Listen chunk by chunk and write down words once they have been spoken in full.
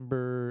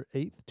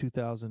8th,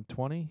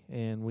 2020,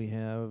 and we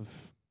have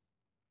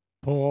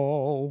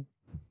Paul.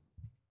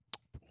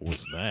 What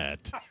was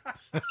that?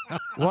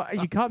 Well,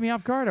 you caught me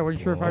off guard. I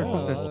wasn't sure if I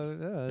was supposed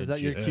to. is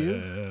that your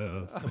cue?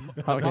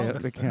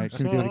 Okay, can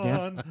we do it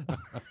again?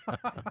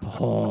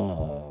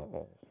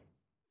 Paul.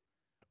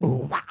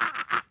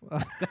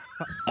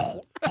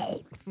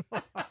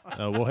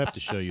 We'll have to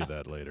show you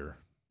that later.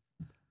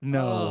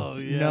 No, Oh,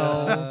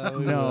 yeah.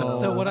 no.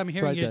 So what I'm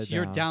hearing Write is that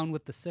you're down. down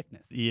with the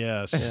sickness.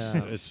 Yes,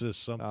 Yeah. it's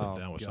just something Oh,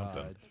 down with God.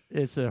 something.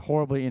 It's a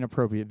horribly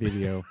inappropriate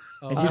video.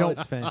 Oh, And you don't-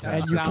 it's fantastic. that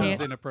and you sounds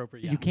can't-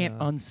 inappropriate. Yeah. You can't Yeah.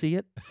 unsee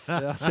it.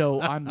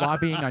 So I'm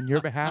lobbying on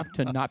your behalf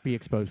to not be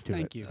exposed to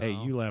Thank it. you. Hey,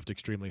 you laughed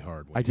extremely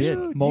hard. I did.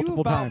 Dude, multiple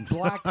you about times.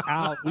 blacked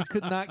out. We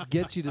could not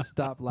get you to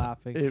stop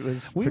laughing. It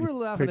was We pretty, were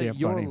laughing pretty at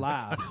your funny.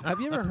 laugh. Have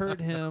you ever heard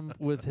him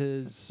with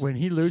his... When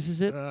he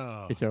loses it,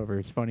 Oh, it's over.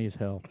 It's funny as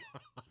hell.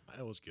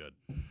 that was good.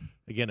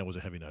 Again, it was a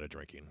heavy night of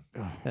drinking.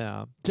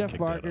 Yeah. Jeff Kick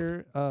that off.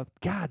 Barker.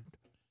 God.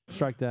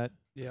 Strike that.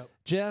 Yep.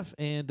 Jeff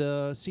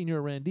and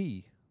Senior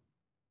Randy.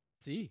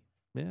 See.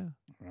 Yeah.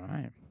 All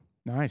right.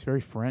 Nice. Very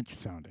French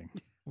sounding.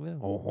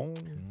 Well,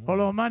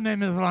 Hello, my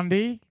name is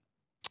Randy.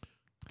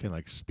 Kind of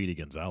like Speedy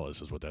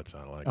Gonzalez is what that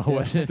sounded like. Oh,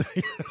 was it?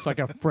 It's like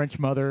a French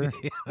mother,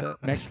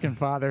 Mexican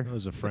father. It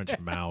was a French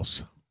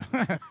mouse.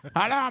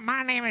 Hello,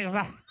 my name is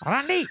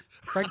Randy.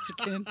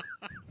 Mexican.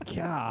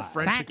 God.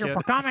 Thank you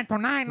for coming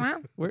tonight,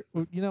 man.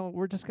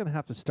 We're just going to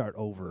have to start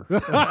over.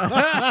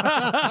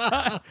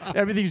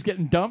 Everything's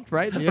getting dumped,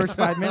 right? In the first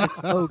 5 minutes.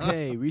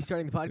 Okay,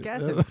 restarting the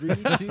podcast in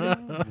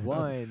 3, 2,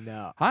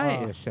 1. Hi,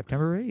 it's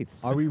September 8th.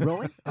 Are we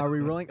rolling? Are we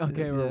rolling?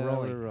 Okay, we're Yeah,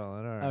 rolling. We're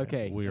rolling. All right.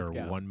 Okay, We let's are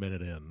go. 1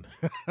 minute in.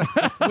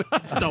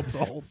 Dumped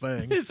the whole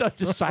thing. It's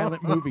such a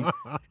silent movie.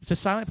 It's a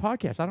silent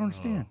podcast. I don't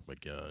understand. Oh, my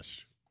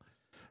gosh.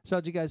 So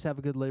did you guys have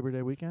a good Labor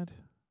Day weekend?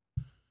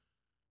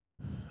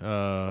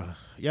 Yeah,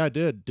 I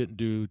did. Didn't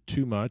do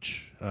too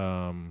much.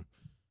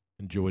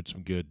 Enjoyed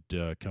some good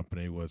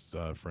company with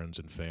friends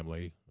and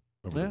family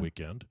over Yeah. the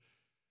weekend.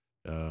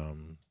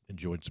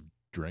 Enjoyed some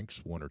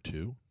drinks, 1 or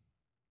 2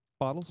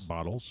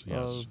 Bottles?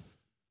 yes,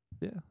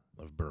 Yeah.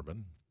 of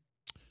bourbon.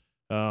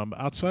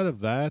 Outside of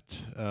that,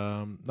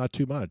 not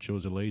too much. It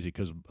was a lazy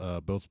because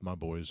both my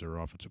boys are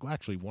off at school.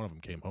 Actually, one of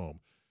them came home.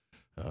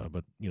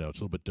 But, it's a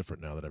little bit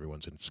different now that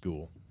everyone's in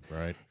school,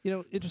 right?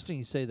 Interesting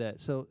you say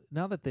that. So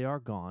now that they are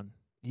gone,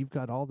 you've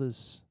got all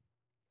this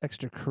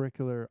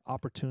extracurricular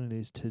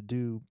opportunities to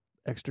do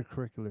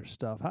extracurricular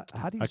stuff.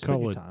 How do you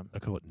spend your time? I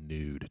call it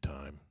nude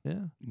time.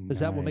 Yeah. Is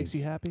that what makes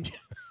you happy? Is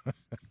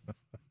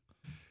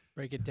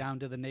Break it down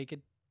to the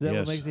naked. that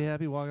Yes. what makes you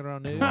happy, walking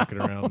around nude? Walking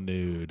around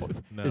nude.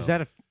 No. Is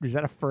that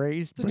a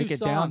phrase? It's a Break new it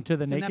song. down to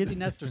the it's naked. an Empty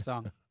Nester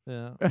song.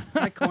 Yeah.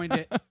 I coined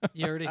it.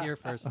 You heard it here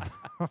first.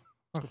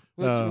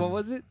 What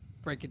was it?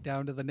 Break it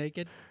down to the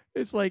naked.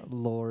 It's like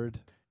Lord.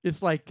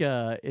 it's like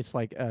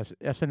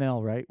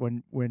SNL, right?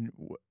 When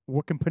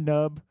Workin'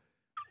 Panub,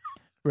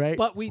 right?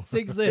 But we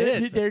sings the there,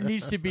 hits. there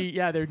needs to be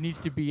a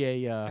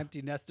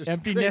Empty Nester's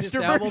empty greatest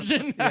nester albums.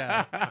 version.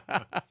 Yeah.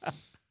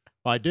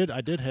 I did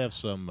have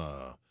some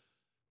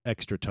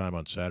extra time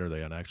on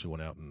Saturday, and I actually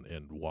went out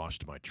and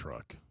washed my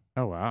truck.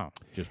 Oh wow.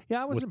 Just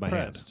Yeah, I was with my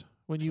hand. impressed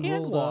when you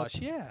Hand rolled wash.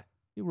 up. Yeah.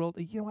 You rolled.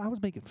 I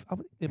was making.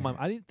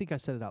 I didn't think I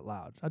said it out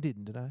loud. I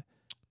didn't, did I?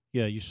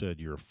 Yeah, you said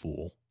you're a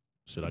fool.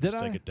 Said I Did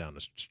just take I? it down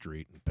the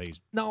street and pay.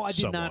 No, I did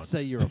Someone. not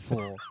say you're a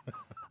fool.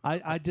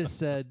 I just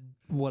said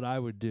what I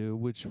would do,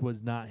 which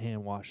was not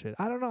hand wash it.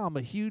 I don't know.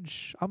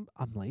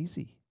 I'm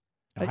lazy.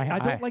 I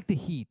don't like the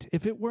heat.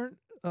 If it weren't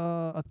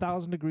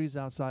 1,000 degrees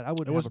outside, I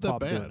wouldn't It have a wasn't that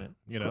problem bad, doing it.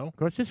 you know. Of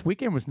course, this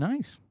weekend was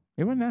nice.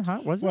 It wasn't that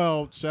hot, was it?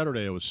 Well,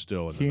 Saturday it was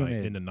still in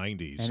Humid. the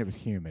 90s, And it was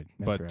humid.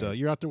 That's but right.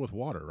 you're out there with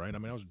water, right? I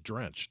mean, I was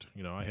drenched.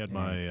 I had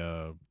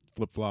my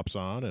flip flops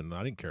on, and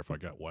I didn't care if I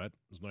got wet.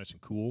 It was nice and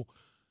cool,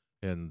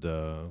 and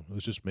it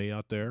was just me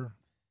out there.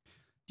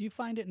 Do you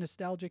find it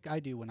nostalgic? I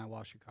do when I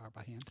wash your car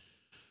by hand.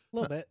 A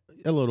little bit.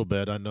 A little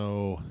bit. I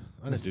know. I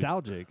didn't do-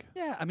 Nostalgic.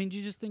 Yeah. I mean,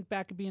 you just think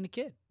back of being a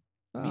kid.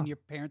 I Oh. mean, your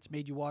parents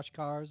made you wash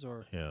cars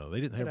or Yeah,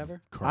 they didn't have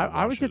Whatever. car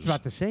I was just washes.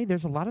 about to say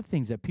there's a lot of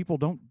things that people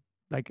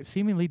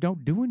seemingly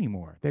don't do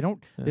anymore. They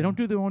don't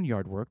do their own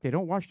yard work. They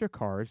don't wash their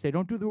cars. They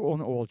don't do their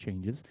own oil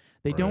changes.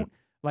 They Right. don't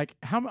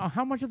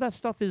how much of that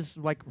stuff is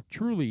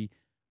truly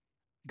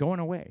going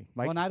away?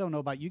 well, and I don't know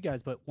about you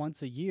guys, but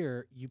once a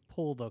year you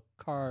pull the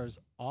cars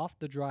off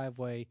the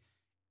driveway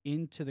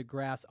into the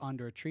grass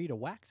under a tree to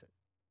wax it.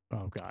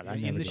 oh god, I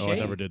in never the did I shade.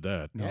 never did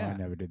that. No, I Yeah.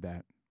 never did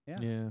that.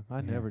 Yeah,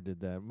 I Yeah. never did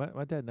that.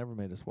 My dad never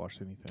made us wash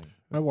anything.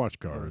 I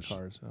washed Or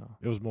cars. no.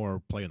 It was more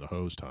playing the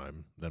hose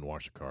time than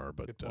wash a car.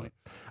 But Good point.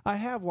 I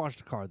have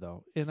washed a car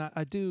though, and I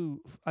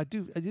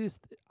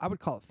would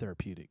call it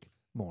therapeutic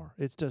more.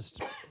 It's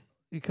just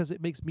because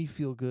it makes me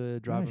feel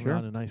good driving sure.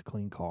 around a nice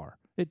clean car.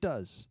 It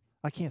does.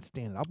 I can't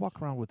stand it. I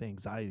walk around with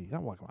anxiety.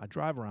 I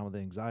drive around with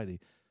anxiety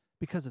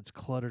because it's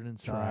cluttered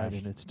inside Trashed.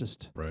 and it's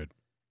just right.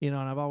 and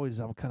I'm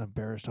kind of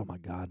embarrassed. Oh my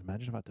God,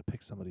 imagine if I had to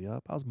pick somebody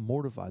up. I was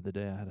mortified the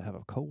day I had to have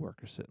a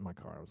coworker sit in my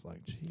car. I was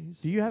like,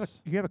 jeez. Do you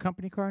have a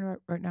company car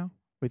right now?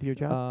 with your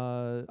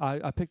job?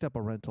 I picked up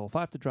a rental. If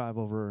I have to drive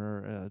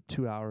over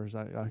 2 hours,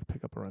 I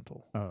pick up a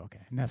rental. Oh, okay.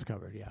 And that's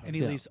covered, yeah. And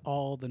he Yeah. leaves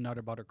all the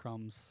Nutter Butter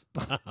crumbs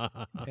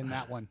in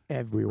that one.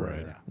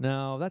 Everywhere. Right.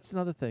 No, that's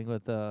another thing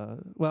with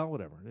well,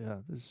 whatever. Yeah,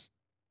 there's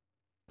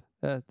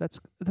that's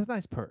a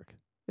nice perk.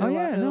 Oh,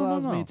 yeah, it no,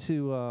 allows no. me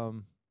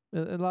to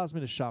it allows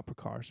me to shop for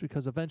cars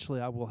because eventually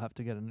I will have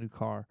to get a new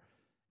car.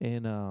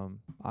 And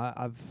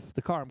I've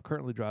the car I'm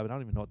currently driving, I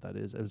don't even know what that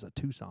is. It was a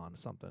Tucson or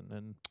something,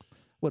 and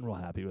wasn't real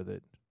happy with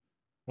it.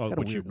 Well, Got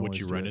a what you weird noise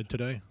to it. rented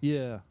today?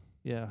 Yeah.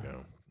 Yeah.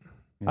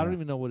 I don't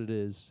even know what it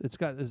is. It's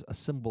got a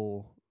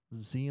symbol,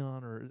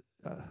 Xeon or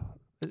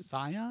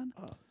Scion?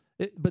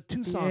 but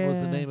Tucson was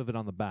the Yeah. name of it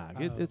on the back.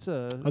 Oh. It's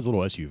That was a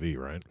little SUV,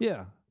 right?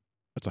 yeah.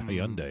 That's a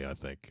Hyundai, I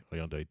think.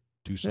 Hyundai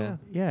Tucson.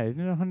 Yeah, isn't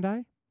it a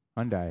Hyundai?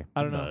 Hyundai.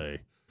 I don't know. Hyundai.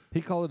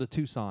 He called it a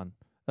Tucson.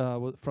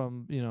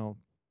 From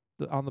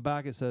on the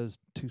back it says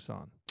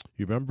Tucson.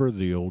 You remember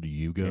the old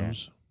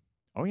Yugos?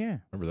 Oh, yeah.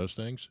 Remember those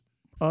things?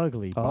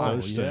 Ugly. Oh,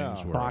 Those yeah.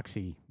 things were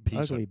boxy.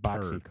 piece Ugly, of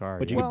boxy turd. car.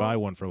 But you yeah. could buy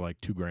one for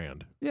like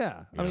 $2,000.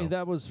 Yeah, You I mean know?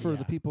 that was for the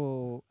Yeah.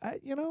 people.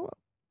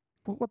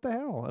 What the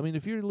hell? I mean,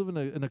 if you're living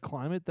in a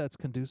climate that's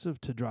conducive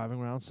to driving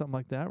around something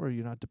like that, where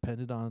you're not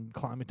dependent on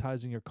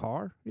climatizing your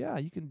car, yeah,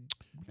 you can.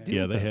 deal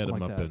Yeah, with they that, had them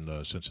something up like that.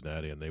 in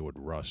Cincinnati, and they would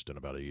rust in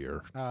about a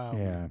year.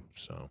 Yeah.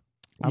 So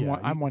I'm, Yeah, one,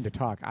 I'm you- one to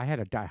talk. I had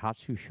a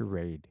Daihatsu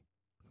Charade.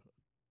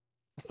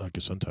 I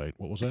guess I'm tight.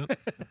 What was that?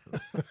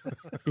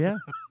 Yeah,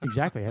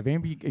 exactly. Have you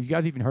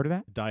guys even heard of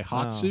that?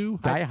 Daihatsu?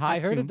 Daihatsu. I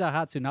heard of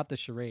Daihatsu, not the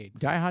charade.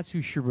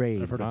 Daihatsu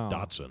Charade I've heard Wow. of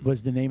Datsun.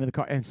 was the name of the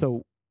car, and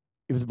so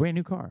it was a brand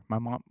new car.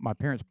 My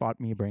parents bought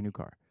me a brand new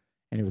car,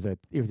 and it was a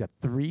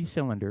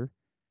 3-cylinder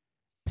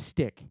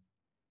stick.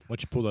 Why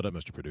don't you pull that up,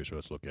 Mr. Producer?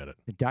 Let's look at it.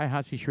 The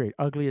Daihatsu Charade,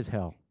 ugly as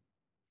hell.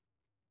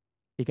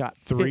 It got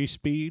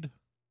 3-speed?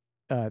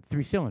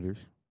 3 cylinders,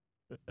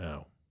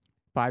 Oh.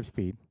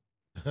 5-speed,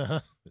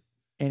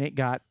 and it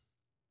got.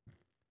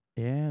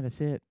 Yeah, that's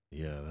it.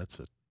 Yeah, that's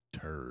a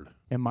turd.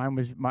 And mine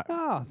was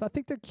Ah, I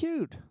think they're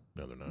cute.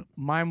 No, they're not.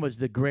 mine was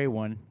the gray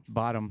one,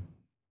 bottom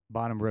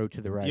row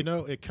to the right. You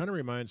know, it kind of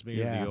reminds me of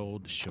Yeah. the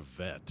old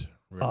Chevette.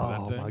 Remember that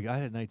Oh thing? my god, I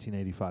had a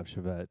 1985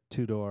 Chevette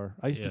 2-door.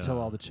 I used to tell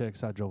Yeah. all the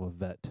chicks I drove a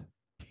vet.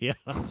 Yeah.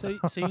 So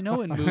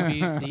in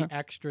movies, the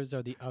extras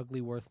are the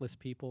ugly, worthless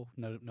people.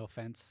 No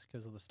offense,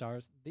 because of the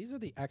stars. These are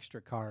the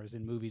extra cars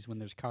in movies when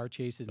there's car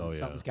chases Oh, and yeah.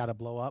 something's got to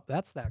blow up.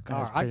 That's that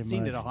car. That's I've pretty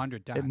seen it much-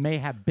 100 times. it may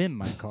have been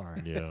my car.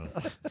 Yeah.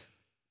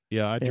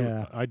 Yeah,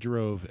 Yeah. I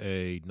drove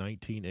a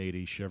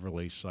 1980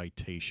 Chevrolet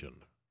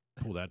Citation.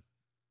 Pull that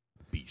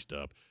beast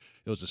up.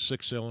 It was a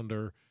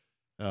 6-cylinder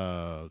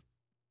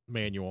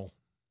manual,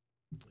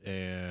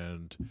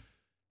 and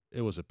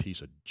it was a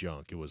piece of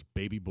junk. It was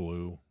baby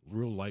blue,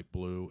 real light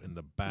blue, and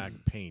the back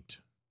paint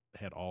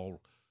had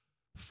all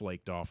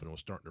flaked off and was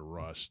starting to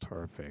rust.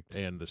 Perfect.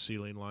 And the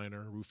ceiling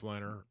liner, roof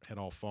liner, had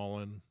all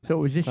fallen. So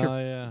was this your? Oh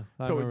yeah.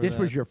 I so remember this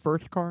was that. your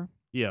first car?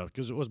 Yeah,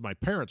 because it was my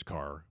parents'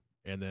 car,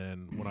 and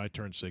then when I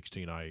turned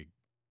 16, I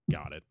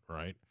got it,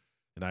 right?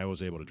 And I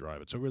was able to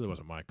drive it. So it really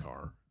wasn't my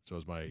car. So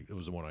it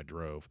was the one I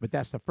drove. But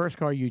that's the first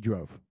car you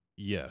drove.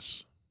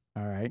 Yes,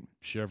 All right.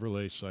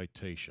 Chevrolet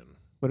Citation.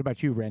 What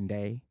about you,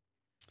 Rende?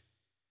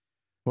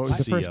 What was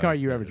the See, first car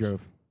you there ever it is.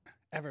 drove?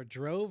 Ever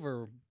drove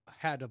or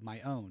had of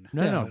my own?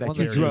 No, Yeah, no, that one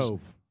you that is-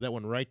 drove. That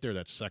one right there,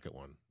 that second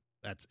one.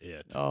 That's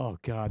it. Oh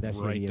God, that's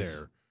right hideous.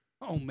 there.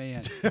 Oh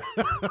man,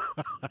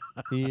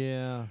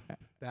 Yeah.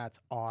 that's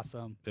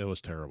awesome. It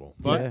was terrible.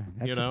 But, Yeah,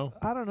 that's you a- know,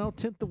 I don't know.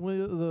 Tint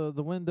the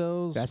the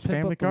windows. That's pimp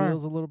family up the car.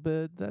 wheels a little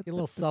bit. That, Get a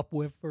little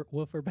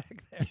subwoofer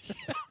back there.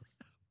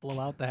 Blow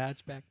out the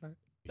hatchback part.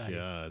 Nice.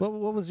 God.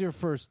 What was your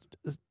first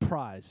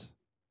prize?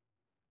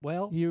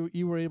 Well, You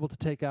were able to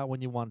take out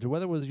when you wanted to,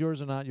 whether it was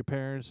yours or not. Your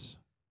parents.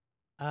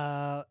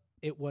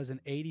 it was an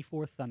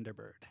 '84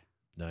 Thunderbird,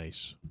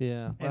 Nice.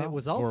 Yeah. and it well,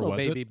 was also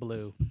was it? baby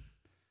blue. It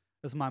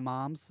was my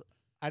mom's.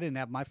 I didn't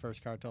have my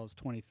first car till I was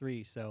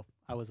 23, so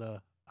I was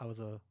a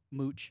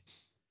mooch.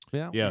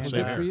 Yeah. Yeah, well,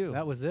 same good for here. you.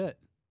 That was it.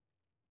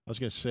 I was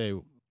going to say,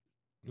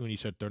 when you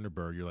said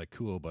Thunderbird, you're like,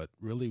 cool, but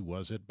really,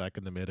 was it back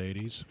in the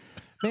mid-'80s?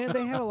 Man,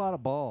 they had a lot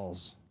of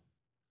balls.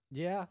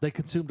 Yeah, They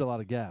consumed a lot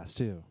of gas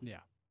too. yeah.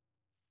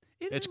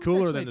 It's was cooler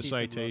actually than a the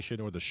decent look.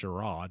 Citation or the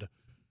Charade.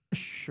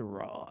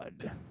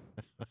 Charade.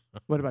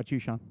 What about you,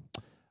 Sean?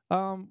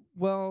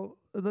 Well,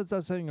 as I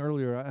was saying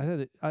earlier,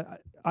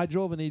 I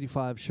drove an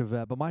 '85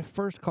 Chevette, but my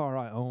first car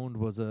I owned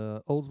was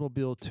a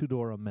Oldsmobile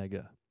 2-door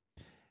Omega,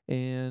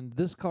 and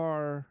this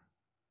car.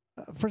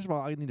 First of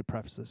all, I need to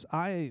preface this.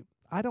 I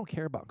don't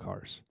care about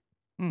cars.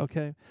 Mm.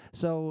 Okay,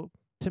 so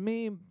to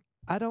me,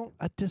 I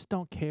just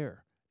don't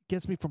care. It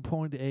gets me from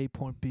point A,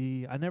 point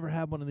B. I never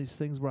had one of these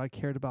things where I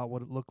cared about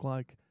what it looked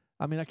like.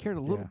 I mean, I cared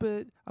a little Yeah.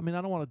 bit. I mean,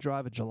 I don't want to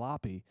drive a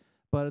jalopy,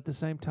 but at the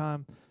same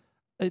time,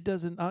 it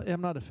doesn't.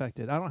 I'm not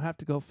affected. I don't have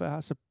to go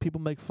fast. If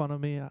people make fun of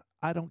me,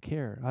 I don't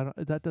care.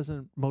 That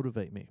doesn't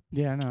motivate me.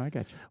 Yeah, no, I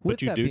got you. With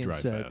But you that do being drive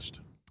said, fast.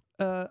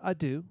 I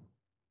do.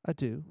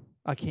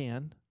 I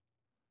can.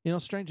 You know,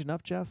 strange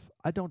enough, Jeff,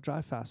 I don't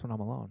drive fast when I'm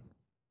alone.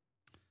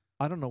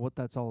 I don't know what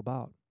that's all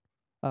about.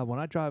 When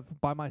I drive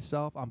by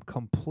myself, I'm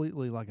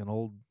completely like an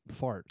old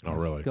fart. Oh,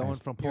 really? Going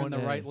from You're point in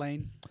the A. right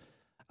lane.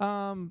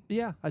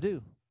 Yeah, I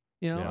do.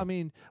 You know, Yeah. I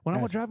mean, when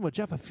I'm Nice. driving with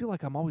Jeff, I feel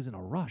like I'm always in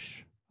a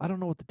rush. I don't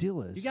know what the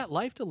deal is. You got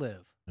life to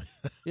live.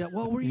 Yeah,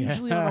 well, we're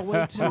usually on our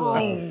way to.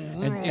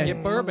 And To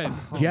get bourbon.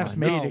 Jeff's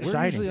made it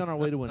We're usually exciting. on our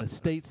way to an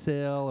estate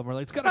sale, and we're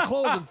like, it's gonna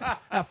close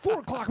at 4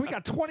 o'clock. We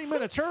got 20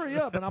 minutes. Hurry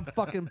up! And I'm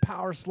fucking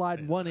power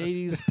sliding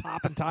 180s,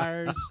 popping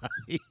tires.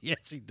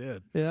 Yes, he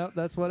did. Yeah,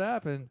 that's what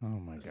happened. Oh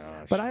my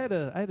gosh. But I had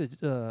I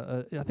think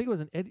it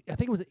was an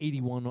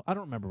 81. I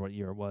don't remember what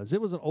year it was.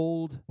 It was an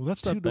old. Well,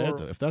 that's not bad, two-door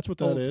though. If that's what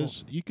that old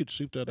is, you could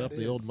soup that up That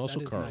the old is- muscle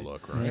that is car nice.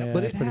 look, right? yeah,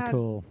 But that's it pretty had-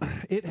 cool.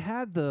 It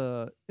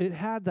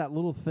had that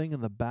little thing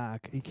in the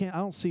back. You can't. I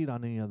don't see it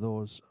on any of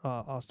those.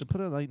 Austin, put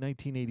it like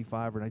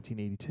 1985 or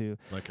 1982.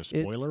 Like a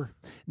spoiler,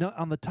 No,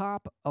 on the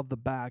top of the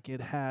back, it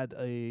had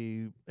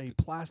a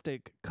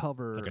plastic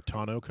cover. like a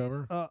tonneau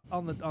cover.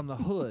 On the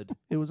hood.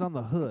 It was on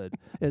the hood.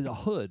 It's a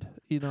hood,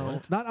 you know,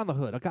 What? not on the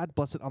hood. God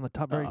bless it, on the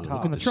top, very Look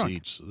top. at the the trunk.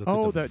 seats. Look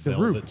Oh, at the the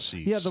roof. velvet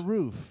seats. Yeah, the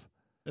roof.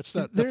 That's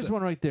that. There's that's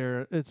one right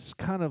there. It's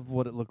kind of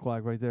what it looked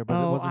like right there, but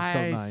it Oh, wasn't so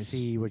I nice.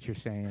 see what you're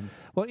saying.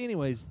 Well,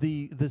 anyways,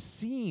 the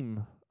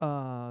seam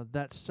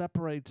that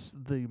separates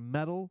the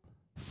metal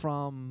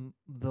from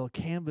the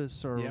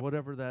canvas or Yep.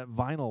 whatever that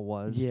vinyl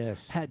was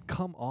Yes. had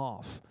come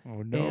off.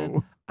 Oh And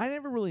no. I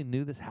never really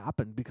knew this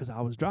happened because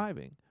I was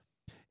driving.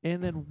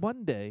 And then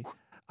one day,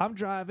 I'm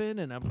driving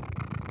and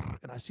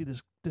I see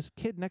this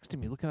kid next to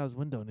me looking out his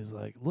window, and he's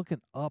like looking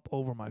up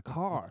over my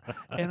car.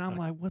 And I'm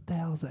like, what the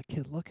hell is that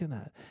kid looking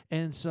at?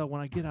 And so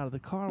when I get out of the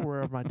car,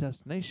 wherever my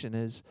destination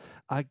is,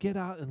 I get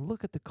out and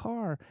look at the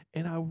car,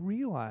 and I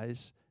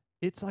realize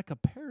it's like a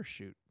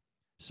parachute.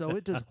 So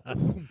it just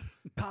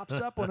pops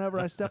up whenever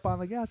I step on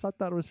the gas. I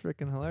thought it was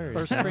freaking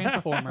hilarious. First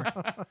transformer.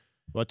 Well,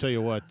 I'll tell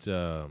you what,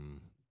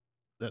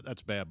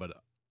 that's bad, but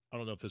I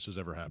don't know if this has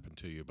ever happened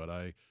to you, but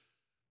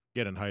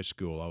again, in high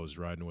school, I was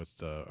riding with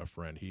a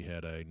friend. He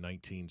had a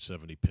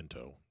 1970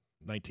 Pinto,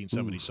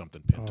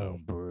 1970-something Pinto. Oh,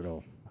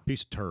 brutal.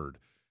 Piece of turd.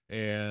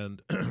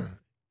 And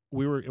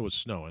it was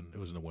snowing. It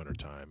was in the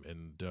wintertime.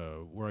 And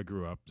where I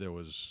grew up, there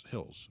was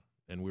hills.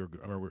 And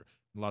I remember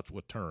lots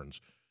with turns.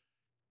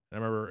 I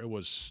remember it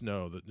was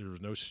snow, that there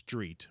was no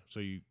street, so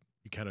you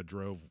kind of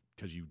drove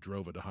because you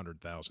drove it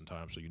 100,000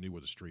 times, so you knew where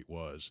the street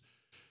was.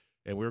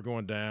 And we were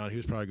going down. He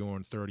was probably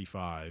going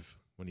 35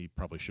 when he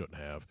probably shouldn't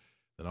have.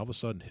 Then all of a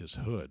sudden, his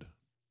hood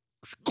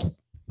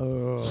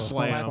Oh.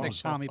 Slams.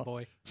 Classic Tommy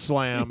boy.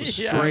 slams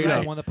Yeah, straight right. The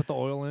up. one that put the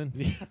oil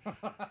in.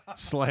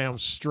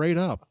 Slams straight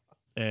up.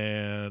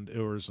 And it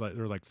was like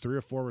there were like 3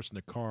 or 4 of us in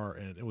the car,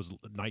 and it was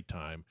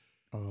nighttime.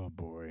 Oh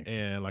boy.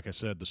 And like I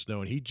said, the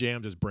snow, and he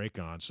jammed his brake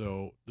on.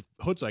 So the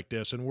hood's like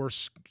this, and we're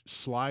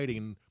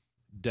sliding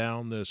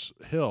down this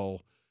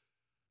hill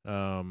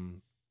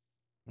and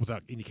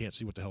you can't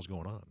see what the hell's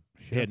going on.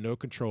 You had no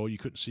control. You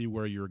couldn't see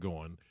where you were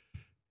going.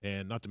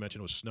 And not to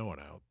mention it was snowing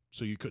out.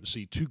 So you couldn't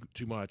see too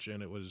much,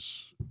 and it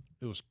was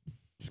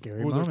Scary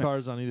Were there moment.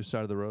 cars on either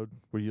side of the road?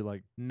 Were you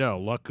like, no,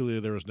 luckily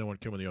there was no one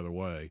coming the other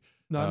way.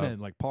 no, I meant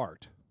like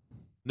parked.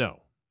 No,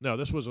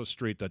 this was a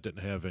street that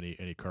didn't have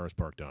any cars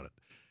parked on it.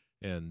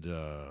 And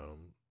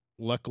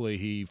luckily,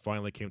 he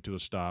finally came to a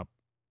stop.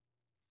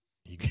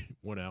 He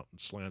went out and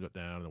slammed it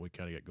down, and then we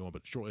kind of get going.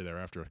 But shortly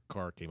thereafter, a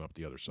car came up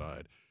the other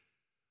side.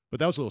 But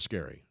that was a little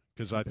scary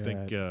because I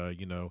think,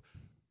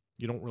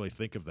 you don't really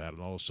think of that,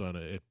 and all of a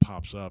sudden it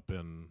pops up,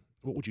 and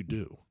what would you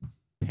do?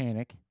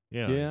 Panic.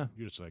 Yeah. Yeah.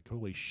 You're just like,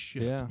 holy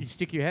shit. Yeah. You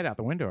stick your head out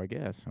the window, I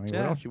guess. I mean,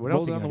 Yeah. what else? What Roll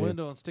else you down the gonna do?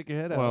 window and stick your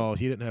head out. Well,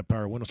 he didn't have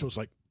power windows, so it was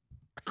like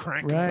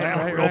cranking Right, down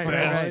right, real right,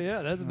 fast. right.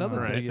 Yeah, that's another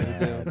Right. thing you had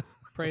to do.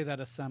 Pray that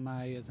a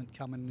semi isn't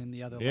coming in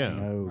the other Yeah. lane.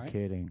 No right?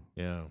 kidding.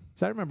 Yeah.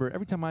 So I remember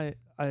every time I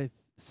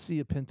see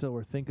a Pinto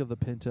or think of the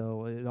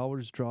Pinto, it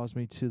always draws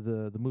me to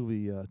the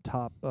movie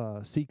Top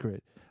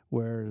Secret,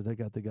 where they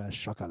got the guy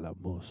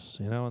Chacalamus,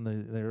 and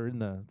they're in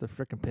the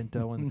freaking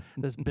Pinto, and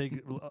this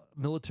big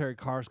military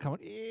car's coming.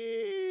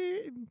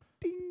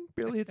 Ding,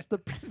 barely hits the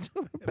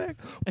Pinto in the back.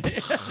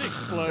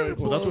 Explodes.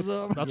 Well, Blows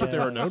up. That's what they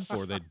Yeah. were known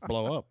for. They'd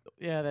blow up.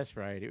 Yeah, that's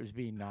right. It was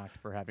being knocked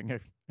for having an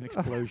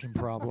explosion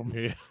problem.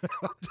 Yeah.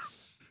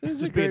 It's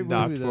a Just great being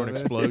knocked movie, for though, an man.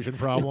 explosion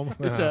problem.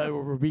 It's a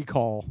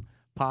recall,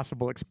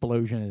 possible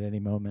explosion at any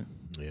moment.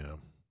 Yeah.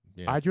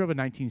 I drove a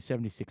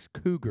 1976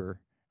 Cougar.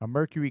 A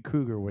Mercury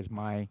Cougar was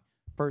my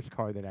first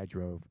car that I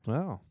drove.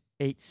 Wow.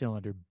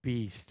 8-cylinder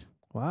beast.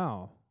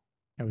 Wow.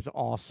 It was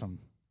awesome.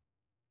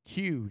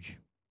 Huge.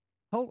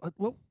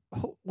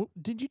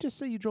 Did you just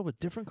say you drove a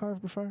different car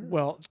before?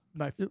 Well,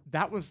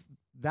 that was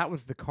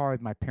the car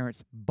my parents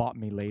bought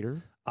me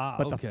later.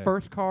 But okay. the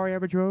first car I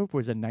ever drove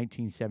was a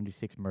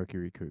 1976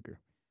 Mercury Cougar.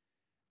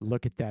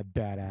 Look at that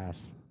badass.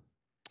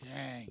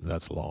 Dang.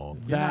 That's long.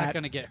 You're That- not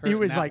going to get hurt. It in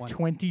was that like one.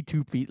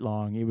 22 feet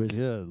long. It was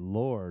Good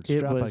Lord. It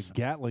Strap was- a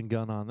Gatling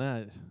gun on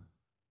that.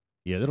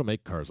 Yeah, they don't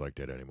make cars like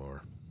that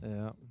anymore.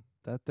 Yeah.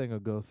 That thing will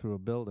go through a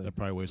building. That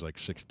probably weighs like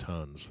 6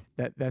 tons.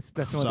 that's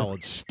one of the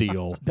Solid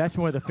steel. That's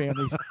one of the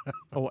families.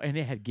 Oh, and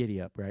it had giddy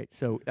up, right?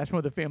 So that's one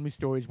of the family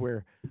stories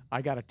where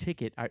I got a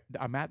ticket.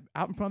 I'm out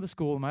in front of the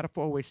school. I'm at a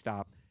 4-way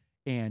stop,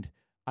 and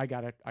I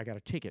got a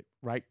ticket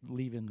right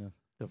leaving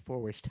the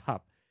four-way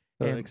stop.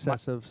 The And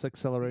excessive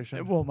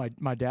acceleration. Well,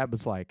 my dad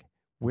was like,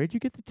 "Where'd you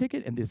get the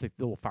ticket?" And there's a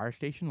little fire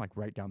station like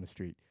right down the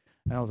street.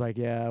 And I was like,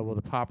 "Yeah, well,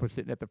 the pop was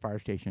sitting at the fire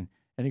station."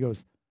 And he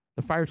goes,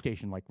 "The fire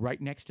station, like right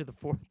next to the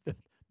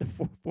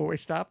four-way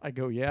stop?" I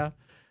go, "Yeah."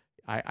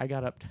 I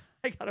got up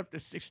to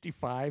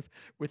 65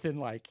 within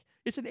like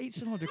it's an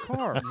 8-cylinder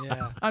car.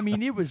 Yeah. I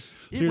mean, it was.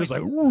 She was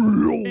like,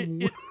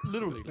 it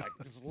literally like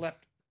just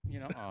leapt. You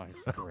know, oh,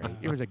 it's great.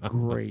 It was a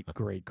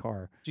great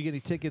car. Did you get any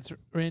tickets,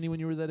 Randy, when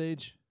you were that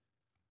age?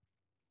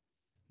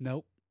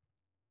 Nope.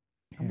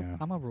 Yeah.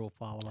 I'm a rule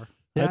follower.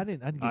 Yeah, I I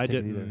didn't get a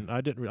ticket either.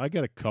 I didn't. I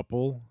got a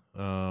couple.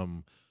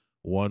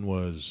 One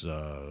was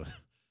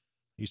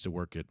used to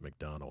work at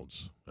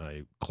McDonald's.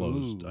 I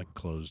closed. Ooh. I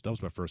closed. That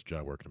was my first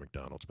job working at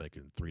McDonald's,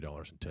 making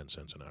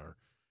 $3.10 an hour,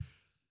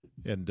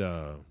 and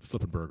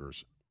flipping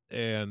burgers.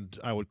 And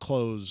I would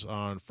close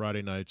on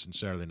Friday nights and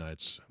Saturday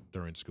nights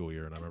during school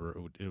year. And I remember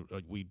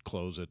we'd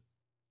close at,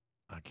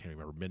 I can't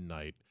remember,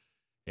 midnight,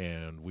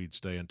 and we'd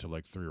stay until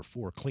like 3 or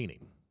 4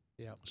 cleaning.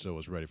 Yeah. So it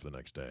was ready for the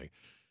next day.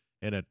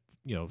 And at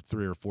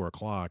 3 or 4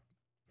 o'clock,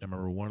 I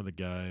remember one of the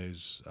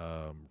guys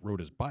rode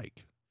his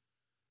bike,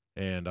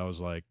 and I was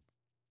like,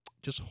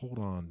 "Just hold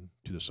on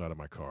to the side of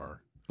my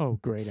car." Oh,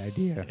 great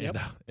idea.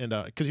 And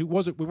because we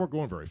weren't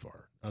going very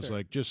far. I was Sure.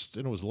 like,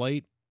 and it was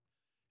late,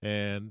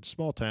 and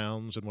small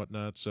towns and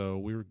whatnot. So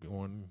we were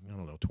going, I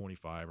don't know,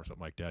 25 or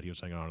something like that. He was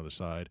hanging on to the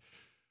side.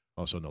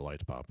 All of a sudden, the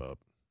lights pop up,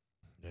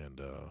 and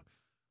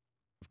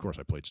of course,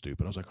 I played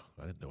stupid. I was like,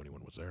 I didn't know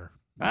anyone was there.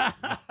 I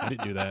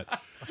didn't do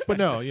that. But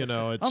no,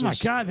 it's Oh my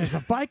just, God! There's a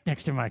bike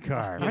next to my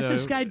car. What's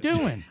this guy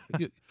doing?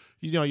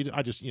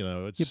 I just,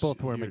 it's You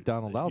both wear you're-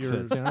 McDonald you're-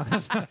 outfits, you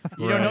know?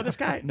 You don't know Right. this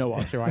guy? No,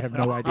 officer. I have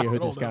no idea who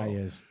this guy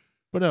is.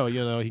 But no,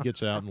 he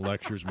gets out and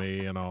lectures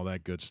me and all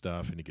that good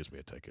stuff, and he gives me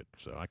a ticket.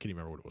 So I can't even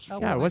remember what it was for.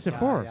 Yeah, what's it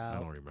for? I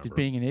don't remember. Just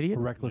being an idiot?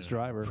 A reckless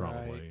driver.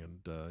 Probably.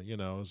 And, it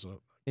was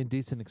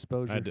Indecent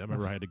exposure. I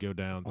remember I had to go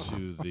down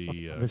to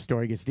The the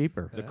story gets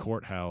deeper.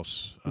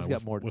 courthouse He's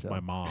got more to with tell. my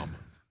mom.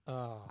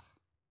 Oh.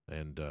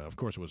 And, of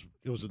course,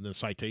 it was in the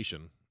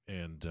citation,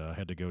 and I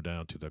had to go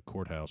down to the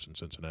courthouse in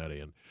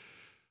Cincinnati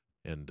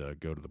and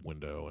go to the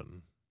window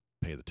and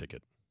pay the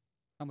ticket.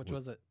 How much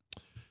was it?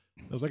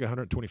 It was like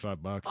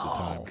 $125 at the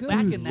time. good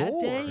Back in that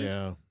Lord. day?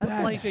 Yeah,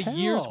 That's like a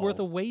year's hell. worth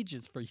of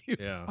wages for you.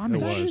 yeah, I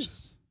mean, it That was.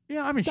 is,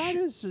 Yeah, I mean, that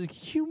is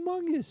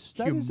humongous.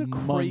 That is a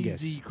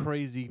Humongous.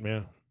 crazy.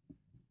 Yeah,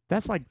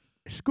 that's like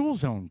a school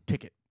zone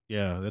ticket.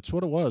 yeah, that's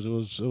what it was. It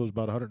was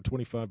about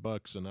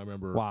 $125, and I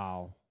remember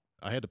Wow.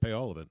 I had to pay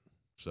all of it.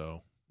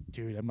 So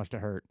Dude, that must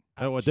have hurt.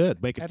 oh, it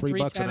did make it At $3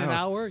 $3.10 an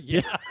hour.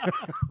 Yeah.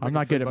 I'm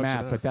not Make it good at $3 an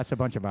math, hour. but that's a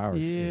bunch of hours.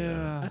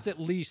 Yeah. That's at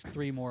least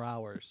 3 more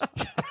hours.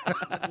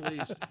 At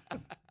least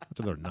that's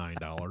another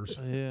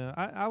 $9. Yeah.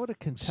 I would have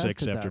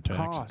contested after that tax.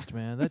 cost,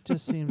 man. That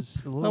just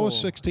seems a little. I was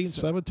 16,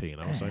 17.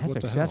 I was Man, like,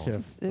 what that's the hell?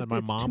 excessive. And my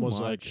It's mom too was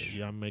much. like,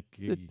 yeah,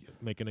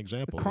 make an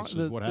example. The, This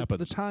is what happens.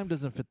 The time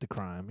doesn't fit the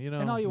crime, you know.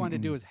 And all you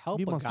wanted to do is help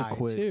You a must have guy,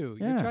 quit. too.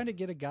 Yeah. You're trying to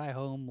get a guy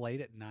home late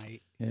at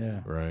night.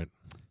 Yeah. Right.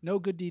 No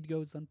good deed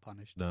goes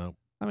unpunished. No.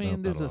 I mean,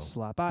 Nope, there's not a at all.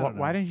 slap. I don't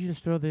know. Why didn't you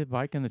just throw the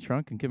bike in the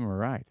trunk and give him a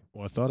ride?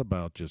 Well, I thought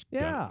about just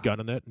Yeah.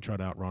 gunning it and trying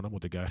to outrun him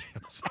with the guy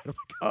on the side of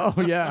Oh,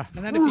 yeah.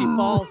 And then if he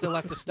falls, they'll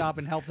have to stop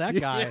and help that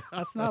guy.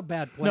 That's not a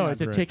bad plan. No,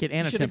 it's a Right. ticket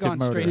and You should have attempted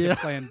gone murder. straight Yeah. to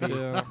plan B.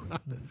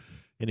 Yeah.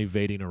 an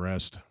evading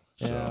arrest.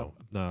 Yeah. So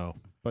no,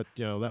 but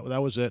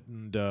that was it,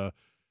 and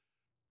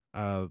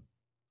I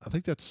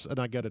think and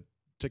I got a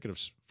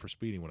ticket for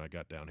speeding when I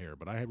got down here,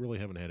 but I really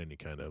haven't had any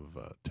kind of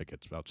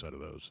tickets outside of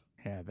those.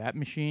 Yeah, that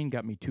machine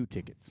got me 2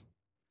 tickets.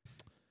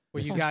 Were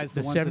you The guys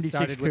the 76 ones that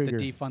started with the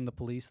Cougar. defund the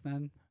police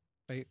then?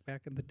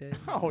 Back in the day?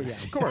 Oh, yeah,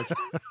 of course.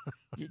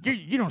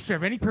 you don't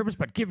serve any purpose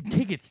but give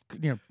tickets.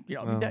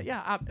 Oh.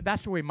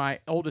 That's the way my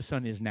oldest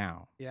son is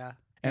now. Yeah.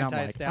 And I was like,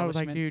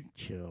 Anti-establishment. dude,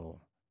 chill.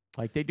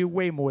 Like, they do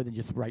way more than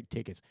just write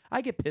tickets. I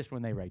get pissed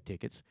when they write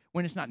tickets,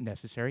 when it's not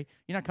necessary.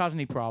 You're not causing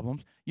any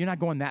problems. You're not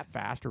going that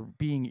fast or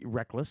being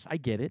reckless. I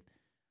get it.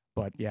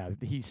 But, yeah,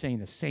 he's saying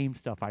the same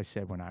stuff I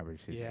said when I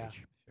was his Yeah.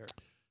 age. Sure.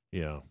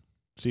 Yeah.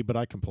 See, but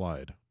I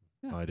complied.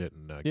 Yeah. I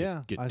didn't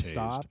Yeah. get I tased.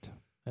 stopped.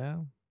 Yeah.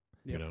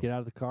 You know? Get out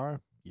of the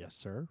car. Yes,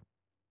 sir.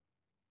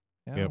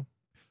 Yeah. Yep.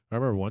 I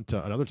remember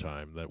another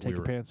time that Take we your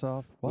were pants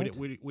off. we What? didn't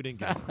get we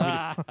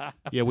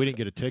didn't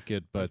get a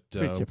ticket, but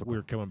Pretty typical. we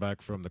were coming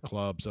back from the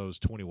clubs. I was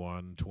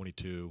 21,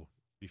 22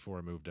 before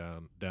I moved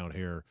down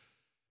here,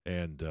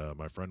 and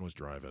my friend was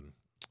driving,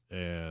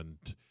 and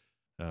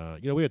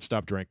we had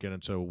stopped drinking,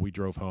 and so we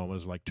drove home. It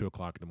was like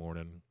 2:00 in the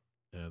morning,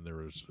 and it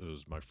was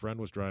my friend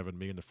was driving,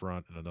 me in the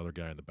front, and another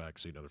guy in the back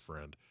seat, another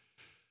friend,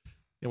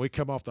 and we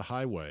come off the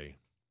highway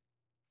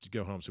to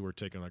go home. So we're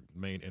taking like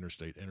main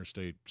interstate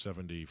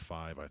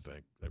 75, I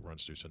think, that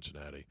runs through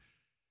Cincinnati.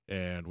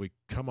 And we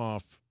come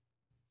off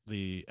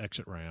the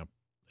exit ramp,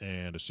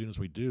 and as soon as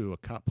we do, a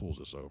cop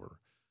pulls us over,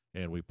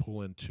 and we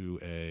pull into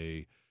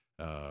a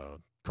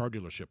car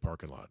dealership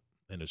parking lot.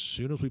 And as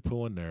soon as we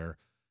pull in there,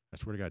 I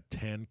swear to God,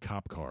 10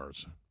 cop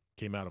cars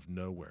came out of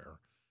nowhere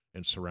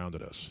and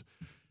surrounded us.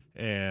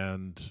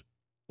 And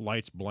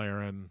lights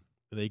blaring.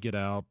 They get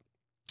out,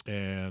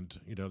 and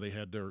they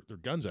had their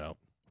guns out.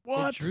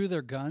 They drew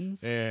their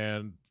guns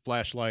and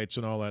flashlights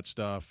and all that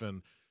stuff,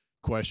 and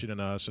questioning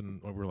us,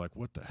 and we were like,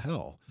 "What the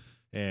hell?"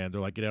 And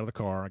they're like, "Get out of the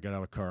car." I got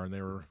out of the car, and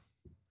they were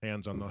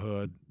hands on the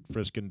hood,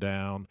 frisking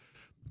down,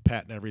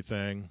 patting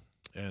everything,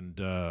 and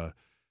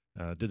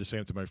did the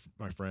same to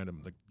my friend.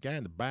 And the guy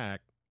in the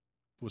back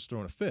was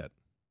throwing a fit.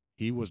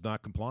 He was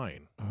not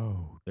complying.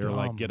 Oh, they were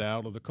like, "Get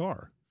out of the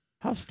car."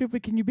 How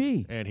stupid can you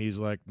be? And he's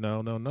like,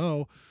 "No, no,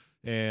 no."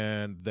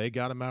 And they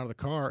got him out of the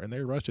car, and they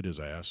arrested his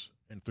ass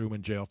and threw him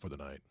in jail for the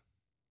night.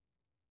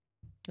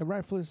 And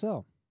rightfully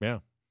so. Yeah.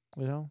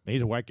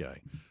 He's a white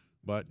guy,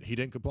 but he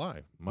didn't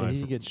comply. He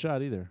didn't get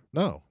shot either.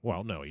 No.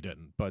 Well, no, he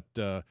didn't. But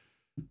and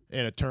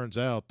it turns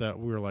out that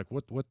we were like,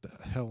 what the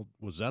hell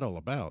was that all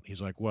about?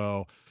 He's like,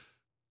 well,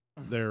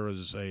 there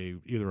was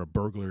either a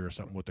burglary or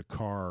something with the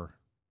car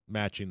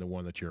matching the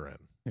one that you're in.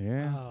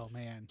 Yeah. Oh,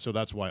 man. So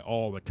that's why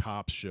all the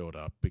cops showed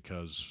up,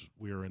 because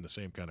we were in the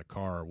same kind of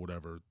car or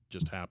whatever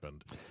just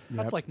happened.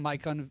 That's like my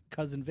cousin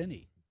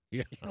Vinny.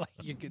 Yeah.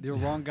 They're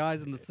wrong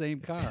guys in the same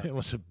car. It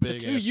was a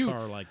big ass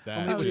car like that.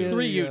 Only it was Yeah,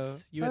 3 yeah.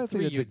 Utes. You I had think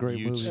 3 it's a Utes. great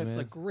movie, That's a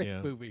man. great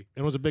Yeah. movie.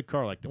 It was a big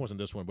car it wasn't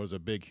this one, but it was a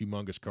big,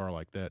 humongous car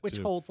like that, Which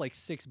too. holds like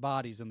 6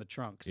 bodies in the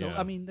trunk. So, Yeah.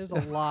 I mean, there's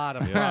a lot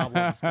of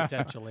problems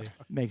potentially.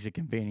 Makes it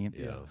convenient.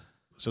 Yeah.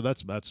 So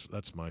that's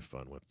my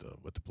fun with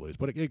the police.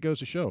 But it goes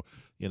to show,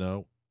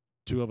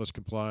 2 of us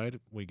complied.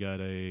 We got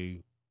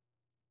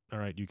all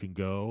right, you can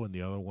go, and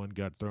the other one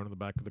got thrown in the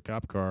back of the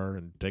cop car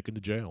and taken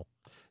to jail.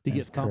 Did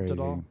you That's get thumped at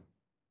all? crazy.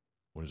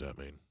 What does that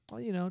mean?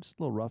 Well, just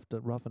a little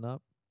roughing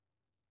up.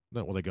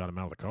 No, well, they got him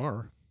out of the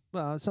car.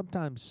 Well,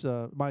 sometimes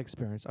my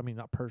experience, I mean,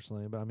 not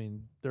personally, but I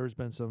mean, there's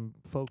been some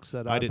folks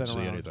that I I've didn't been see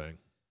around anything.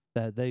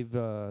 that they've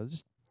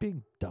just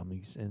being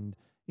dummies, and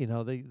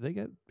they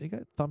got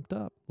thumped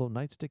up. Little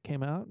nightstick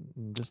came out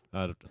and just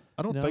I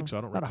don't think so.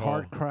 I don't not recall. a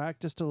hard crack,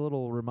 just a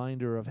little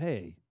reminder of,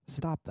 hey,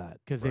 stop that.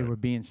 Because they Right. were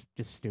being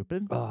just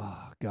stupid.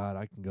 Oh God,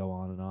 I can go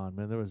on and on,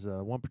 man. There was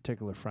one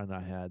particular friend I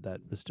had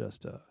that was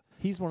just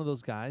he's one of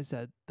those guys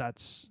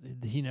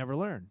he never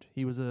learned.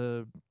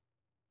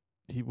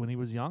 When he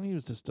was young, he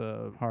was just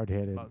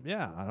Hard-headed.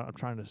 I'm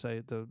trying to say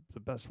it the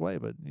best way,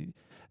 but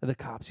the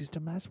cops used to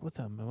mess with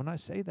him. And when I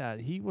say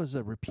that, he was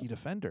a repeat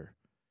offender.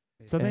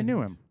 So they and-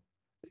 knew him.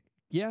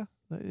 Yeah,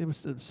 it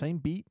was the same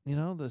beat.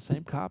 The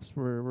same cops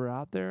were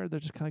out there.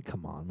 They're just kind of,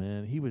 come on,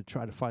 man. He would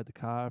try to fight the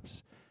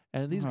cops.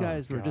 And these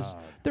guys were just,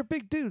 they're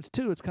big dudes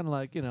too. It's kind of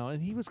like,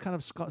 and he was kind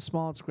of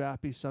small and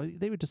scrappy. So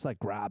they would just like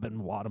grab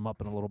him, wad him up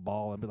in a little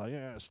ball and be like,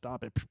 yeah,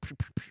 stop it.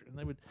 And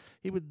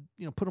he would,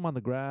 put him on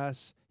the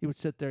grass. He would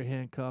sit there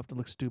handcuffed and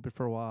look stupid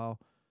for a while,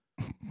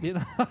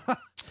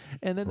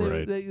 and then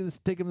they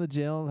just take him to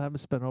jail and have him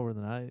spend over the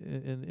night.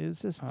 And it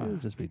was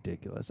just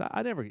ridiculous.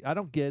 I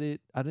don't get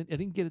it. I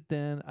didn't get it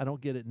then. I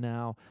don't get it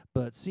now.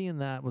 But seeing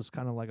that was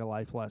kind of like a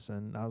life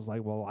lesson. I was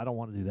like, well, I don't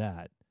want to do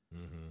that.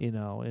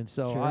 Mm-hmm. And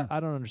so Sure. I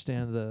don't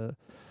understand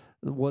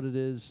what it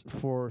is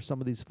for some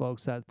of these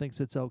folks that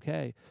thinks it's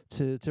okay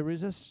to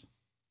resist.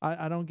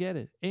 I don't get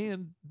it.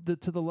 And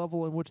to the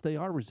level in which they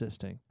are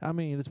resisting. I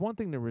mean, it's one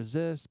thing to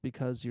resist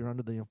because you're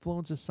under the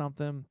influence of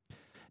something.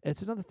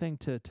 It's another thing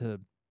to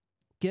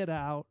get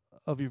out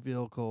of your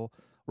vehicle,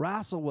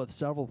 wrestle with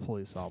several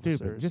police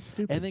officers, Just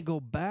stupid. and then go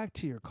back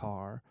to your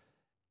car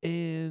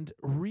and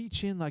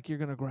reach in like you're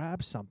going to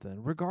grab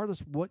something, regardless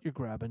what you're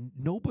grabbing.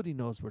 Nobody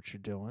knows what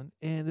you're doing.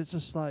 And it's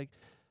just like,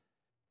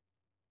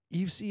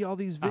 you see all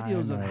these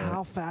videos on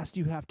how fast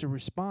you have to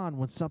respond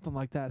when something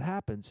like that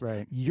happens.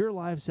 Right. Your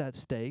life's at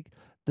stake.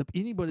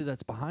 Anybody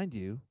that's behind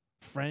you,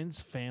 friends,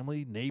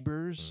 family,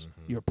 neighbors,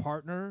 your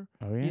partner,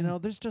 Oh, yeah.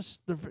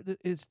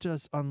 it's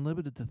just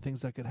unlimited the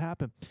things that could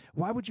happen.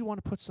 Why would you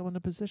want to put someone in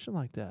a position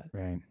like that?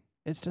 Right.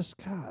 It's just,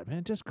 God,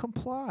 man, just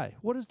comply.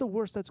 What is the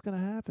worst that's going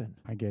to happen?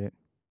 I get it.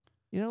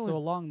 So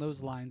along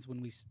those lines,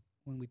 when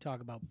we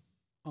talk about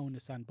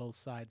onus on both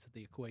sides of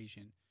the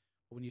equation,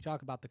 when you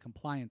talk about the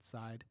compliance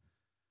side,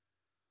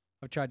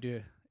 I've tried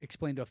to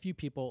explain to a few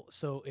people.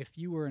 So if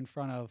you were in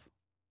front of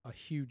a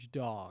huge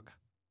dog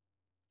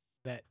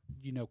that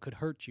could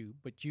hurt you,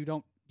 but you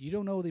don't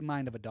know the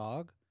mind of a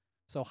dog,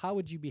 so how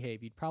would you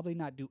behave? You'd probably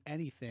not do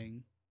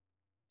anything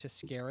to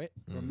scare it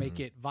or make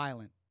it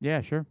violent.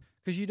 Yeah, sure.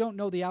 Because you don't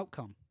know the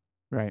outcome.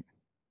 Right.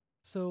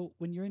 So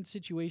when you're in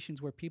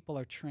situations where people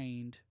are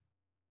trained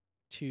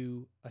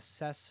to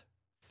assess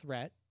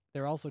threat,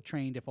 they're also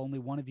trained if only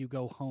one of you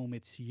go home,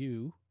 it's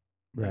you.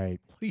 Right.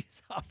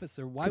 Police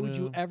officer, why would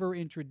you ever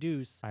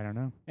introduce I don't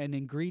know. an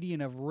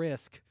ingredient of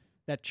risk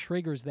that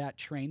triggers that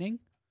training?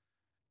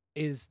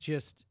 Is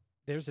just,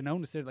 there's an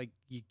onus there, like,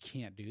 you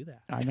can't do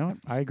that. I know it.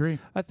 I agree.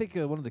 I think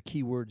one of the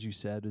key words you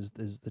said is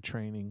the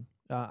training.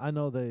 I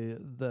know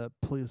the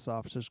police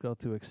officers go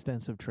through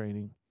extensive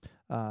training.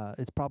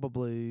 It's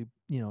probably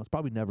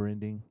never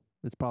ending.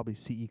 It's probably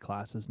CE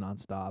classes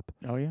nonstop.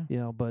 Oh,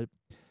 yeah. But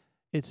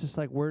it's just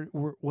like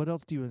what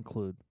else do you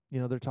include?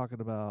 They're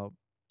talking about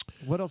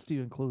what else do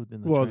you include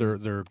in the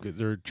training?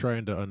 they're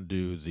trying to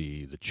undo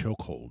the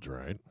chokeholds,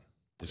 right?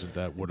 Isn't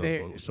that what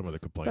some of the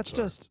complaints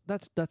are?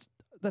 That's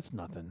that's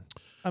nothing.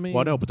 I mean,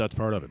 Well, I know, but that's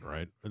part of it,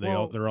 right?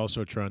 Well- They're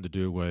also trying to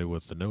do away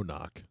with the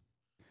no-knock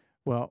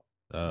Well,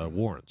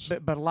 warrants.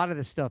 but a lot of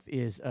this stuff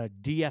is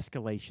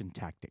de-escalation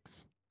tactics,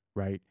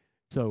 right?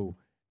 So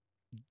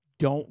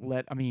don't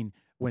let. I mean,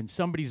 when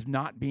somebody's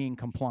not being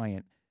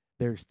compliant,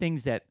 there's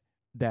things that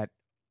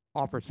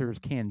officers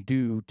can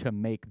do to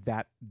make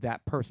that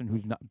person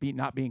who's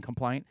not being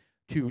compliant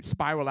to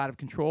spiral out of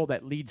control.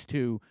 That leads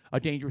to a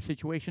dangerous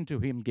situation, to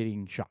him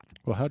getting shot.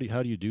 Well, how do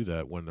you do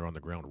that when they're on the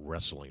ground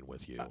wrestling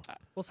with you?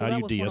 Well, so How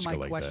do that you was one of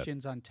de-escalate my that?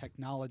 questions on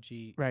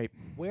technology. Right.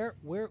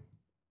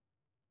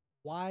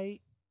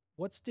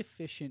 What's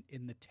deficient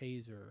in the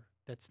taser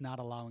that's not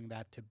allowing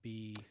that to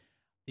be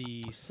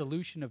the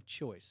solution of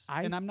choice?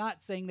 And I'm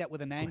not saying that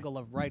with an angle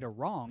of right or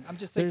wrong. I'm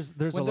just saying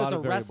there's when a there's lot a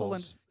of wrestle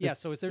variables.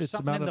 so is there it's the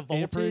something in amount the of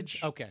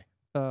voltage? amperage.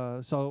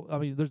 Okay. So I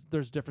mean,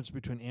 there's difference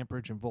between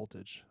amperage and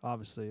voltage.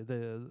 Obviously,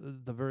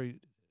 the very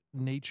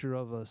nature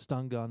of a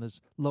stun gun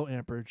is low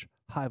amperage,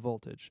 high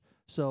voltage.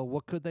 So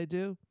what could they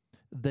do?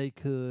 They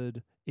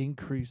could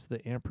increase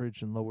the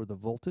amperage and lower the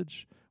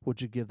voltage,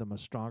 which would give them a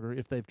stronger.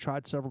 If they've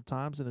tried several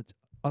times and it's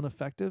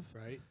ineffective,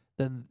 Right.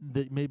 then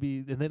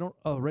they don't.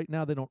 Right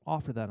now they don't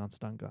offer that on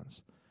stun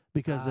guns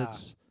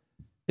because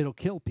it'll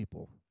kill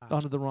people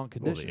under the wrong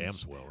Well, conditions. the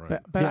amps will, right?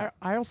 But Yeah.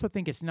 I also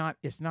think it's not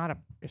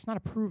a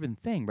proven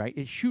thing, right?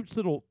 It shoots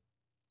little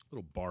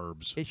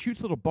barbs.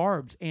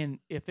 barbs, and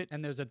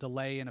And there's a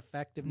delay in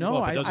effectiveness.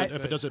 No, Well, I-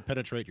 if it doesn't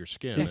penetrate your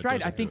skin, that's it right. I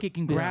doesn't think do it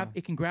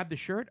can grab the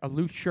shirt, a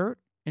loose shirt,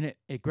 and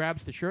it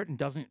grabs the shirt and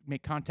doesn't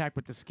make contact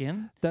with the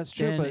skin. That's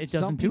true, then but it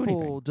some doesn't do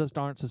people anything. just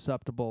aren't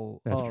susceptible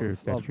That's of, true.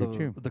 That's of true, the,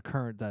 too. the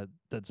current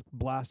that's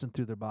blasting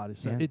through their body.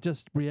 So Yeah. it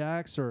just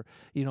reacts, or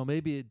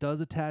maybe it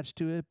does attach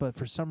to it, but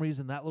for some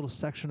reason that little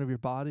section of your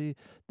body,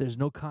 there's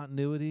no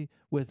continuity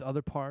with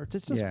other parts.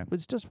 It's just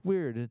it's just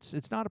weird.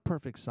 It's not a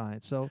perfect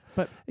science. So,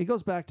 But it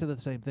goes back to the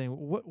same thing.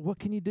 What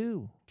can you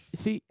do?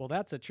 See, Well,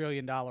 that's $1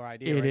 trillion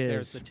idea, It right?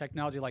 There's is. the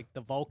technology like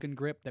the Vulcan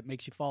grip that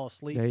makes you fall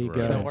asleep, there you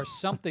Right. go. or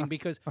something.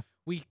 Because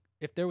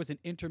if there was an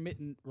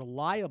intermittent,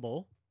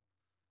 reliable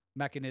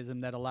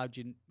mechanism that allowed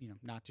you,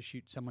 not to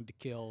shoot someone to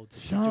kill, to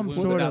shoot to Some wound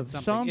sort without of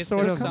something. If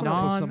they're there's coming something-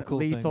 up with some cool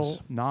non-lethal, things.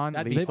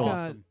 That'd be non-lethal.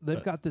 awesome.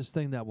 They've got this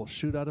thing that will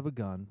shoot out of a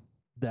gun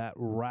that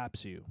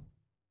wraps you,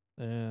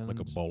 and like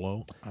a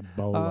bolo. A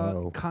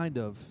bolo. kind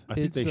of. I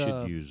think It's, they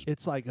should use.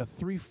 It's like a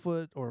 3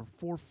 foot or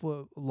 4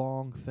 foot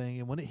long thing,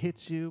 and when it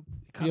hits you,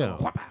 it kind Yeah.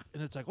 of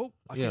and it's like, oh,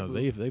 I Yeah, can't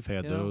move. they've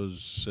had you know?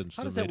 those since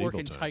How the does that work medieval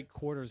in time. tight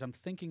quarters? I'm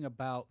thinking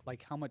about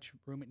like how much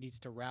room it needs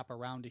to wrap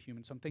around a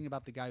human. So I'm thinking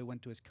about the guy who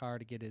went to his car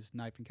to get his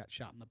knife and got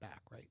shot in the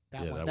back, right?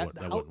 Yeah,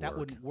 that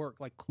wouldn't work.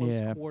 Like close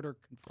Yeah. quarter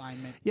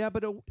confinement. Yeah,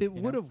 but it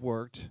would know? have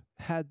worked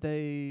had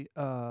they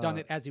Done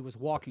it as he was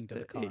walking to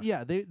the car.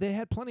 Yeah, they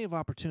had plenty of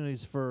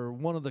opportunities for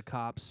one of the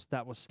cops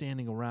that was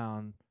standing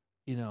around.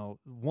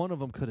 One of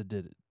them could have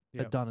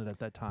done it at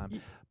that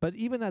time. But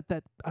even at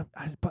that,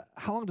 but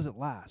how long does it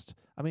last?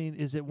 I mean,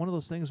 is it one of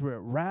those things where it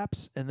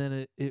wraps and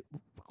then it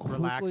quickly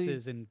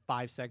Relaxes in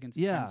 5 seconds,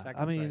 Yeah, 10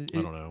 seconds. I mean, right?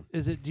 I don't know.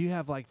 Is it? Do you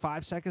have like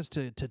 5 seconds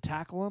to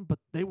tackle him? But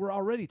they were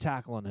already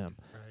tackling him.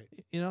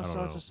 Right. I don't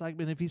So it's know. just like,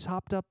 and if he's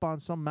hopped up on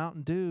some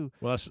Mountain Dew,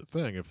 Well, that's the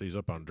thing. If he's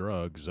up on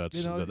drugs,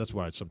 that's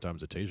why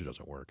sometimes the taser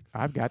doesn't work.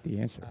 I've got the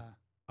answer.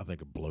 I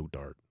think a blow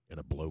dart and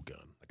a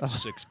blowgun, like a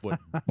 6 foot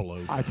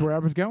blow. That's where I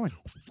was going.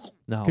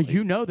 no, Because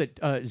you know that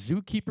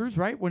zookeepers,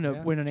 right? When an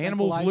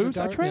animal's Tranquilizer loose, a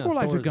dart?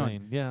 tranquilizer gun.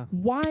 Thorazine, yeah.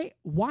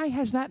 Why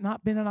has that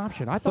not been an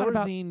option? I thought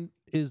about Thorazine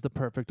is the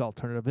perfect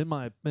alternative in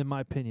my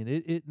opinion.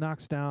 It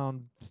knocks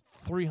down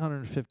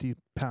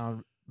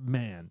 350-pound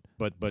man.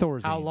 But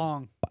Thorazine. How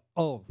long?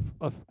 Of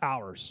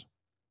hours.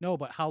 No,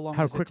 but how long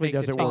How does it quickly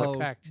take does to it take work?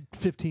 effect?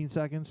 15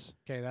 seconds.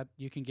 Okay, that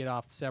you can get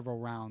off several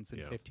rounds in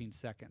Yeah. 15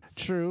 seconds.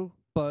 True,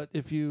 but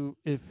if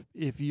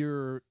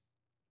you're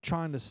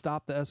trying to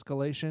stop the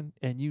escalation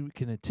and you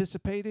can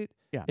anticipate it,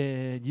 Yeah.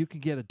 and you can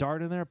get a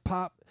dart in there,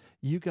 pop,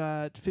 you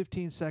got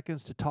 15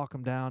 seconds to talk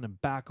them down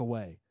and back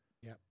away.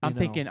 Yep. I'm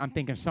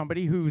thinking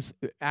somebody who's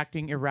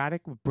acting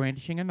erratic with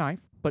brandishing a knife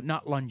but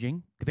not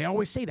lunging. They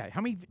always say that.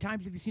 How many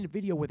times have you seen a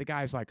video where the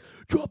guy's like,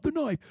 drop the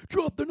knife,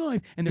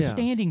 and they're Yeah.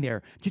 standing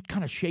there just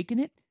kind of shaking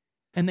it,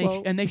 and they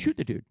Well, and they shoot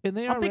the dude. And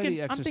they I'm already thinking-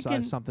 I'm exercise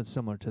thinking- something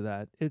similar to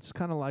that. It's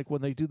kind of like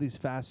when they do these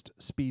fast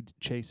speed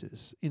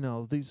chases.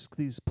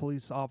 These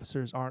police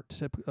officers aren't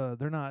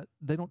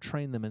they don't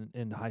train them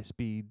in high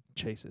speed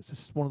chases.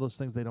 It's one of those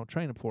things they don't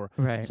train them for.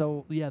 Right.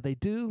 So yeah, they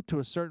do to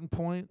a certain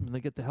point. When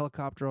they get the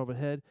helicopter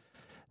overhead,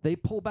 they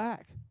pull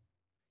back.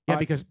 Yeah, All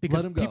right, because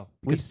let him go.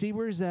 We because- see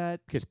where he's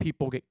at. because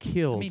people get I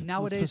killed. mean,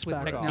 nowadays just with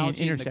back off.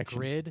 technology In and the intersections.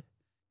 grid,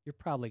 you're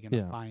probably going to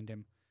Yeah. find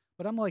him.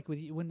 But I'm like with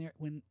you when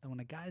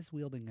a guy's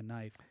wielding a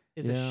knife,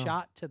 is a Yeah.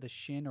 shot to the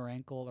shin or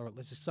ankle, or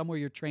is it somewhere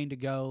you're trained to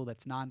go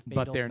that's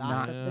non-fatal? But they're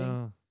not. the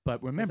thing.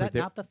 but remember, Is that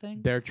not the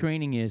thing? their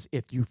training is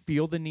if you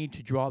feel the need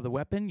to draw the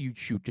weapon, you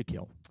shoot to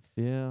kill.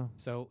 Yeah.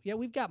 So yeah,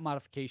 we've got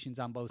modifications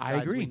on both I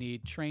sides. agree. We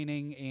need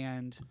training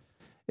and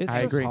It's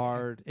I just agree.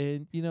 hard,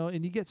 and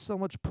you get so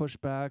much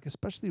pushback,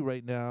 especially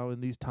right now in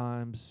these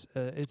times.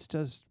 It's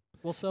just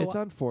well, so it's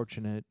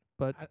unfortunate,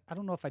 But I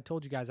don't know if I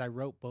told you guys I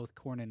wrote both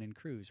Cornyn and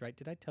Cruz, right?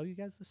 Did I tell you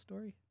guys this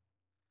story?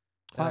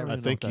 I don't I even know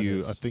what think that you.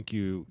 is. I think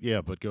you.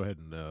 Yeah, but go ahead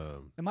and.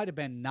 It might have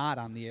been not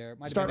on the air. It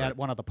might have Start been right. at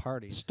one of the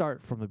parties.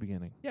 Start from the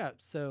beginning. Yeah.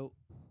 So,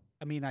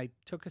 I mean, I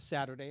took a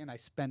Saturday and I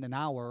spent an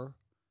hour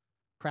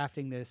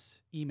crafting this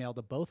email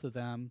to both of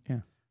them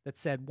that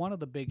said one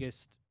of the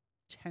biggest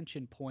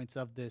tension points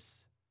of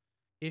this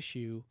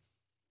issue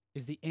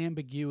is the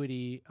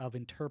ambiguity of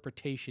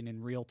interpretation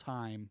in real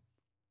time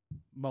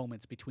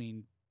moments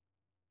between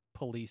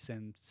police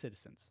and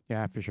citizens.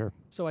 Yeah, for sure.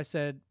 So I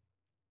said,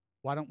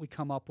 why don't we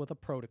come up with a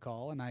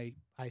protocol? And I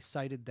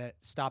cited that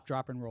stop,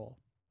 drop, and roll.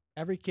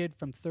 Every kid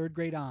from 3rd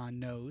grade on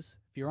knows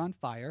if you're on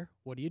fire,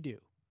 what do?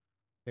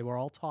 They were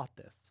all taught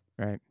this.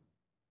 Right.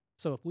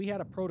 So if we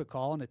had a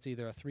protocol, and it's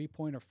either a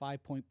 3-point or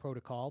 5-point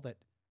protocol, that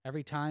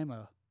every time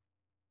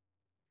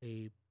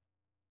a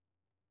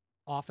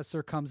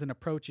officer comes and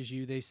approaches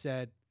you, they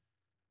said,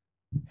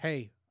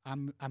 hey,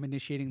 I'm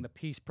initiating the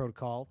peace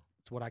protocol.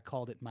 It's what I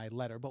called it in my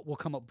letter, but we'll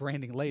come up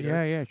branding later.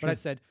 Yeah, sure. But I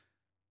said,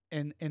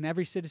 and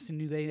every citizen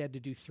knew they had to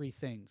do 3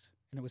 things.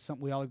 And it was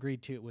something we all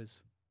agreed to. It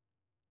was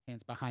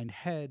hands behind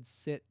heads,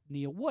 sit,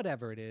 kneel,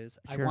 whatever it is.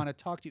 Sure. I want to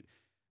talk to you.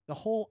 The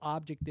whole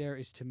object there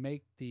is to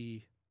make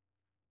the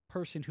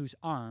person who's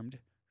armed,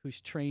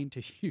 who's trained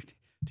to shoot,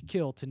 to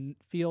kill, to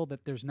feel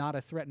that there's not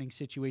a threatening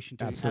situation,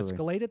 to Absolutely.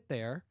 escalate it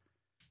there.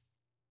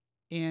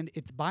 And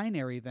it's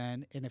binary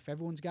then. And if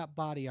everyone's got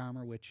body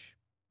armor, which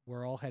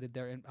we're all headed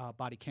there, and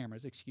body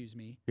cameras, excuse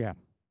me. Yeah.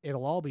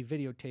 It'll all be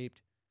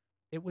videotaped.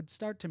 It would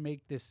start to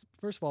make this,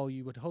 first of all,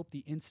 you would hope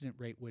the incident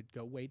rate would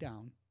go way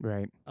down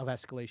Right. of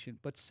escalation.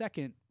 But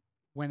second,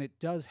 when it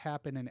does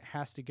happen and it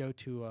has to go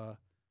to a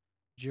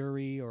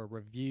jury or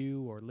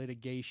review or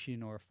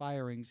litigation or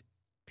firings,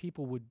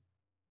 people would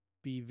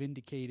be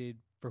vindicated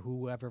for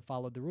whoever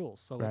followed the rules.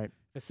 So Right.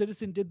 if a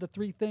citizen did the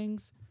 3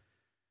 things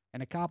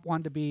and a cop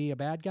wanted to be a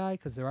bad guy,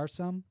 because there are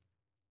some,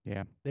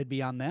 Yeah. they'd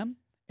be on them.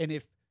 And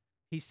if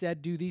he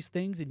said do these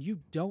things and you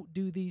don't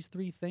do these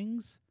 3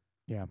 things,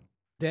 Yeah.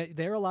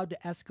 they're allowed to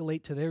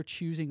escalate to their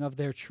choosing of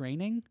their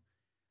training.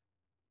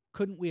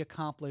 Couldn't we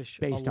accomplish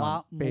Based a on-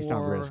 lot based on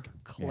more risk. Yeah.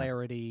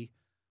 clarity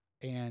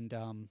and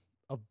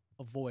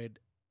avoid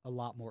a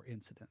lot more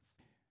incidents?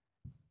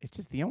 It's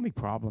just the only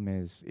problem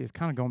is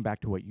kind of going back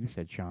to what you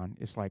said, Sean.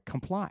 It's like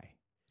comply.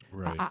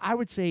 Right. I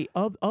would say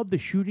of the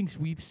shootings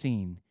we've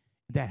seen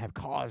that have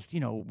caused,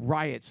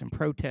 riots and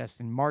protests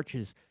and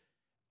marches,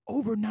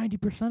 over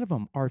 90% of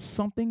them are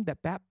something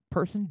that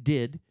person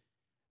did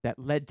that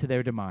led to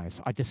their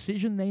demise. A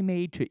decision they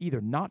made to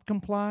either not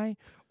comply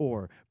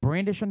or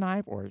brandish a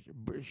knife or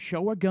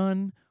show a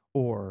gun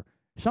or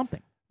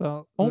something.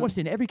 Well, Almost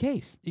in every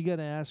case. you got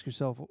to ask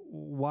yourself,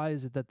 why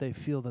is it that they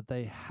feel that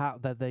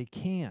they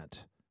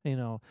can't?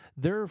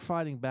 They're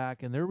fighting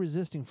back and they're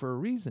resisting for a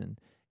reason,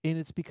 and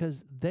it's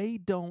because they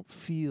don't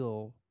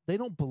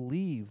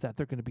believe that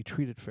they're going to be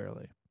treated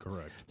fairly.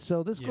 Correct.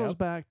 So this goes Yep.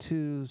 back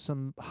to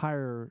some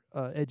higher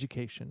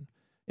education,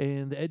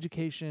 and the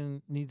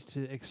education needs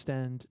to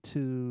extend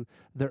to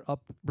their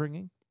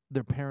upbringing.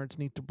 Their parents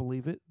need to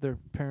believe it. Their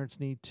parents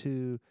need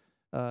to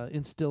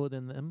instill it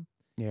in them.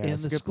 Yeah,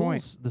 And that's a good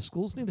point. the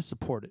schools need to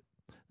support it.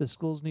 The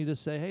schools need to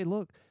say, hey,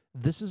 look,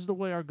 this is the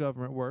way our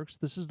government works.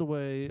 This is the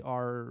way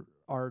our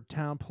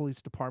town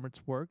police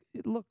departments work.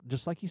 Look,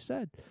 just like you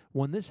said,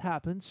 when this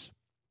happens,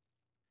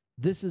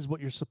 this is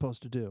what you're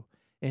supposed to do.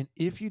 And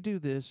if you do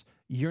this,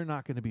 you're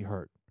not going to be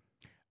hurt.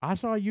 I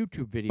saw a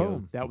YouTube video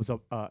Boom. that was it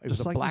Just was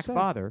a like you black said.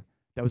 father.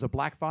 That was a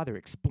black father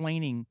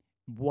explaining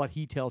what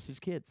he tells his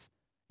kids.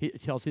 He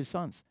tells his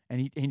sons, and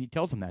he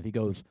tells them that he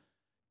goes,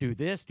 do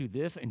this,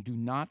 and do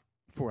not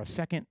for a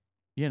second,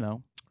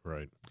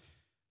 Right.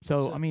 So,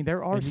 So- I mean,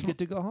 there are And you get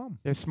to go home.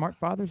 there's smart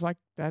fathers like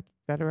that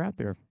are out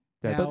there.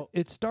 That, Now- But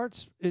it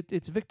starts.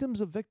 It's victims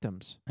of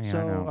victims. Yeah, I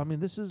So know. mean,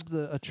 this is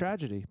a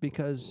tragedy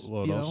because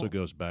Well, it also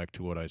goes back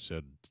to what I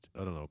said,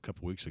 I don't know, a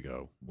couple weeks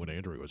ago when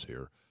Andrew was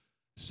here.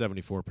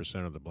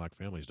 74% of the black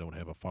families don't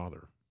have a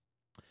father.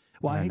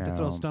 Well, I I hate to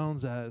throw know.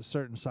 stones at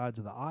certain sides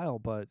of the aisle,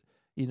 but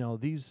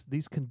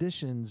these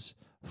conditions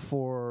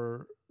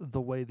for the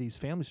way these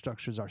family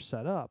structures are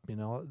set up,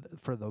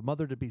 for the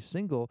mother to be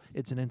single,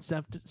 it's an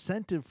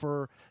incentive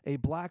for a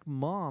black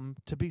mom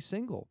to be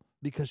single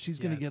because she's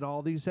going to Yes. get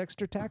all these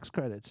extra tax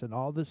credits and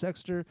all this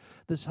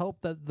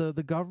help that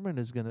the government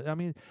is going to. I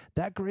mean,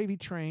 that gravy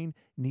train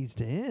needs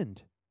to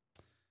end.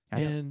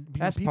 And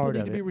that's people part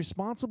need of to be it.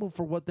 responsible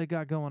for what they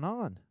got going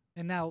on.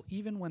 And now,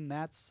 even when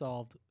that's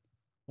solved,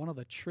 one of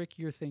the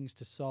trickier things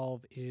to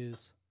solve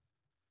is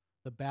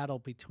the battle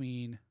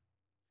between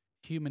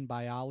human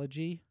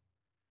biology,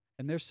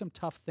 and there's some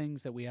tough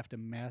things that we have to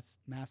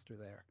master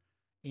there.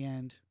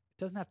 And it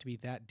doesn't have to be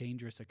that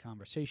dangerous a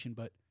conversation,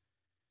 but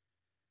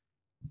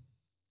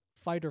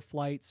fight or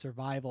flight,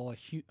 survival,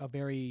 a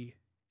very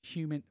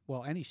human,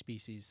 well, any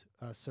species,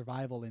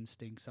 survival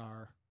instincts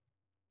are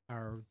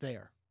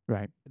there.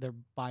 right, They're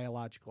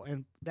biological,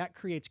 and that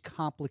creates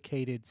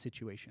complicated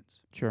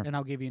situations. sure, And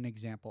I'll give you an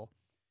example.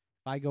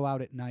 If I go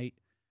out at night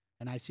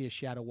and I see a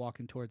shadow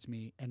walking towards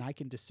me and I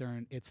can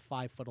discern it's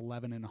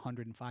 5'11" and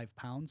 105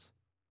 pounds,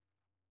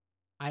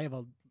 I have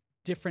a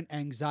different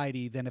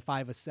anxiety than if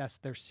I've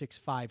assessed they're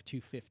 6'5",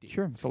 250.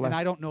 Sure. So And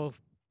I don't know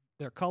if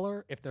their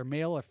color, if they're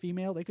male or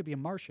female, they could be a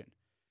Martian.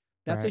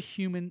 That's a Right.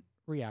 human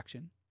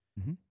reaction.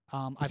 Mhm.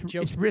 I've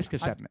joked, it's risk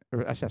assessment.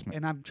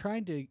 and I'm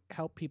trying to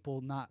help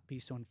people not be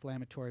so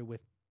inflammatory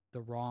with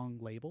the wrong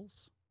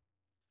labels.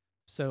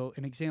 So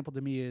an example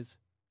to me is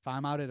if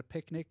I'm out at a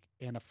picnic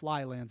and a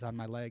fly lands on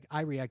my leg,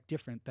 I react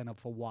different than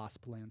if a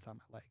wasp lands on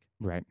my leg.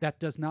 Right. That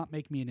does not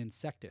make me an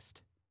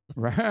insectist.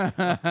 Right.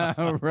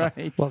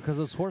 Right. Well, because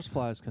those horse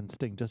flies can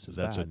sting just as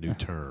That's bad. a new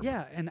term.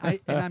 Yeah, and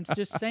I'm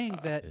just saying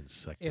that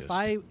Insectist.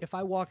 if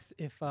I walk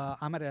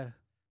I'm at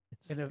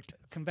in a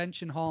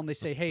convention hall and they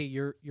say, "Hey,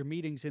 your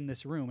meeting's in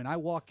this room," and I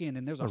walk in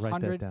and there's I'll write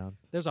that 100 down.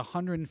 there's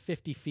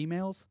 150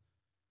 females,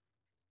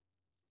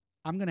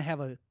 I'm going to have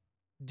a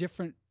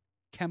different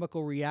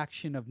chemical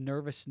reaction of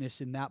nervousness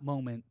in that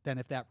moment than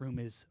if that room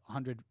is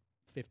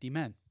 150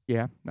 men.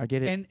 Yeah, I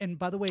get it. And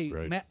by the way,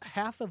 Right.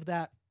 half of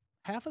that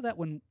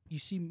when you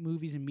see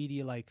movies and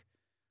media, like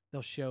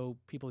they'll show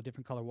people of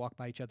different color walk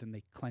by each other and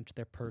they clench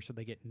their purse or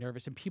they get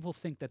nervous, and people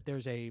think that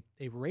there's a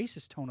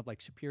racist tone of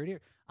like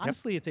superiority.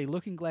 Honestly, it's a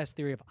looking glass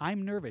theory of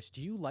I'm nervous.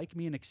 Do you like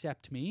me and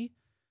accept me?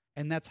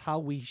 And that's how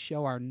we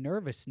show our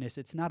nervousness.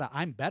 It's not a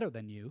I'm better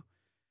than you.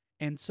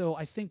 And so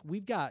I think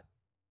we've got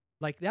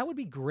like that would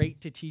be great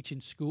to teach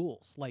in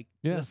schools, like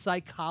Yeah. the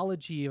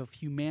psychology of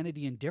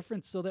humanity and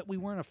difference, so that we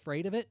weren't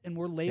afraid of it and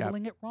we're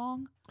labeling it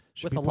wrong.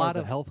 Should with be a part lot of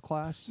of the health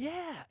class.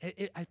 Yeah,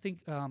 I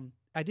think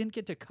I didn't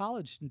get to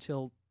college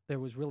until there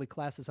was really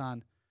classes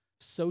on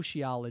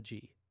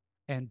sociology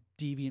and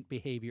deviant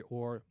behavior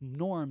or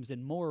norms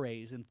and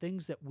mores and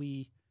things that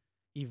we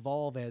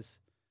evolve as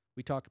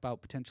we talk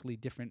about potentially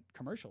different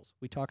commercials.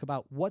 We talk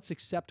about what's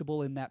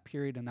acceptable in that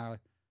period in our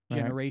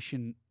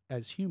generation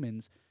as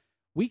humans.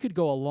 We could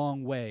go a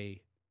long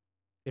way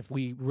if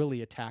we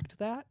really attacked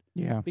that,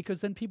 Yeah.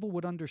 because then people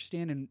would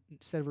understand, and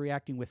instead of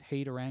reacting with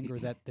hate or anger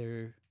that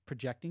they're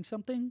projecting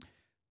something,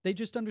 they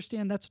just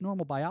understand that's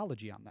normal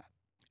biology on that.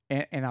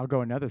 And I'll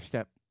go another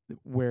step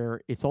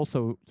where it's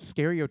also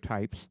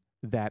stereotypes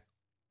that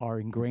are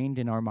ingrained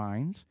in our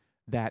minds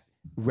that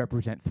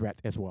represent threat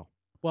as well.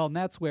 Well, and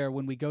that's where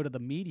when we go to the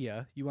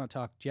media, you want to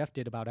talk, Jeff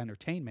did, about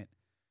entertainment.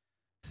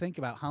 Think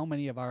about how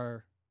many of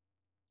our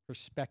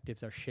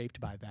perspectives are shaped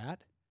by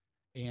that.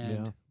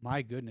 And Yeah.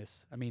 my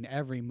goodness, I mean,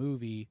 every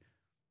movie,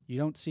 you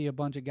don't see a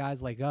bunch of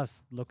guys like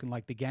us looking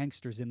like the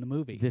gangsters in the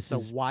movie. This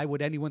is- why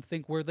would anyone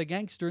think we're the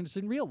gangsters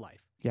in real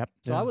life? Yep.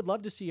 So Yeah. I would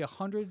love to see Or the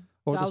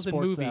 100,000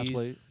 sports movies,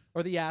 athlete.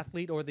 or the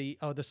athlete, or the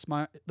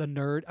smart, the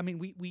nerd. I mean,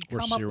 we Or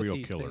come up serial with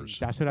these killers. things.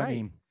 That's what I Right.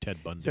 mean.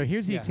 Ted Bundy. So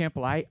here's the Yeah.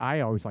 example I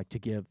always like to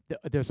give.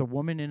 There's a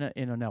woman in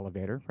an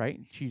elevator,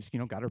 right? She's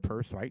got her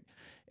purse, right?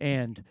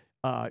 And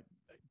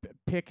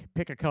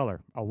pick a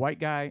color: a white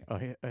guy,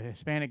 a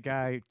Hispanic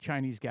guy,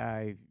 Chinese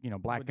guy,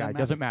 black Would guy. that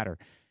Doesn't matter.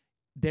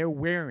 They're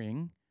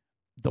wearing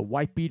the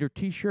white beater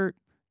T-shirt.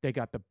 They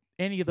got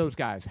any of those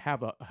guys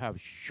have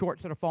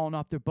shorts that are falling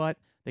off their butt.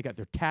 They got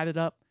their tatted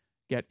up,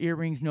 got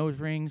earrings, nose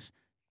rings,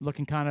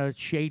 looking kind of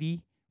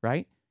shady,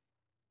 right?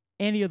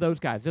 Any of those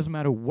guys, doesn't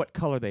matter what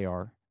color they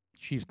are,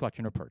 she's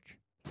clutching her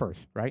purse,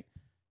 right?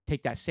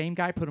 Take that same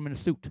guy, put him in a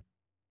suit.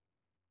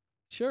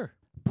 Sure.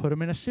 Put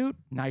him in a suit,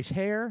 nice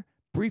hair,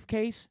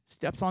 briefcase,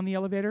 steps on the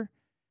elevator.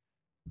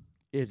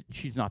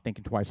 She's not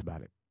thinking twice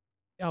about it.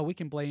 Oh, we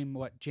can blame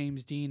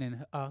James Dean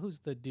and who's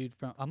the dude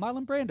from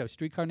Marlon Brando,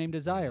 Streetcar Named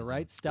Desire,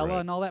 right? Stella Right.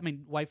 and all that. I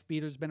mean, wife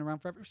beater's been around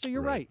forever. So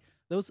you're Right.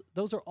 right.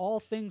 Those are all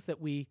things that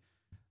we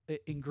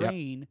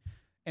ingrain,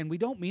 and we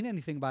don't mean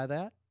anything by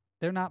that.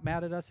 They're not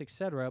mad at us,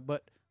 etc.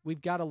 But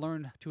we've got to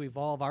learn to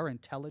evolve our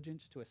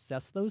intelligence to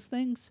assess those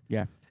things.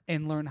 Yeah.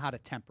 And learn how to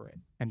temper it.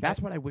 And that's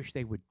what I wish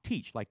they would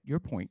teach, like your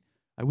point.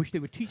 I wish they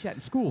would teach that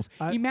in schools.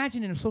 I-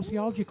 Imagine in a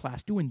sociology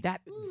class doing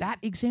that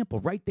example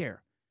right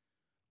there.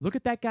 Look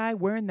at that guy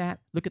wearing that.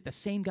 Look at the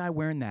same guy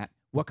wearing that.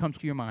 What comes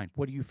to your mind?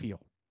 What do you feel?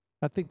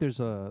 I think there's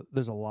a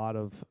lot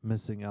of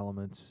missing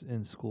elements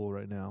in school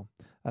right now.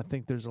 I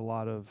think there's a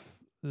lot of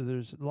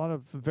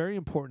very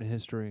important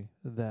history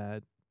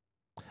that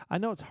I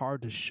know it's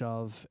hard to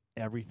shove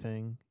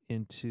everything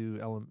into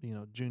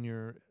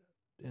junior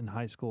and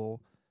high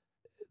school.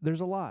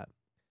 There's a lot.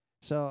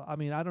 So, I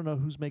mean, I don't know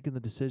who's making the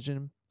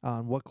decision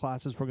on what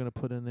classes we're going to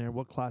put in there,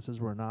 what classes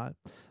we're not.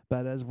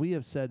 But as we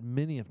have said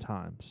many of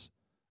times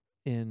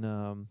in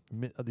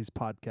these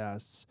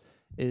podcasts,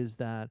 is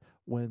that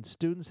when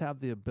students have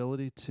the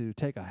ability to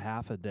take a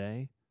half a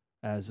day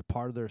as a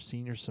part of their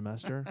senior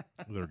semester,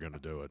 They're going to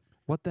do it.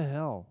 what the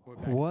hell?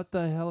 What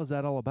the hell is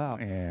that all about?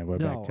 Yeah, we're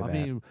No, back to I that.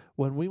 mean,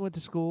 when we went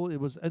to school, it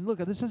was, and look,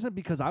 this isn't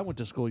because I went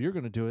to school, you're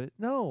going to do it.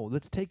 No,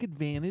 let's take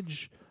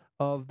advantage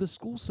of the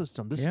school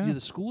system. The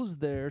school is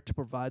there to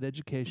provide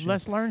education.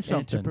 Let's learn and to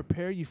something.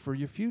 prepare you for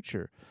your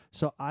future.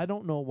 So I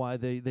don't know why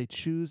they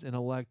choose and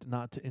elect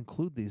not to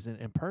include these.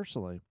 And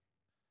personally,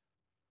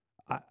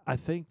 I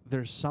think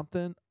there's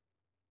something.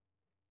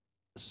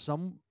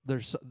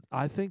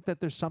 I think that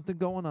there's something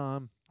going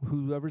on.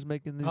 Whoever's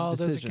making these decisions.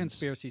 There's a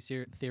conspiracy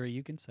theory.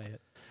 You can say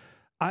it.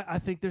 I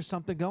think there's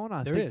something going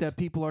on. There I think is. that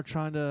people are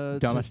trying to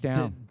Dumb us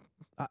down.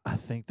 I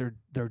think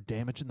they're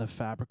damaging the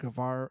fabric of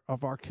our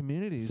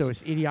communities. So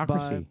it's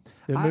Idiocracy,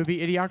 the movie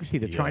Idiocracy.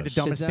 They're trying to Yes.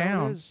 dumb Is us that what it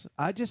down. is?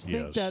 I just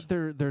think Yes.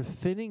 that they're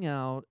thinning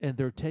out and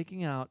they're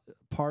taking out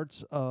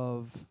parts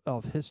of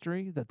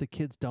history that the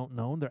kids don't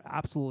know and they're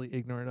absolutely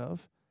ignorant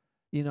of.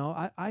 You know,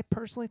 I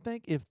personally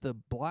think if the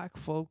black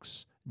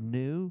folks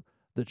knew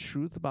the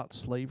truth about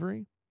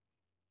slavery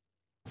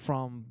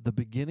from the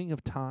beginning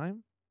of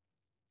time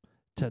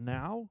to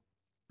now,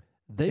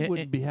 they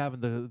wouldn't be having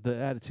the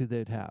attitude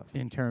they'd have.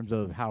 In terms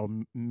of how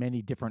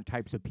many different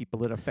types of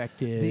people it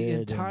affected. The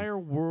entire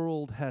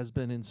world has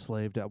been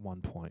enslaved at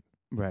one point.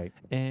 Right.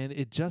 And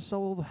it just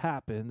so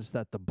happens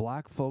that the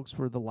black folks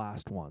were the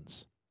last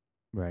ones.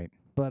 Right.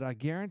 But I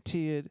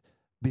guarantee it,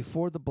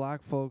 before the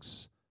black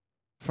folks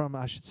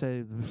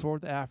before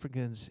the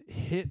Africans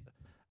hit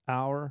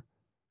our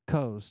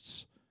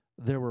coasts,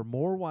 there were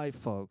more white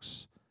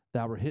folks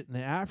that were hitting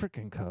the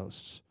African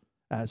coasts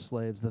as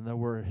slaves than there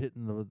were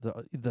hitting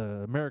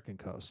the American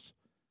coasts.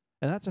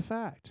 And that's a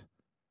fact.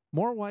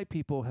 More white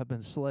people have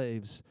been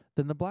slaves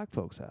than the black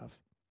folks have.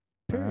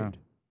 Period.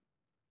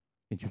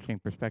 Interesting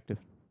perspective.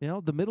 You know,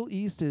 the Middle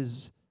East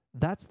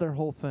that's their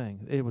whole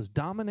thing. It was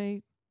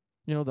dominate,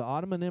 you know, the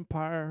Ottoman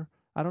Empire.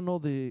 I don't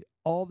know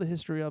all the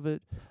history of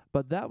it,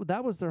 but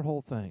that was their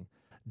whole thing.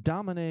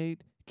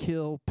 Dominate,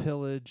 kill,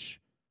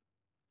 pillage,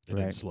 And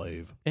Right.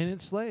 enslave. and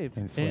enslave.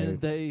 Enslave. And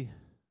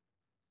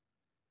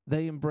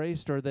they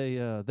embraced, or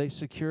they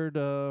secured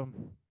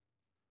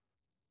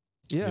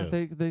Yeah.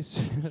 they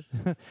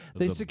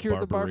secured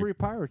the Barbary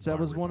pirates. That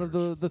was Barbary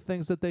one of the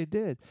things that they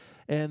did.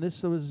 And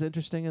this was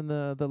interesting in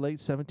the late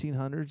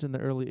 1700s and the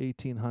early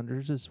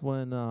 1800s is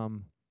when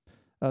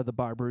the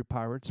Barbary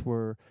pirates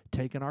were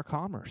taking our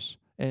commerce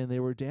and they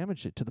were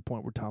damaged it to the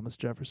point where Thomas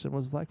Jefferson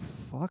was like,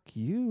 fuck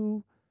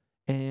you.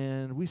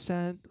 And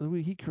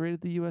he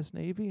created the U.S.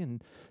 Navy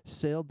and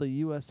sailed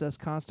the USS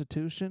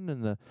Constitution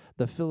and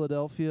the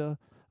Philadelphia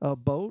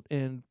boat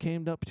and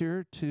came up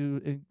here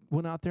and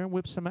went out there and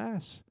whipped some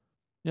ass.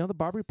 You know, the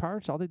Barbary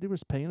pirates, all they did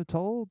was pay a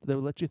toll. They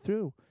would let you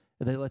through.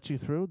 And they let you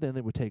through. Then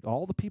they would take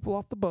all the people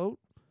off the boat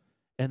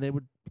and they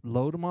would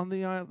load them on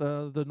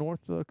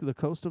the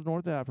coast of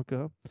North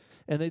Africa,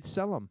 and they'd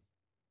sell them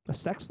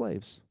as sex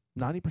slaves.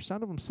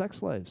 90% of them sex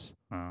slaves.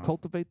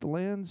 Cultivate the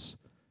lands,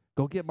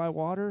 go get my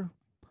water,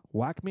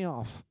 whack me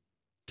off.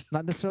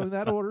 Not necessarily in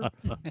that order,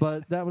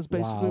 but that was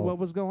basically Wow. what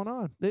was going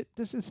on.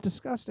 It's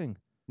disgusting.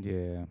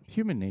 Yeah.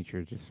 Human nature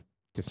is just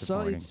So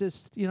disappointing. it's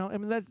just, you know, I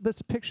mean,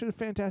 that's a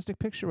fantastic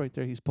picture right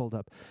there he's pulled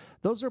up.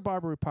 Those are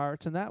Barbary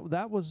pirates, and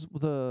that was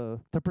the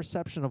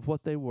perception of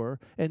what they were.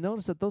 And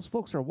notice that those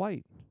folks are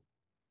white.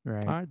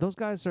 Right. All right, those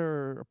guys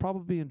are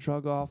probably being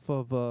drug off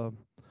of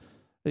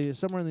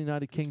somewhere in the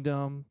United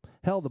Kingdom.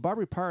 Hell, the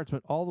Barbary pirates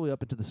went all the way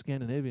up into the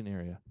Scandinavian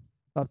area,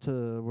 up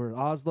to where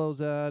Oslo's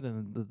at,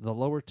 and the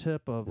lower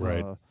tip of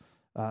Right.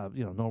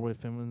 Norway,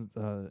 Finland,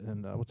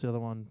 and what's the other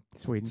one?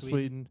 Sweden.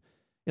 Sweden.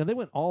 You know, they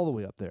went all the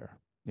way up there,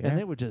 Yeah. and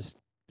they would just,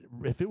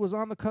 if it was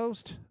on the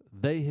coast,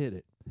 they hit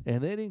it,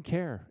 and they didn't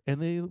care.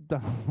 And they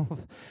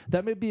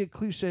that may be a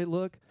cliche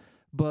look,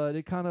 but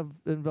it kind of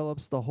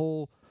envelops the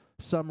whole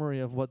summary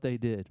of what they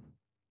did.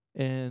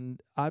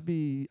 And I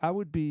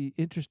would be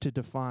interested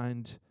to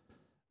find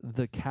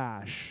the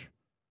cache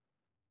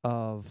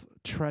of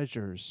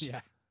treasures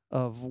Yeah.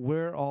 of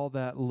where all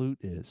that loot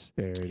is.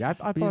 Buried. I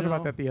thought You about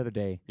know- that the other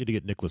day. Need to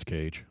get Nicolas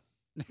Cage.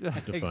 find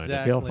it.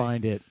 Exactly. He'll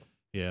find it.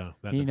 Yeah.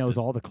 He knows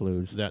all the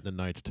clues. That and the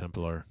Knights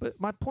Templar. But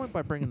my point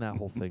by bringing that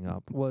whole thing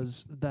up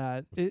was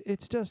that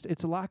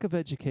it's a lack of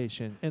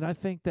education, and I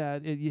think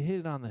that you hit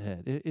it on the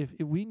head. If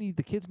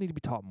the kids need to be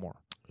taught more,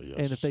 Yes.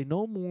 and if they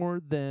know more,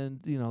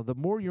 then the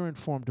more you're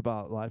informed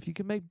about life, you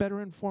can make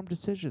better informed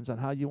decisions on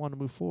how you want to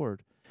move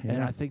forward. Yeah.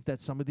 And I think that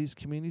some of these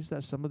communities,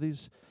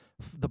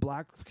 the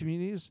black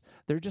communities,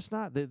 they're just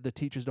not. The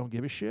teachers don't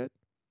give a shit.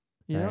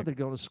 You know, Right. they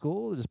go to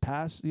school, they just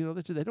pass. You know,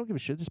 they don't give a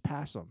shit, just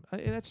pass them,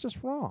 and that's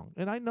just wrong.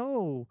 And I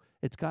know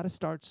it's got to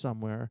start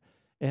somewhere,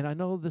 and I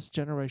know this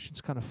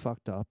generation's kind of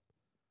fucked up,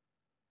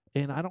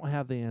 and I don't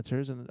have the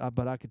answers,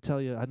 but I could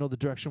tell you, I know the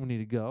direction we need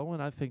to go,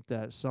 and I think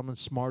that someone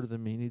smarter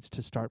than me needs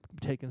to start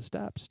taking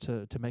steps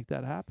to make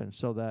that happen,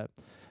 so that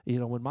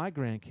when my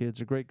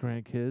grandkids or great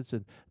grandkids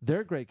and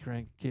their great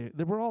grandkids,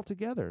 that we're all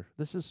together.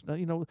 This is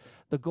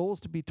the goal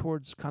is to be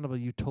towards kind of a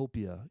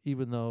utopia,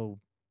 even though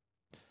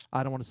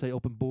I don't want to say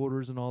open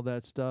borders and all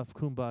that stuff,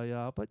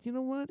 kumbaya, but you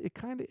know what? It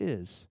kind of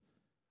is.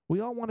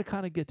 We all want to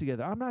kind of get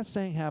together. I'm not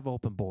saying have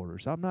open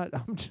borders. I'm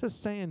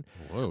just saying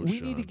Whoa,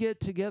 we need to Sean. get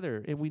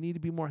together and we need to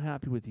be more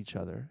happy with each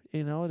other.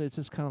 And it's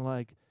just kind of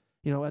like,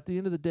 at the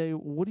end of the day,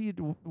 what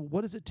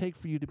does it take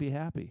for you to be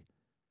happy?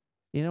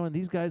 And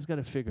these guys got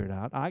to figure it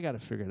out. I got to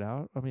figure it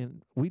out. I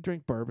mean, we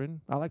drink bourbon.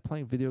 I like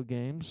playing video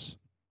games.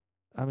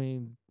 I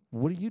mean,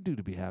 what do you do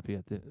to be happy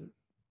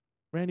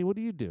Randy, what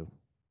do you do?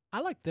 I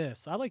like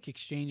this. I like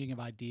exchanging of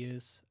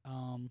ideas.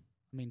 I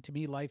mean, to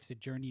me, life's a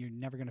journey. You're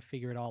never going to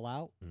figure it all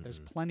out. There's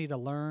plenty to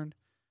learn.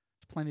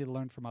 There's plenty to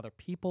learn from other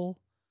people.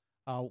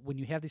 When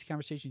you have these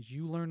conversations,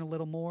 you learn a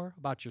little more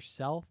about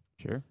yourself.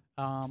 Sure.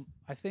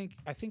 I think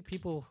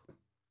people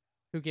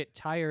who get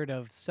tired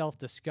of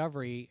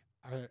self-discovery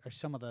are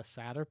some of the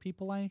sadder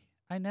people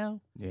I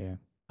know. Yeah.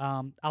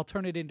 I'll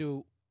turn it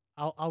into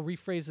I'll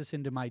rephrase this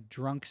into my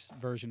drunk's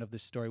version of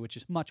this story, which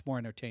is much more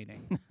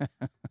entertaining.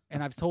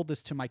 And I've told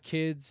this to my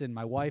kids and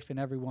my wife and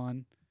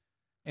everyone,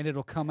 and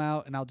it'll come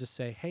out, and I'll just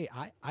say, "Hey,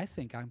 I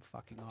think I'm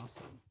fucking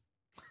awesome."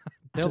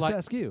 They're Just like,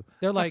 ask you.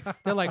 they're like, Yeah,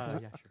 sure.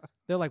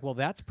 they're like, well,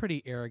 that's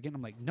pretty arrogant.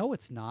 I'm like, no,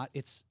 it's not.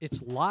 It's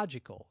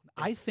logical.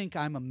 I think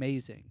I'm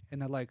amazing,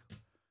 and they're like,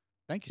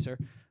 thank you, sir.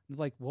 I'm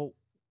like, well,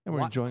 And we're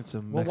why- enjoying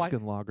some well, why-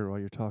 Mexican lager while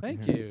you're talking.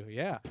 thank here. you,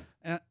 yeah.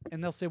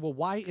 And they'll say, well,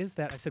 why is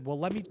that? I said, well,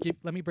 let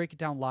me break it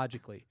down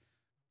logically.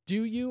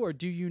 Do you or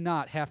do you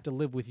not have to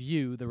live with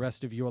you the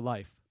rest of your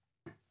life?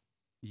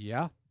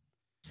 Yeah.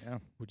 Yeah.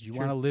 Would you Sure.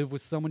 want to live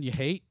with someone you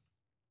hate?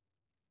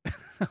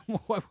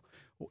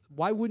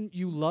 Why wouldn't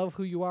you love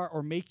who you are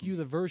or make you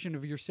the version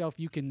of yourself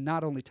you can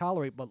not only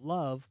tolerate but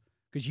love?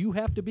 Because you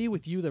have to be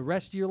with you the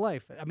rest of your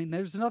life. I mean,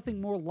 there's nothing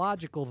more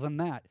logical than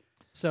that.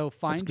 So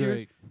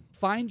That's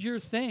find your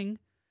thing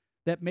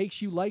that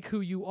makes you like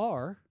who you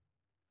are,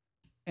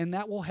 and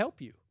that will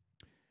help you.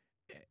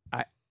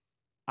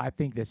 I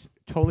think that's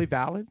totally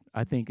valid.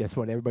 I think that's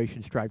what everybody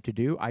should strive to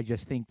do. I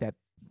just think that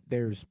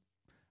there's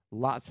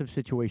lots of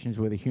situations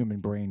where the human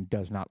brain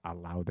does not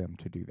allow them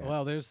to do that.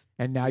 Well, there's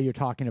And now you're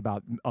talking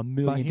about a By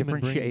million human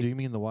different brain, do shades. you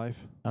mean the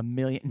wife? A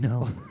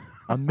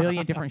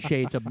million different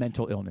shades of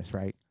mental illness,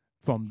 right?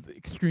 From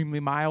extremely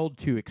mild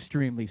to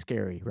extremely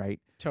scary, right?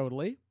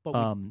 totally. But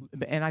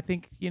And I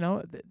think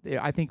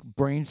I think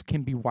brains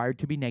can be wired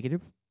to be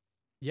negative,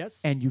 yes,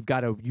 and you've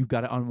got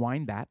to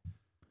unwind that.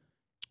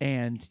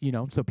 And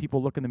so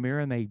people look in the mirror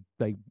and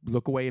they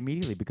look away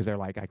immediately because they're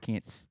like, I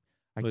can't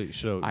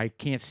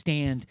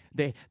stand.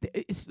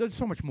 There's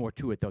so much more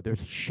to it though. There's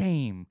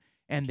shame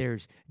and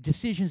there's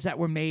decisions that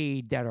were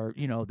made that are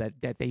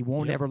that they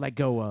won't Yep. ever let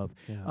go of.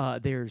 Yeah.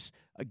 There's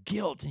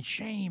guilt and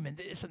shame and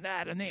this and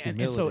that and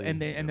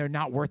Humility. they're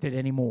not worth it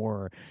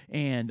anymore.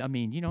 And I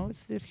mean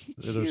it's There's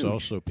huge.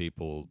 also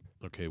people.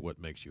 Okay, what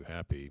makes you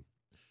happy?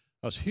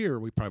 Us here,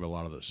 we probably have a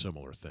lot of the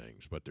similar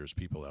things, but there's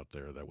people out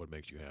there that what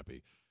makes you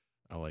happy.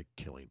 I like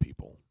killing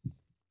people,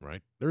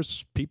 right?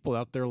 There's people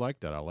out there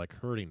like that. I like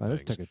hurting Oh,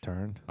 this things. took a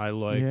turn. I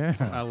like. Yeah.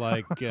 I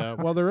like.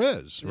 Well, there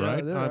is, Yeah,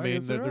 right? there I are. mean,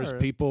 Yes, there there's are.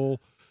 people.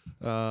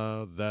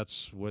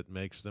 That's what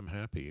makes them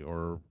happy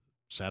or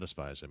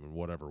satisfies them in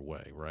whatever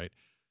way, right?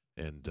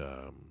 And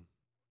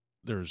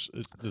there's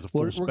a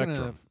full We're spectrum.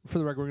 gonna, for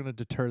the record, we're gonna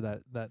deter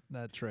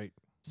that trait.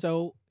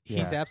 so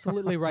he's Yeah.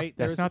 absolutely right.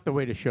 That's There's not the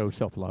way to show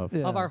self-love.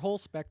 Yeah. of our whole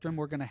spectrum,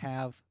 we're going to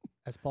have,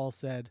 as Paul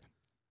said,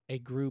 a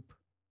group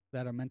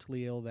that are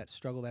mentally ill that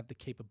struggle to have the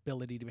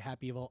capability to be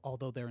happy,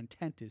 although their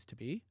intent is to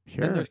be.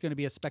 Sure. Then there's going to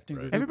be a spectrum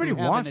Right. group Everybody who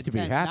have wants an to be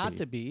intent happy. not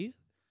to be.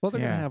 Well,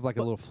 they're Yeah. gonna have like a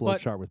But- little flow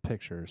but- chart with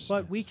pictures.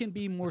 But we can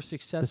be more this is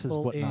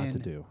successful what in not to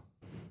do.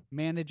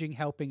 managing,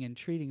 helping, and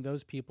treating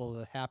those people.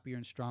 The happier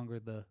and stronger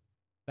the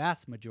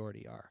vast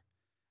majority are.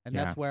 And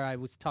that's Yeah. where I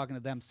was talking to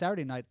them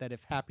Saturday night that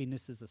if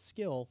happiness is a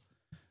skill,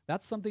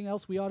 that's something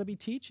else we ought to be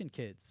teaching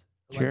kids.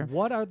 Sure. Like,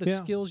 what are the Yeah.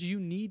 skills you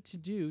need to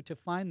do to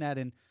find that?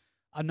 And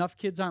enough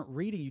kids aren't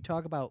reading.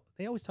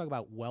 They always talk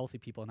about wealthy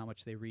people and how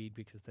much they read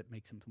because that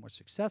makes them more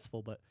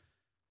successful. But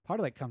part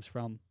of that comes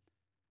from,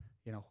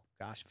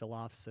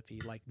 philosophy,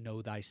 like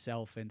know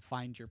thyself and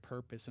find your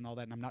purpose and all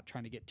that. And I'm not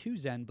trying to get too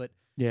zen, but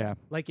Yeah.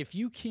 like if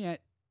you can't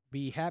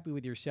be happy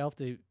with yourself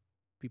to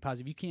be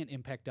positive, you can't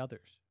impact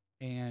others.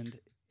 And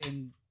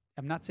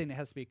I'm not saying it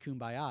has to be a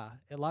kumbaya.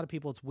 A lot of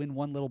people, it's win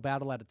one little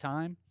battle at a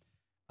time,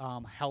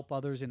 help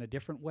others in a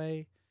different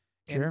way.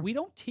 And Sure. we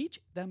don't teach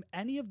them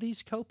any of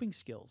these coping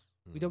skills.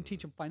 We don't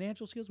teach them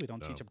financial skills. We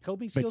don't No. teach them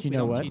coping But skills. you We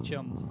know don't what? teach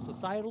them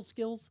societal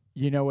skills.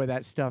 You know where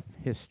that stuff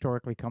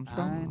historically comes from?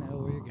 I know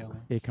where you're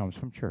going. It comes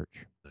from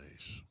church.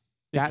 Nice.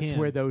 That's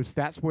where can.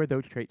 that's where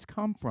those traits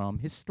come from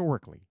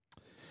historically.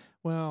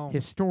 Well,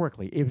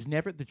 Historically, it was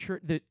never the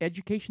church. The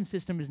education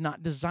system is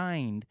not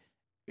designed.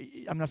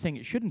 I'm not saying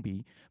it shouldn't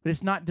be, but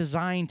it's not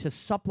designed to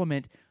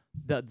supplement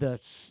the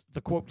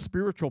quote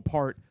spiritual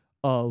part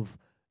of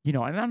and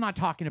I'm not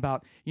talking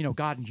about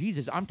God and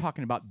Jesus. I'm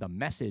talking about the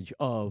message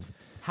of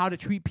how to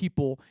treat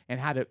people and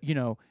how to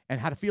and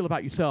how to feel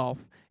about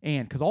yourself,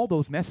 and because all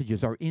those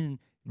messages are in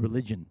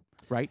religion,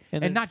 right?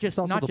 and not just it's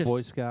also not the just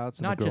Boy Scouts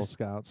and not the Girl just-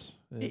 Scouts.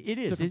 it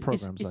is different it's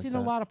programs it's like in that.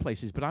 a lot of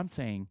places, but I'm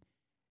saying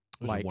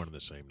Those like are one and the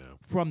same now.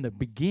 from the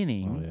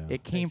beginning, Oh, yeah.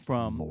 it came Thanks,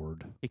 from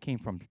Lord.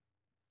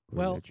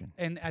 Well, religion.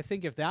 and I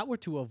think if that were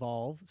to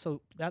evolve,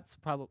 so that's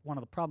probably one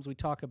of the problems we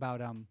talk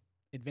about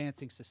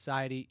advancing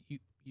society. You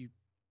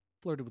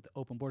flirted with the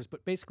open borders,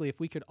 but basically if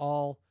we could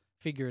all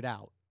figure it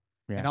out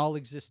Yeah. and all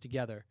exist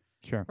together.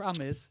 Sure.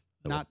 Problem is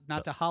That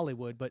not to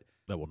Hollywood, but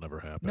That will never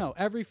happen. no,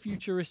 every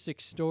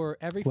futuristic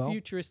Well-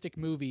 futuristic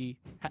movie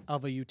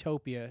of a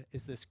utopia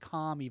is this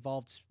calm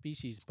evolved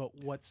species, but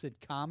what's in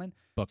common?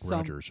 Buck some-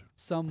 Rogers.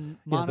 Some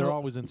Yeah, they're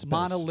always in space.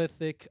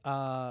 monolithic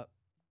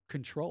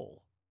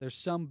control. There's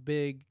some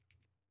big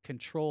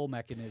control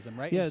mechanism,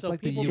 right? Yeah, And it's so like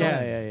the people UN.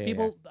 don't- Yeah.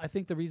 people, I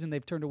think the reason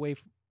they've turned away,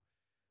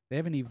 they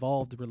haven't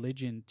evolved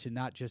religion to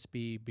not just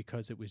be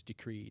because it was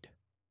decreed.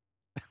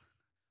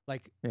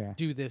 like Yeah.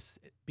 do this,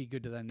 be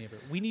good to thy neighbor.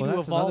 We need Well, to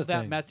that's evolve another that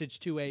thing. message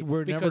to a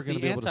We're never because gonna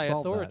the be able to solve that.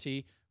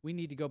 anti-authority. We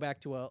need to go back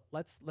to a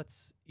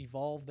let's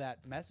evolve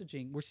that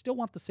messaging. We still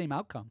want the same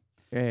outcome,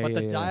 but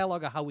the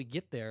dialogue of how we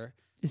get there,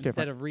 It's instead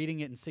different. of reading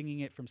it and singing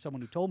it from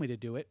someone who told me to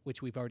do it,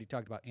 which we've already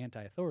talked about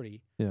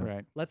anti-authority. Yeah.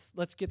 Right.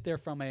 Let's get there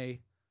from a,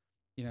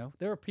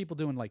 there are people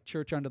doing like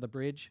church under the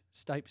bridge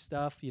type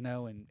stuff,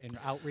 and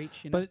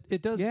outreach. But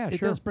it does Yeah, it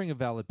sure. does bring a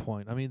valid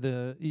point. I mean,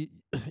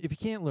 if you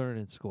can't learn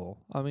it in school,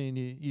 I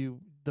mean,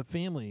 the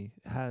family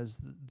has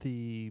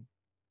the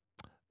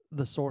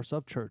source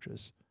of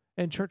churches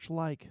and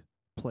church-like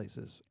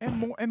places.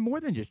 And more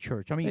than just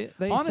church. I mean,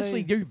 They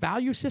honestly, say- your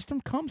value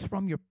system comes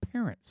from your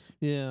parents.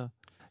 Yeah.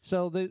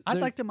 So I'd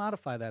like to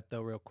modify that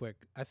though, real quick.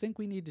 I think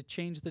we need to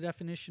change the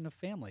definition of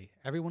family.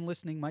 Everyone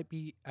listening might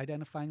be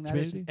identifying that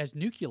Community? as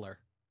nuclear,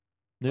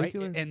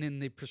 nuclear. right? And in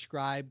the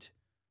prescribed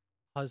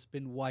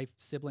husband, wife,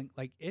 sibling,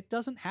 like it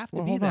doesn't have to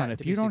Well, be hold that. on. to If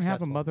be you don't have a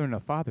successful. mother and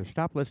a father,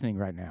 stop listening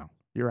right now.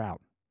 You're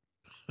out.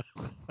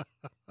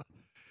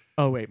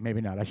 Oh, wait, maybe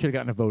not. I should have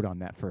gotten a vote on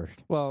that first.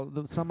 Well,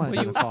 some Well,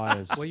 you- identify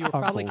as well, you were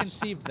probably uncles.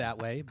 conceived that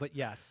way, but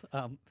yes.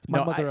 My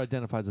No, mother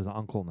identifies as an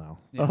uncle now.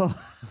 Yeah.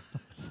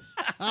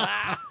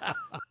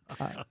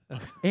 Aunt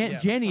Yeah.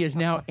 Jenny is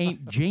now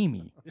Aunt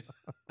Jamie.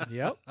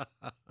 Yep.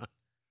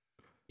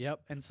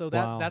 Yep. And so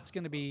Wow. that's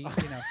going to be,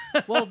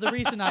 well, the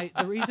reason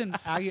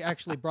I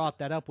actually brought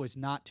that up was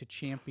not to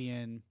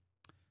champion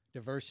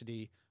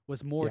diversity,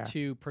 was more Yeah.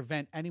 to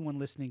prevent anyone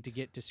listening to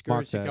get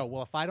discouraged and that. go,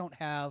 well, if I don't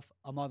have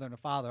a mother and a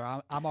father,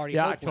 I'm already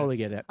Yeah, I hopeless. totally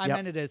get it. I Yep.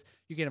 meant it as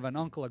you could have an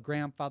uncle, a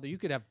grandfather. You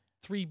could have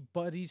 3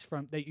 buddies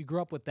that you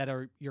grew up with that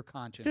are your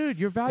conscience. Dude,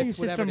 your value It's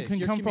whatever system it is, can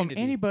your come from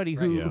community, anybody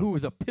right? who, Yeah. who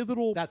was a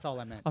pivotal That's all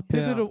I meant. a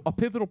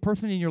pivotal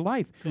person in your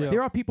life. Yeah.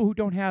 There are people who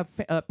don't have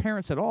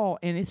parents at all,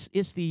 and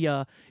it's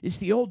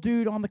the old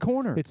dude on the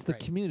corner. It's the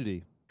Right.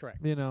 community.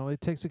 Correct.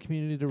 It takes a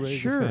community to raise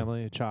Sure. a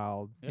family, a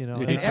child. Yep. You know, You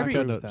And need and some every-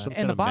 kind of, some and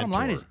kind the of bottom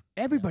line is mentor.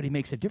 everybody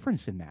makes a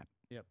difference in that.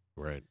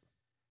 Right.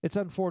 it's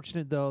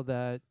unfortunate though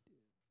that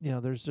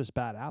there's just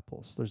bad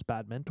apples. There's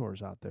bad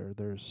mentors out there.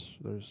 There's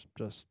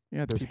just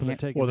Yeah, there's people that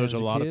take Well, there's a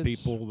advantage lot of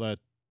kids. people that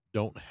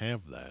don't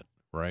have that,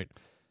 right?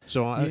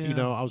 So I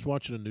Yeah. I was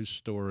watching a news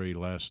story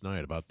last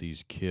night about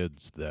these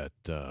kids that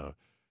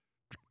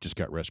just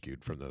got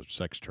rescued from the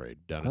sex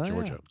trade down in Oh, yeah.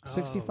 Georgia.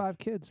 65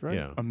 kids, right?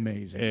 Yeah.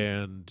 amazing.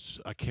 And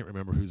I can't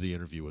remember who the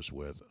interview was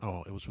with.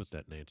 Oh, it was with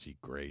that Nancy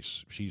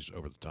Grace. She's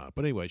over the top.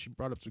 But anyway, she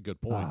brought up some good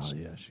points. Oh,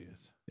 yeah, she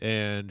is.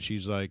 And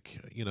she's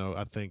like,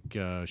 I think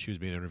she was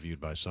being interviewed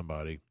by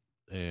somebody,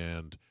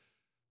 and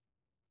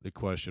the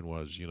question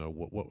was,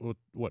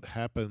 what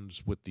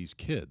happens with these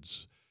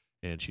kids?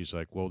 And she's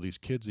like, well, these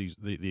kids,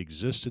 the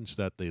existence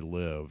that they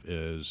live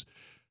is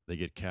they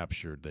get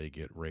captured, they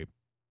get raped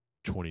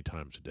 20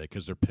 times a day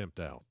because they're pimped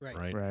out,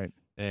 Right. Right.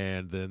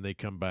 And then they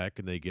come back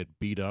and they get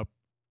beat up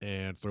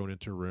and thrown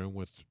into a room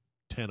with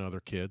 10 other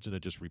kids, and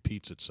it just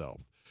repeats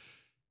itself.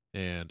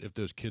 And if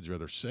those kids are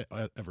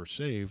ever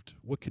saved,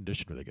 what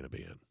condition are they going to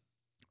be in?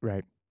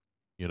 Right.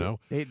 You know,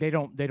 They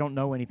don't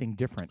know anything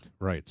different.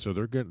 right? So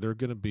they're going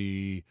to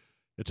be.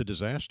 It's a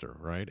disaster,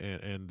 right?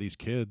 And these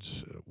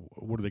kids,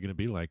 what are they going to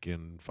be like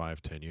in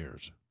 5-10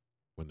 years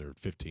when they're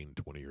 15,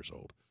 20 years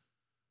old?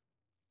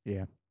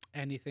 Yeah.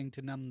 Anything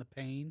to numb the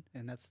pain,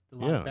 and that's a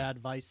lot Yeah. of bad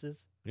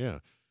vices. Yeah.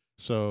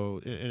 So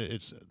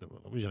it's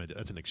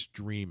an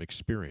extreme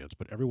experience,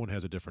 but everyone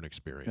has a different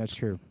experience. That's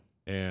true.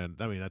 And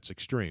I mean, that's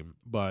extreme,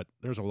 but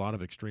there's a lot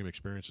of extreme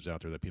experiences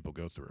out there that people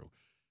go through.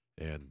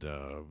 And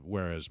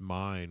whereas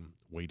mine,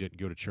 we didn't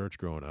go to church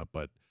growing up,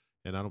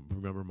 and I don't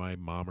remember my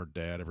mom or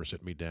dad ever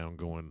sitting me down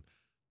going,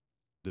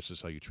 this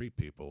is how you treat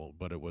people,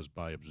 but it was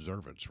by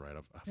observance, right,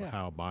 of Yeah.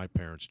 how my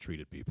parents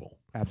treated people.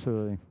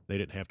 Absolutely. They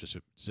didn't have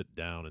to sit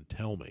down and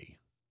tell me.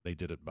 They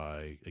did it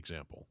by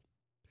example.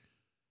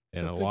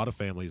 And So a could- lot of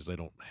families, they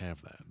don't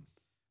have that.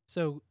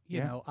 So,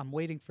 Yeah. I'm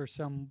waiting for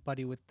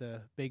somebody with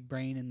the big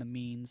brain and the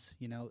means.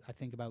 I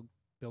think about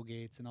Bill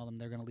Gates and all them.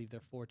 They're going to leave their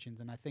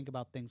fortunes. And I think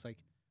about things like,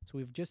 so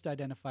we've just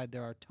identified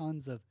there are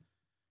tons of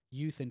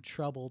youth and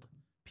troubled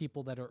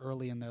people that are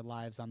early in their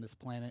lives on this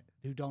planet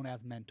who don't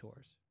have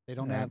mentors. They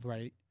don't Right. have,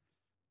 right?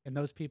 And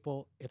those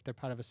people, if they're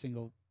part of a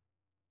single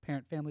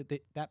parent family,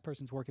 that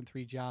person's working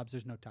 3 jobs.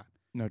 There's no time.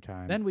 No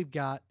time. Then we've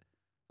got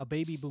a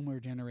baby boomer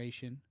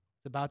generation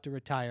that's about to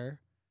retire.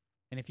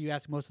 And if you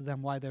ask most of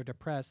them why they're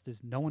depressed,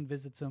 is no one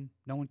visits them,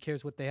 no one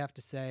cares what they have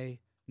to say,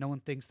 no one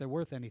thinks they're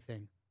worth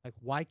anything. Like,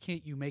 why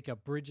can't you make a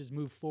Bridges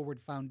Move Forward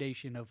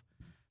foundation of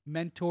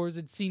mentors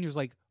and seniors,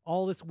 like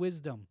all this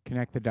wisdom?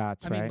 Connect the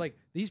dots, I right? mean, like,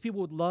 these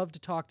people would love to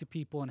talk to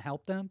people and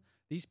help them.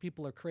 These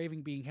people are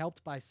craving being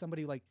helped by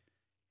somebody like,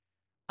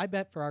 I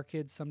bet for our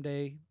kids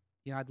someday,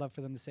 I'd love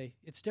for them to say,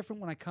 it's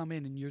different when I come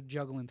in and you're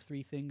juggling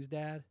 3 things,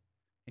 Dad,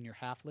 and you're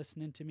half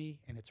listening to me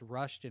and it's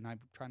rushed and I'm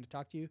trying to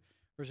talk to you,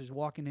 versus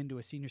walking into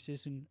a senior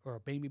citizen or a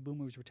baby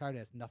boomer who's retired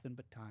has nothing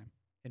but time.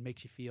 It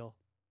makes you feel,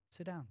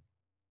 sit down,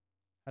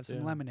 have some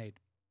Yeah. lemonade,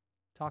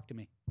 talk to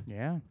me.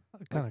 yeah.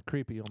 Kind of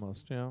creepy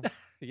almost,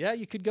 Yeah,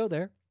 you could go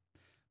there.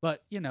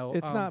 But,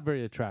 It's um, not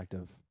very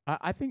attractive.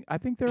 I think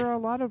there are a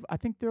lot of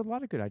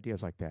good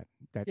ideas like that.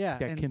 That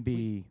and can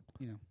be.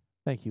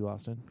 Thank you,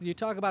 Austin. You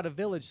talk about a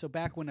village. So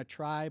back when a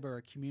tribe or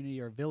a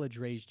community or a village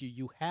raised you,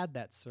 you had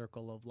that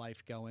circle of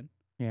life going.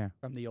 Yeah.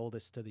 From the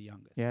oldest to the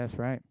youngest. Yeah, that's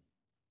right.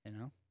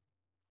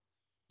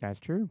 That's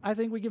true. I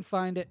think we can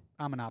find it.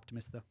 I'm an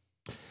optimist, though.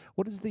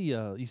 What is the?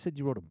 You said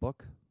you wrote a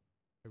book.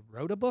 I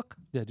wrote a book.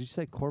 Yeah. Did you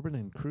say Corbin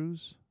and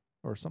Cruz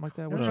or something like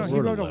that? No, he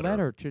wrote a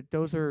letter to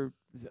those are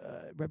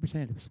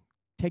representatives.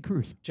 Ted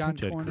Cruz. John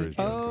Ted Cornyn. Cruz.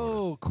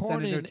 Oh, Cornyn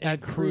Senator and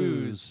Ted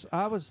Cruz.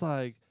 I was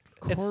like,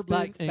 Corbin It's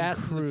like and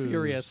Fast Cruz. and the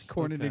Furious,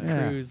 Cornyn and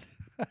Yeah. Cruz.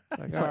 It's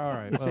like, all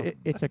right. Well,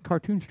 It's a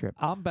cartoon strip.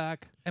 I'm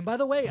back. And by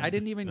the way, I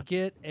didn't even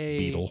get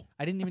Beetle.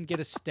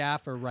 a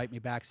staffer write me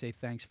back, say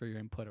thanks for your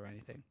input or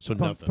anything. So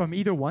From, nothing. from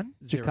either one.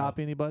 Did you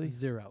copy anybody?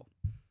 Zero.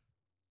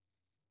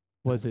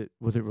 Was it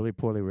really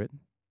poorly written?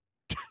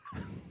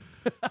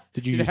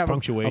 Did you Did it use have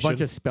punctuation? a bunch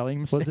of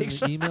spelling mistakes? Was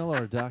it an email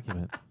or a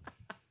document?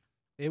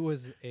 It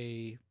was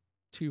a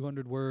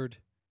 200-word.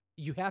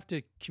 You have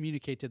to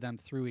communicate to them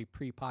through a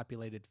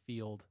pre-populated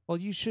field. Well,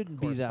 you shouldn't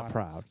be that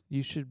proud.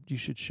 You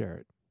should share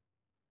it.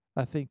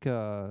 I think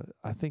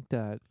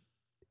that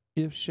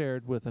if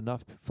shared with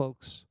enough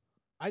folks,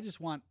 I just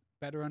want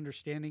better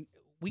understanding.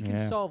 We can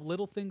Yeah. solve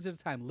little things at a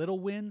time. Little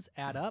wins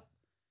add up.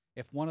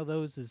 If one of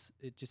those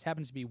it just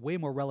happens to be way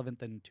more relevant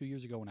than 2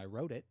 years ago when I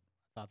wrote it.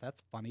 I thought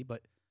that's funny,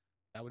 but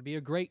that would be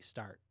a great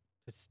start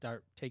to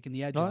start taking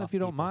the edge off. if you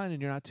don't people. mind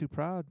and you're not too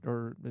proud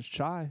or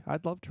shy,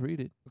 I'd love to read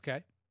it.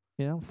 Okay.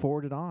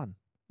 Forward it on,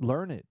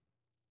 learn it,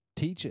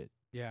 teach it.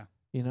 Yeah.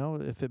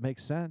 If it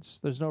makes sense,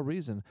 there's no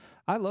reason.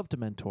 I love to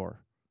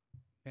mentor.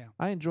 Yeah.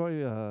 I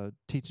enjoy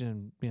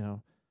teaching,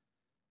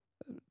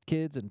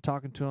 kids and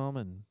talking to them,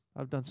 and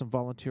I've done some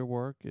volunteer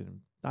work,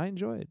 and I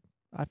enjoy it.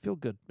 I feel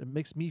good. It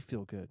makes me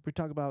feel good. We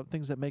talk about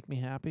things that make me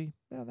happy.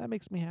 Yeah, that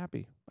makes me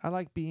happy. I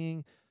like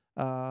being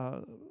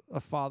a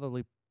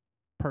fatherly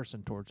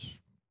person towards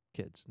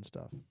kids and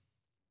stuff.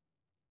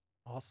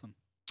 Awesome.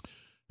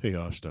 Hey,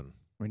 Austin.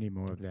 We need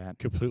more of that.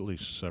 Completely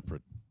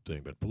separate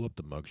thing, but pull up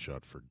the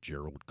mugshot for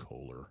Gerald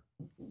Kohler.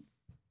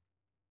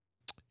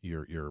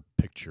 Your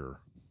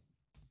picture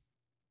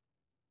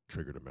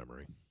triggered a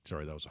memory.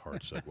 Sorry, that was a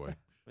hard segue.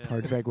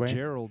 Hard segue.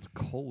 Gerald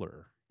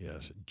Kohler.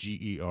 Yes,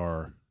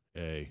 GERA.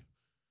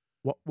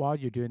 While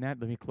you're doing that,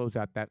 let me close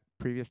out that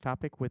previous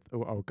topic with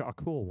a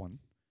cool one.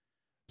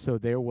 So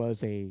there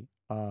was a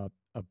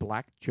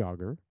black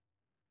jogger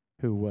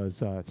who was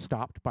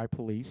stopped by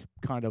police,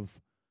 kind of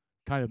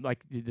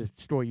like the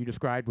story you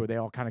described, where they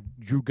all kind of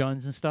drew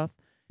guns and stuff.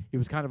 It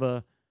was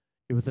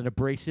an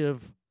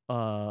abrasive,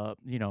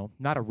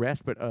 not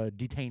arrest, but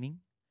detaining.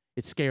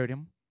 It scared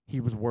him. He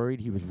was worried.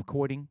 He was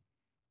recording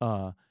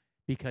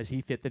because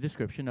he fit the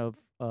description of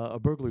a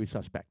burglary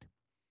suspect.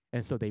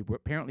 And so they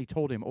apparently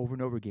told him over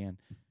and over again,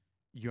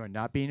 you're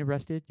not being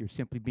arrested. You're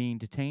simply being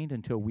detained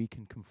until we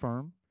can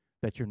confirm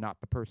that you're not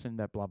the person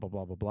that blah, blah,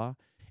 blah, blah, blah.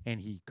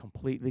 And he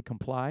completely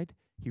complied.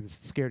 He was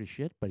scared as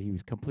shit, but he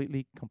was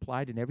completely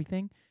complied in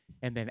everything.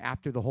 And then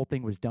after the whole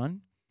thing was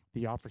done,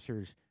 the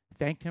officers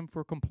thanked him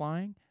for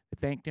complying,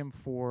 thanked him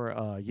for,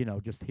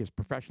 just his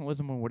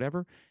professionalism or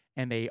whatever,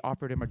 and they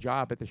offered him a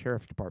job at the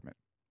sheriff's department.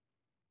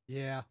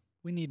 Yeah,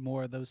 we need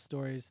more of those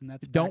stories, and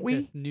that's Don't back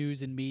we? to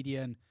news and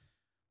media and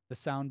the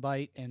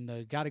soundbite and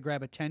the got to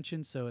grab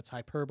attention, so it's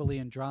hyperbole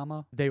and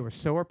drama. They were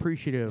so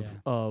appreciative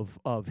Yeah.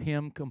 of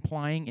him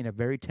complying in a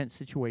very tense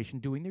situation,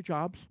 doing their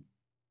jobs,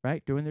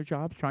 right? Doing their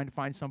jobs, trying to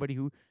find somebody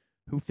who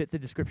fit the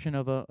description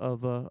of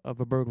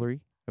a burglar.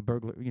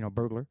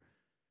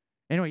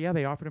 Anyway, yeah,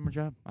 they offered him a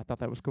job. I thought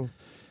that was cool.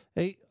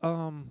 Hey,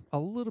 a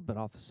little bit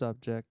off the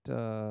subject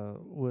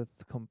with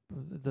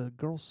the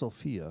girl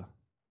Sophia.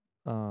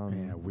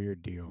 Yeah,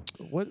 weird deal.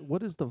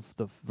 What is the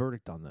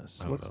verdict on this?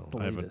 I don't What's know. the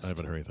I latest?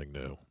 haven't heard anything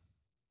new.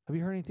 Have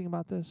you heard anything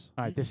about this?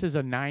 All right, this is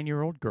a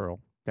 9-year-old girl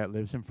that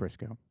lives in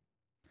Frisco.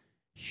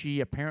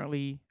 She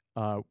apparently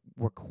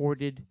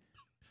recorded.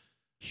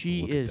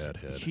 She Look at is. that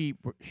head.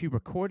 She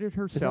recorded Is that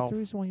herself. the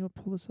reason why you want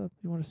to pull this up?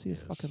 You want to see his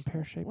Yes. fucking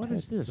pear-shaped What head?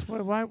 is this?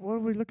 What are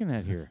we looking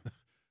at here?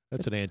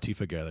 That's an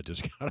Antifa guy that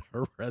just got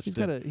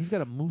arrested. He's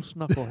got a moose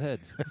knuckle head.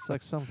 It's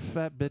like some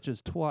fat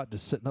bitch's twat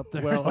just sitting up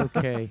there. Well,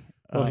 Okay.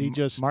 Well, he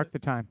just- mark the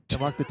time. Yeah,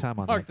 mark the time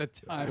on Mark that.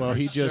 the time. Well, for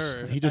he just-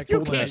 sure. he just You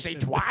pulled can't that- say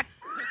twat.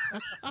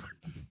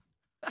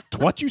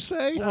 What you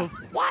say?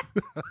 What?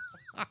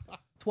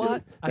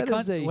 Twat. I That can't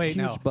is a wait. huge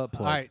No. butt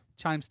plug. All right,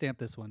 timestamp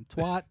this one.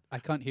 Twat. I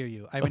can't hear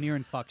you. I have an ear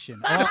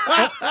infection.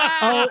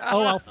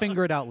 I'll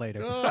finger it out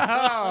later.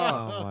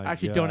 Oh, my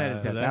Actually, don't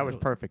edit God. that. That was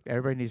perfect.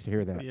 Everybody needs to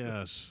hear that.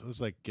 Yes, it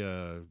was like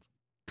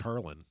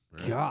Carlin.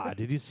 Right? God,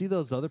 did you see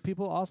those other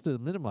people?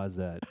 Austin, minimize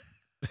that.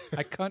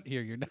 I can't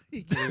hear you.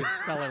 You can't even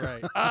spell it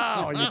right.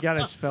 Oh, you got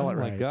to spell it Oh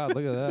my right. God,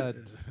 look at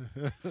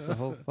that. The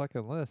whole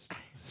fucking list.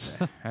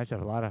 That's a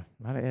lot of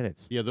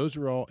edits. Yeah, those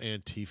are all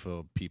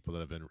Antifa people that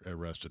have been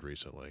arrested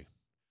recently.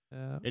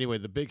 Yeah. Anyway,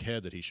 the big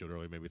head that he showed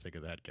earlier made me think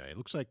of that guy. It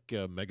looks like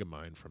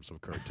Megamind from some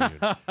cartoon.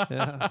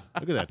 Yeah.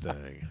 Look at that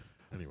thing.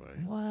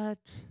 Anyway, What?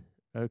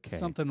 Okay.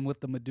 Something with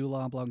the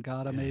medulla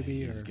oblongata,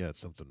 maybe. He's Or got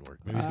something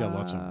working. Maybe he's got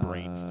lots of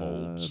brain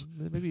folds.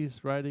 Maybe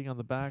he's riding on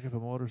the back of a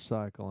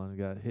motorcycle and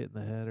got hit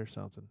in the head or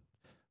something.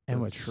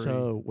 And With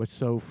a what's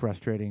so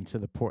frustrating to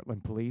the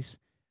Portland police,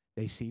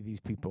 they see these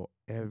people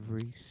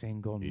every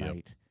single Yep.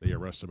 night. They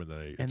arrest him and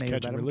they And they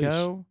catch let and them release.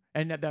 go.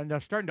 And they're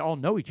starting to all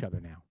know each other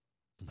now.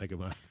 Make him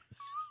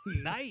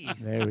nice.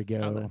 There we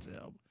go. That's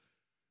him.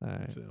 All right.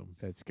 That's him.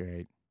 That's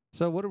great.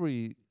 So what are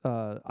we?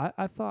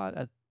 I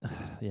thought,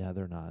 yeah,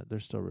 they're not. They're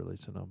still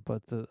releasing them,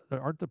 but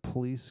aren't the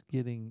police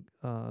getting?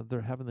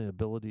 They're having the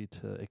ability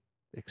to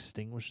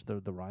extinguish the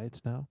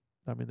riots now.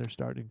 I mean, they're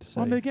starting to say.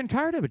 Well, they're getting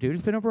tired of it, dude.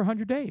 It's been over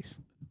 100 days.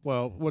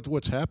 Well,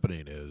 what's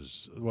happening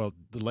is,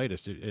 the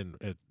latest,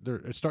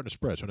 it's starting to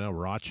spread. So now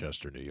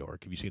Rochester, New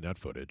York. Have you seen that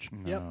footage?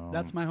 Yep, No.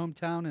 that's my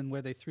hometown, and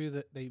where they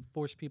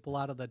forced people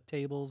out of the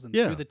tables and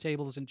Yeah. threw the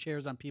tables and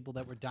chairs on people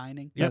that were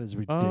dining. that is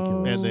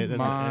ridiculous. Oh, And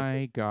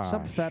my God.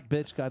 Some fat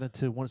bitch got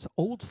into one of the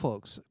old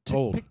folks,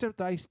 picked up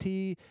the iced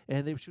tea,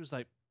 and she was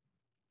like,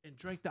 and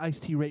drank the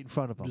iced tea right in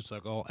front of them. Just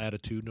like all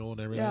attitudinal and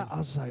everything. Yeah, I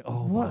was like,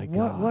 oh my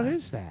God. What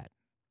is that?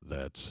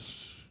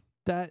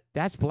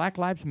 That's Black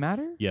Lives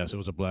Matter? Yes, it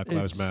was a Black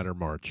Lives It's- Matter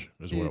march,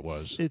 is what it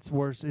was. It's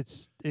worse.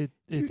 It's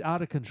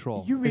out of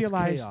control. You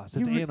realize it's chaos.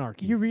 It's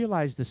anarchy. You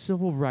realize the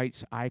civil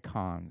rights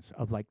icons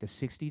of like the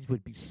 60s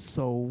would be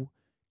so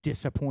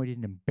disappointed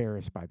and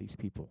embarrassed by these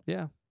people.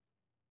 Yeah.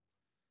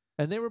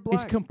 And they were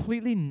black. It's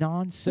completely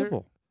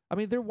non-civil. I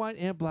mean, they're white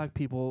and black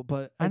people,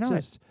 but I it's know it.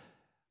 just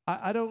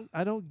I don't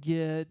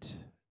get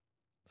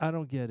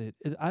it.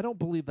 I don't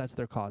believe that's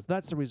their cause.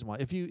 That's the reason why.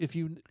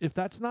 If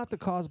that's not the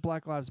cause,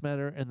 Black Lives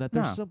Matter, and that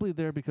they're No. simply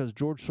there because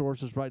George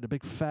Soros is writing a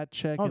big fat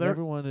check, Oh, and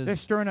everyone They're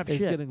is stirring up shit.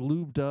 getting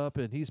lubed up,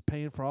 and he's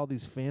paying for all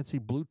these fancy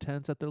blue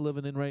tents that they're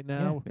living in right Yeah,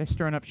 now. they're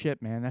stirring up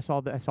shit, man. That's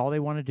all they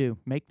want to do.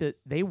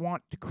 They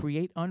want to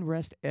create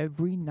unrest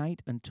every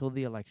night until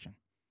the election.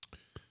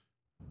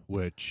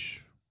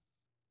 Which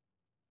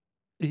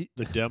the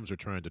Dems are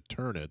trying to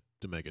turn it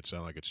to make it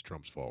sound like it's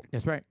Trump's fault.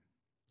 That's right.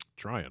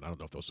 Trying. I don't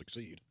know if they'll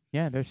succeed.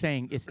 Yeah, they're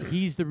saying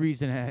he's the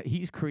reason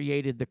he's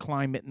created the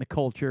climate and the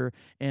culture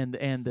and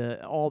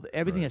everything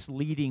Right. that's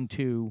leading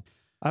to.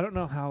 I don't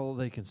know how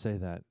they can say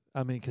that.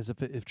 I mean, because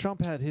if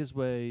Trump had his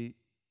way,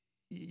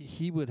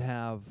 he would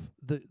have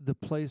the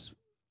place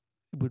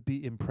would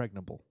be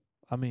impregnable.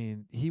 I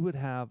mean, he would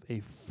have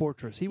a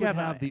fortress. He would Yeah,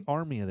 but have the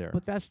army there.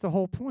 But that's the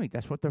whole point.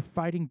 That's what they're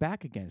fighting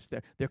back against.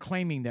 They're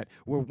claiming that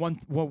we're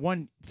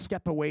one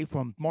step away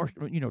from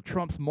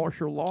Trump's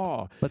martial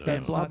law. But and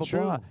that's blah not blah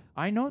true. blah.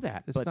 I know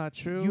that. It's but not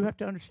true. You have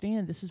to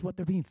understand this is what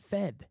they're being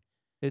fed.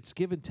 It's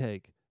give and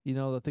take.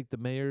 I think the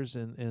mayors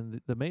and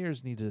the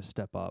mayors need to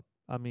step up.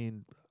 I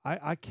mean,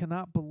 I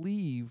cannot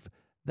believe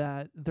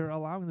that they're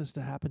allowing this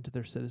to happen to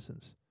their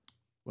citizens.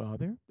 Well,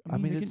 I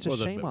mean, it's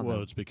just shame on them.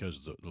 It's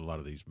because a lot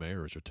of these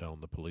mayors are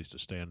telling the police to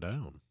stand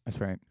down. that's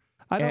right.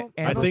 I don't.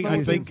 and I don't think- know I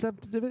what the think-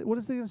 incentive. What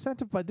is the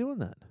incentive by doing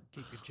that?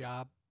 Keep your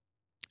job.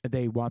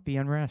 They want the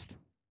unrest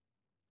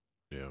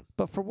Yeah.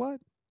 But for what?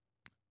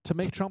 To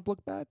make Trump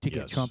look bad? to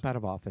get Yes. Trump out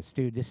of office,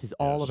 dude. This is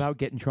all Yes. about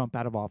getting Trump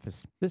out of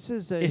office. This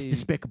is It's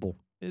despicable.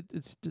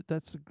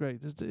 That's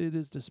great. It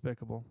is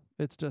despicable.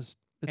 It's just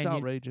it's And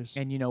outrageous.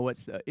 And you know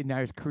what's now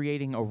it's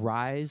creating a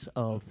rise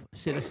of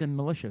citizen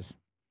militias,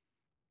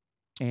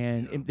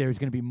 and Yeah. there's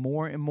going to be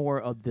more and more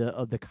of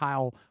the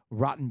Kyle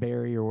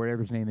Rottenberry or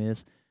whatever his name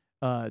is,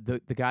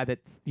 the guy that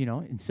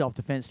in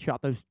self-defense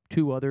shot those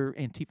two other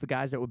Antifa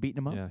guys that were beating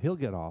him up. yeah, he'll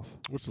get off.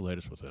 What's the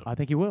latest with him? I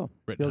think he will.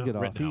 He'll get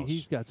off. Rittenhouse.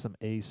 He's got some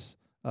ace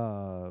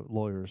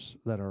lawyers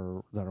that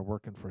are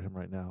working for him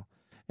right now,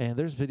 and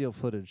there's video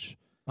footage.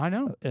 I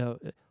know.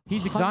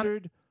 He's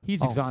 100%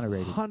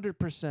 exonerated.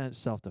 100%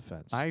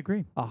 self-defense. I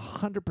agree.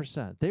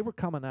 100%. They were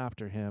coming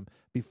after him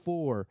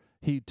before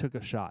he took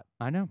a shot.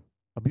 I know.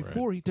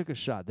 Before he took a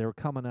shot, they were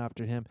coming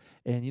after him.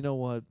 And you know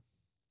what?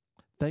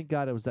 Thank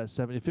God it was that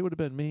 7. If it would have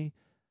been me,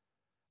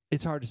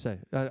 it's hard to say.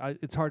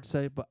 It's hard to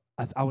say, but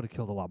I would have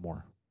killed a lot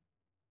more.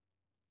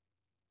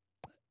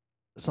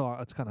 So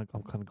I'm kind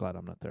of glad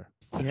I'm not there.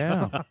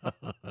 Yeah.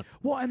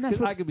 Well, and that's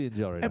 'Cause what I could be in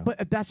jail right now.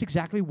 But that's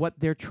exactly what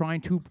they're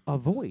trying to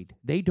avoid.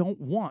 They don't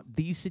want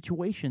these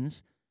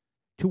situations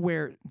to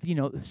where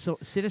so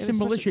citizen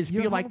especially militias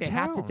your feel like they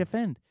have to hometown.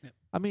 defend.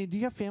 I mean, do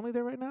you have family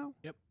there right now?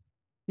 Yep.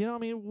 I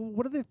mean,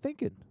 what are they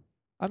thinking?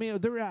 I mean,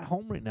 they're at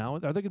home right now. Are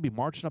they going to be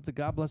marching up the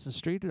God Bless the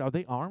Street? Are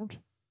they armed?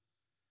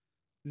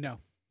 No.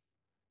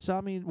 So,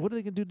 I mean, what are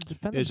they going to do to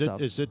defend Is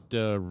themselves? it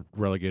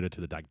relegated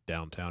to the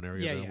downtown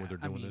area Yeah, now yeah. where they're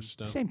I doing mean, this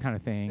stuff? Same kind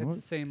of thing. It's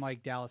the same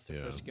like Dallas to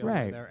Yeah. Frisco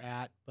Right. where they're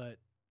at, but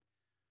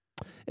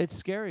It's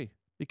scary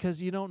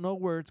because you don't know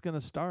where it's going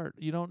to start.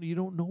 You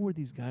don't know where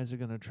these guys are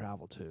going to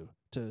travel to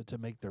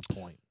make their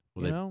point.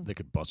 Well, they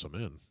could bus them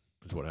in.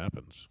 Is what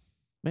happens.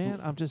 Man,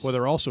 I'm just. Well,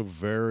 they're also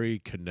very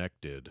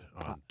connected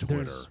on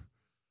Twitter, there's-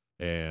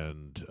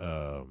 and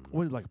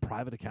what, like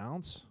private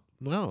accounts?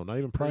 no, not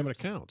even private Groups.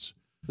 accounts.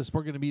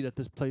 We're going to meet at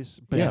this place.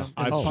 Yeah, bam,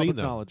 I've it's seen public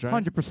them. knowledge, right?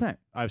 100%.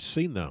 I've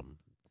seen them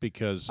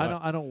because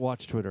I don't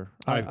watch Twitter.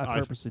 I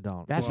purposely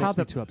don't. That's It how makes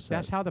the me too upset.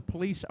 that's how the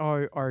police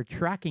are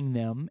tracking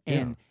them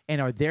and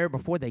are there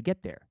before they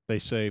get there. they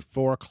say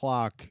 4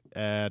 o'clock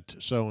at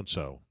so and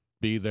so.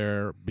 Be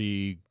there,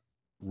 be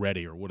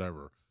ready or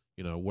whatever.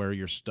 Wear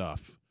your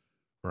stuff,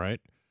 right?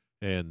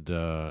 And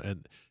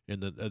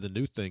the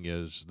new thing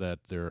is that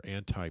they're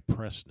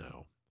anti-press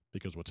now,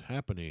 because what's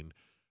happening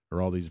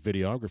are all these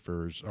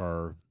videographers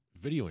are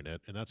videoing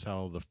it, and that's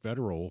how the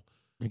federal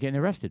They're getting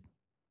arrested.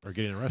 are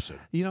getting arrested.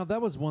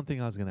 That was one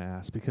thing I was going to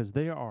ask, because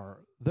there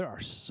are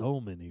so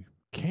many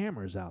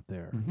cameras out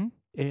there, Mm-hmm.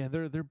 and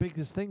their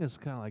biggest thing is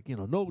kind of like,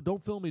 no,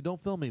 don't film me.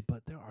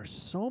 But there are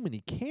so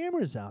many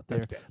cameras out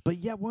there, but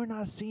yet we're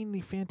not seeing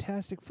any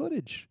fantastic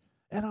footage.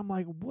 And I'm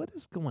like, what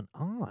is going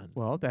on?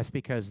 Well, that's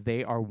because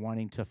they are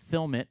wanting to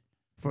film it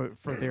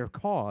for their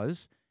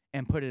cause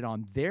and put it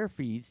on their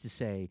feeds to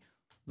say,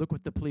 look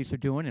what the police are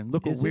doing and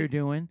look what we're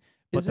doing.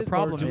 But the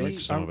problem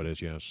is, some of it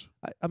is, yes.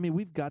 I mean,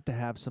 we've got to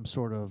have some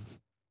sort of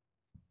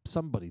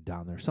somebody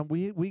down there.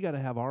 We got to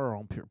have our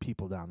own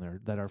people down there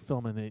that are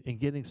filming it and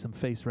getting some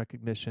face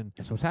recognition.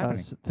 that's what's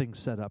happening. Things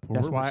set up.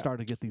 That's We're why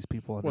starting to get these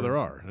people. Well, there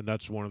are, and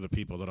that's one of the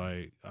people that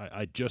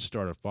I just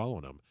started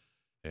following him,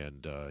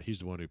 and he's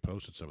the one who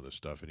posted some of this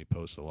stuff, and he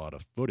posts a lot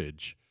of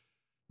footage.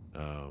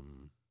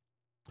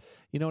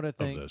 You know what I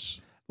think? Of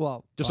this.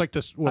 Well, Just like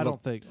this. Well, I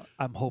don't think.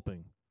 I'm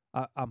hoping.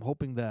 I'm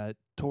hoping that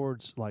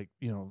towards, like,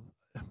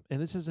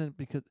 and this isn't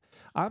because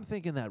I'm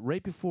thinking that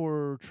right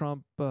before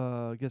Trump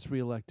gets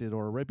reelected,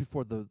 or right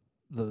before the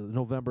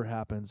November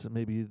happens, and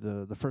maybe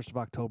the 1st of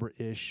October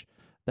ish,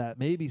 that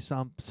maybe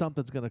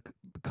something's going to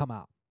come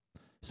out.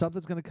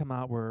 Something's going to come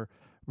out where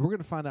we're going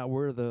to find out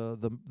where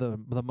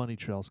the money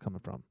trail is coming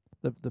from.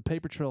 The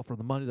paper trail for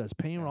the money that's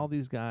paying all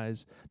these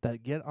guys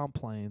that get on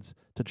planes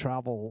to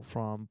travel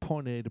from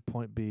point A to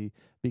point B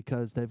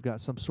because they've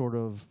got some sort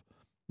of,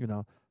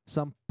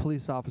 some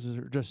police officers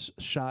just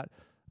shot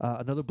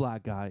another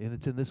black guy, and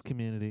it's in this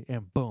community,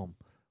 and boom,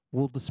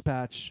 we'll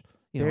dispatch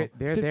 50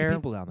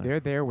 people down there. They're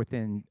there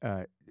within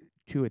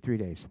 2 or 3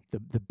 days.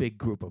 The big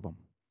group of them.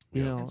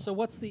 And so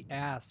what's the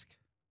ask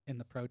in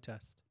the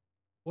protest?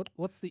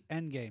 What's the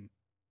end game?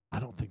 I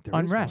don't think there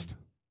Unrest. is one.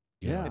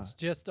 Yeah. It's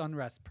just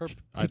unrest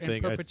I in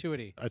think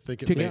perpetuity. I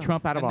think To get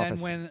Trump out of and office.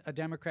 then when a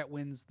Democrat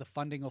wins, the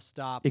funding will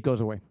stop, It goes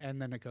away and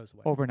then it goes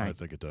away. I overnight.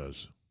 think it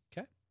does.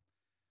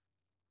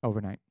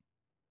 Overnight.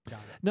 Got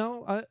it.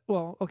 No,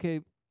 well,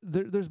 okay.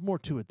 There's more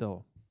to it,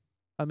 though.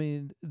 I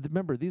mean,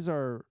 remember, these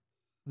are,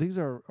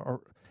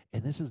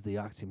 and this is the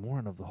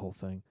oxymoron of the whole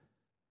thing.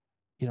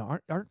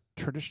 Aren't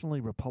traditionally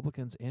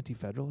Republicans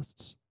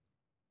anti-federalists,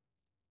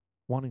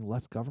 wanting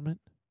less government?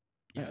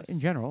 Yes. In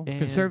general, And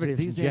conservatives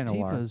these in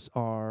general Antifas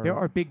are. There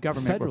are big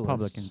government Federalists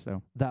Republicans,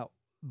 though. that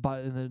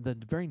by the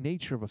very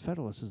nature of a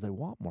federalist is they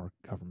want more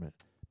government,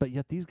 but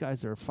yet these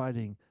guys are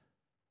fighting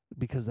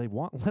because they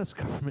want less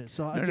government.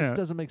 So it just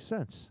doesn't make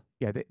sense.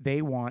 Yeah,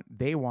 they want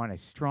a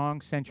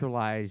strong,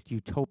 centralized,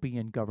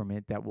 utopian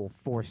government that will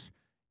force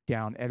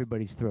down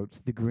everybody's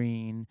throats. The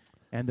green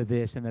and the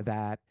this and the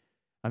that.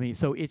 I mean,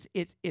 so it's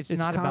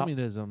not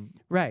communism,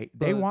 about right.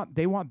 They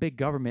want big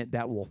government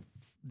that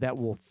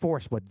will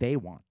force what they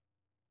want.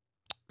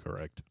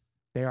 Correct.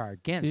 They are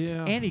against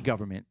any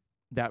government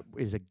that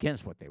is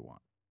against what they want.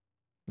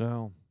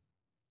 No.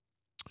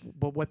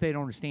 But what they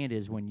don't understand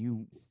is when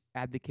you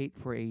advocate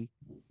for a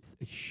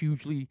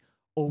hugely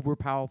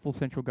overpowerful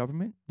central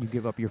government, you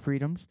give up your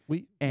freedoms,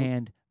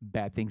 and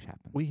bad things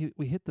happen. We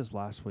hit this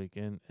last week,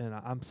 and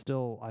I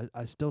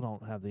still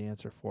don't have the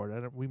answer for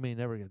it. We may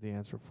never get the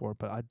answer for it,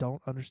 but I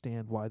don't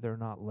understand why they're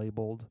not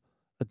labeled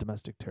a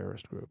domestic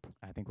terrorist group.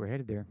 I think we're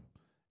headed there.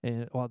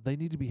 And they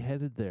need to be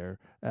headed there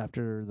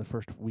after the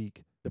first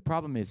week. The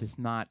problem is it's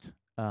not.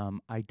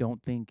 I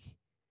don't think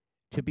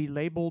to be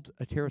labeled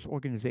a terrorist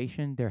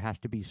organization, there has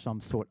to be some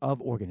sort of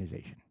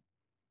organization.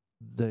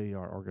 They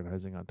are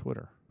organizing on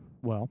Twitter.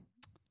 Well,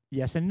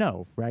 yes and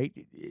no, right?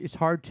 It's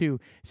hard to.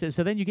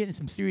 So then you get in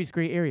some serious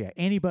gray area.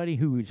 Anybody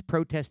who is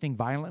protesting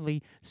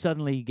violently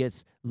suddenly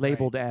gets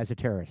labeled as a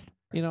terrorist.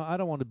 I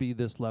don't want to be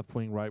this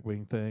left-wing,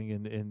 right-wing thing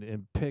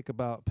and pick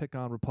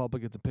on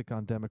Republicans and pick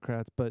on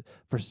Democrats, but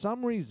for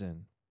some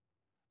reason,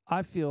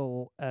 I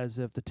feel as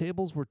if the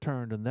tables were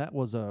turned and that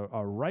was a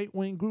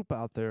right-wing group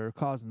out there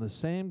causing the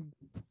same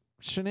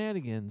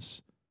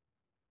shenanigans.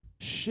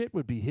 Shit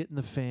would be hitting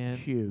the fan.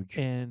 Huge.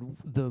 And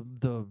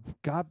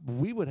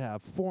we would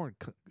have foreign.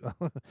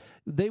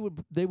 They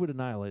would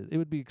annihilate it. It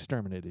would be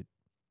exterminated.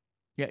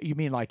 Yeah, you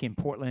mean like in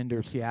Portland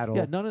or Seattle?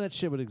 Yeah, none of that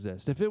shit would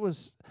exist if it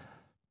was.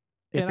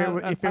 If I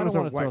was don't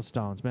want to a throw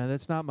stones, man.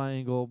 That's not my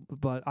angle.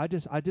 But I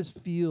just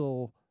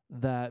feel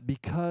that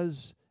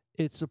because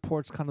it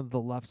supports kind of the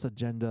left's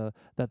agenda,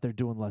 that they're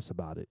doing less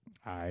about it.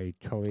 I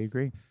totally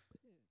agree.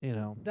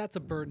 That's a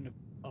burden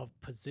of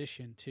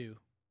position too.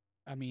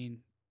 I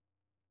mean,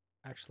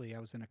 actually, I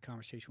was in a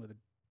conversation with a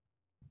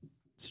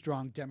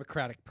strong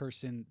Democratic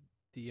person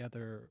the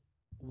other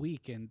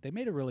week, and they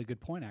made a really good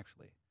point.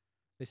 Actually,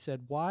 they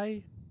said,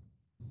 "Why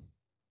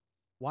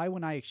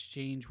when I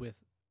exchange with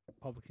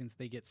Republicans,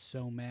 they get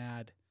so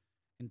mad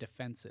and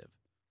defensive?"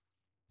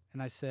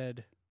 And I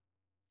said,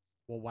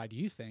 well, why do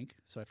you think?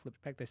 So I flipped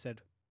it back. They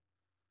said,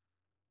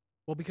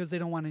 well, because they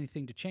don't want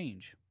anything to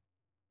change.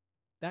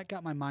 That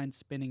got my mind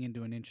spinning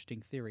into an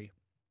interesting theory.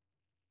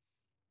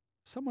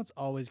 Someone's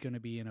always going to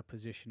be in a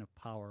position of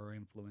power or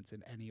influence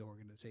in any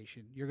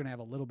organization. You're going to have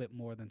a little bit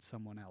more than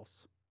someone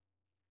else.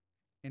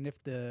 And if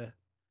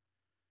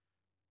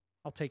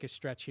I'll take a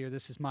stretch here.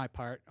 This is my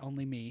part,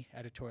 only me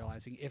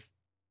editorializing. If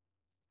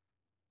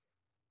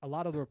a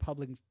lot of the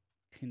Republican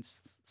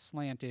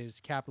slant is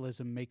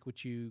capitalism, make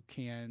what you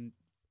can,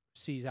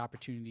 seize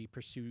opportunity,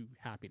 pursue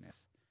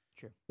happiness.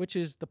 Sure. Which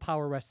is the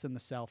power rests in the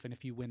self, and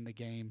if you win the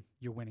game,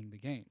 you're winning the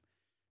game.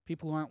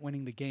 People who aren't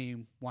winning the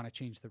game want to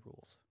change the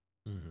rules.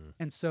 Mm-hmm.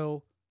 And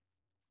so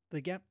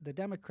the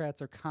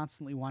Democrats are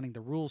constantly wanting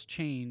the rules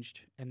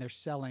changed, and they're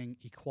selling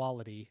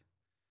equality,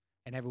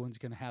 and everyone's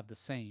going to have the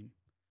same.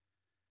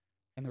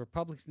 And the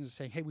Republicans are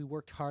saying, hey, we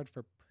worked hard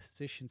for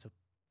positions of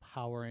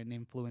power and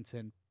influence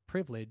and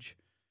privilege.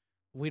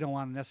 We don't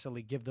want to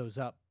necessarily give those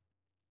up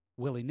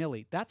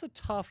willy-nilly. That's a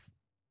tough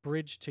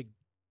bridge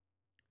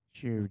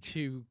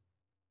to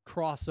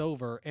cross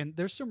over. And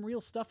there's some real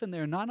stuff in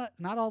there. Not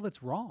all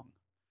that's wrong.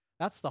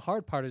 That's the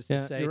hard part, is to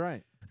say, you're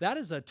right. that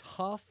is a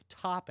tough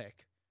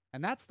topic.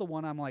 And that's the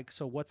one I'm like,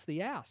 so what's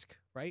the ask,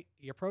 right?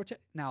 Your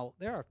protest. Now,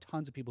 there are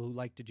tons of people who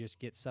like to just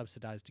get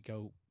subsidized to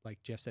go,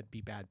 like Jeff said,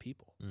 be bad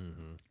people.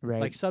 Mm-hmm.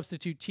 Right. Like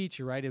substitute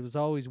teacher, right? It was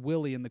always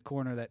Willie in the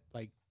corner that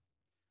like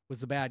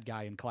was the bad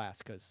guy in class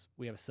because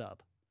we have a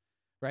sub,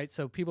 right?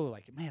 So people are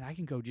like, man, I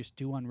can go just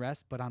do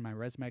unrest, but on my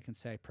resume I can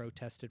say I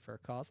protested for a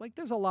cause. Like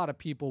there's a lot of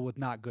people with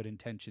not good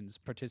intentions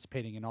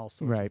participating in all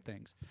sorts of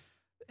things.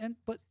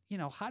 But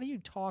how do you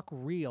talk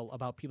real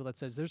about people that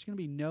says there's going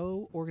to be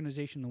no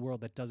organization in the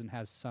world that doesn't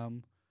have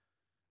some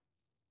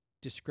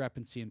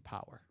discrepancy in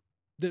power?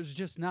 There's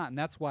just not. And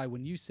that's why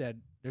when you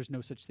said there's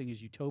no such thing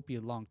as utopia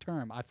long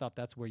term, I thought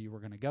that's where you were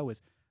going to go,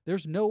 is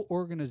there's no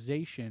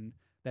organization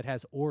that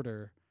has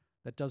order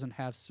that doesn't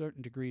have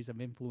certain degrees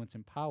of influence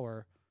and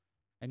power,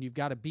 and you've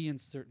got to be in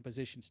certain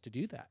positions to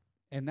do that.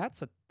 And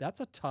that's a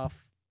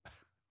tough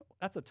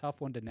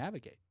one to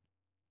navigate.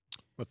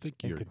 I think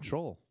And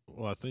control.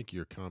 Well, I think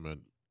your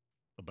comment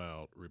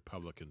about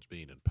Republicans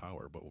being in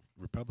power, but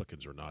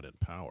Republicans are not in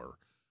power.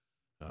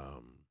 I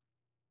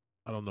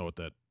don't know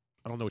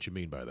what you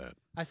mean by that.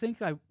 I think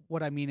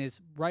what I mean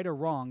is, right or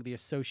wrong, the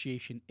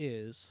association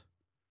is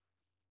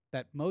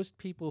that most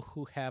people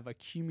who have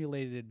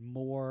accumulated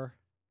more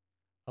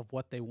of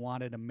what they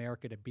wanted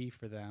America to be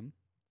for them,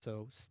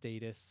 so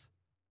status,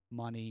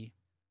 money,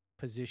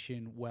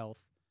 position,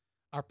 wealth,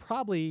 are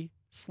probably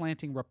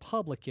slanting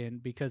Republican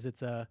because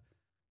it's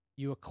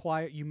you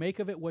make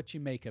of it what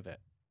you make of it.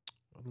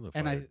 I don't know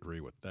if I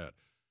agree with that.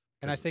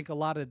 And I think a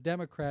lot of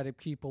Democratic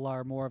people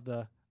are more of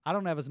I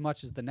don't have as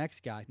much as the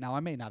next guy. Now, I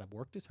may not have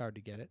worked as hard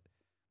to get it,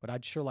 but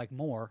I'd sure like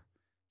more.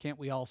 Can't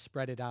we all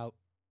spread it out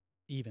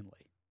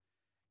evenly?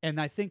 And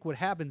I think what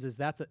happens is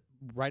that's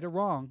right or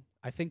wrong.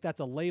 I think that's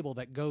a label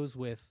that goes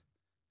with,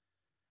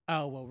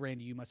 oh, well,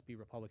 Randy, you must be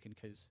Republican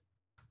because,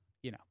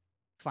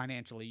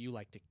 financially you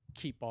like to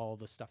keep all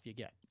the stuff you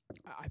get.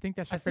 I think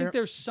that's. I think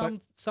there's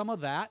some of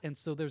that, and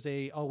so there's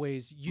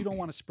always you don't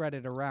want to spread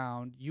it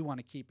around. You want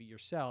to keep it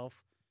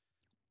yourself.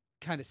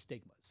 Kind of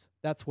stigmas.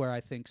 That's where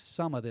I think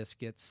some of this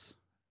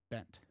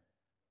bent.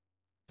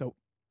 So,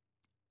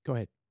 go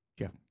ahead,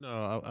 Jeff. No,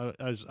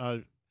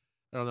 I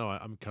don't know.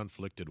 I'm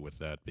conflicted with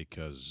that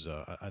because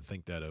I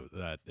think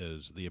that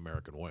is the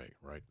American way,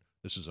 right?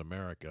 This is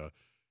America,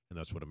 and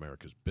that's what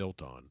America's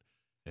built on.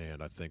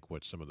 And I think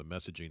what some of the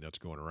messaging that's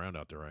going around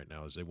out there right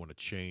now is they want to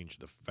change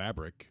the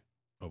fabric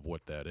of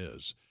what that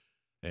is.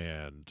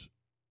 And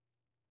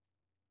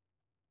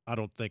I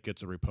don't think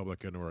it's a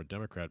Republican or a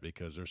Democrat,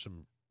 because there's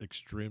some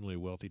extremely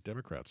wealthy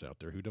Democrats out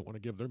there who don't want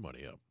to give their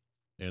money up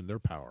and their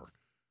power,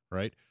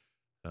 right?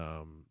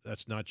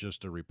 That's not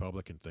just a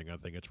Republican thing. I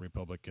think it's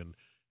Republican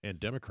and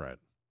Democrat.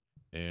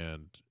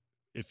 And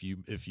if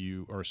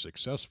you are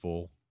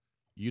successful,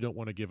 you don't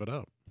want to give it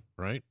up,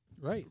 right?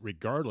 Right.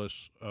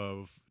 Regardless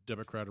of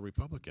Democrat or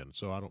Republican.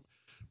 So I don't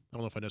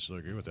know if I necessarily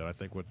agree with that. I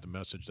think what the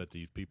message that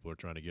these people are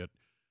trying to get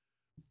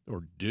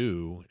or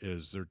do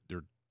is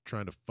they're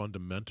trying to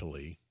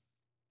fundamentally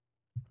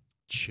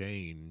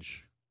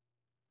change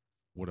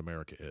what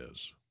America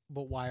is.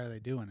 But why are they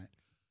doing it?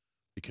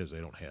 Because they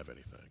don't have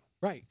anything.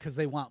 Right, because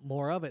they want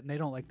more of it, and they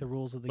don't like the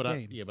rules of the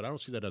game. But I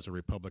don't see that as a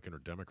Republican or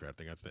Democrat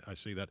thing. I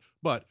see that.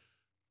 But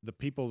the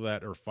people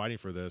that are fighting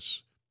for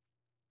this,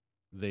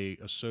 they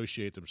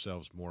associate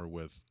themselves more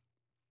with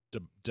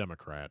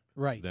Democrat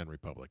than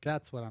Republican.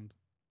 That's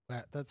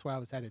where I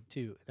was headed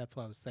too. That's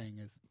what I was saying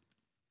is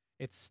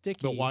it's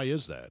sticky. But why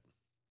is that?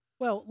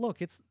 Well, look,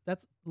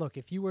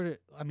 if you were to,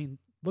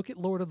 look at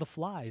Lord of the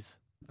Flies.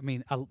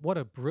 What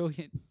a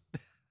brilliant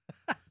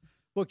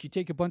look. You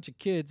take a bunch of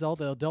kids, all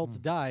the adults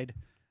died,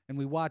 and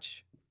we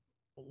watch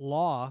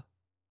law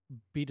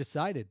be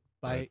decided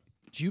by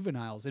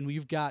juveniles. And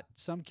you've got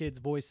some kids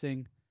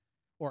voicing,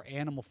 or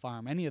Animal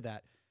Farm, any of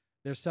that.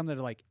 There's some that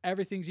are like,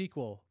 everything's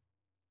equal.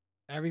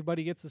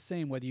 Everybody gets the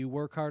same, whether you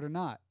work hard or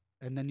not.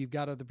 And then you've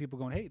got other people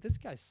going, hey, this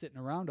guy's sitting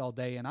around all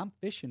day and I'm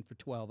fishing for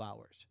 12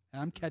 hours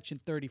and I'm catching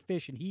 30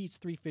 fish and he eats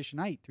 3 fish and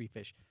I eat 3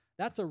 fish.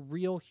 That's a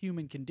real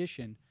human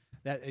condition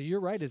that, you're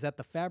right, is at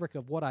the fabric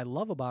of what I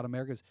love about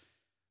America. Is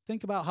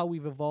think about how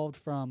we've evolved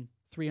from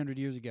 300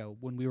 years ago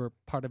when we were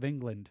part of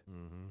England.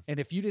 Mm-hmm. And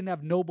if you didn't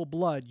have noble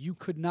blood, you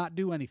could not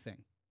do anything,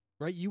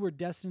 right? You were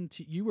destined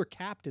to, you were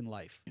capped in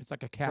life. It's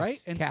like a caste,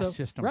 Right? And caste so,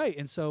 system. right.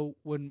 And so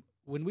when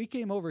we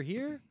came over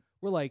here,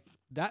 we're like,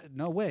 that,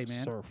 no way,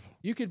 man. Surf.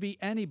 You could be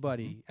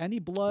anybody, any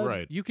blood.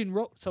 Right. You can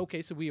so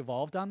okay, so we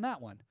evolved on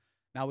that one.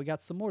 Now we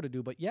got some more to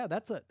do, but yeah,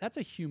 that's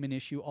a human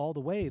issue all the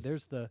way.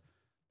 There's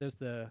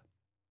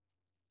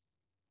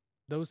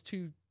those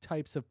two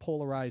types of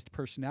polarized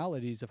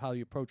personalities of how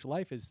you approach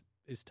life is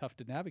tough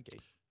to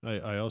navigate.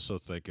 I also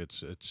think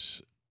it's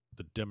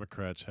the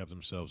Democrats have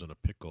themselves in a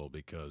pickle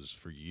because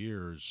for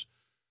years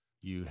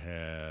you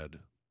had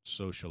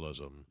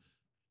socialism,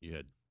 you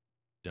had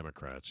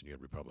Democrats, and you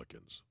had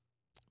Republicans.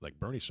 Like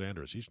Bernie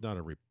Sanders, he's not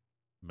a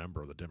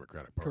member of the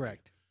Democratic Party.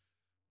 Correct.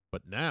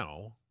 But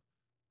now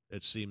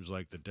it seems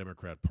like the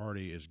Democrat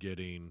Party is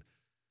getting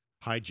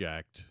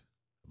hijacked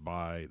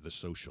by the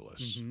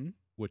socialists, Mm-hmm.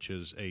 which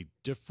is a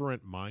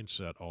different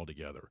mindset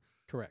altogether.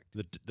 Correct.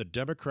 The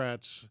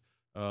Democrats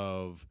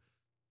of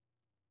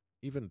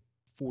even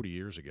 40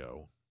 years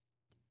ago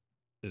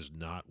is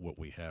not what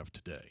we have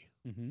today.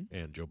 Mm-hmm.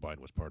 And Joe Biden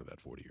was part of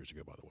that 40 years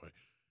ago, by the way.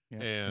 Yeah,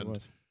 it And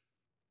was.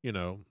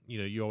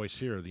 you always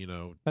hear,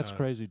 That's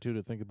crazy too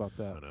to think about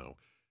that. I know.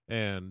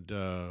 And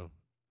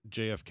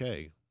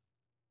JFK,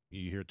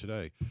 you hear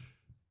today,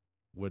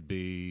 would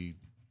be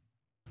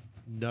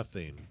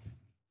nothing,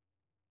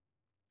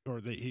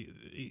 or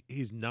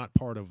he's not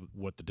part of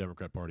what the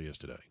Democrat Party is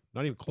today.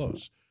 Not even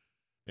close.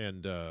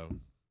 And I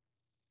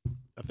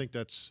think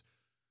that's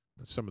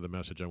some of the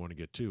message I want to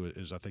get to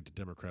is I think the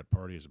Democrat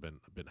Party has been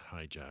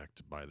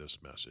hijacked by this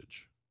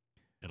message,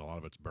 and a lot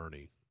of it's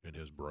Bernie and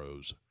his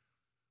bros.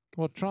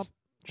 Well, Trump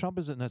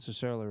isn't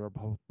necessarily a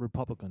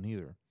Republican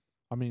either.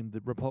 I mean,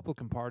 the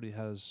Republican Party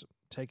has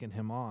taken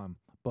him on,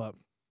 but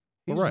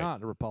he's Right.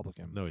 not a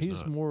Republican. No,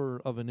 he's not.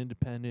 more of an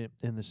independent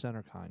in the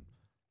center kind.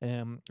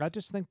 And I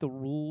just think the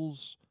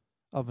rules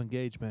of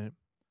engagement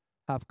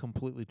have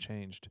completely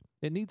changed.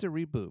 It needs a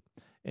reboot.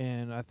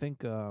 And I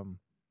think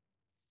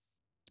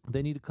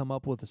they need to come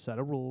up with a set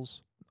of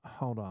rules.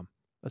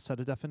 A set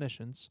of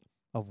definitions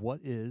of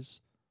what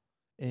is,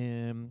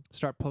 and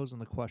start posing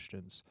the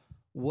questions.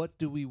 What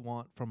do we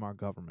want from our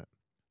government?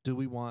 Do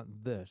we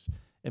want this?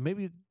 And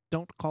maybe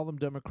don't call them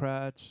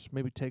Democrats.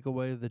 Maybe take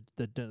away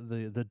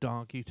the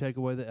donkey, take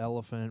away the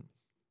elephant,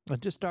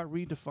 and just start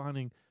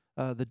redefining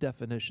the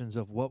definitions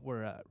of what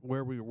we're at,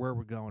 where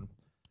we're going.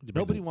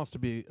 Nobody wants to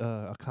be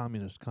a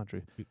communist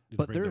country,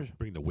 but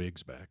bring the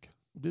Whigs back.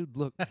 dude.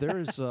 Look,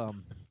 there's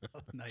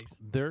Nice.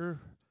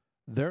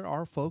 there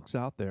are folks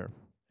out there,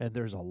 and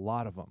there's a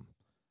lot of them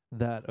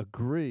that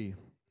agree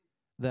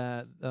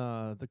that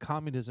the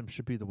communism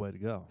should be the way to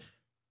go.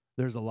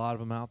 There's a lot of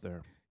them out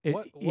there.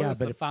 What is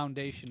the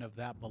foundation of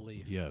that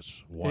belief? Yes.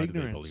 Why do they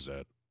Ignorance. believe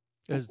that?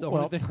 Is the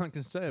Well- only thing I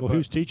can say. Well, but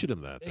who's teaching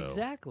them that, though?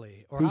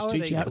 Exactly. Or Who's how are they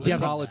teaching them? gleaning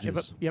that?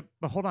 colleges.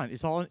 But hold on.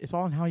 It's all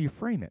in how you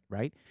frame it,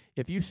 right?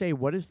 If you say,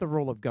 what is the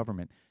role of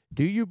government?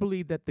 Do you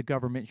believe that the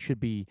government should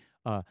be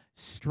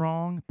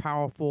strong,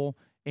 powerful,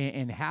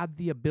 and have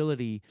the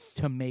ability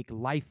to make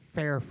life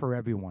fair for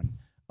everyone?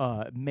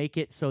 Make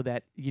it so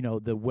that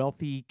the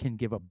wealthy can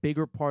give a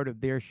bigger part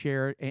of their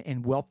share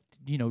and wealth,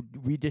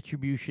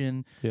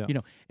 redistribution. Yeah.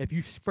 If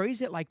you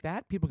phrase it like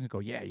that, people can go,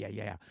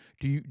 yeah.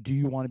 Do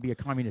you want to be a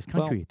communist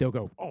country? Well- They'll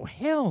go, oh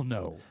hell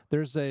no,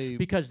 there's a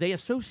because they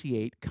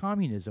associate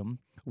communism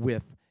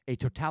with a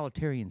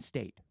totalitarian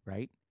state,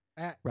 right?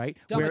 Right?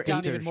 Dumb it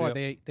down a- even more.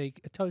 They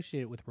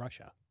associate it with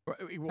Russia.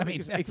 I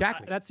mean,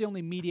 exactly. That's the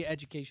only media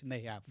education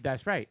they have.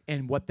 That's right.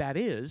 And what that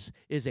is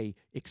a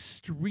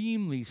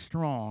extremely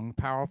strong,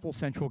 powerful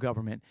central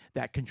government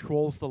that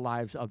controls the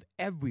lives of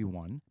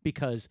everyone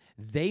because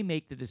they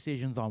make the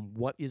decisions on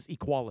what is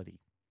equality.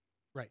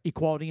 Right.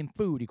 Equality in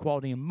food,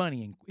 equality in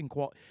money, and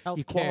equality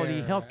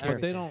in healthcare. But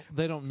everything.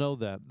 they don't know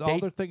that. All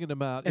they're thinking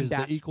about and is the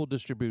that's- equal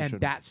distribution. And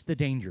that's the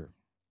danger.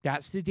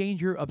 That's the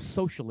danger of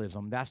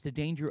socialism. That's the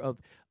danger of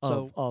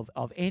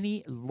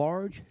any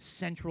large,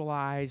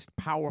 centralized,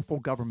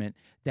 powerful government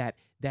that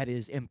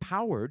is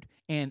empowered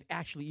and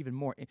actually even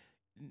more,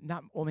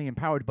 not only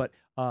empowered but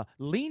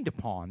leaned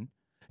upon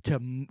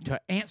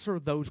to answer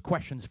those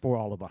questions for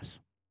all of us,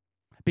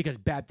 because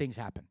bad things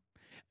happen.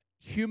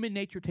 Human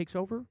nature takes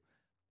over.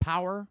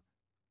 Power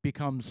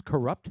becomes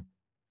corrupt,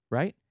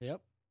 right? Yep.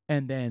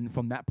 And then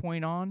from that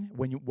point on,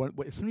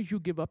 as soon as you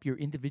give up your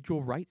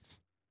individual rights,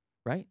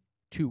 right?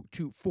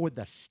 For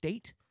the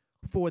state,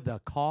 for the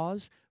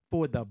cause,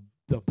 for the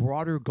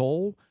broader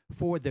goal,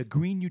 for the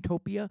green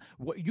utopia,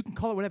 you can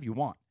call it whatever you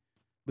want.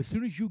 But as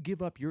soon as you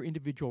give up your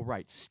individual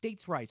rights,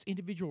 states' rights,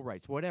 individual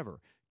rights, whatever,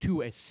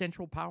 to a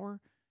central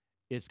power,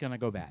 it's going to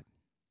go bad.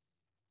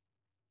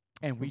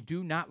 And we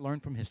do not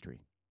learn from history.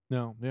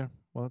 No,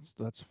 well,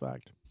 that's a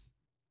fact.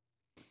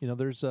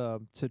 There's to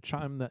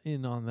chime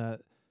in on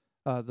that.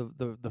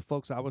 the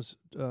folks I was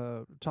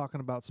talking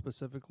about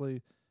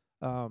specifically,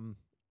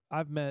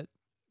 I've met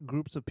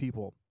groups of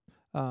people.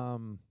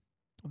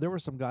 There were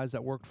some guys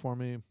that worked for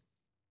me.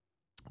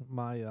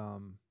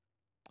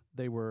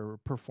 They were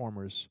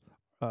performers,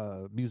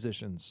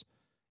 musicians,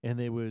 and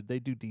they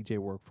do DJ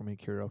work for me,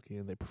 karaoke,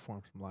 and they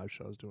perform some live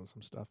shows, doing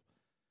some stuff.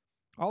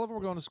 All of them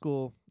were going to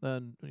school,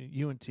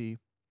 UNT,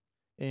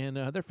 and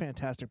they're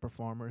fantastic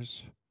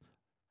performers.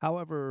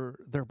 However,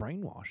 they're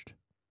brainwashed.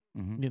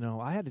 Mm-hmm. You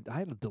know, I had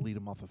to delete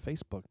them off of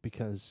Facebook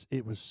because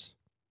it was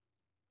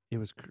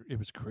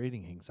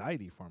creating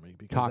anxiety for me,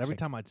 because every Toxic.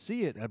 time I'd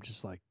see it, I'm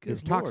just like, It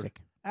was good Lord.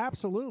 toxic.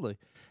 Absolutely.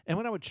 And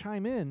when I would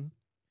chime in,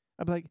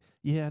 I'd be like,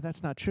 yeah,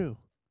 that's not true.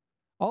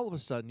 All of a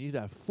sudden, you'd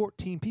have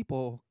 14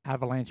 people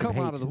Avalanche come of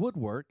hate. out of the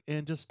woodwork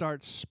and just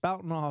start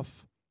spouting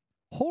off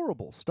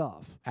horrible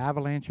stuff.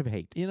 Avalanche of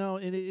hate. You know,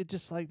 and it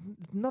just like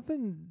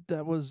nothing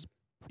that was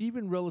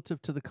even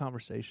relative to the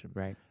conversation.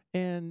 Right.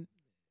 And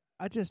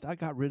I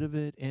got rid of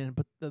it.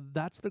 But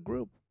that's the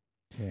group.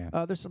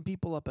 Yeah. There's some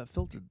people up at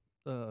Filtered,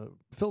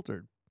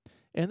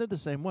 and they're the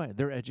same way.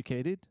 They're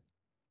educated,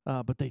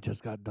 but they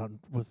just got done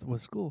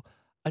with school.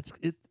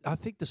 I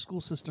think the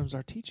school systems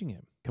are teaching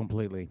him.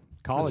 Completely.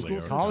 School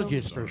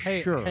Colleges systems for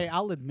are- sure. Hey,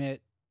 I'll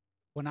admit,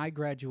 when I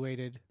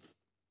graduated,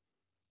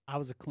 I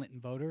was a Clinton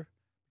voter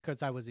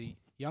because I was a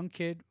young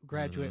kid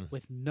graduate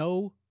with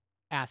no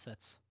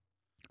assets.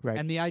 Right.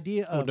 And the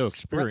idea of no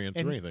experience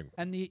or and, anything.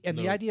 and the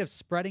No. idea of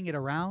spreading it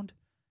around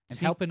and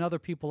See- helping other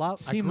people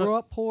out. I seem grew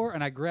up poor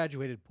and I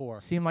graduated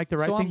poor. Seemed like the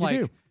right so thing I'm like,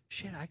 to do.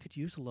 shit, I could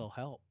use a little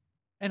help.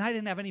 And I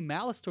didn't have any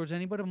malice towards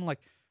anybody. I'm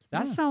like,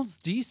 that sounds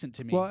decent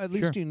to me. Well, at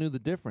least Sure. you knew the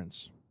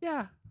difference.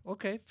 Yeah.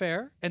 Okay.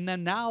 Fair. And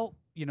then now,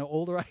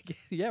 older I get.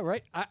 Yeah.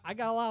 Right. I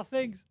got a lot of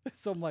things.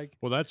 So I'm like,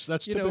 Well, that's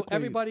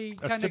everybody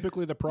that's kind of.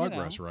 typically the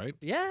progress, right?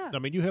 Yeah. I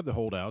mean, you have the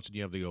holdouts and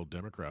you have the old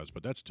Democrats,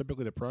 but that's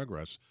typically the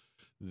progress.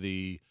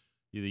 The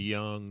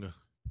young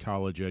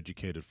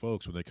college-educated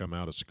folks, when they come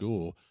out of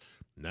school,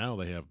 now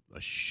they have a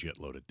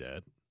shitload of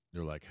debt.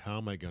 They're like, how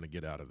am I going to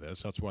get out of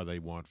this? That's why they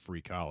want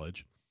free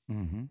college.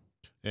 Mm-hmm.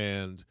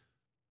 And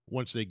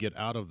once they get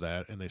out of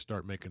that and they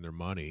start making their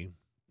money,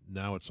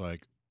 now it's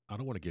like, I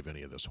don't want to give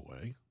any of this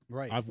away.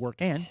 Right. I've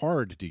worked And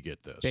hard to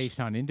get this. Based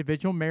on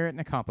individual merit and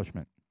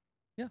accomplishment.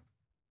 Yeah.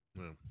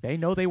 Yeah. They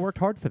know they worked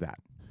hard for that.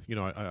 You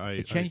know,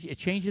 It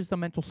changes the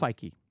mental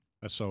psyche.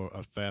 I saw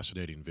a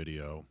fascinating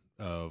video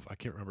of, I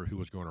can't remember who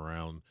was going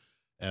around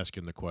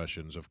asking the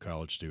questions of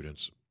college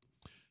students.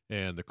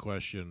 And the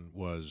question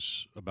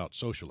was about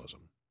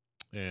socialism.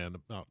 And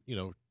about,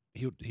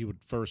 he would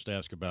first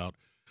ask about,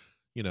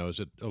 is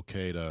it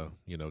okay to,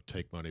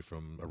 take money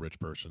from a rich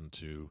person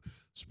to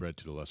spread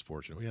to the less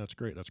fortunate? Well, yeah, that's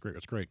great. That's great.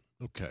 That's great.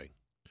 Okay.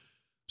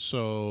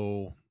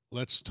 So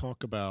let's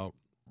talk about,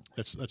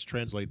 let's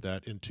translate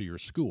that into your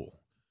school.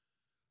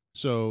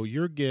 So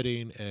you're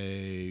getting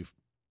a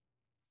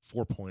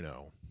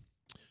 4.0,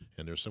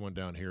 and there's someone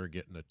down here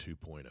getting a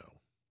 2.0.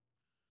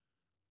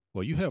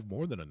 Well, you have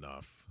more than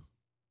enough.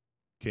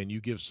 Can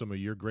you give some of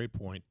your grade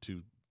point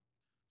to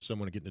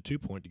someone getting a 2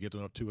 point to get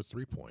them up to a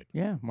 3 point?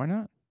 Yeah, why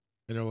not?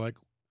 And they're like,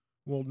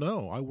 well,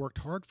 no, I worked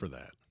hard for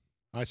that.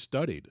 I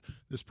studied.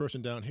 This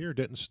person down here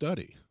didn't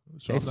study.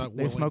 So I'm not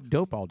They willing. smoke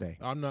dope all day.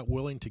 I'm not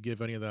willing to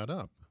give any of that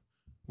up.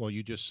 Well,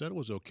 you just said it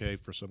was okay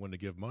for someone to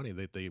give money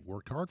that they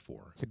worked hard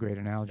for. It's a great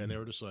analogy. And they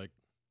were just like,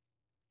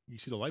 you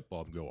see the light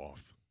bulb go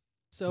off.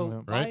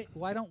 So Right.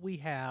 why don't we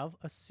have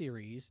a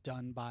series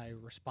done by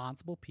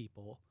responsible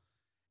people,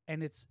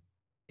 and it's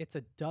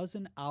a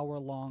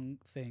 12-hour-long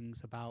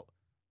things about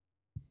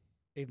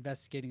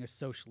investigating a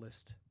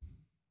socialist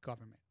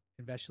government,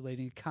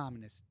 investigating a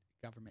communist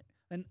government,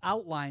 and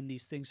outline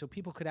these things so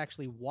people could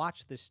actually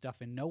watch this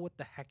stuff and know what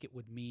the heck it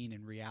would mean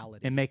in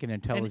reality, and make an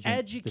intelligent and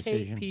educate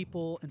decision.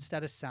 people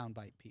instead of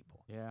soundbite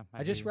people. Yeah,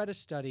 I just read a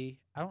study,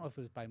 I don't know if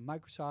it was by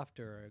Microsoft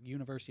or a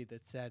university,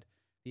 that said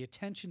the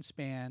attention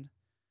span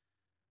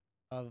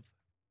of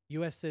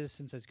U.S.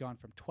 citizens has gone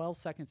from 12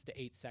 seconds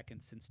to 8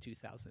 seconds since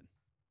 2000.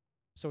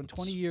 So in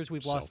 20 years,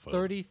 we've Cell lost phone.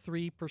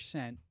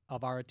 33%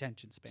 of our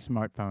attention span.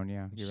 Smartphone.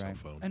 Yeah, you're Cell right.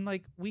 phone. And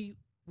like we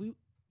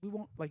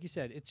won't, like you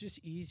said, it's just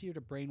easier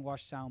to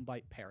brainwash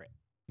soundbite parrot,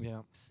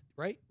 Yeah.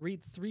 right?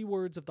 Read 3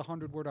 words of the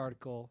 100-word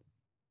article,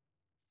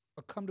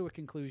 or come to a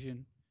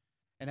conclusion,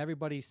 and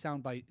everybody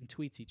soundbite and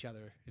tweets each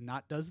other, and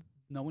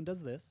no one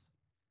does this,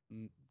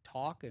 and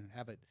talk and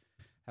have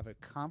a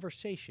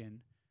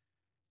conversation,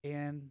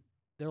 and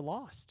they're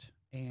lost.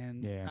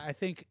 And Yeah. I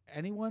think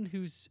anyone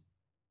who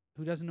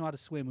doesn't know how to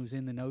swim, who's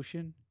in the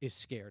ocean, is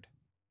scared.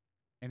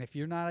 And if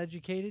you're not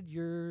educated,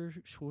 you're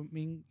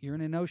in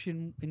an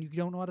ocean and you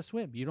don't know how to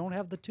swim. You don't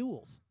have the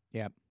tools.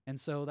 Yep. And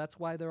so that's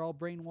why they're all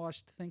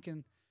brainwashed,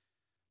 thinking,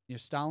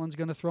 Stalin's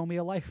going to throw me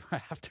a life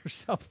after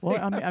something. Well,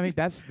 I mean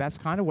that's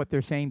kind of what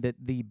they're saying, that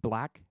the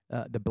black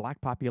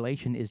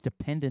population is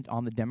dependent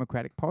on the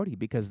Democratic Party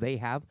because they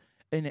have,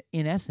 in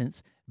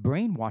essence,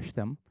 brainwashed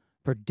them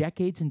for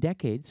decades and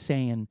decades,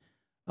 saying,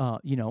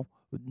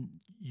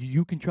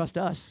 you can trust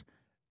us.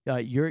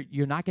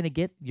 You're not going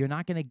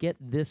to get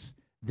this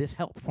this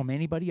help from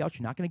anybody else.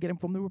 You're not going to get them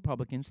from the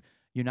Republicans.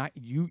 You're not.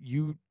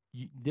 You.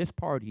 This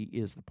party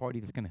is the party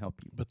that's going to help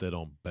you. But they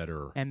don't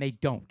better. And they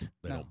don't.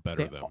 They don't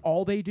better them.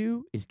 All they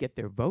do is get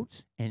their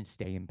votes and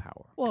stay in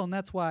power. Well, and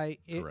that's why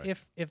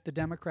Correct. if the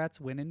Democrats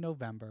win in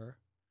November,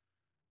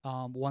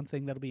 one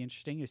thing that'll be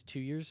interesting is 2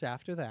 years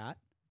after that,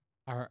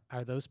 are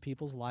those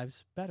people's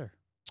lives better?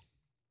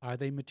 Are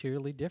they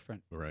materially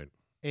different? Right.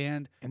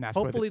 And that's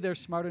hopefully they're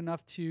smart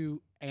enough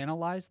to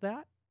analyze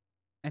that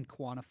and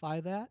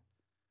quantify that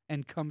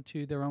and come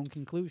to their own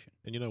conclusion.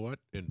 And you know what?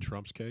 In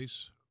Trump's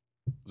case,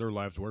 their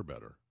lives were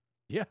better.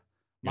 Yeah.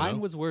 You Mine know?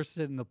 was worse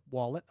in the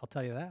wallet, I'll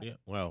tell you that. Yeah.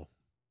 Well,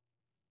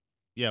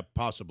 yeah,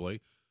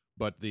 possibly.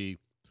 But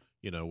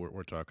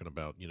we're talking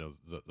about,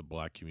 the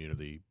black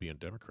community being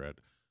Democrat.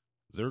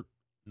 They're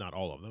not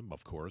all of them,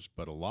 of course,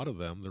 but a lot of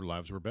them, their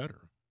lives were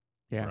better.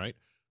 Yeah. Right.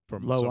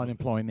 From low some-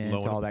 unemployment,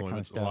 low all that kind unemployment,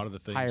 of stuff. a lot of the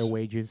things. Higher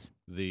wages.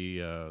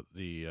 The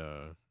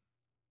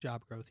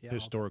Job growth, yeah.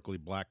 historically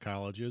black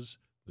colleges.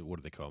 What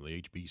do they call them?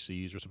 The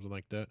HBCs or something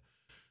like that.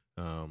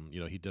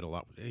 He did a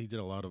lot. He did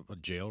a lot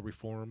of jail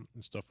reform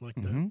and stuff like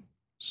Mm-hmm. that.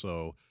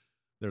 So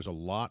there's a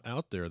lot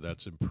out there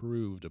that's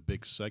improved a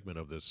big segment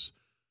of this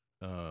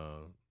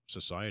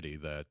society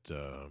that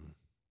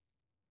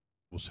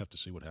we'll just have to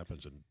see what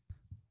happens in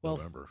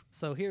November.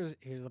 So here's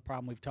the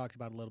problem we've talked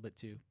about a little bit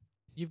too.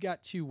 You've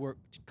got two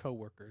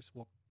co-workers,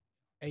 well,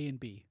 A and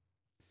B.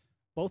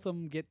 Both of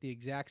them get the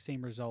exact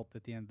same result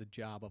at the end of the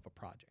job of a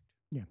project.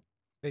 Yeah.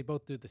 They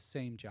both do the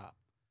same job.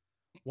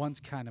 One's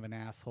kind of an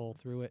asshole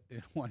through it,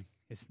 and one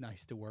is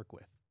nice to work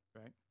with.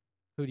 Right.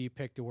 Who do you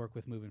pick to work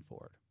with moving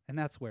forward? And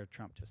that's where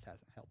Trump just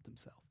hasn't helped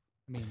himself.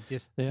 I mean,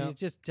 you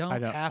just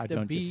don't have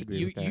to be.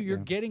 You're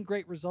getting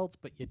great results,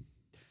 but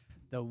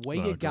the way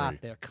you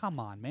got there. Come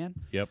on, man.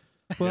 Yep.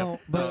 Well,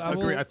 but I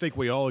agree. I think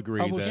we all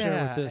agree I will that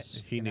share with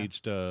this. he needs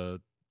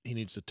to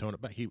tone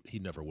it back. He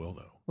never will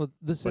though. Well,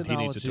 this But he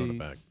analogy needs to tone it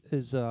back.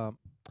 is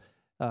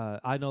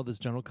I know this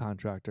general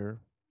contractor,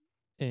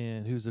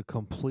 and who's a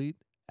complete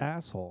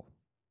asshole.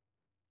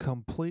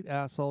 Complete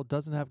asshole,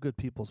 doesn't have good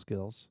people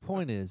skills.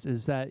 Point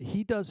is that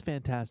he does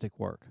fantastic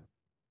work.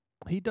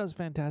 He does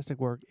fantastic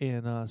work,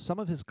 and some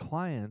of his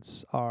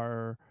clients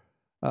are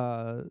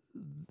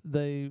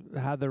they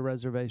had their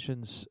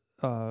reservations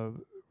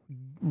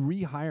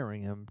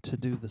rehiring him to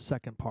do the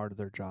second part of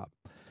their job.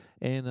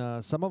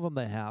 And some of them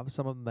they have,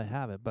 some of them they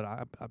haven't. But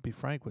I'll be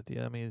frank with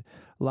you. I mean,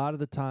 a lot of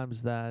the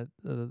times that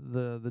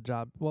the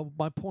job. Well,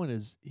 my point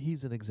is,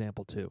 he's an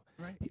example too.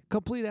 Right.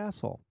 Complete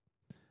asshole.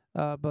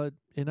 But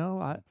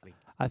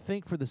I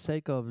think for the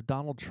sake of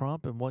Donald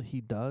Trump and what he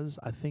does,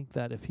 I think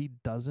that if he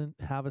doesn't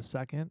have a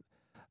second,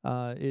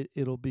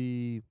 it'll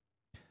be.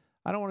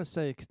 I don't want to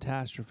say a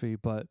catastrophe,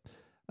 but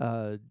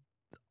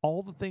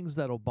all the things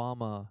that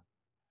Obama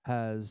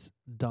has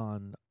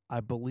done,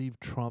 I believe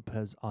Trump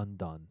has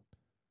undone.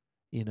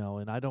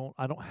 And I don't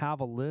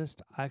have a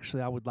list.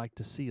 Actually, I would like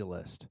to see a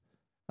list,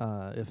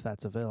 if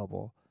that's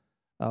available,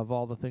 of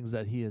all the things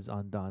that he has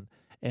undone.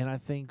 And I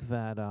think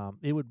that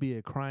it would be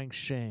a crying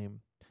shame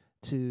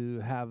to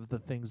have the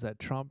things that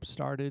Trump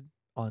started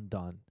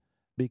undone,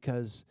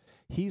 because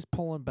he's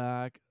pulling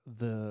back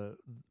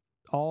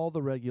all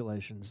the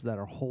regulations that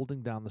are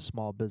holding down the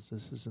small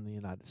businesses in the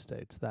United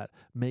States that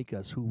make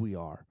us who we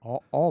are.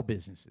 All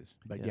businesses,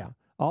 but yeah.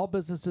 All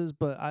businesses,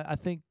 but I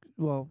think,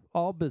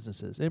 all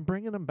businesses, and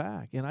bringing them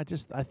back. And I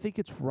think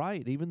it's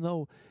right, even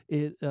though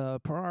it, per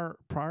our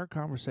prior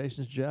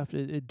conversations, Jeff,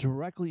 it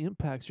directly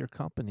impacts your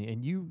company,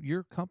 and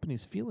your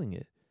company's feeling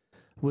it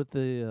with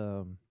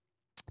the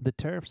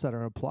tariffs that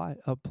are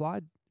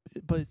applied.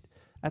 But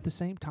at the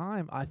same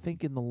time, I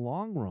think in the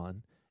long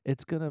run,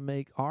 it's going to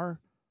make our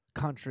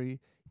country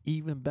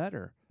even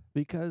better,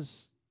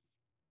 because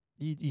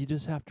you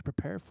just have to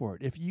prepare for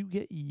it. If you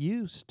get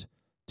used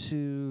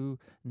to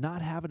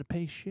not having to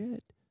pay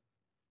shit,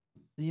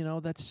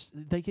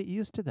 they get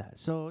used to that.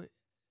 So,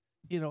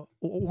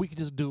 we could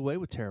just do away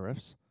with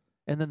tariffs,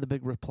 and then the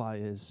big reply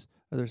is,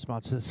 or the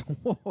response is,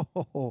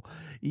 whoa,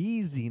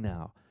 easy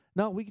now.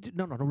 No, we can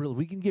no, really,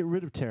 we can get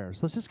rid of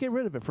tariffs. Let's just get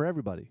rid of it for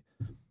everybody.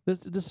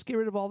 Let's just get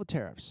rid of all the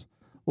tariffs.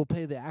 We'll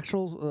pay the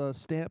actual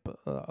stamp,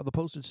 the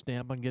postage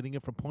stamp on getting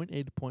it from point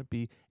A to point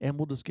B, and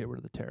we'll just get rid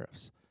of the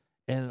tariffs.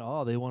 And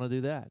they want to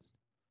do that.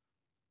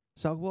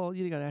 So,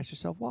 you got to ask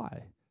yourself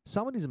why.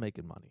 Somebody's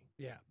making money.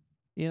 Yeah.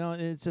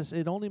 It's just,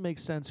 it only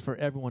makes sense for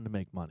everyone to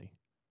make money.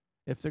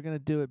 If they're going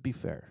to do it, be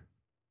fair.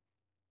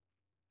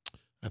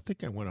 I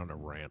think I went on a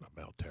rant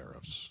about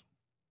tariffs.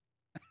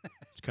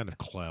 It's kind of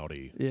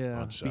cloudy. Yeah,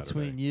 on Saturday.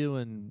 between you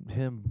and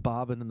him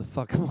bobbing in the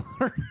fucking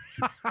water.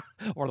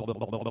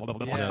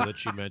 Yeah,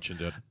 that you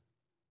mentioned it.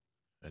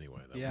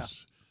 Anyway, that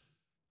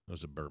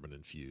was a bourbon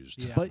infused.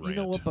 Yeah. But you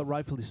know what? But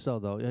rightfully so,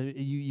 though.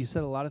 You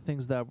said a lot of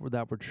things that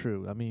were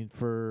true. I mean,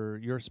 for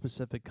your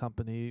specific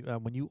company,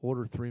 when you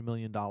order $3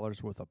 million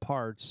worth of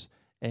parts,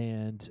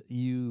 and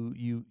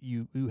you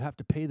have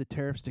to pay the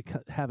tariffs to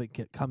have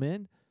it come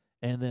in,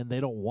 and then they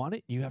don't want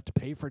it, you have to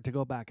pay for it to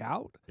go back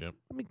out. Yep.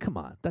 I mean, come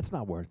on, that's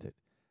not worth it.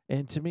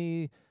 And to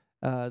me,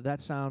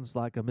 that sounds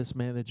like a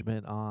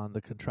mismanagement on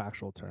the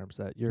contractual terms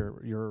that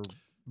you're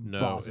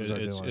bosses are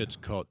doing. It's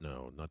called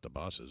not the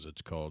bosses.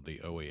 It's called the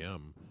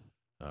OEM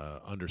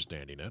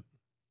understanding it,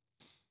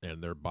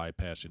 and they're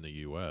bypassing the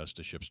U.S.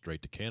 to ship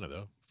straight to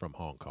Canada from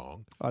Hong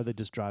Kong. Are they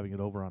just driving it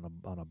over on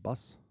a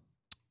bus?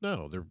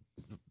 No,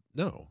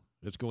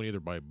 it's going either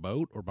by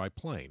boat or by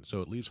plane.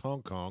 So it leaves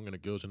Hong Kong and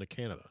it goes into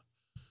Canada.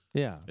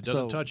 Yeah, It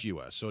doesn't touch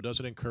U.S., so it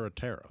doesn't incur a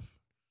tariff.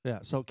 Yeah,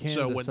 so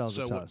Canada sells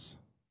it to us.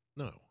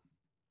 No,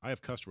 I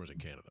have customers in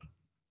Canada.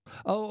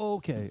 Oh,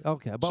 okay.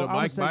 But So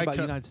I was saying about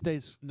United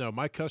States. No,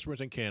 my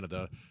customers in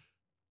Canada,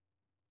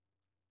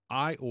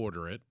 I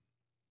order it,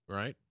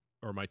 right?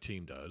 Or my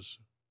team does.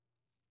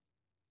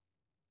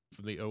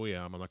 From the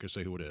OEM, I'm not going to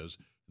say who it is.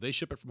 They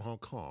ship it from Hong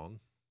Kong,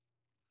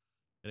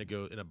 and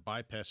it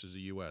bypasses the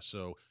U.S.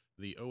 So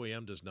the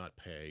OEM does not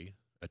pay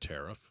a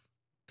tariff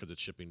because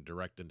it's shipping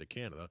direct into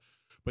Canada.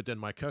 But then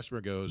my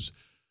customer goes,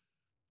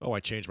 "Oh, I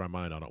changed my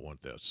mind. I don't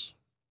want this."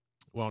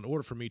 Well, in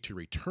order for me to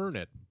return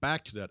it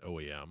back to that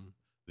OEM,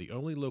 the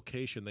only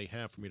location they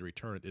have for me to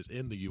return it is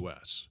in the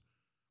U.S.,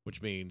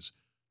 which means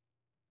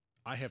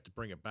I have to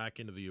bring it back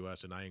into the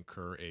U.S. and I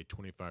incur a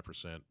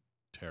 25%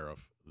 tariff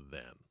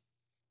then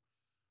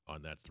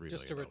on that $3 million.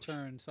 Just to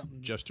return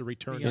something. Just to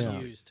return being something.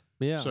 unused.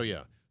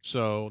 Yeah.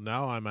 So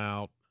now I'm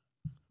out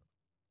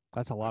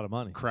That's a lot of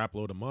money. crap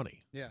load of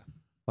money, Yeah.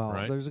 Well,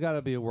 Right. there's got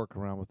to be a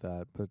workaround with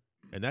that, but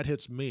and that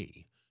hits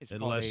me It's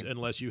called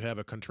unless you have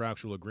a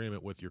contractual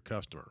agreement with your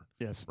customer,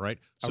 yes, right?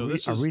 a, So re-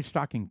 this a is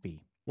restocking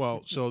fee.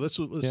 so this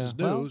Yeah. is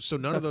new. Well, So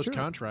none of that's those true.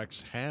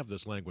 contracts have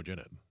this language in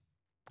it.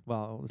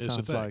 well, it It's the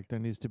sounds thing. like there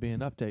needs to be an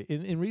update,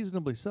 and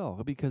reasonably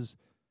so, because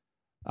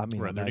I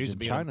mean, Right, there needs to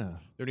be China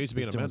There needs to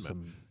be is an doing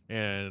amendment,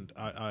 and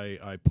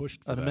I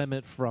pushed for an that.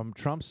 amendment from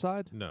Trump's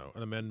side. No,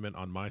 an amendment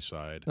on my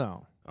side,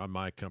 No, on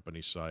my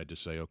company's side, to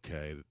say,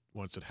 okay,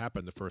 once it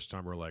happened the first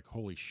time, we're like,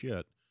 holy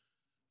shit,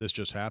 this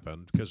just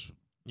happened, because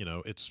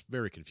it's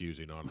very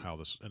confusing on how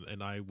this.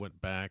 And I went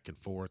back and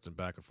forth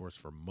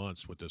for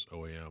months with this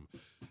OEM,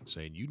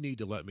 saying you need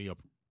to let me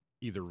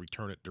either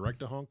return it direct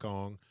to Hong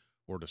Kong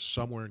or to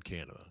somewhere in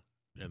Canada,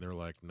 and they're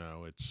like,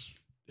 no, it's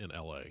in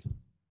L.A.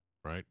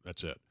 Right,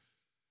 that's it.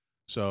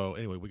 So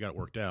anyway, we got it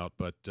worked out,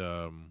 but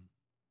then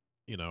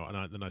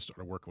I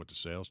started working with the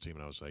sales team,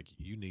 and I was like,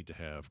 you need to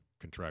have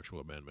contractual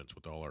amendments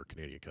with all our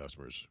Canadian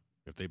customers.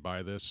 If they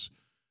buy this,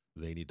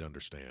 they need to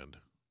understand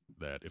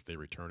that if they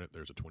return it,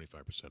 there's a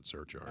 25%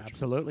 surcharge.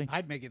 Absolutely.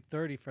 I'd make it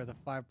 30 for the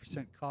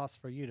 5%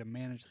 cost for you to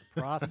manage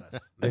the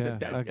process. yeah,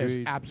 That is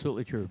agreed.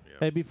 absolutely true. Yeah.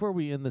 Hey, before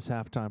we end this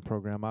halftime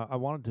program, I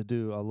wanted to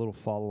do a little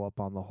follow up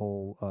on the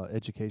whole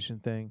education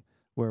thing,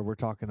 where we're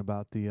talking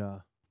about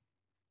the.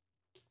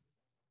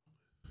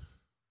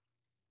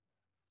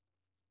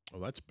 Oh,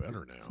 that's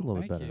better It's a now.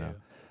 little bit better now.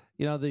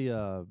 You know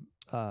the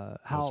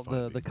how fine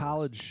the before.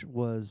 college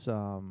was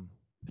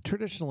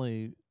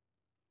traditionally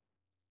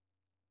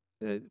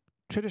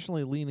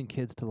leaning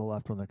kids to the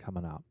left when they're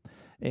coming out,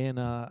 and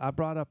I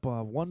brought up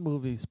one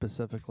movie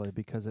specifically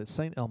because it's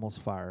St. Elmo's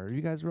Fire.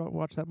 You guys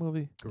watch that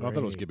movie? I thought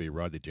it was Great. going to be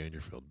Rodney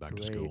Dangerfield back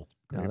to Great. school.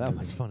 No, Great that movie.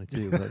 was funny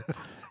too. But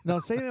no,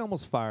 St.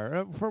 Elmo's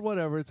Fire for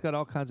whatever. It's got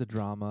all kinds of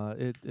drama.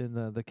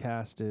 The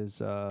cast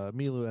is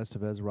Emilio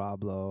Estevez,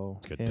 Rob Lowe,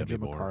 It's got Andrew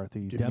Demi Moore. McCarthy,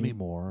 Demi- Demi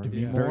Moore,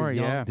 Demi very Moore,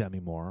 young yeah. Demi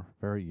Moore,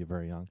 very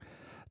very young.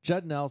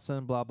 Judd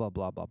Nelson, blah blah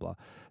blah blah blah.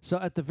 So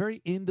at the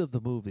very end of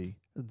the movie,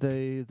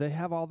 they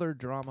have all their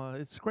drama.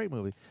 It's a great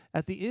movie.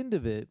 At the end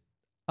of it,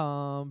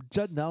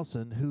 Judd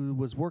Nelson, who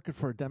was working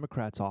for a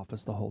Democrat's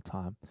office the whole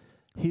time,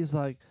 he's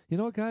like, you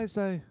know what, guys,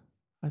 I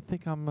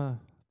think I'm going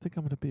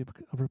to be a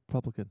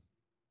Republican.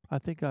 I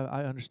think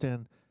I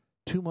understand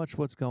too much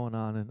what's going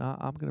on, and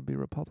I'm going to be a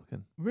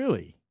Republican.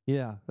 Really?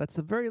 Yeah, that's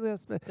the very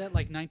last. Is that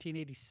like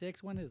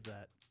 1986? When is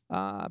that?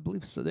 I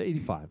believe so.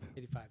 85.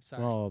 85.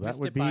 Sorry. Well, that Missed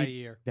would it by a be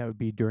year. that would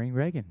be during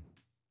Reagan.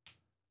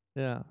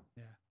 Yeah.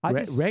 Yeah.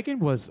 Reagan Reagan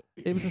was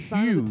it was a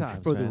sign of the huge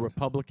times, for the man.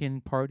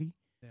 Republican Party.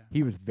 Yeah.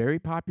 He was very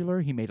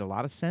popular. He made a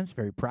lot of sense.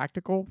 Very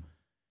practical.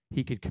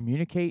 He could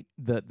communicate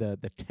the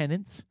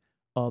tenets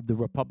of the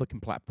Republican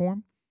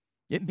platform.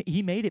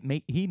 He made it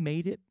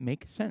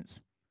make sense.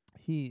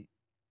 He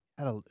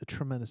had a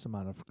tremendous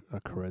amount of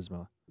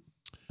charisma.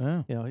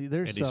 Oh. You know,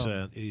 there's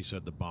And he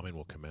said the bombing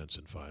will commence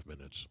in 5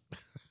 minutes.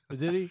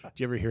 did he? Did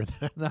you ever hear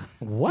that? No.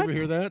 What? Did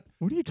you ever hear that?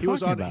 What are you He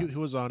was talking on about? he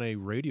was on a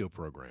radio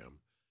program,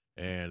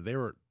 and they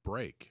were at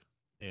break,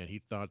 and he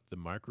thought the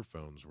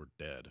microphones were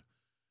dead,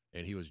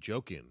 and he was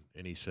joking,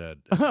 and he said,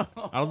 I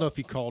don't know if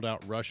he called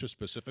out Russia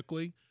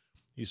specifically.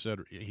 He said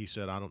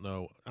I don't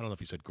know if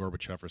he said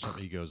Gorbachev or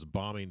something. He goes, the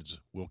bombings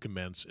will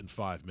commence in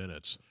 5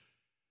 minutes,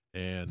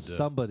 and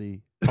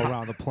Somebody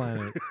around the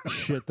planet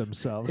shit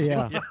themselves.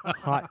 Yeah.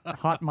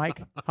 hot mic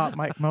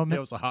moment. it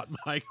was a hot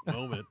mic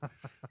moment,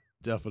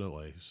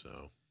 definitely.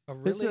 So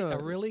It's A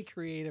really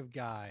creative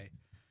guy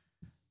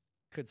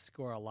could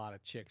score a lot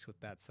of chicks with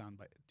that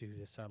soundbite. Dude,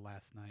 this our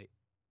last night.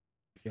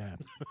 Yeah.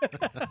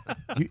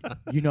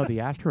 you know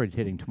the asteroid's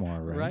hitting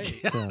tomorrow, right?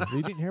 Right. Yeah.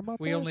 You didn't hear about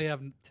We that? only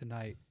have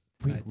tonight.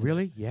 We, Tonight's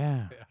really?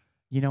 Yeah. Yeah.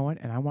 You know what?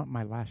 And I want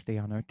my last day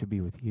on Earth to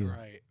be with you.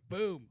 Right.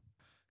 Boom.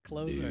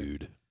 Closer.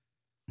 dude,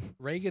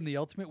 Reagan, the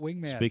ultimate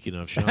wingman. Speaking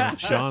of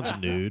Sean's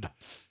nude.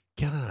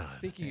 God.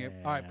 Speaking of,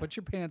 all right, put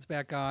your pants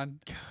back on.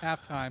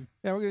 Halftime.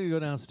 Yeah, we're gonna go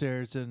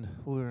downstairs and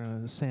we're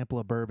gonna sample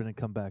a bourbon and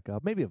come back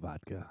up. Maybe a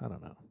vodka. I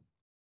don't know.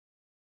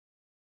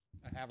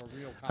 I have a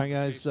real All right,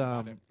 guys. conversation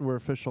about it. We're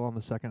official on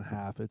the second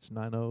half. It's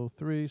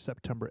 9:03,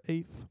 September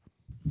 8th.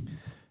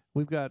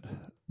 We've got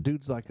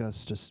dudes like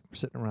us just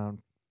sitting around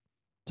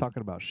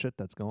talking about shit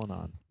that's going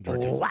on.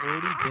 Drinking, There's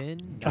already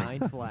been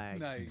 9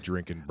 flags. Nice.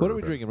 drinking bourbon. What are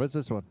we drinking? What's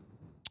this one?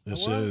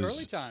 This We're on is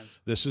early times.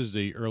 This is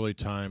the early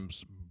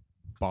times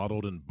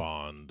bottled and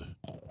bond.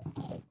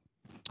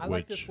 I like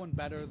which- this one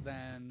better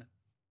than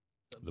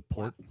The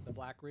port? the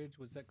Black Ridge.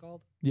 Was that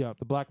called? Yeah,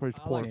 the Black Ridge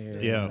I Port. liked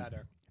this Yeah. one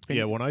better.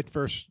 Yeah, when I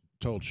first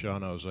told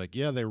Sean, I was like,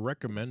 "Yeah, they're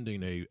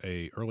recommending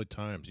a early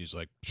times." He's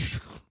like,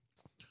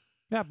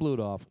 Yeah, blew it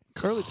off.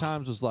 Early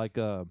times was like,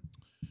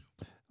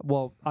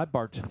 well, I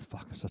bartended.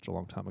 Fuck, it's such a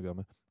long time ago,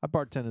 man. I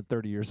bartended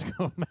 30 years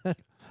ago,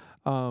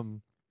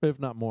 man. If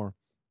not more.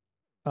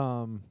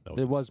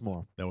 It was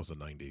more. "That was the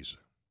 '90s."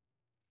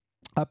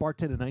 I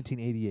bartended in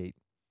 1988.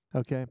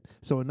 Okay,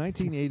 so in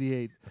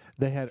 1988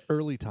 they had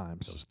early That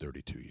times. was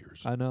 32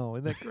 years. I know,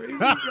 isn't that crazy?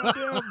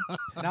 Goddamn.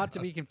 Not to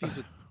be confused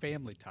with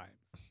Family Time.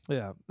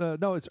 Yeah,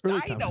 no, it's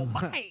early times.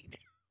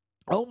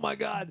 Oh my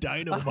God,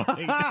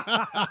 Dynamite.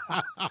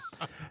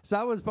 So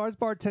I was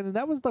bartending.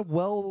 That was the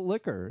well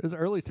liquor. It was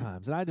early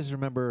times, and I just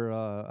remember.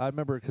 I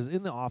remember because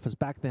in the office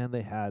back then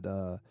they had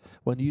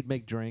when you'd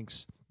make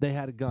drinks, they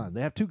had a gun.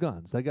 They have 2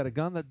 guns. They got a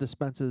gun that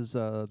dispenses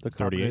the 38?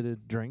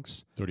 carbonated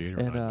drinks, 38 or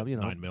and 9, you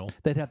know 9 mil.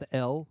 they'd have the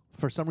L.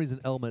 For some reason,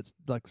 L meant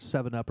like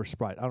 7-Up or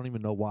Sprite. I don't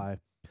even know why.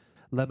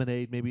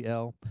 Lemonade, maybe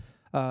L.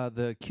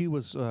 The Q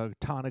was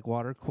tonic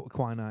water,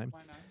 quinine.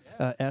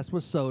 S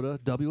was soda,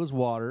 W was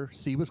water,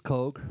 C was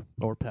Coke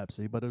or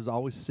Pepsi, but it was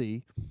always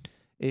C.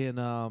 And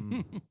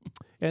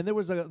and there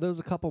was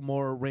a couple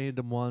more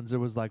random ones. There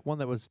was like one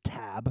that was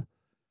Tab.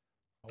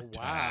 Oh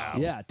wow!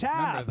 Yeah,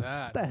 Tab. Remember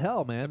that? What the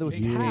hell, man? There was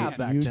big Tab can.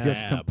 back You then.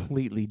 just Tab.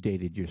 completely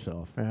dated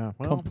yourself. Yeah,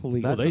 well,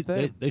 Completely. Well, that's the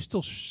they thing. they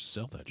still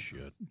sell that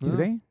shit. Do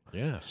they?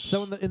 Yes.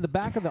 So in the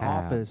back of the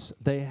Tab. office,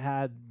 they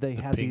had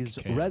pink these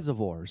can.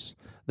 reservoirs.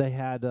 They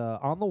had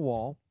on the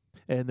wall,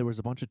 and there was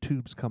a bunch of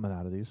tubes coming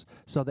out of these.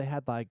 So they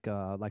had like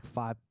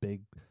 5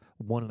 big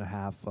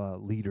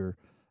 1.5 liter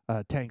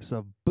tanks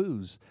of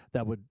booze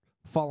that would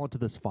fall into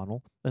this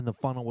funnel, and the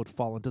funnel would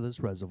fall into this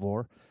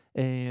reservoir,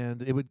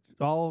 and it would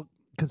all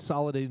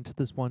consolidate into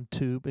this one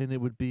tube, and it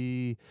would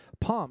be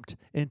pumped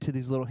into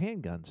these little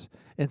handguns.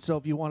 And so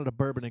if you wanted a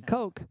bourbon and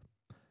Coke,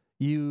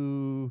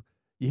 you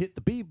hit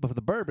the beep of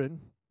the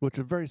bourbon, which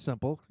is very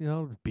simple,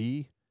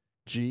 B,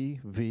 G,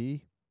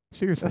 V,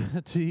 Seriously.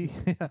 T.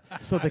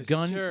 So the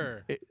gun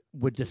Sure. it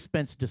would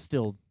dispense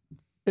distilled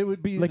It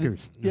would be liquors.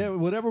 Yeah,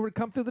 whatever would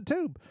come through the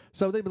tube.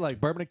 So they'd be like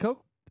bourbon and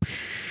Coke.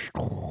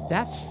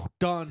 That's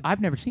Done.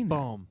 I've never seen that.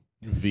 Boom.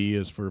 V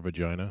is for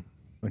vagina.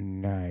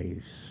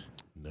 Nice.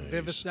 Nice.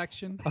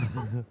 Vivisection.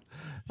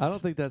 I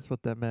don't think that's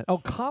what that meant. Oh,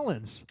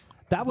 Collins.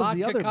 That was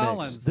the Vodka other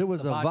Collins. mix. There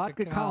was The a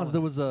vodka vodka Collins.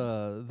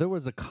 There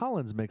was a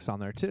Collins mix on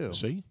there too.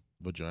 See,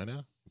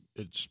 vagina.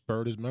 It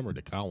spurred his memory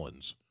to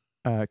Collins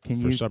Can for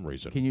you some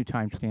reason. can you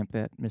timestamp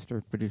that,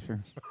 Mr.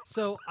 Producer?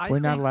 So We're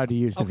not allowed to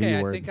use the Okay, V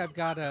I word. think I've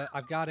got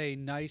a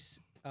nice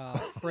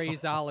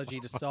phraseology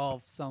to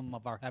solve some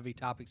of our heavy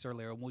topics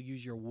earlier, and we'll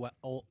use your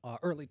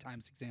early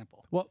times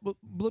example. Well,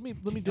 let me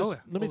just Oh,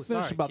 let me finish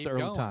sorry, about keep the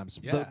early going. times.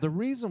 Yeah. The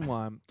reason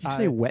why Did you I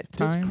say wet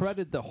times?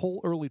 discredited the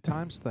whole early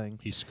times thing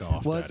He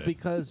scoffed was at it.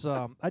 because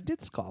I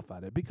did scoff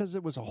at it because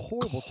it was a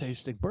horrible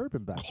tasting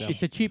bourbon back then.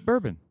 It's a cheap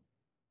bourbon.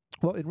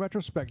 Well, in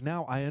retrospect,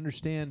 now I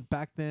understand.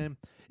 Back then,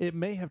 it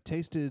may have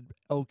tasted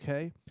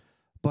okay,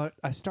 but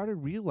I started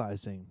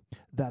realizing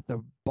that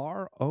the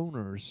bar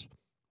owners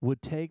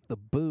would take the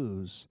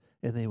booze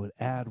and they would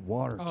add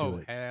water to Oh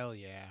it, hell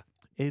yeah!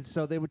 and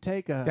so they would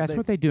take a That's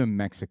what they do in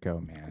Mexico,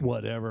 man.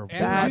 whatever. And, Dude,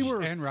 That's- Russia, we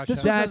were- and Russia. this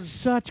was That's in-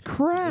 such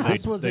crap.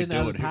 This was They in do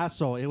El it here.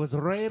 Paso. It was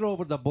right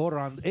over the border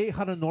on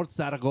 800 North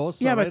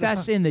Zaragoza. Yeah, but right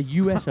that's in the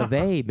U.S. of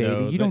A., baby.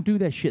 No, you they- don't do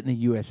that shit in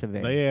the U.S. of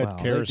A. They had Well,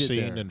 they did kerosene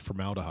there. and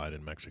formaldehyde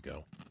in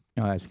Mexico.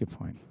 Oh, that's a good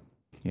point.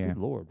 Yeah. Good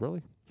Lord,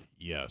 really?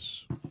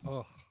 Yes.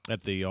 Oh,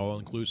 At the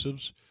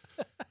all-inclusives,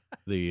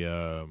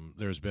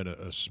 there's been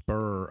a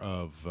spur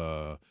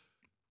of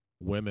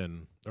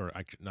women, or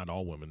not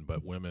all women,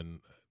 but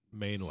women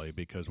mainly,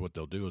 because what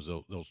they'll do is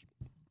they'll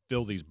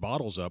fill these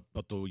bottles up,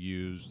 but they'll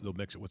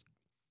mix it with,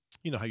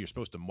 how you're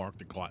supposed to mark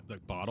the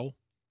bottle,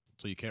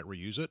 so you can't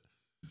reuse it.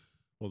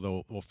 Well,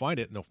 they'll find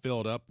it and they'll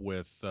fill it up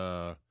with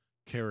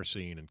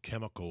kerosene and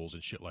chemicals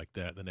and shit like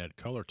that, and then add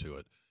color to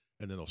it,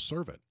 and then they'll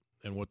serve it.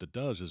 And what it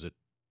does is it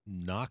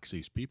knocks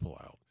these people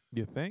out.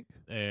 You think?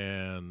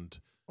 And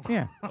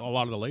Yeah. a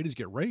lot of the ladies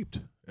get raped,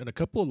 and a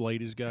couple of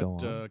ladies Go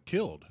got on.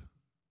 killed.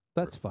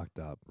 That's fucked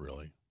up.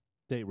 Really?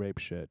 date rape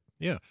shit.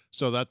 Yeah,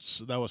 so that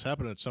was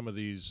happening at some of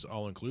these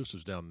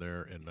all-inclusives down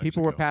there in Mexico.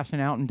 People were passing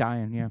out and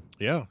dying. Yeah.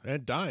 Yeah,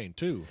 and dying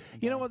too.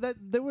 You know what?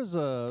 There was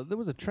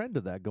a trend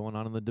of that going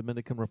on in the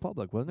Dominican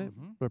Republic, wasn't it?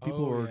 Where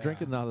people were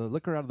drinking the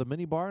liquor out of the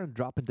mini bar and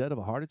dropping dead of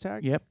a heart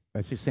attack. Yep,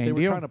 that's the same They deal.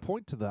 were trying to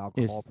point to the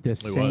alcohol.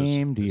 It's the It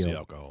same was. deal. It's the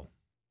alcohol.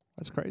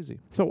 That's crazy.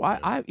 So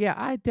I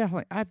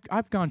definitely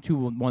I've gone to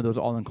one of those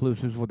all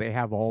inclusives where they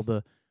have all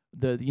the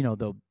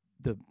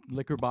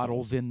liquor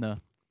bottles in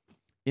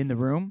the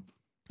room,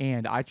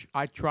 and I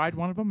tried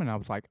one of them and I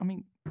was like, I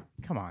mean,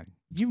 come on,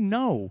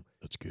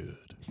 That's good.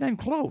 it's not even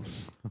close.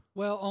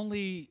 Well,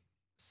 only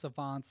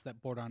savants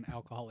that border on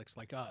alcoholics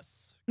like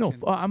us. No,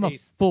 can I'm a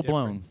taste the full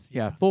blown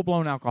difference. full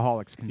blown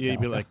alcoholics can Yeah,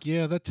 you'd be tell. like,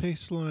 yeah, that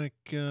tastes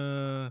like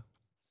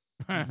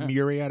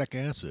muriatic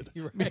acid.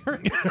 You're right.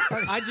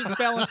 I just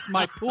balanced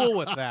my pool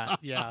with that.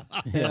 Yeah.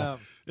 Yeah,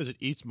 As it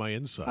eats my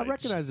insides. I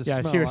recognize the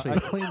Yeah, smell. seriously. I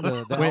cleaned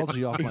the When-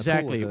 algae off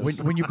exactly. my pool with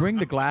this. When you bring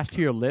the glass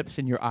to your lips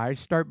and your eyes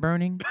start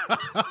burning,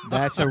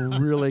 that's a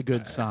really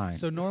good sign.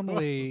 So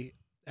normally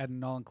at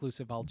an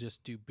all-inclusive, I'll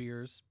just do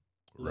beers,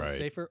 a little Right.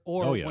 safer.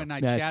 Or Oh, yeah. when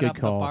I That's chat good up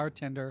call. the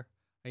bartender,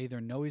 I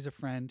either know he's a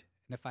friend,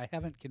 and if I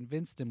haven't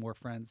convinced him we're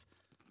friends,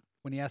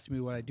 when he asks me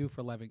what I do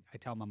for a living, I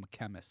tell him I'm a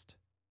chemist.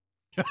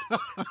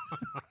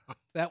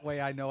 That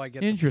way I know I get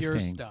the pure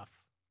Interesting. stuff.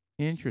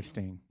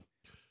 Interesting.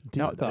 Deep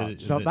No,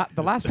 thoughts. so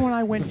the last one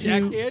I went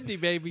Jack to. Handy,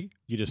 baby.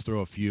 You just throw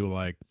a few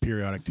like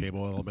periodic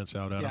table elements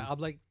out at Yeah, them. I'm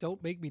like,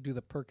 don't make me do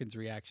the Perkins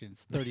reaction.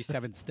 It's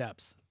 37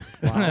 steps.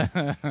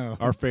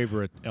 Our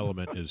favorite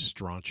element is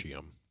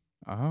strontium.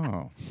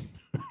 Oh.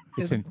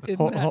 It's Isn't in,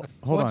 hold that- on.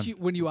 once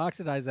when you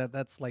oxidize that,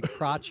 that's like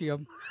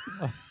crotchium.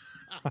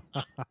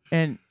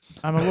 And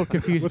I'm a little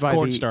confused With by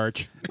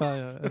cornstarch.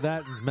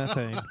 That and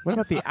methane. what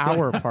about the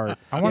hour part?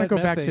 I want to Yeah,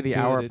 go back to methane the it,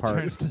 hour it part.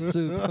 turns to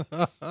soup.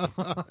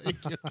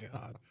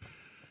 God.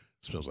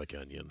 Smells like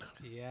onion.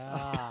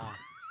 Yeah.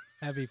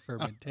 Heavy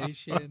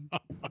fermentation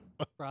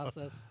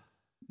process.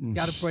 Mm.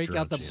 Got to break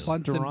out the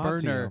Strontium. Bunsen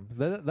burner.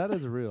 Strontium. That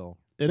is real.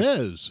 It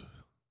is.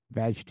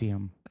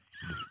 Vagtium.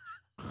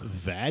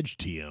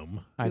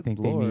 Vagtium. I Good think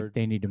Lord.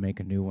 they need to make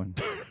a new one.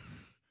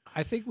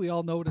 I think we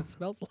all know what it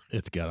smells like.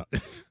 It's got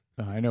a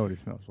I know what it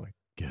smells like.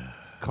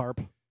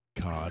 Carp.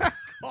 cod.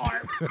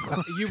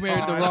 You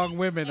married the wrong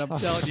women, I'm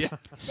telling you.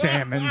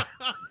 Salmon.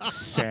 Oh,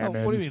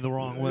 Salmon. what do you mean the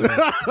wrong women?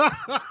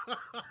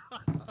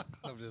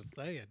 I'm just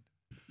saying.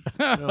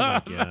 Oh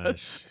my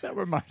gosh. That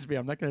reminds me.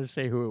 I'm not going to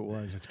say who it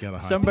was. It's got a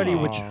high Somebody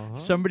pH. which Aw.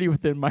 somebody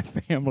within my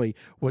family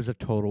was a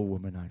total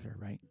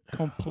womanizer, right?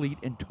 Complete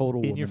and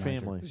total In your womanizer.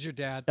 family. Who's your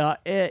dad? I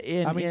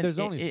I mean, there's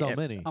only so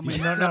many. How many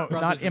No, no,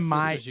 brothers not in and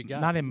my, sisters you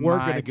got? not in We're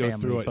my gonna go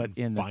family, through it but and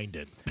in the, find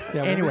it.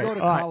 Yeah, Anyway, when we go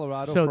to all right,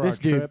 Colorado so for this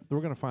our dude- trip,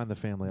 we're gonna find the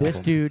family this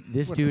album. dude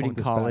We're gonna in point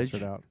this college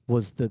bastard out.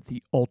 was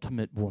the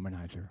ultimate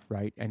womanizer,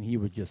 right? And he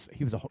was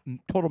a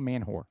total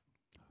man whore,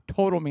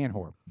 total man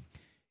whore.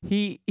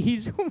 He's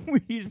he's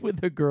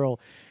with a girl,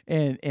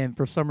 and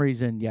for some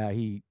reason, yeah,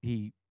 he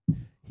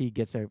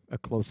gets a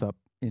close up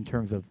in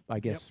terms of, I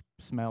guess,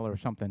 smell or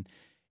something,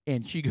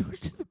 and she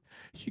goes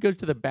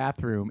to the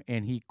bathroom,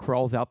 and he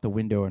crawls out the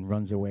window and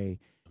runs away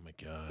Oh my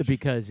gosh.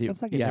 because it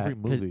That's like in every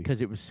movie.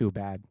 because it was so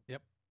bad.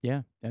 Yep.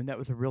 Yeah, and that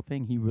was a real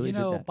thing. He really You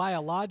know, did that.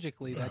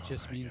 biologically, that Oh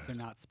just my means God.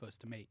 they're not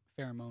supposed to mate.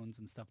 Pheromones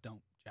and stuff don't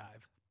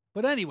jive.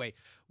 But anyway,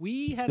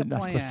 we had a They're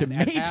not supposed plan to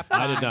at mate. halftime.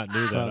 I did not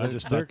know that. I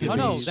just there thought could Oh, that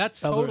no, was-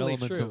 that's other totally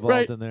elements true. involved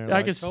Right. in there. I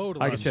Like, can Totally.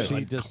 like I said, she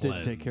Blood just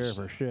didn't take care of her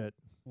cleanse. shit.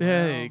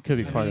 Yeah, it could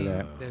be I part of mean,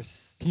 that.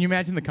 There's Can you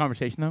imagine the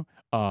conversation though?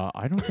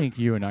 I don't think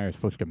you and I are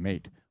supposed to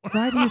mate.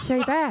 Why do you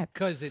say that?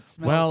 because it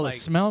smells Well, like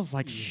it smells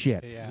like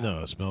shit. Yeah.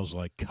 No, it smells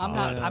like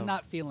cod. I'm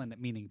not feeling it,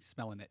 meaning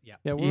smelling it. Yeah.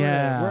 Yeah, we're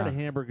at a Yeah.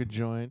 hamburger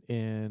joint,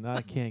 and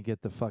I can't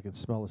get the fucking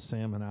smell of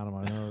salmon out of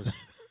my nose.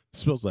 It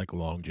smells like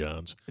Long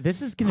Johns.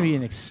 This is going to be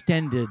an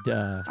extended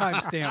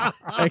Timestamp.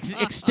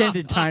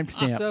 extended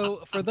timestamp.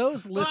 So for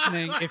those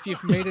listening, if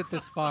you've made it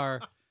this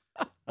far,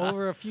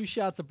 over a few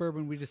shots of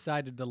bourbon, we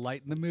decided to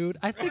lighten the mood.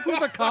 I think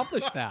we've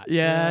accomplished that.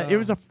 Yeah, it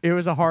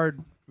was a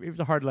hard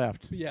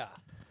left. Yeah.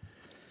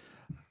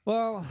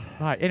 Well,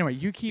 All right. Anyway,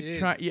 you keep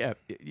trying. Jesus.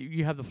 Yeah,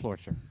 you have the floor,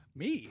 sir.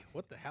 Me?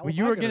 What the hell? Well, am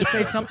you I were gonna going to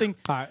say say? something.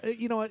 all right,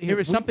 you know what? There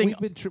was something-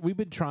 we've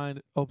been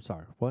trying. Oh,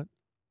 sorry. What?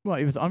 Well,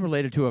 it was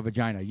unrelated to a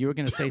vagina. You were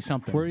going to say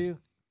something. Were you?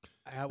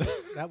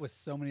 That was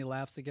so many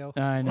laughs ago.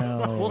 I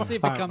know. We'll see if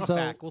it All right, comes so,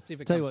 back. We'll see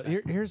if it Tell you comes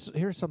what. back.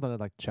 Here's something I'd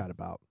like to chat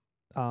about.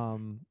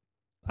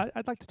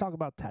 I'd like to talk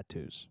about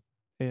tattoos,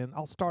 and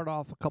I'll start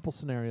off a couple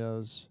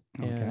scenarios.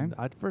 Okay. And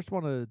I first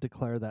want to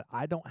declare that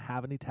I don't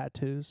have any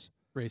tattoos.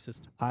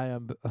 Racist. I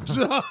am.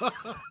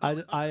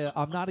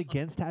 I'm not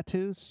against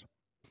tattoos.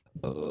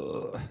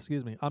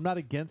 Excuse me. I'm not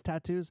against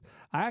tattoos.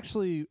 I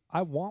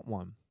want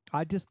one.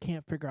 I just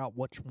can't figure out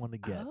which one to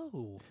get.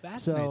 Oh,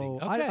 fascinating.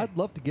 So Okay. I'd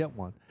love to get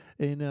one,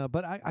 and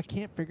but I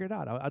can't figure it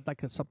out. I'd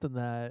like something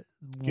that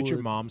Get your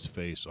would- mom's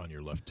face on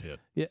your left tit.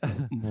 Yeah.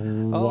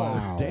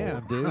 Wow. Oh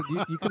damn, dude!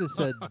 You could have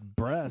said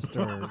breast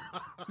or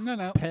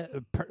no.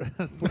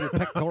 your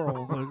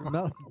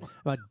pectoral,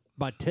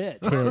 my tit.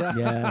 Tit,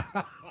 yeah.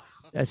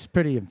 That's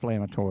pretty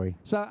inflammatory.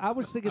 So I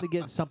was thinking of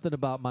getting something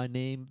about my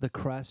name, the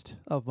crest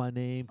of my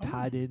name,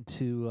 tied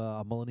into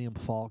a Millennium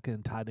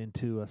Falcon, tied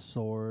into a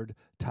sword,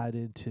 tied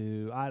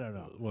into, I don't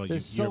know. Well,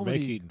 There's you're so many-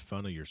 making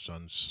fun of your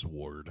son's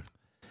sword.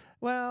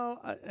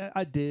 Well,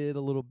 I did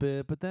a little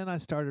bit, but then I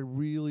started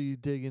really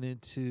digging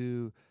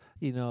into,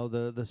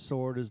 the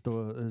sword is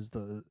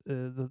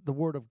the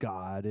word of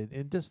God,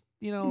 and just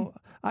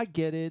I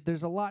get it.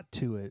 There's a lot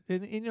to it,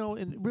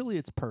 and really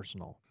it's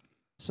personal.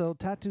 So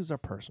tattoos are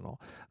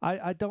personal.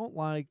 I don't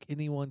like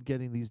anyone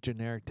getting these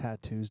generic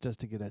tattoos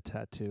just to get a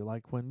tattoo.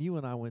 Like when you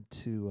and I went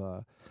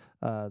to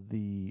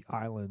the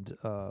Island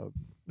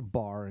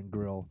Bar and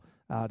Grill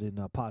out in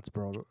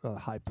Pottsboro,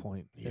 High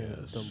Point,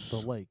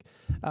 the lake.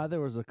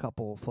 There was a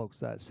couple folks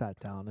that sat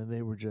down, and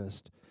they were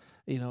just,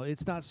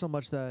 it's not so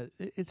much that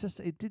it's just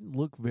it didn't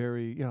look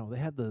very, they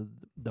had the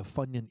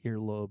Funyun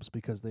earlobes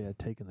because they had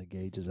taken the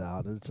gauges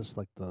out. It's just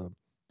like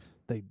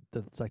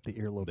it's like the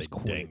earlobes They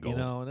quit,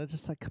 dangle. and it's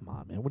just like, come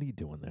on, man, what are you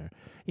doing there?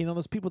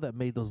 Those people that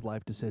made those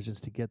life decisions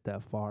to get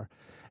that far.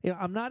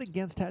 I'm not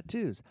against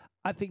tattoos.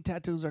 I think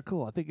tattoos are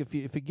cool. I think if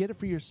you get it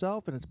for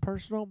yourself and it's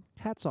personal,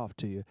 hats off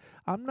to you.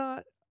 I'm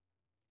not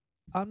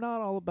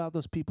all about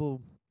those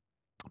people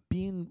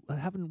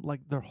having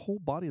like their whole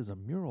body as a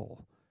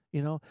mural.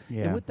 Yeah.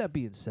 And with that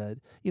being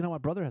said, my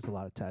brother has a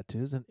lot of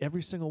tattoos, and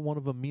every single one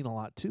of them mean a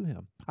lot to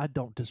him. I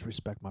don't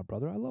disrespect my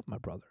brother. I love my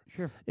brother.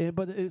 Sure.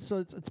 But it's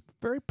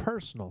very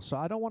personal. So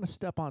I don't want to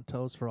step on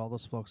toes for all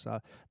those folks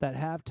that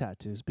have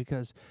tattoos,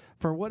 because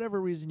for whatever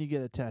reason you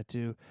get a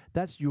tattoo,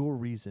 that's your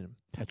reason.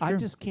 That's I true.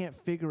 just can't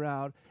figure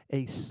out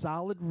a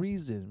solid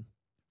reason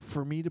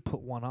for me to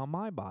put one on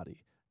my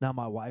body. Now,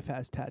 my wife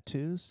has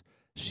tattoos.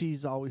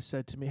 She's always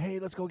said to me, "Hey,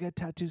 let's go get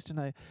tattoos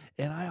tonight."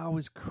 And I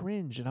always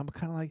cringe, and I'm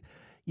kind of like,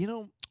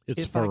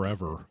 It's if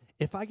forever.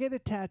 if I get a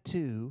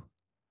tattoo,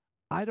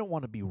 I don't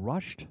want to be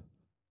rushed.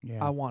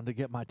 Yeah. I want to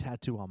get my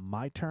tattoo on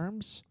my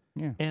terms,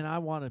 Yeah. and I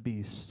want to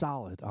be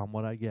solid on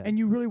what I get. And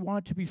you really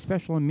want it to be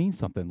special and mean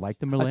something, like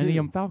the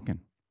Millennium Falcon.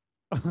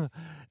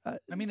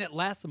 I mean, it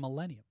lasts a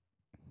millennium.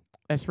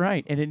 That's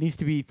right. And it needs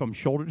to be from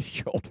shoulder to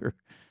shoulder.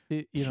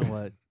 You know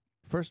what?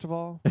 First of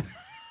all,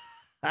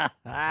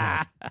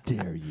 how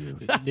dare you?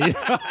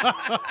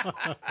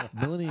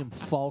 Millennium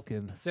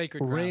Falcon Sacred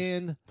ground.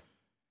 ran.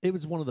 It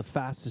was one of the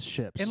fastest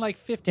ships In like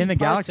 15 In the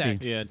galaxy.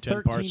 parsecs. Yeah,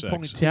 10 parsecs.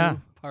 13.2. Yeah.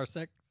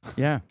 Parsec.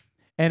 Yeah.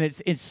 And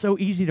it's so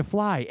easy to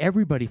fly.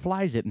 Everybody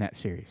flies it in that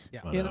series.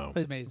 Yeah. I You know. know,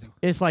 It's amazing.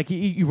 It's like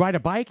you ride a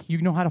bike,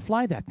 you know how to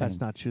fly that thing. That's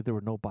not true. There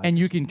were no bikes. And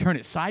you can turn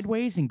it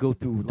sideways and go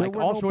through There like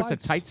were all no sorts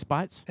bikes. of tight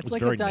spots. It's was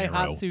like a very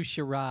narrow. Daihatsu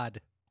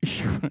charade.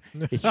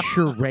 It's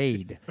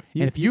charade.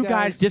 And if you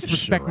guys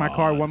disrespect my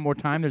car Charade. one more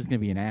time, there's going to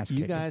be an ass You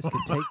kick. guys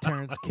can take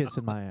turns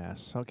kissing my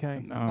ass,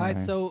 okay? All All right,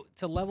 so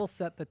to level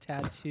set the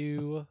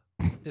tattoo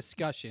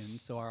discussion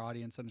so our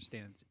audience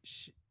understands,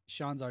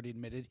 Sean's already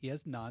admitted he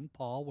has none.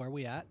 Paul, where are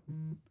we at?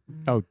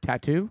 Oh,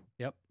 tattoo?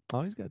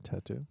 Oh, he's got a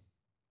tattoo.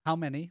 How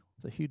many?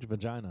 It's a huge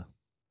vagina.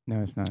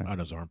 No, it's not. On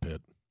his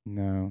armpit.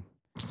 No.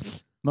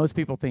 Most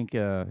people think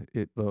Because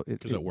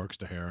it works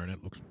the hair and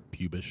it looks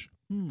pubish.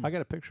 I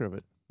got a picture of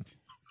it.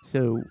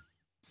 so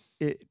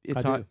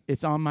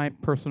it's do. on my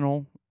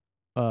personal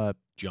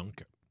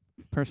Junk.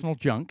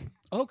 junk,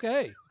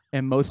 Okay.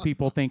 and most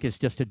people think it's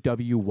just a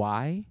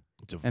WY,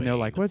 It's a and they're vein.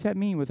 like, "What does that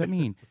mean? What does that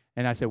mean?"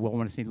 And I said, "Well,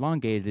 when it's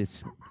elongated,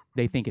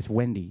 they think it's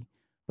Wendy,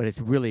 but it's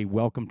really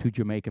welcome to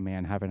Jamaica,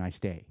 man. Have a nice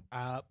day."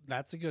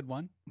 That's a good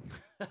one.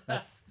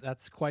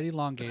 That's quite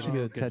elongated. Should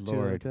get a good tattoo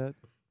Lord. like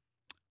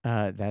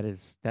that.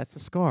 That's a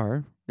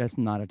scar. That's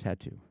not a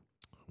tattoo.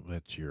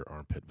 That's your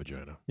armpit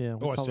vagina. Yeah. Oh,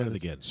 we'll I call said it as-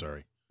 again.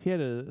 Sorry. He had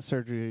a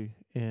surgery,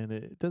 and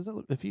it doesn't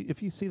look.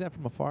 If you see that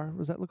from afar,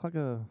 does that look like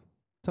a?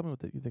 Tell me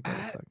what you think that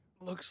looks like.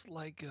 Looks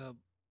like a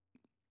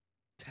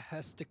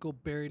testicle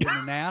buried in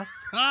an ass,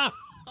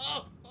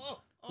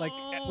 like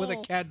with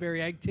a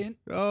Cadbury egg tint.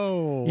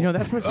 Oh. You know,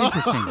 that's what's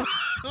interesting.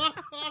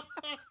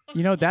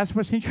 That's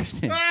what's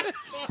interesting.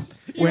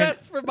 You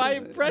asked for my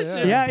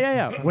impression.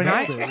 Yeah. When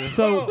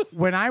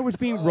I was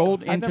being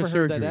rolled I into never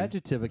heard surgery, that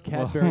adjective, a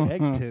Cadbury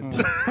egg tint.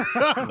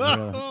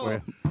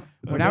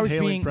 when I was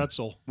inhaling being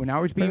pretzel. when I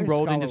was being Very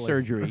rolled into scholarly.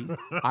 surgery,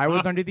 I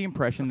was under the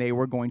impression they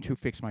were going to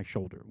fix my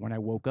shoulder. When I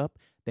woke up,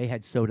 they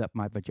had sewed up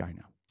my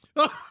vagina,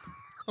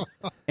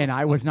 and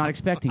I was not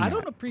expecting I that.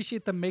 don't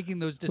appreciate them making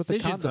those the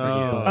decisions condom. for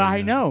you. Oh.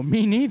 I know,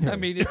 me neither. I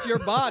mean, it's your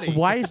body.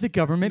 why is the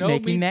government No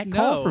making means that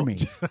call no. for me?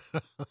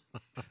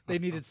 They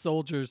needed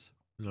soldiers.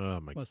 Oh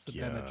my Must have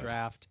god. been a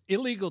draft.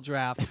 Illegal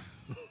draft.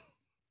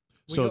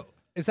 So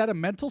Is that a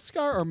mental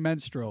scar or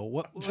menstrual?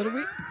 What are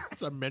we?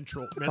 it's a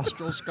menstrual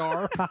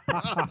scar.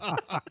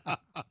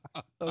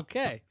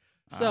 Okay.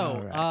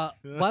 So, All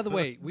by the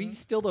way, we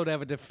still don't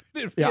have a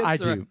definitive Yeah, I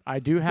answer. do. I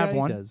do have he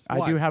one. does. I do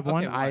What? have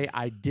one. Okay, what?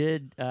 I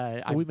did.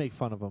 we make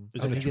fun of him.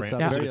 Is and it he a gets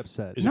tramp- very is it-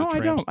 upset. is it no, a I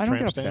don't. I don't tramp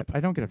get stamp? upset. I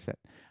don't get upset.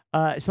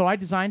 So I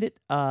designed it.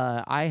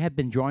 I had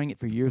been drawing it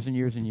for years and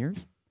years and years,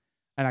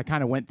 and I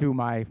kind of went through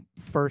my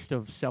first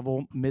of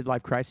several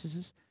midlife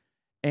crises,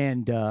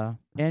 and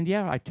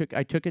yeah, I took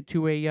it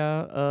to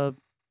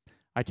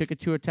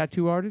a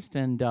tattoo artist,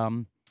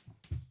 and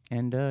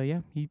And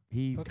he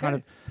Okay. kind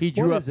of he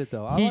drew What up is it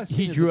though? All I've he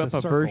seen is drew it's up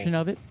a circle. version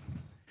of it.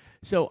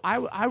 So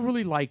I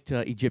really liked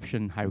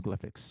Egyptian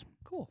hieroglyphics,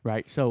 Cool.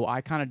 right? So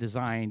I kind of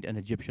designed an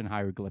Egyptian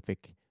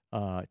hieroglyphic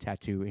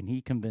tattoo, and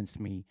he convinced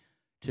me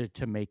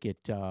to make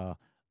it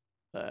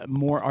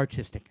more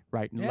artistic,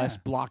 right, and less Yeah.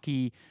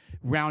 blocky,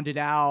 round it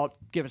out,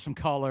 give it some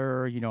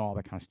color, all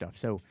that kind of stuff.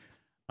 So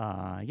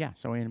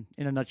so in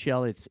a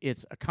nutshell,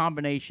 it's a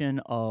combination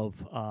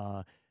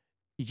of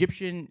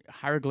Egyptian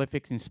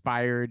hieroglyphics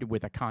inspired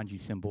with a kanji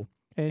symbol,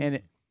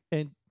 And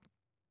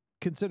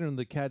considering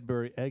the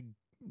Cadbury egg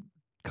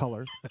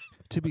color,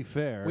 to be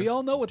fair, We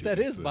all know what To that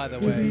be is, by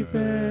the fair.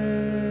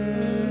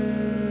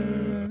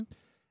 way.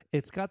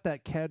 it's got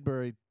that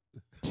Cadbury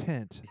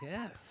tint.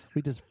 Yes.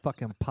 We just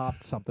fucking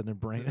popped something in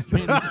Brandon's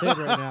head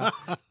right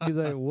now. He's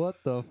like,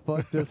 "What the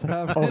fuck just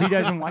happened?" Oh, he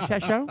doesn't watch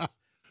that show?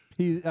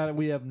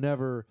 We have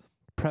never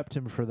prepped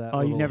him for that. Oh,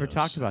 you little- never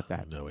talked about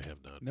that. No, we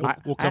have not. Nope.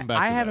 We'll come back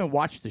I to haven't that.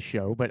 watched the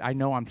show, but I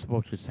know I'm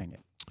supposed to sing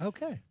it.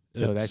 Okay.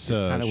 So It's that's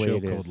just kinda a way show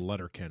it is. called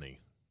Letterkenny.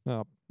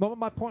 No. But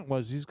my point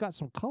was, he's got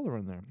some color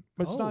in there.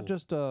 It's Oh. not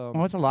just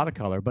Well, it's a lot of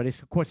color, but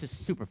of course it's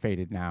super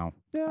faded now.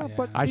 yeah, Yeah.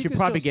 but I you should can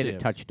probably still get see it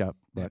touched up,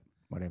 but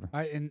whatever. All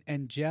right,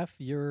 and Jeff,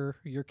 your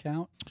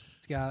count?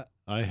 It's got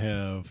I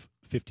have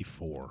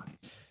 54.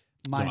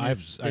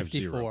 minus I have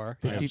 54.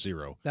 0. I have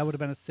 0. That would have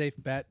been a safe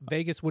bet.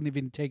 Vegas wouldn't have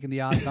even taken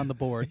the odds on the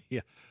board.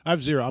 I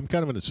have 0. I'm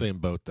kind of in the same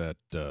boat that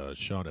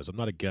Sean is. I'm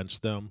not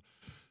against them,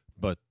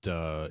 but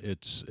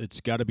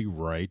it's got to be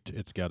right.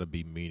 It's got to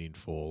be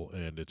meaningful,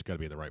 and it's got to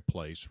be in the right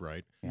place,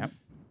 right? Yep.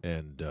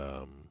 And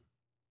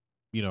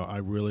I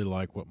really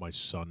like what my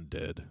son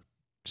did,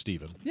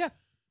 Steven. Yeah.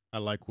 I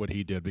like what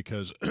he did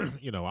because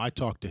I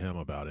talked to him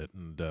about it,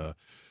 and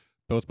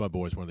both my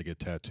boys wanted to get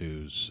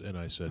tattoos, and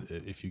I said,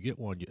 if you get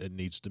one, it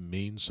needs to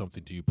mean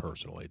something to you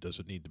personally. It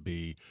doesn't need to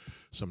be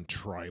some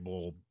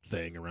tribal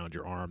thing around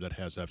your arm that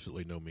has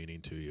absolutely no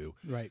meaning to you.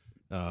 Right.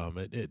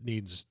 It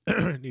needs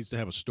it needs to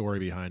have a story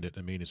behind it.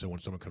 I mean, so when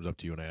someone comes up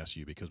to you and asks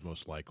you, because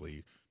most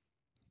likely,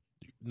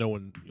 no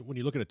one, when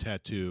you look at a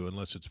tattoo,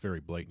 unless it's very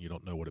blatant, you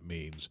don't know what it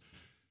means,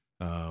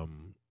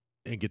 and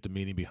get the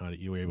meaning behind it,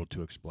 you're able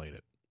to explain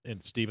it.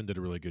 And Steven did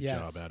a really good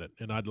Yes. job at it.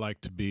 And I'd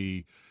like to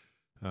be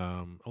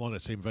along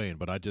that same vein,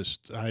 but I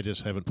just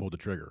haven't pulled the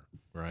trigger,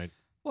 right?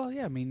 Well,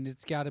 yeah, I mean,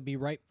 it's got to be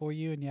right for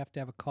you, and you have to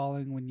have a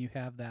calling when you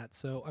have that.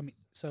 So,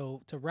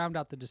 so to round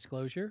out the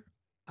disclosure,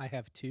 I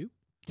have 2.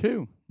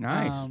 2.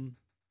 Nice.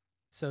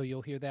 So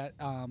you'll hear that.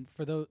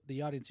 For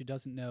the audience who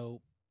doesn't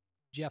know,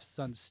 Jeff's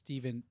son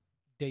Steven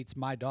dates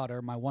my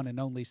daughter, my one and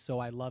only, so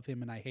I love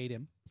him and I hate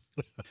him.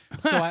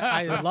 So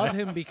I love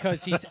him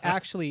because he's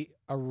actually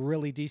a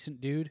really decent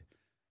dude.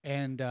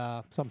 And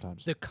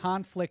sometimes. the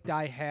conflict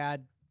I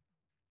had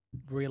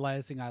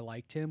realizing I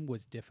liked him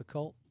was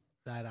difficult,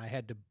 that I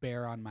had to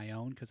bear on my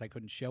own because I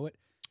couldn't show it.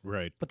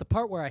 Right. But the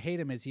part where I hate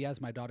him is he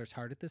has my daughter's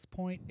heart at this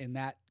point, and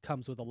that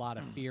comes with a lot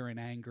of fear and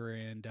anger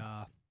and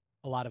a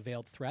lot of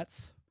veiled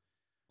threats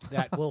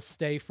that will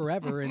stay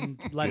forever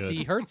unless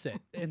he hurts it.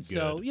 And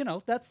so,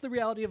 Good. that's the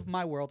reality of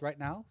my world right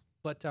now.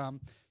 But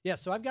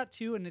so I've got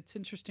 2, and it's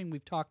interesting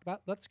we've talked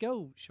about. Let's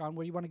go, Sean.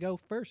 Where do you want to go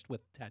first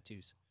with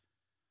tattoos?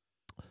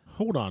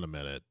 Hold on a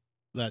minute.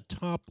 That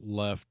top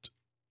left,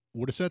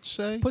 what does that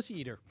say? Pussy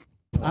eater.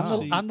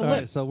 Wow. On the All lip.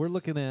 right, so we're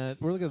looking at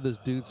this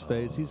dude's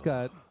face. He's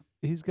got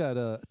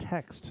a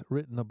text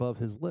written above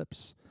his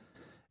lips,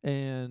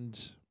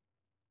 and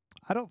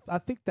I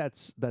think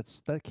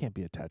that can't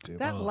be a tattoo.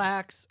 That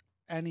lacks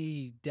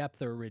any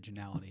depth or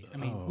originality. I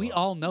mean, we Oh.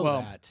 all know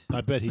Well, that.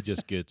 I bet he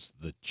just gets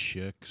the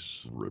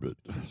chicks. Ribbit.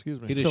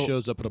 Excuse me. He just So-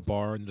 shows up at a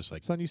bar and just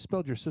like, Son, you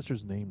spelled your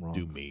sister's name wrong.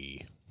 do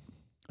me.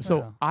 So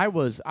Yeah. I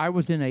was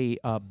in a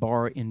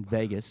bar in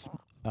Vegas,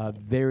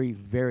 very,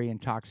 very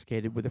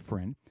intoxicated with a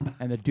friend,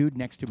 and the dude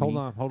next to Hold me.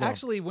 on.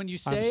 Actually, when you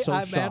say so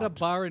I'm at a shocked.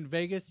 bar in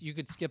Vegas, you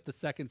could skip the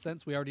second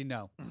sentence. We already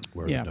know.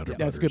 Where are Yeah, the Nutter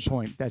that's a good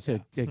Butters? point.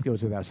 That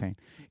goes without saying.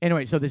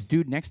 Anyway, so this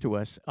dude next to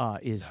us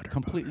is Nutter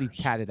completely Butters.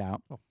 tatted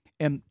out,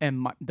 and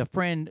the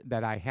friend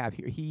that I have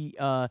here,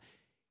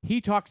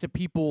 he talks to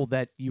people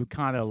that you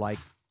kind of like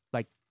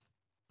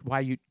why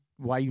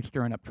you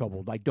stirring up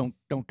trouble? Like don't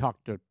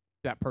talk to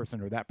that person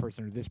or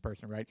this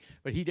person, right?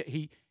 But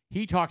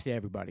he talks to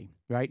everybody,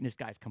 right? And this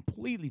guy's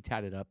completely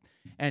tatted up,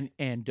 and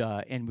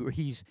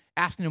he's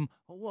asking him,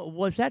 oh,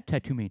 what's that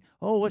tattoo mean?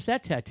 Oh, what's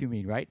that tattoo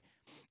mean, right?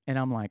 And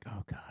I'm like,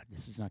 oh God,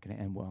 this is not going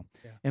to end well.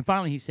 Yeah. And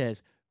finally he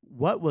says,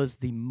 what was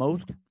the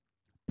most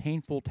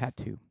painful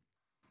tattoo?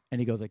 And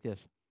he goes like this.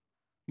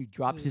 He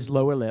drops his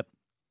lower lip,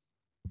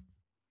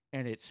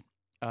 and it's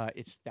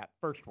that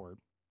first word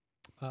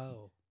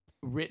Oh.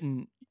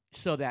 written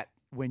so that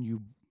when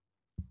you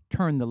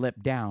turn the lip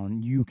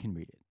down, you can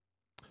read it.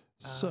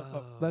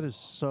 So that is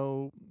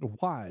so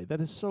why?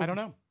 That is so. I don't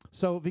know.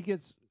 So if he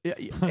gets Yeah,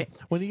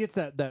 when he gets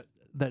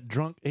that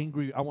drunk,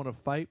 angry, I want to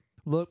fight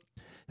look,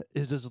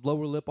 is his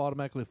lower lip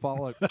automatically fall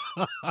like?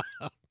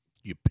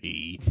 You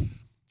pee.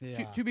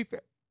 Yeah. to be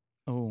fair,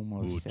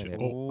 almost Ooh, said it.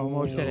 oh,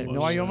 Almost said it. No,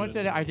 almost I said almost it.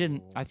 said it. I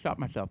didn't. I stopped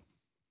myself.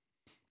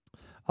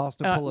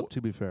 Austin, pull up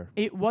to be fair.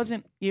 It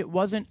wasn't.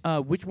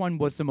 Which one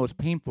was the most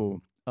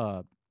painful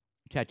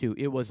tattoo?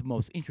 It was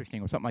most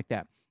interesting, or something like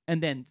that.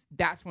 And then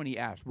that's when he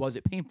asked, "Was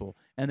it painful?"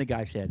 And the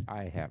guy said,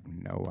 "I have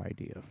no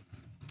idea."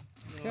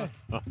 Okay.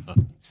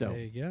 So There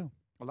you go.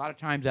 a lot of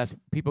times, as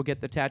people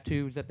get the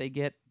tattoos that they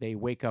get, they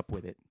wake up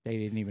with it. They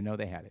didn't even know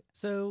they had it.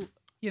 So,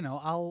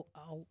 I'll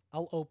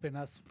open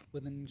us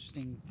with an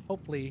interesting,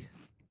 hopefully,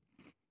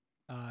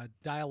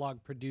 dialogue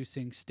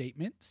producing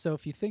statement. So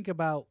if you think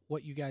about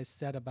what you guys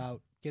said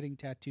about getting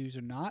tattoos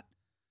or not,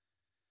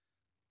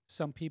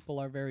 some people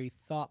are very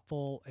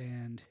thoughtful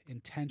and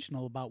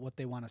intentional about what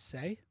they want to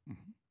say.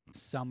 Mhm.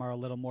 Some are a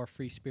little more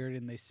free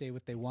spirited and they say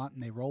what they want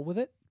and they roll with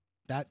it.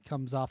 That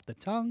comes off the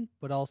tongue,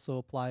 but also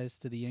applies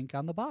to the ink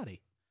on the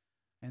body.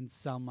 And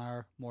some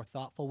are more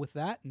thoughtful with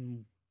that,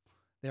 and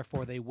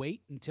therefore they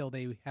wait until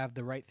they have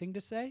the right thing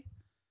to say.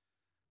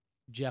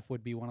 Jeff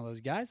would be one of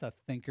those guys, a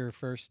thinker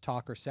first,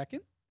 talker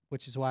second,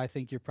 which is why I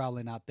think you're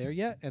probably not there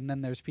yet. And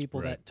then there's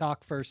people Right. that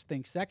talk first,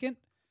 think second,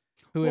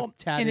 who Well, have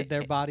tatted and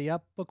their body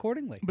up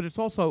accordingly. But it's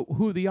also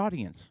who the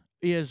audience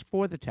is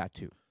for the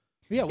tattoo.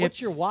 Yeah,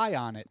 what's your why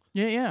on it?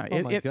 Yeah.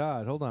 Oh my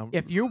God! Hold on.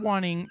 If you're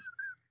wanting,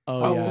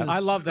 Austin I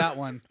love that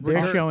one.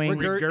 They're showing-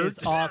 regret is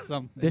Regret.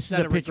 awesome. this is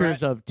Instead the of pictures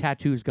regret. of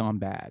tattoos gone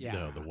bad. Yeah.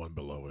 No, the one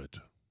below it.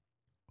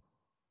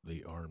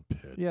 The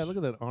armpit. Yeah, look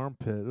at that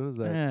armpit. What is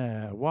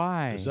that?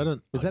 Why? Is that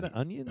an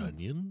onion?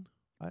 Onion?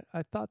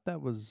 I thought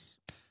that was.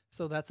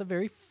 So that's a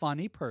very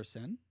funny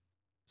person.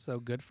 So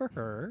good for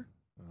her.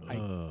 I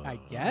Uh,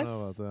 guess. I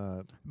don't know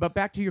about that. But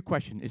back to your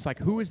question, it's like,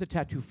 who is the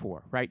tattoo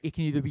for, right? It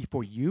can either be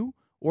for you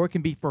or it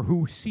can be for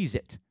who sees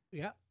it,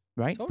 Yeah.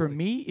 right? For Totally.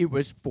 me, it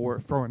was for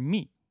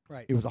me.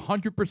 Right. It was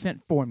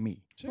 100% for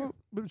me. Sure. Well,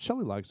 but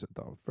Shelly likes it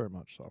though, very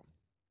much so.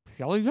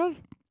 Shelly does?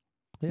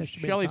 Yeah, she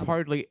made a Shelly's comment.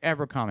 hardly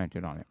ever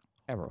commented on it,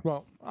 ever.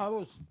 Well, I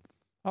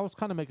was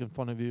kind of making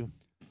fun of you.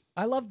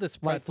 I love this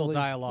pretzel Rightfully.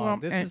 dialogue. Well,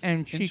 This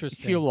and is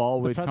interesting. she'll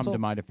always come pretzel- to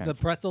my defense. The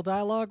pretzel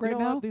dialogue right You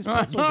know now? what? These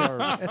pretzels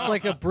are. It's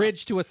like a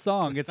bridge to a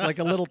song. It's like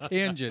a little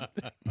tangent.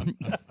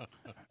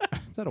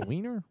 Is that a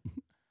wiener?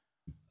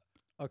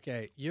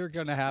 Okay, you're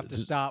gonna have to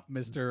stop,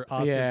 Mr.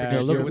 Austin Yeah,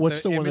 producer. look, with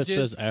what's the one that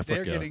images. says Africa?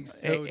 They're getting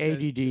so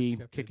ADD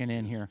descriptive. kicking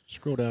in here.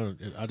 Scroll down.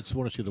 I just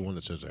want to see the one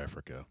that says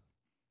Africa.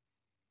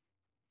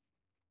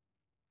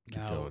 Keep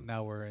Now, going.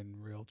 now we're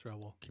in real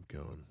trouble. Keep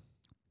going.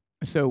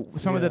 So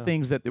some of the Yeah.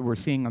 things that we're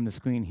seeing on the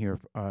screen here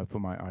for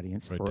my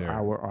audience, Right for there.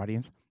 our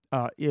audience,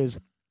 is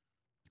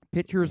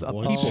pictures of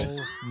What? people.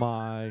 Oh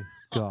my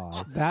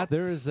God! That's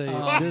There's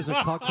a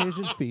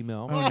Caucasian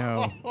female. Oh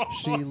no!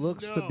 She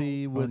looks to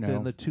be within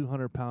no. the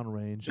 200-pound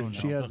range, and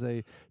she no. has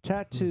a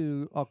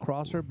tattoo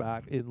across her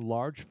back in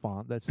large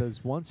font that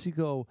says, "Once you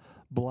go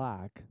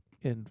black,"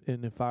 and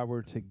if I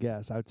were to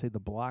guess, I would say the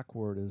black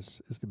word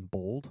is in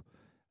bold.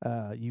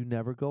 You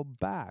never go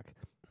back,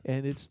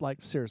 and it's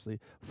like seriously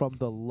from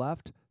the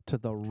left to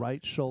the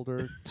right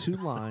shoulder, 2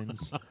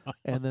 lines,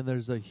 and then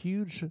there's a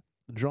huge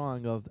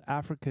drawing of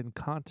African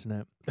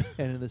continent,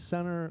 and in the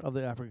center of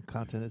the African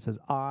continent it says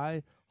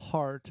I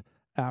heart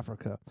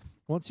Africa.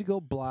 Once you go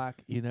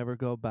black, you never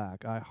go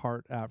back. I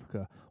heart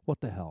Africa.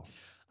 What the hell?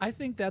 I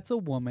think that's a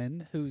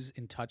woman who's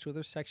in touch with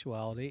her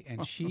sexuality,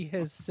 and she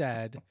has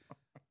said,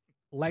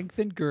 "Length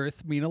and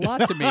girth mean a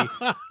lot to me."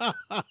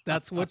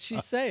 That's what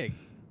she's saying.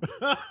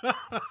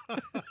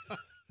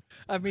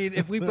 I mean,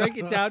 if we break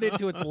it down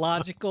into its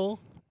logical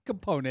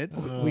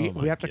components, we Oh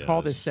my have to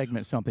call this gosh.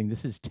 segment something.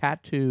 This is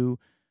tattoo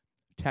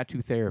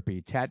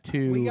therapy,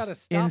 tattoo we got to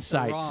stop the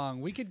insights,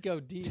 wrong. We could go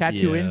deep.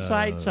 tattoo Yeah.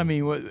 insights. I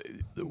mean,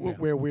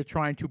 where we're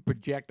trying to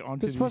project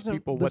onto This these wasn't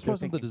people this what they're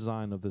wasn't the thinking.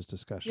 design of this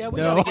discussion. Yeah, we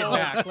No. got to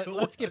get back.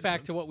 Let's get back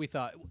wasn't. to what we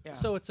thought. Yeah.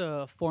 So it's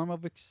a form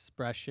of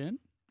expression,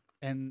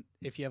 and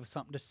if you have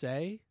something to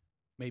say,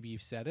 maybe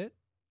you've said it.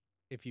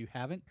 If you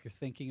haven't, you're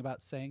thinking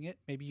about saying it.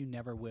 Maybe you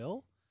never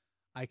will.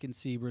 I can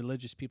see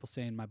religious people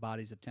saying, "My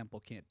body's a temple,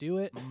 can't do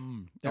it."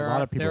 There a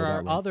lot are of people there are are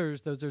that way.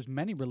 others. There's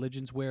many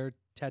religions where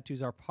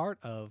tattoos are part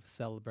of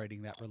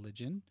celebrating that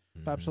religion,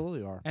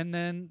 Absolutely are. and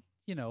then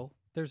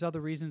there's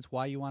other reasons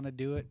why you want to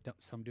do it.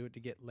 Some do it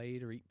to get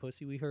laid or eat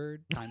pussy. We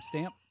heard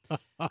timestamp.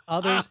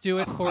 Others do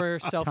it for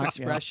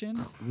self-expression.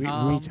 We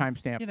Um,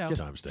 timestamp you know-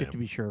 just Timestamp. to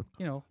be sure.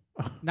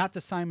 Not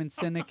to Simon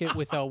Sinek it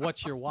with a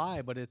 "What's your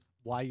why?" but it's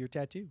why your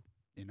tattoo.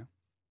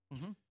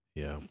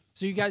 Yeah.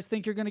 So you guys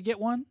think you're going to get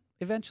one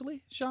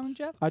eventually, Sean and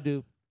Jeff? I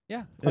do.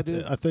 Yeah. I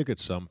do. I think at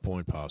some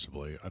point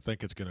possibly. I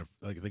think it's gonna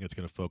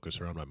focus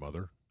around my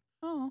mother.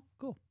 Oh,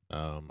 cool.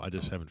 I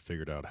just haven't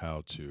figured out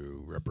how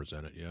to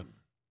represent it yet.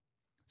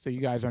 So you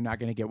guys are not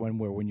going to get one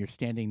where when you're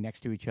standing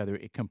next to each other,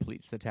 it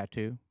completes the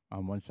tattoo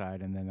on one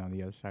side and then on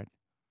the other side.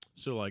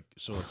 So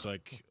it's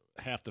like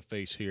half the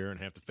face here and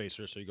half the face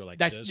here. So you go like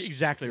That's this.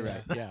 exactly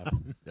right. Yeah.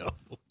 No.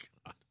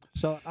 God.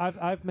 So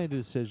I've made a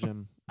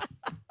decision.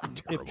 If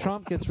Terrible.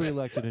 Trump gets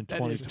reelected in That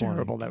is 2020,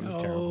 terrible. That was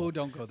No, terrible.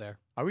 don't go there.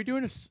 Are we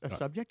doing a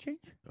subject change?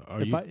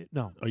 Are if you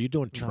no,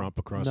 doing No. Trump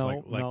across No,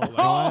 like no. like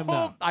I'm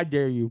not. I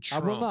dare you. I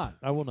will not.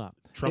 I will not.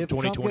 Trump If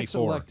Trump gets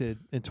 2024? elected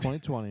in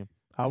 2020,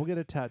 I will get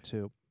a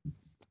tattoo,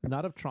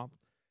 not of Trump,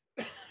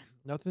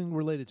 nothing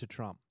related to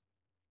Trump,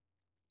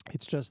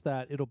 It's just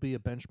that it'll be a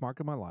benchmark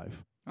in my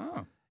life,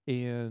 Oh,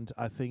 and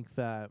I think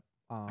that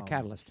a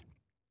catalyst.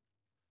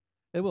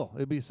 It'll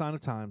be a sign of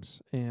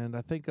times, and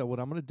I think what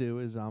I'm gonna do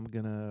is I'm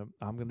gonna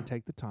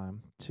take the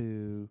time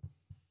to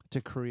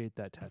create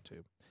that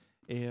tattoo,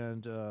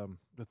 and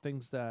the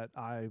things that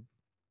I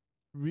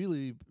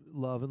really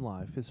love in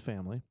life is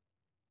family,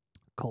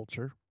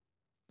 culture,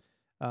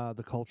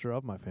 the culture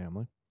of my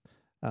family.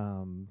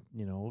 Going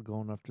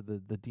after the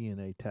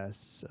DNA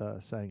tests,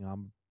 saying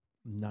I'm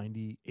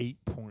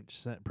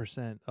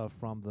 98%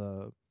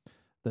 from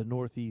the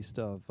northeast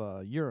of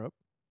Europe,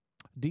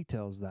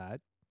 details that.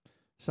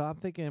 So I'm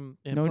thinking,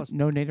 and No, plus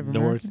no Native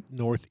American.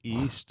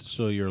 Northeast.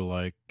 So you're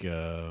like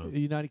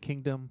United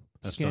Kingdom,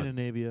 That's not-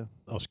 Scandinavia.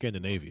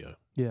 Scandinavia.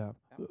 Yeah.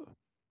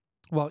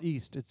 Well,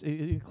 east. It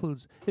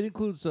includes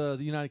the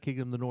United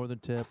Kingdom, the northern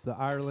tip, the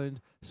Ireland,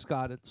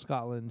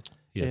 Scotland.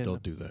 Yeah, And-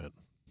 don't do that.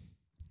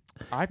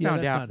 I Yeah,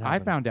 found that's out. not I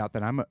happening. found out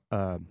that I'm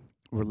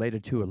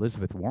related to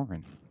Elizabeth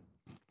Warren.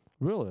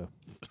 Really?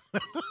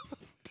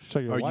 So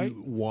you're Are white?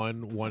 you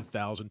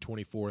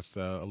 1,024th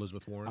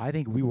Elizabeth Warren? I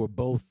think we were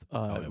both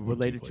yeah,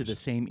 related to the please.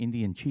 same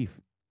Indian chief.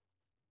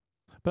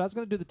 But I was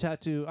going to do the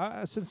tattoo.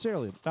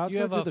 Sincerely, I was Do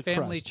you going have to do a the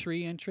family crest.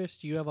 tree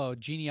interest? Do you have a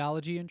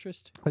genealogy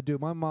interest? I do.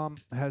 My mom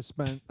has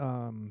spent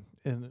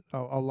in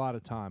a lot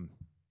of time.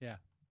 Yeah.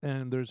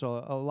 And there's a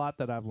lot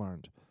that I've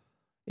learned,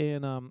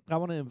 and I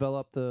want to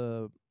envelop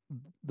the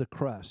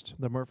crest,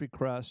 the Murphy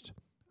crest,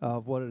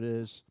 of what it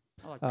is.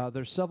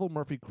 There's several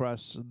Murphy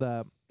crests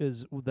that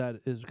is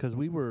because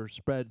we were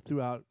spread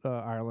throughout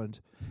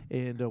Ireland,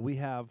 and we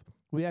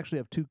actually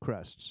have two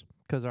crests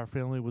because our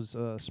family was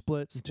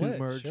split and two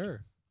merged.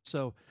 Sure.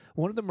 So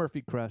one of the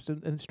Murphy crests,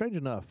 and strange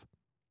enough,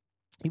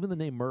 even the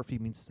name Murphy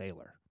means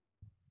sailor.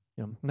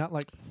 Not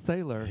like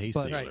sailor, Hey,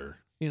 but sailor.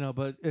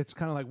 but it's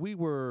kind of like we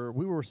were.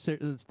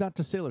 It's not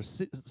just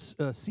sailors,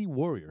 sea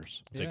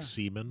warriors. It's like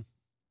seamen.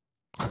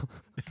 A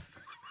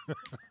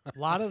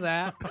lot of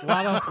that.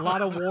 A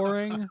lot of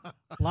warring. A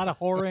lot of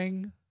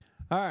whoring.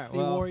 All right, Sea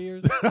well,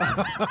 warriors.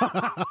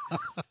 that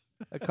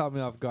caught me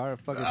off guard. I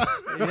fucking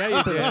Yeah, you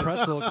spit a did.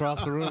 pretzel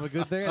across the room. A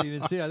good thing you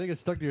didn't see it. I think it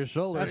stuck to your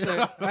shoulder.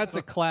 That's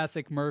a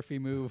classic Murphy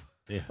move.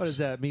 Yes. What is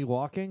that? Me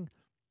walking?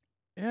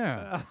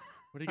 Yeah.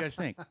 What do you guys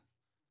think?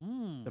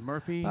 The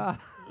Murphy. A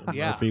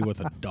Yeah. Murphy with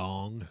a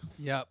dong.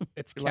 Yep.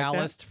 It's You like that?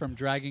 calloused from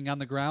dragging on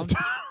the ground.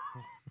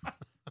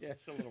 Yeah,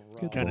 it's a little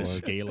Good Kind Lord. of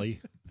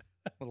scaly.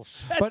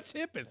 That But-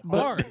 tip is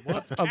hard. Well,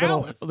 it's a little,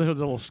 calloused.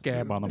 little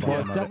scab on the Well,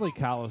 bottom it's of it. definitely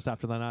calloused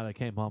after the night I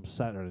came home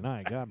Saturday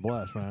night. God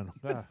bless, man.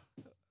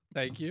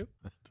 Thank you.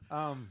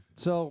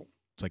 So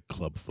It's like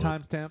clubfoot.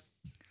 timestamp.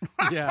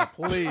 Yeah,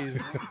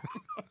 please.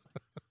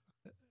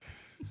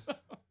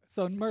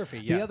 So Murphy,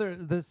 yes.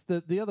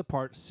 The other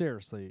part,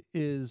 seriously,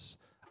 is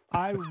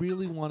I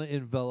really want to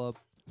envelop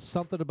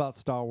something about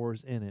Star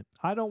Wars in it.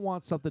 I don't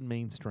want something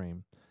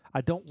mainstream.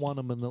 I don't want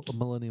a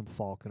Millennium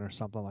Falcon or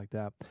something like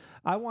that.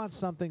 I want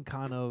something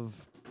kind of,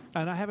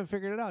 and I haven't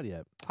figured it out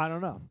yet. I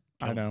don't know.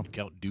 I know.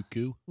 Count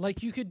Dooku.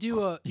 Like you could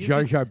do a you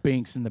Jar could- Jar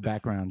Binks in the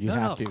background. You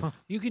have to.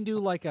 You can do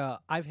like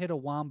I've hit a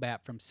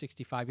wombat from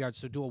 65 yards.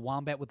 So do a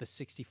wombat with a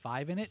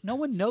 65 in it. No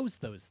one knows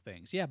those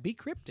things. Yeah, be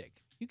cryptic.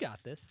 You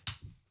got this.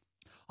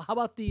 How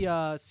about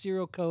the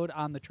serial code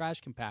on the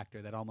trash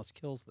compactor that almost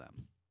kills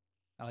them?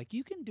 Like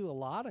you can do a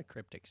lot of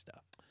cryptic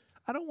stuff.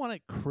 I don't want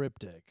it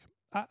cryptic.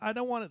 I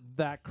don't want it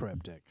that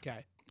cryptic.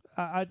 Okay.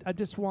 I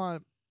just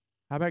want.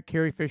 How about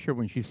Carrie Fisher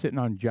when she's sitting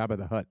on Jabba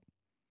the Hutt?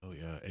 Oh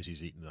yeah, as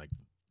he's eating like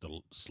the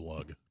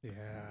slug. Yeah.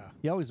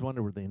 You always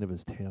wonder where the end of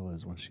his tail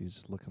is when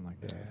she's looking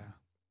like that.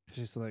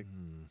 She's like,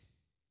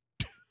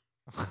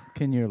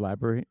 Can you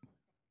elaborate?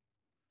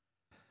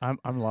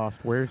 I'm lost.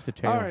 Where's the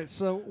tail? all right.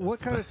 So, what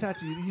kind of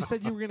tattoo? You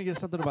said you were going to get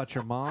something about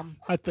your mom,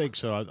 I think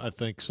so. I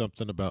think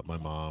something about my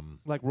mom.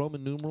 like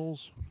Roman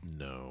numerals.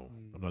 No,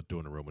 I'm not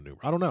doing a Roman numeral.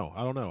 I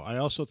don't know. I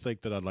also think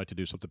that I'd like to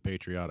do something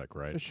patriotic,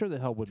 right? Sure, the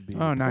hell wouldn't be.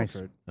 Oh, a nice.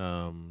 portrait.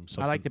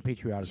 Something, I like the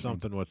patriotic.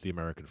 something with the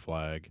American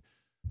flag.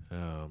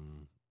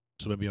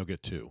 So maybe I'll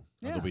get two.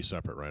 Yeah. They'll be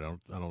separate, right?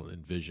 I don't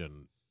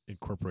envision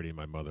incorporating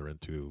my mother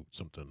into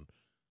something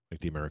like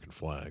the American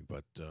flag,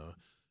 but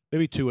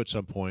maybe two at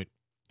some point.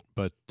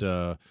 But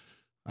I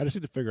just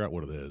need to figure out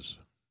what it is,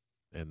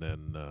 and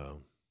then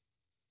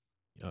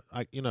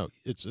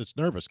it's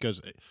nervous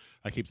because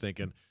I keep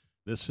thinking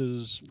this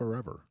is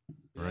forever,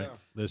 right?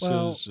 This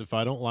Well- is if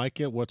I don't like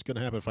it, what's going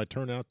to happen if I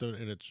turn out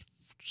and it's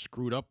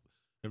screwed up?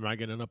 Am I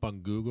going to end up on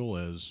Google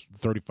as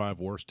 35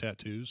 worst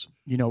tattoos?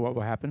 You know what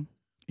will happen?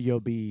 You'll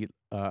be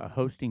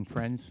hosting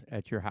friends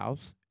at your house,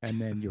 and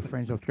then your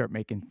friends will start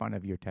making fun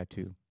of your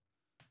tattoo.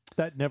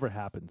 That never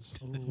happens.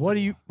 What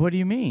do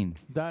you mean?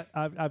 That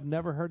I've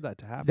never heard that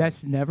to happen.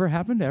 That's never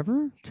happened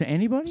ever to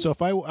anybody? So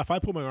if I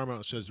pull my arm out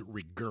and it says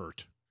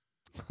regurt,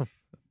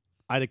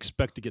 I'd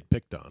expect to get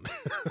picked on.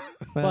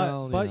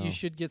 Well, but know. you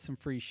should get some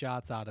free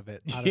shots out of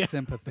it, out Yeah. of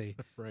sympathy.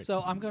 Right.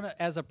 So I'm gonna,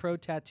 as a pro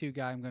tattoo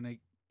guy, I'm gonna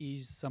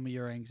ease some of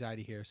your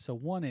anxiety here. So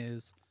one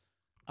is,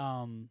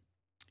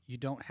 you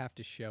don't have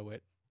to show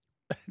it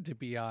to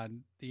be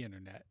on the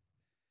internet.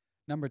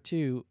 Number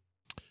two,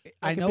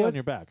 I It could know be it, on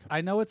your back.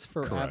 I know it's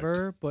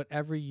forever, but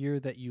every year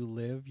that you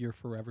live, you're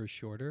forever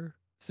shorter.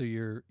 So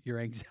your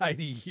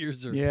anxiety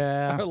years are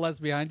Yeah. are less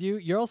behind you.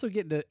 You're also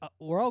getting to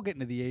we're all getting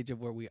to the age of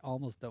where we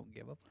almost don't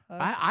give a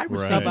fuck I was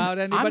Right. thinking- about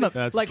anybody.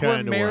 That's Like we're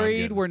kinda where I'm married,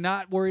 getting. we're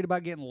not worried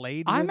about getting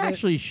laid. I'm with it.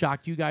 actually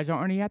shocked you guys aren't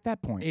already at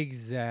that point.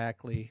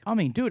 Exactly. I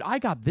mean, dude, I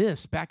got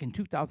this back in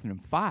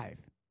 2005.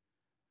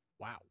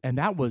 Wow. And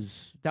that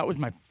was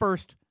my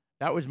first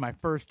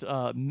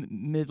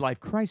midlife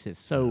crisis.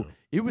 So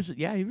it was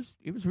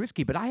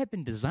risky, but I had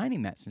been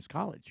designing that since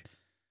college.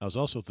 I was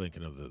also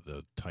thinking of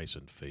the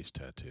Tyson face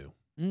tattoo.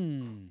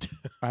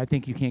 I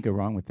think you can't go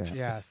wrong with that.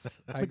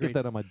 Yes, I I agree. get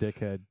that on my dick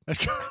head.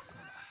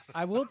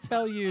 I will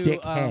tell you.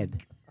 Dick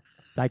head.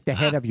 Like the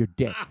head of your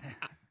dick.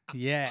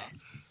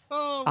 Yes.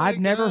 Oh my I've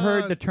never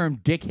heard God. the term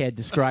dickhead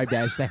described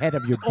as the head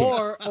of your dick.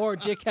 Or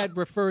dickhead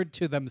referred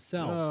to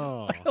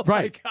themselves. Oh.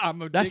 Right. Like,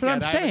 I'm a That's dickhead. what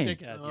I'm I'm saying. a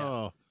dickhead. Yeah.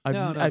 Oh.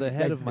 No, the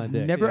head of my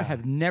dick, Never yeah.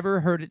 have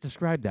never heard it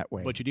described that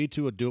way. But you need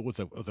to do it with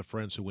the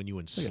friends who when you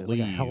ensleeve, Like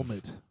a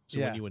helmet. So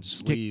Yeah. when you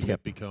ensleeve, tip.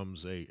 it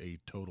becomes a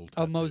total A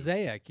tattoo.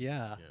 mosaic.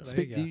 Yeah. Yes.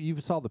 There you go.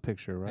 You saw the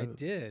picture, I right?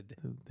 did.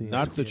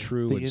 Not the Yeah.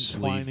 true the ensleeve.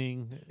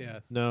 entwining.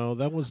 Yes. No,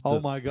 that was the, Oh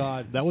my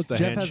God! that was the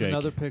Jeff handshake. has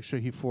another picture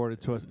he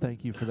forwarded to us.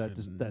 Thank you for that.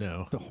 Just that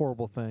No. the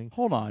horrible thing.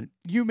 Hold on.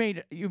 You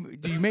made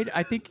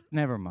I think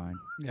never mind.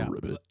 Yeah.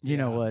 You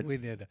know Yeah, what? We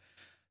did.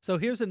 So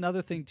here's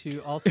another thing to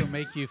also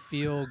make you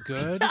feel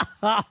good.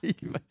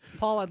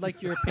 Paul, I'd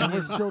like your And we're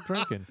opinion. still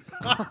drinking.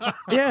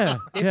 yeah.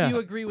 If yeah. you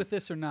agree with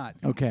this or not.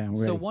 Okay, I'm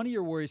ready. So one of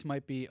your worries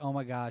might be, oh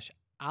my gosh,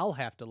 I'll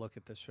have to look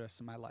at this the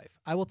rest of my life.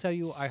 I will tell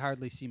you, I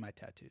hardly see my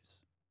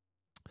tattoos.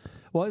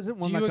 Well, isn't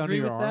one Do you like under agree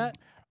your with arm? that?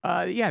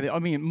 I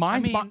mean,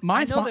 mine's, mean, I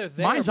mine's, know they're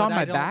there, mine's but on I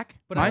my don't- back.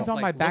 but I Mine's don't,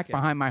 on like, my back look at it.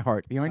 behind my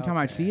heart. The only time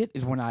I see Okay. it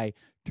is when I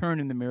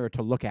turn in the mirror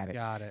to look at it.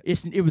 Got it.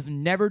 It was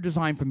never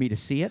designed for me to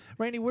see it.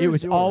 Randy, where's It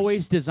was yours?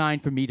 always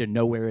designed for me to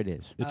know where it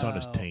is. It's on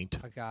his Oh, taint.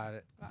 I got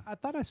it. I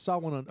thought I saw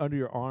one under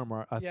your arm,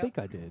 or I Yeah. think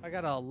I did. I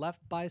got a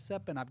left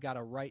bicep and I've got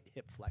a right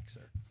hip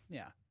flexor.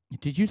 Yeah.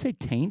 Did you say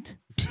taint?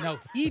 No,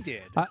 he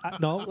did.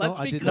 No, Let's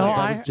I be did clear. not.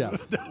 No, That was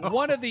Jeff.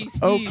 One of these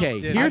he's Okay,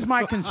 did. here's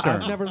my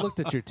concern. I've never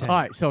looked at your tank. All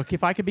right, so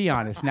if I could be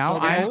honest, now So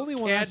the I only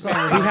one I Can't saw be- was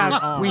we under your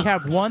have arm. we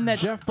have one that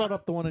Jeff brought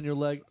up the one on your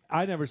leg.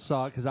 I never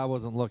saw it because I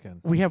wasn't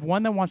looking. we have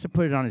one that wants to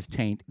put it on his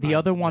taint. The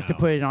other wants to no.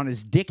 put it on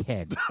his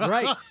dickhead.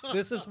 Right.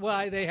 This is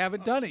why they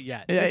haven't done it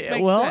yet. This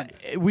makes well,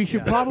 sense. we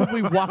should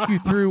probably walk you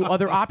through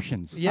other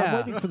options. Yeah. I'm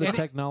waiting for the And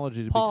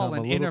technology to Paul,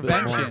 become an a little bit more.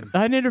 intervention.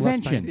 An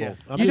intervention. painful.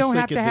 I'm You just don't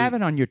have to thinking have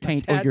it on your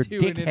taint or your Tattoo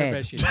and dickhead.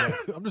 intervention. yes.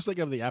 I'm just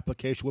thinking of the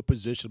application. What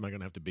position am I going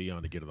to have to be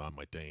on to get it on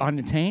my taint? On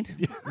the taint,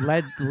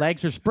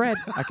 legs are spread.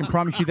 I can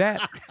promise you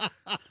that.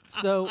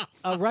 So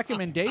a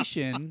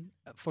recommendation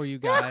for you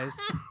guys.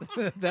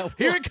 that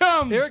Here it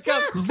comes. Here it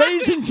comes.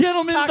 Ladies and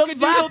gentlemen, the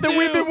laugh that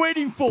we've been Cock-a-doodle-doo.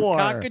 waiting for.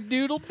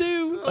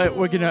 Cock-a-doodle-doo.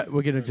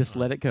 We're gonna just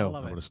let it go.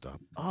 love I'm it. going to stop.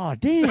 Oh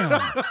damn!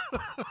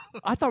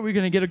 I thought we were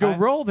gonna get a good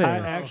roll I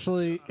there.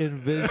 actually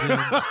envisioned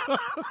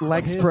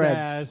Leg his spread,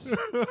 ass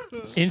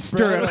in spread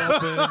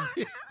stirrups,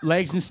 open.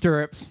 legs and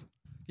stirrups.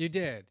 You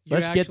did. You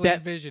Let's get actually that.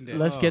 envisioned it.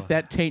 Let's get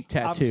that taint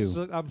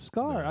tattoo. I'm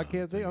scarred. No, I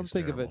can't say. think I'm it's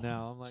thinking of it terrible.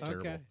 now. I'm like, It's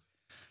Okay. terrible.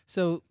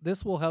 So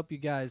this will help you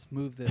guys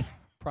move this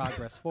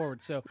progress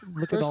forward. So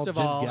look at first all of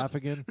Jim all,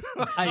 Gaffigan.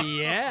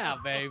 yeah,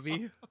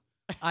 baby.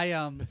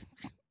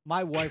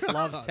 My wife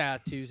loves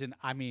tattoos, and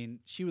I mean,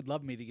 she would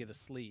love me to get a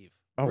sleeve.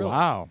 Oh Really.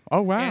 wow!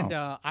 Oh wow! And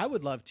I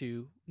would love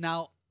to.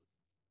 Now,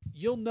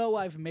 you'll know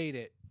I've made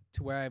it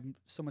to where I have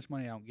so much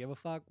money I don't give a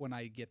fuck when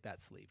I get that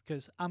sleeve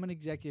because I'm an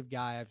executive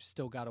guy. I've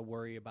still got to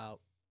worry about,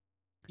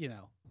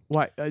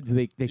 what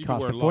they You can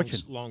cost wear a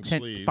fortune. long 10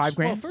 sleeves. $5 Well,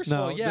 grand. first No,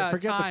 of all, yeah,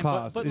 forget the time,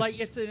 cost. but like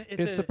It's-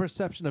 it's the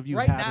perception of you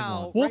right having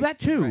now. one. Well, right- that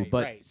too, right,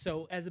 but- right.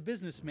 So as a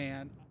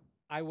businessman,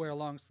 I wear a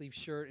long sleeve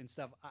shirt and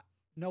stuff.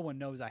 No one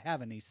knows I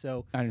have any.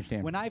 So I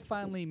understand. when I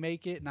finally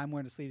make it and I'm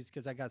wearing the sleeves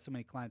because I got so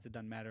many clients, it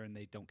doesn't matter and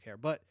they don't care.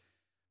 But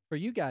for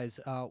you guys,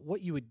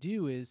 what you would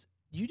do is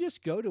you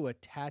just go to a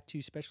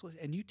tattoo specialist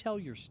and you tell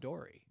your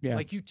story. Yeah.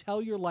 Like you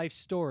tell your life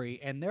story,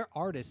 and they're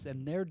artists,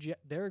 and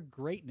their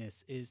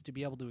greatness is to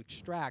be able to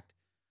extract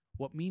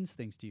what means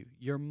things to you.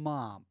 Your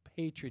mom,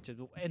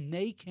 patriotism, and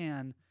they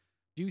can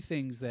do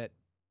things that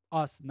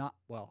us not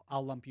well.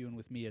 I'll lump you in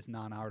with me as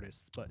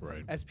non-artists, but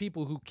Right. as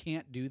people who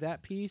can't do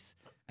that piece,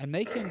 and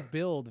they can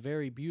build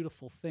very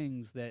beautiful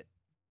things that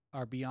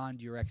are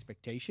beyond your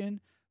expectation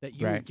that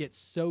you Right. would get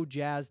so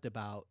jazzed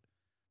about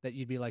that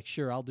you'd be like,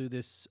 sure, I'll do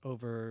this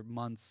over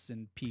months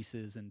and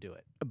pieces and do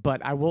it.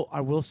 But I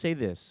will say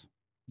this: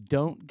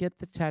 don't get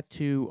the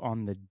tattoo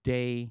on the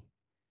day.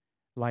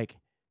 Like,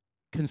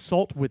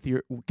 consult with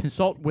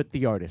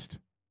the artist,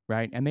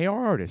 right? And they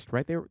are artists,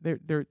 right?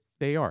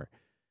 They are.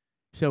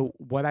 So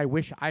what I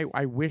wish I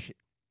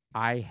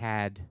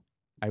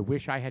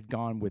had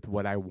gone with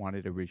what I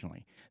wanted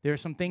originally. There are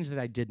some things that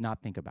I did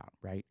not think about,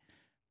 right?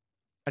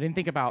 I didn't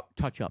think about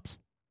touch-ups,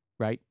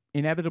 right?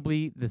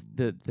 Inevitably,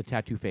 the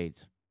tattoo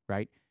fades,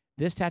 right?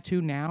 This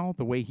tattoo now,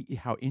 the way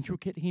how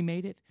intricate he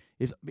made it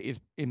is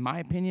in my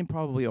opinion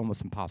probably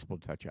almost impossible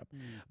to touch up.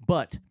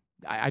 But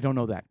I don't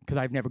know that because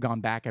I've never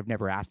gone back. I've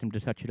never asked him to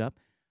touch it up.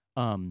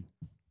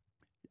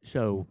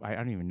 So I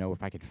don't even know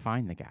if I could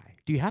find the guy.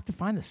 Do you have to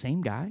find the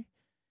same guy?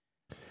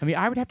 I mean,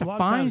 I would have to A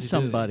lot of find times you do.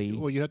 somebody.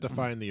 Well, you have to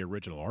find the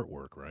original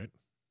artwork, right?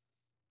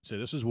 So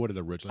this is what it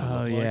originally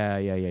Oh looked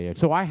like. yeah.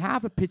 So I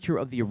have a picture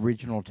of the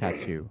original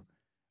tattoo,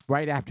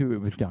 right after it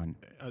was done.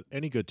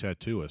 Any good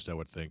tattooist, I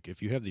would think,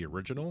 if you have the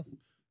original,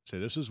 say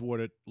this is what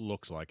it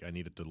looks like. I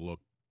need it to look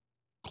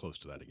close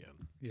to that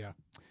again. Yeah.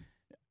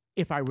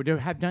 If I would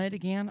have done it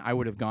again, I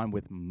would have gone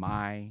with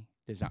my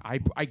design.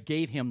 I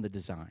gave him the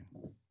design,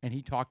 and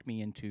he talked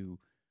me into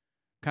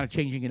kind of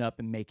changing it up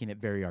and making it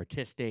very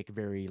artistic,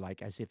 very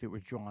like as if it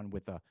was drawn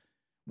with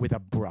a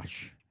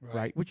brush,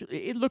 right? Which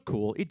it looked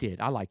cool. It did.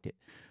 I liked it,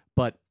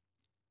 but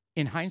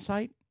in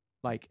hindsight,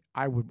 like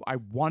I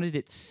wanted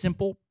it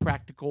simple,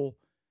 practical,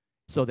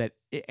 so that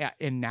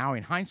and now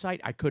in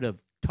hindsight, I could have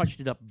touched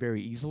it up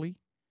very easily.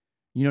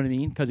 You know what I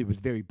mean? Because it was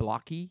very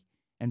blocky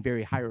and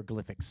very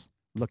hieroglyphics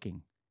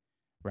looking.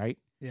 Right?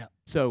 Yeah.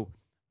 So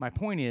my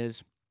point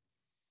is,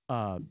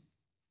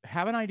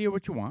 have an idea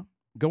what you want.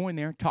 Go in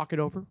there, talk it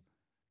over,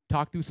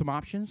 talk through some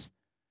options,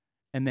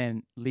 and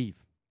then leave,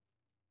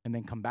 and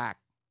then come back,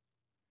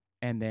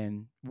 and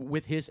then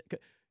with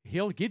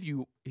he'll give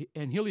you,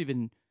 and he'll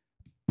even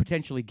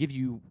potentially give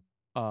you,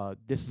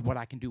 this is what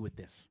I can do with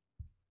this,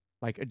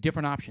 like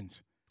different options.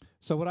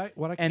 So what I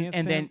can't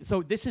stand, then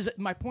so this is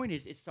my point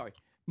is sorry.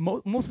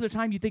 Most of the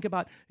time, you think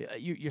about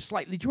you're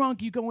slightly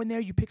drunk. You go in there,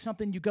 you pick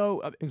something, you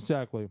go.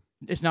 exactly.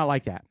 It's not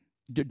like that.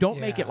 Don't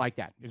make it Yeah. like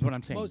that. Is what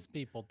I'm saying. Most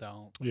people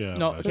don't. Yeah.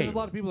 No, that's okay. There's a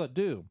lot of people that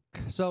do.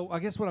 So I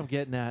guess what I'm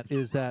getting at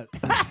is that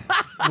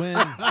when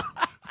I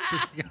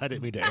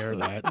didn't mean to air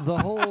that. the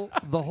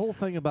whole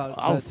thing about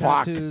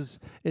fuck. tattoos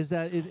is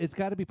that it's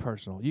got to be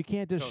personal. You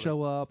can't just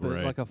show up at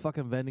Right. like a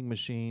fucking vending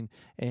machine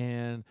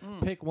and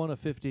pick one of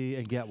 50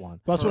 and get one.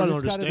 That's what I don't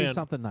It's got to be understand.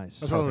 something nice.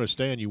 That's what I don't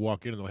understand. You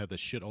walk in and they'll have this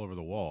shit all over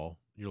the wall.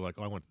 You're like,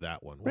 oh, I want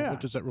that one. Well, Yeah. what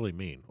does that really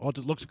mean? Oh, it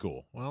just looks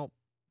cool. Well,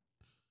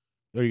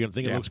 are you going to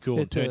think it Yeah. looks cool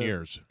in It's 10 a-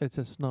 years? It's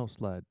a snow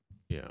sled.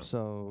 Yeah.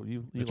 So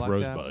you It's like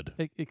Rosebud.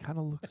 that? It kind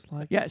of looks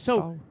like Yeah, so-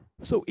 Star-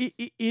 So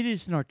it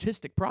is an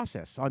artistic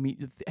process. I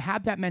mean,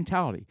 have that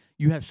mentality.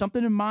 You have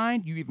something in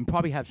mind. You even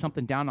probably have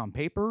something down on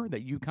paper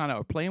that you kind of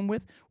are playing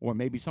with, or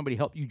maybe somebody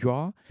helped you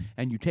draw,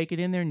 and you take it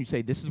in there and you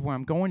say, "This is where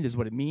I'm going. This is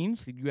what it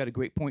means." You had a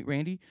great point,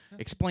 Randy.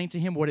 Explain to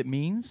him what it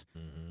means,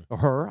 or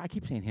her. I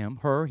keep saying him,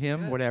 her,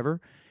 him, Good.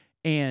 whatever,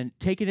 and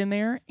take it in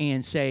there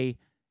and say,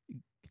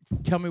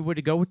 "Tell me where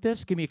to go with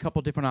this. Give me a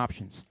couple different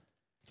options,"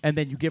 and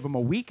then you give them a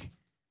week.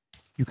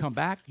 You come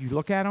back, you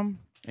look at them,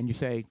 and you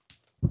say,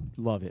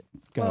 "Love it,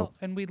 go." Well,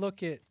 and we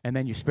look at And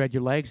then you spread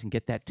your legs and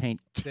get that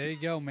taint, there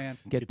you go, man.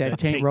 get that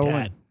taint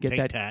rolling, get Taint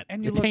that tat.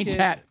 And your you look taint at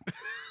tat.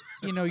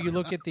 you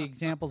look at the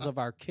examples of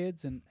our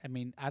kids, and I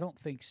mean, I don't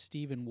think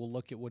Steven will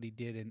look at what he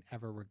did and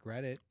ever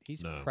regret it.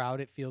 He's No. proud.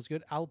 It feels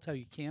good. I'll tell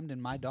you,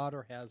 Camden, my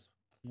daughter has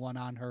one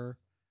on her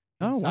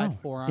Oh inside wow,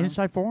 forearm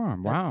inside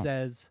forearm. that Wow.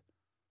 says,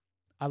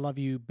 "I love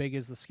you, big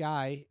as the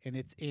sky," and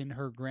it's in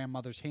her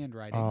grandmother's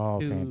handwriting, Oh,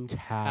 who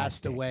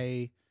passed fantastic.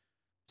 away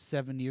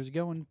 7 years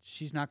ago, and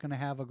she's not going to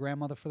have a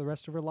grandmother for the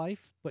rest of her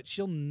life, but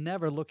she'll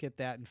never look at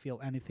that and feel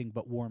anything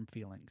but warm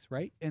feelings,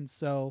 right? And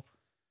so,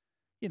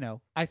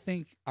 I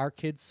think our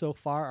kids so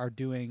far are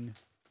doing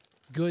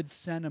good,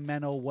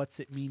 sentimental, what's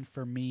it mean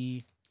for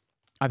me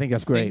I think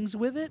that's great. things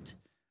with it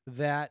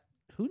that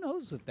who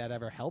knows if that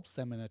ever helps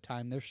them in a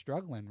time they're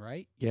struggling,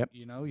 right? Yep.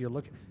 You're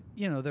looking,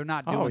 they're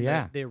not Oh, doing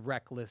yeah. their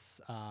reckless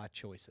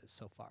choices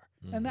so far.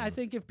 And I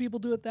think if people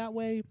do it that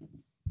way,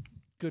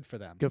 good for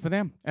them. Good for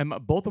them. And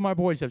both of my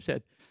boys have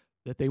said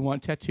that they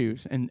want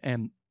tattoos,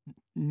 and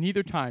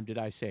neither time did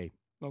I say,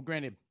 well,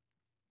 granted,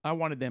 I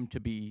wanted them to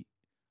be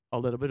a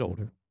little bit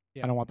older.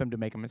 Yeah. I don't want them to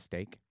make a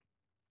mistake.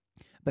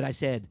 But I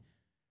said,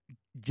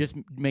 just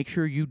make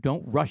sure you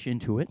don't rush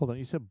into it. Hold on,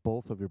 you said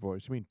both of your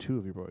boys. You mean two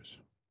of your boys?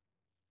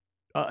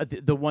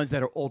 The ones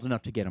that are old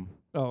enough to get them.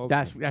 Oh,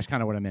 okay. That's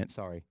kind of what I meant.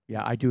 Sorry.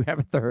 Yeah, I do have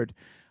a third.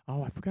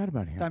 Oh, I forgot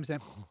about him.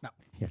 Timestamp. No,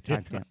 Yeah,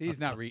 timestamp. he's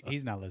not.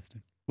 He's not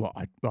listening. Well,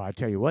 I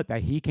tell you what,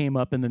 that he came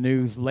up in the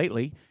news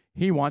lately.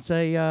 He wants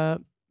a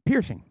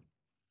piercing.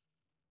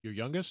 Your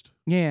youngest?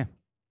 Yeah,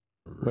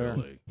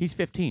 Really? he's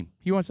 15.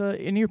 He wants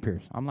an ear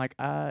pierce. I'm like,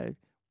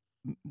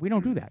 we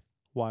don't do that.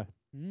 Why?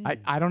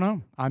 I don't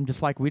know. I'm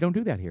just like, we don't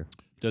do that here.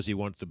 Does he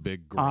want the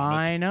big grommet?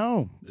 I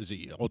know. Is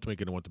he ultimately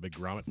going to want the big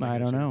grommet thing? I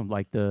don't know.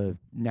 Like the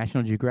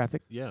National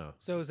Geographic. Yeah,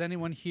 So has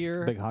anyone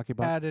here Big hockey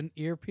butt? had an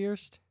ear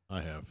pierced?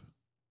 I have.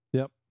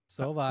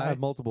 So have I I. have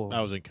multiple.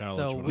 I was in college.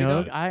 So when we I No,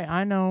 did it.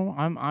 I know.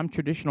 I'm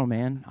traditional,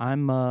 man. I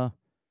don't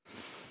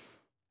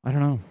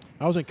know.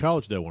 I was in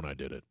college though when I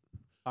did it.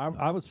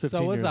 I was 15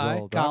 So was years I.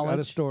 old. I had a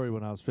College. story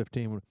when I was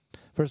 15.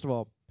 First of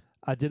all,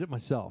 I did it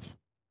myself.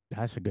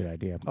 That's a good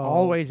idea. Oh.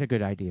 Always a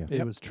good idea.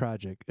 It was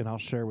tragic, and I'll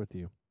share with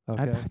you. I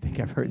Okay.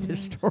 think I've heard this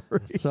story.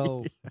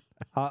 So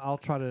I'll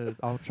try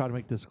to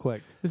make this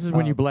quick. this is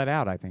when you um, bled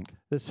out, I think.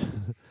 This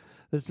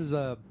is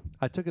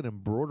I took an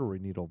embroidery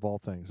needle of all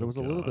things. It was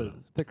a little bit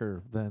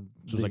thicker than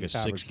So it was like a the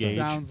average 6 gauge.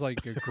 Sounds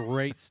like a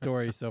great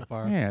story so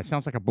far. Yeah, it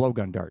sounds like a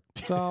blowgun dart.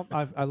 So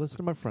I listened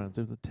to my friends.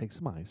 They would take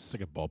some ice. It's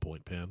like a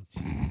ballpoint pen.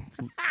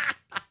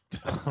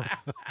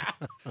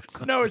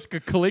 No, it's a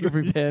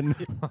calligraphy pen.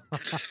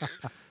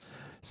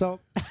 So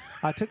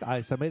I took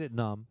ice. I made it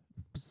numb,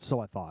 so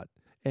I thought,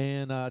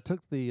 and took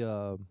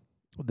the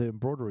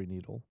embroidery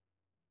needle.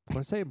 When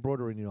I say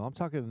embroidery needle, I'm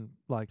talking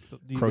like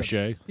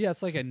Crochet. Yeah,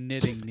 it's like a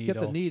knitting Get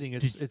needle. the kneading.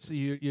 It's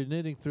you're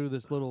knitting through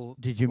this little.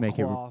 Did you make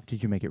cloth. it?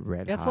 Did you make it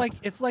red It's hot?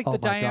 like Oh the my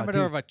God, diameter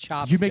dude. of a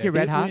chopstick. Did you make it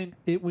red hot?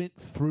 It went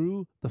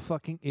through the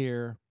fucking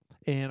air,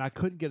 and I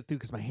couldn't get it through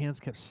because my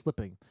hands kept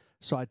slipping.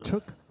 So I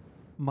took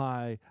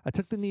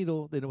the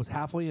needle, and it was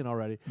halfway in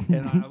already,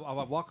 and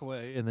I walk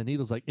away, and the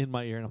needle's like in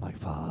my ear, and I'm like,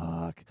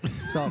 fuck.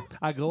 So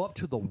I go up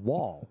to the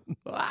wall,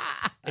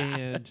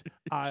 and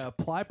I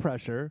apply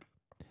pressure.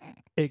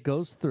 It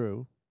goes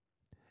through,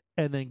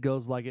 and then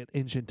goes like an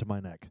inch into my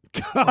neck.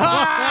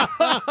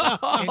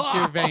 into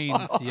your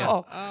veins.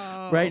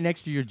 Yeah. Right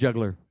next to your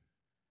jugular.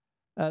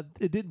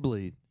 It did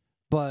bleed,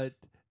 but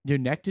Your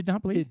neck did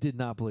not bleed? it did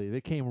not bleed.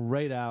 It came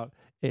right out,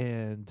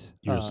 and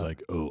You're just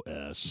like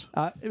OS.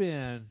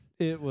 man,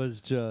 it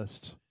was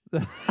just.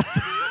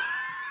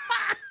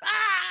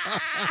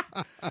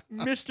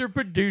 Mr.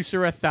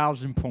 Producer,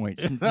 1,000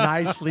 points.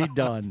 Nicely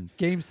done.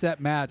 Game, set,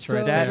 match So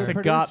right that's the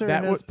there. a gob- producer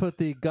that has would- put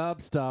the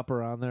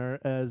gobstopper on there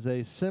as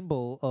a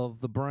symbol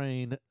of the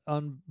brain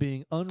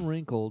being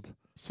unwrinkled.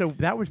 So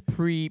that was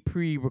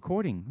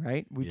pre-recording,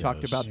 right? We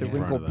talked Yes, about the yeah.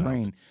 wrinkled Prior to that.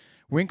 brain.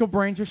 Wrinkled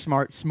brains are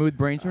smart. Smooth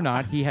brains are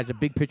not. He has a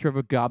big picture of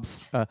a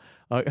gobstopper.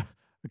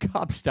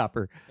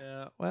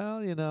 Yeah,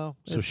 well, you know.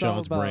 So it's all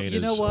Sean's about- brain You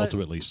is know what?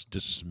 ultimately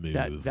just smooth.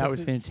 That This was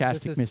is-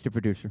 fantastic, this is- Mr.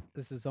 Producer.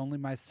 This is only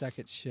my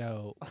second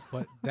show,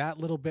 but that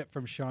little bit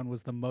from Sean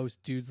was the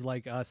most dudes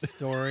like us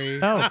story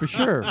Oh, for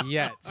sure.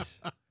 yet.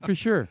 For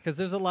sure. Because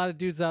there's a lot of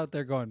dudes out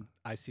there going,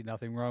 I see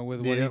nothing wrong with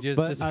what he Yep. just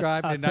But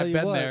described, I'll and tell I've you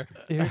been what,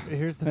 there.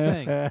 Here's the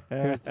thing.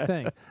 Here's the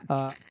thing.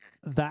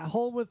 That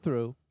hole went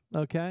through.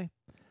 Okay.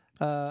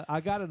 I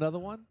got another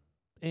one,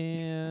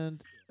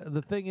 and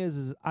the thing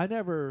is I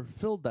never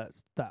filled that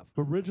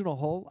original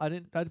hole. I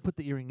didn't put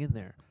the earring in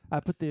there.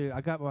 But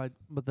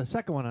the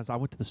second one I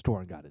went to the store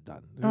and got it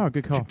done. Oh,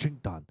 good call. Chink,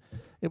 chink, done.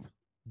 It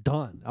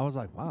done. I was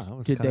like, wow, that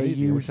was Did kind of they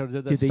easy. I wish use? I would've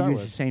did that Did to they start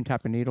use the same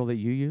type of needle that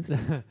you used?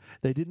 with.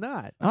 They did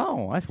not.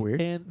 Oh, that's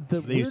weird. And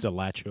the They used weird, a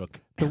latch hook.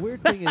 the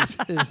weird thing is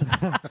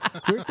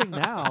weird thing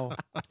now,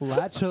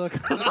 latch hook.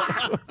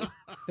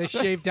 They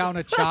shaved down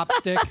a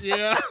chopstick.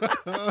 Yeah.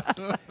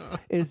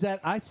 is that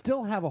I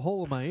still have a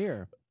hole in my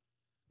ear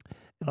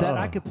that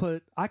I Oh. could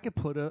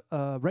put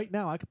a right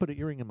now I could put an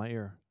earring in my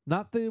ear.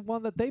 Not the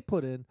one that they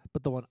put in,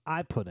 but the one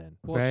I put in.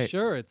 Well, Right.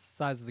 sure, it's the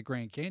size of the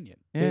Grand Canyon.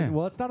 Yeah.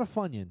 Well, it's not a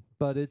Funyun,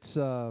 but it's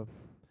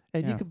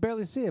and Yeah. you can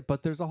barely see it,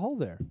 but there's a hole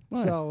there.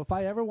 Right. So if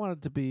I ever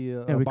wanted to be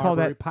a we call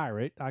Barbary that-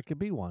 pirate, I could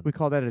be one. We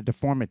call that a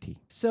deformity.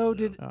 So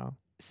Oh.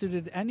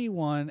 did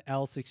anyone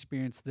else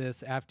experience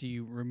this after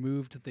you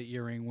removed the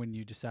earring when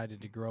you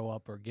decided to grow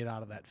up or get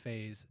out of that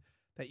phase?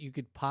 That you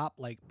could pop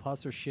like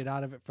pus or shit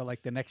out of it for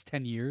like the next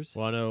 10 years?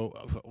 Well, I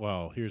know.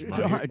 Well, here's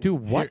my. Do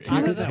what? Here-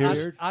 Out of,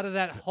 here- out of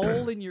that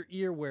hole in your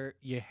ear where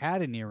you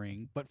had an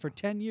earring, but for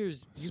 10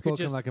 years you Spoken could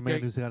just like a man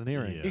who's got an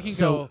earring. Yeah.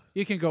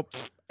 you can go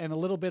and a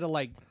little bit of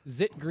like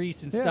zit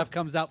grease and Yeah. stuff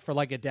comes out for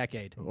like a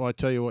decade. Well, I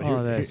tell you what. Oh,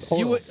 Here, that's- here-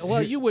 You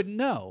would you wouldn't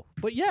know,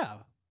 but yeah.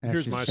 That's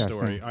here's my disgusting.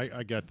 story.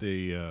 I got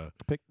the.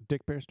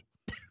 Dick pierced.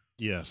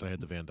 Yes, I had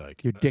the Van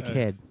Dyke. Your dick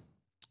head.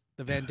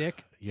 The Van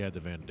Dyck. Yeah,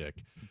 the Van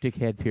Dyke. Dick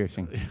head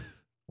piercing.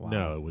 Wow.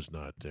 No, it was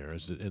not there.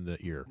 It's in the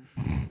ear.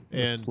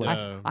 And slit.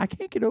 I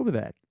can't get over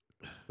that.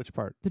 Which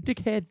part? The dick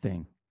head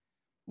thing.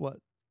 What?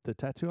 The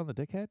tattoo on the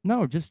dick head?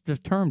 No, just the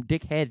term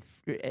dickhead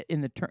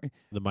in the term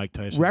the Mike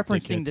Tyson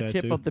referencing dickhead the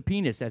tip tattoo. of the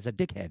penis as a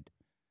dickhead.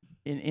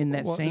 In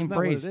that Well, same isn't that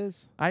phrase. What it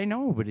is? I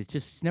know, but it's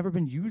just never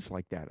been used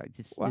like that. I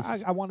just Well,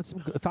 it's- I wanted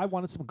some. If I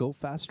wanted some go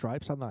fast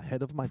stripes on the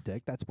head of my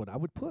dick, that's what I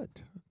would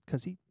put.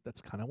 Because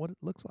that's kind of what it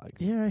looks like.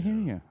 yeah, I hear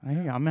you.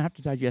 I'm gonna have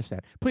to digest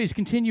that. Please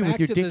continue Back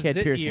with to your the dickhead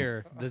zit piercing.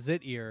 ear. The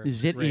zit ear. The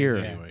zit ring, ear.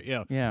 yeah. Anyway,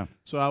 yeah. Yeah.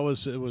 So I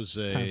was a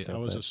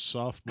Timestamp.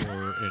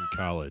 sophomore in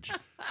college,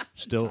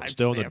 still in the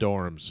Timestamp.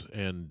 dorms,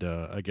 and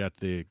I got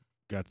the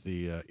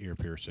ear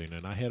piercing,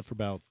 and I had it for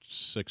about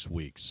 6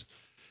 weeks.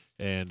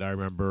 And I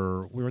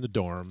remember we were in the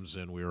dorms,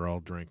 and we were all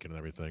drinking and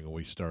everything, and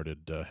we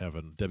started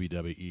having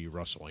WWE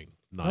wrestling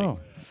night. Oh,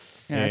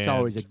 yeah. That's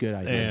always a good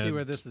idea. I see And-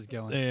 where this is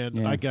going. And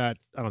Yeah. I got,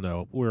 I don't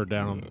know, we were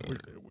down,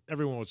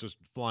 everyone was just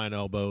flying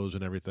elbows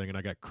and everything, and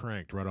I got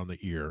cranked right on the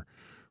ear,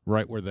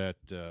 right where that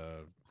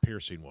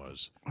piercing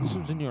was. This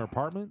was in your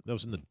apartment, That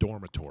was in the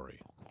dormitory.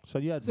 so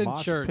you had It's in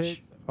mosh church. pit,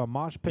 a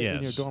mosh pit in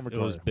your Yes,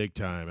 dormitory. it was big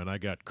time, and I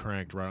got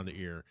cranked right on the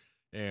ear.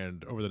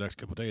 And over the next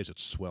couple of days, it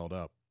swelled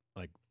up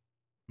like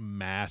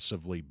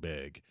massively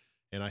big,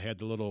 and I had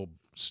the little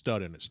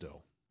stud in it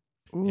still,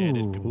 and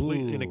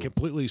it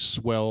completely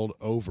swelled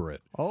over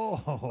it.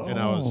 Oh, And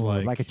I was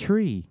like a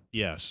tree.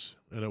 Yes,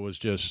 and it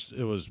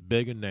was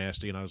big and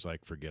nasty, and I was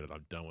like, forget it,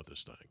 I'm done with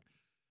this thing.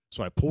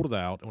 So I pulled it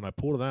out, and when I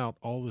pulled it out,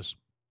 all this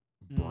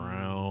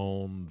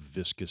brown,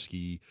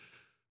 viscous-y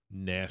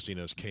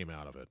nastiness came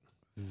out of it.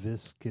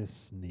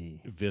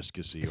 Viscousy.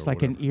 Viscousy. It's or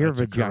like whatever. an ear That's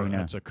vagina.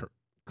 That's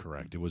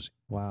correct. It was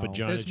Wow.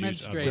 vagina It's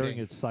juice menstruating. During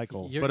its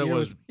cycle. Your But it ear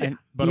was, And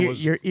but it ear-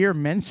 was, your ear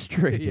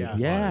menstruated. Yeah.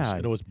 Yeah.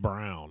 and it was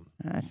brown.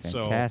 That's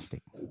So-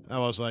 fantastic. I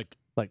was like,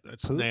 Like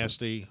that's poop?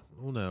 nasty.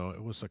 Oh no,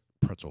 it was like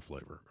pretzel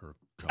flavor or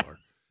color.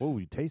 Oh,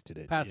 you tasted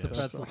it. Pass the Yes.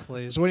 pretzels,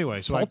 please. So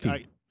anyway, so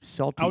Salty.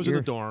 Salty I was in ear.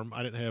 the dorm.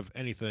 I didn't have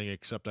anything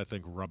except I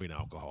think rubbing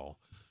alcohol.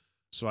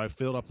 So I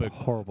filled up It's a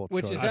horrible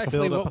Which choice. is I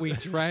actually filled up- what we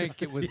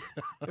drank. It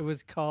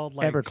was called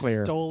like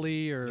Everclear.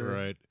 Stoli or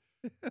right.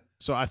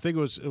 So I think it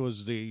was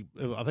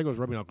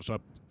rubbing alcohol. So I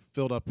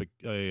filled up But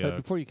a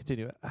before you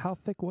continue, how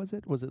thick was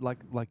it? Was it like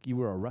you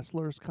were a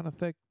wrestler's kind of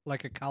thick?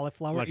 like a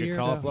cauliflower like ear. a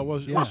cauliflower.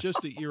 It Yeah. was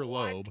just the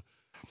earlobe.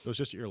 It was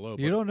just the earlobe.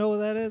 You don't know what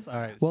that is? All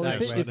right. Well,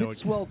 Sex. if I it, know if it it-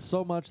 swelled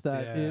so much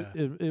that it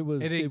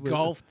was it it was-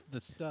 engulfed the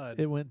stud.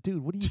 It went,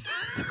 dude. What are you?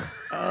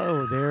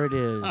 Oh, there it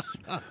is.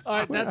 All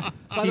right, that's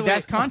by See, the way.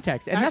 that's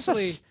context. And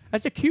actually-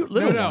 that's a cute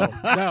little no,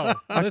 no.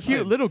 a Listen,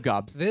 cute little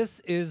gobs. This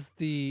is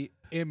the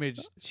image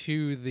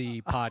to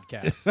the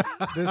podcast.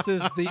 This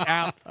is the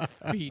app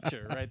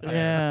feature right there.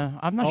 Yeah,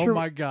 I'm not Oh sure.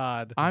 my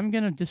god. I'm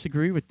going to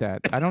disagree with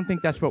that. I don't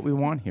think that's what we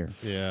want here.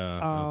 Yeah.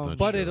 I'm not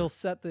But sure. it'll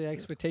set the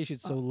expectation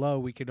so low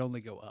we can only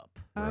go up.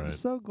 I'm Right.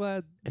 so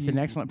glad. It's you an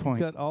excellent point.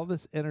 Got all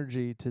this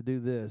energy to do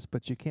this,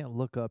 but you can't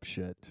look up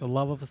shit. The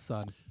love of a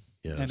son.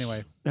 Yes.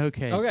 Anyway.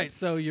 Okay. Okay,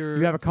 so you're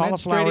You have a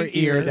cauliflower menstruating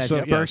ear that's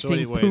So, bursting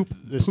anyway, poop,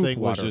 this poop thing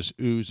water. was just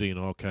oozing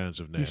all kinds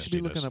of You nastiness. should be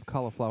looking up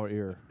cauliflower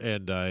ear.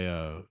 And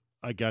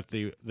I got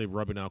the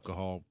rubbing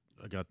alcohol.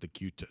 I got the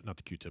Q-tip, not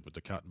the Q-tip, but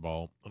the cotton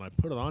ball, and I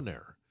put it on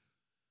there.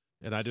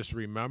 And I just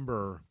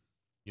remember,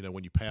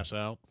 when you pass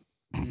out,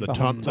 the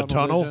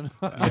tunnel, vision.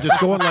 just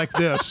going like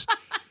this.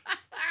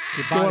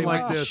 Your going body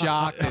like might this.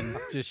 shock and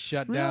just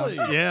shut Really?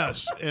 down.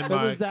 Yes, and But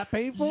my was that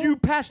painful? You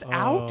passed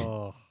out?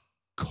 Oh.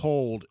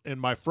 cold,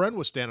 and my friend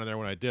was standing there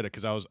when I did it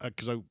because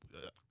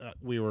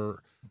we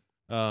were,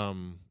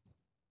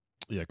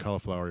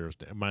 cauliflower ears.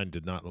 Mine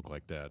did not look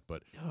like that,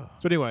 but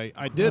so anyway,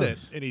 I did it,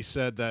 Gross. and he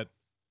said that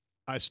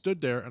I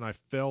stood there and I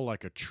fell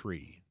like a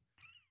tree,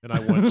 and I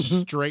went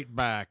straight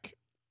back,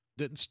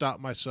 didn't stop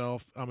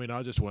myself. I mean,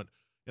 I just went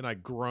and I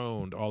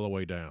groaned all the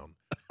way down.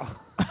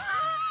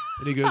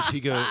 And he goes,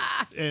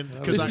 and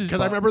because This is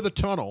I remember the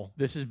tunnel.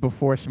 This is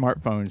before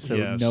smartphones, so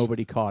Yes.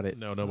 nobody caught it.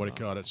 No, nobody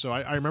caught it. So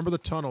I remember the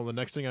tunnel. The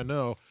next thing I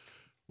know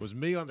was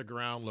me on the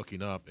ground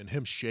looking up and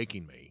him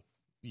shaking me,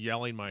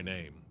 yelling my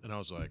name. And I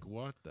was like,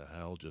 what the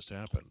hell just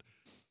happened?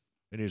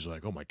 And he's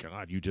like, oh, my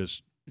God, you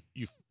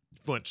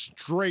went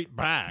straight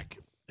back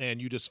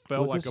and you just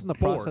fell was like this a in the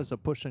board. process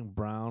of pushing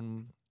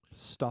brown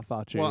stuff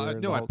out your Well, ear?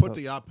 no, I whole put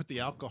time? the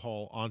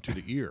alcohol onto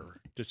the ear.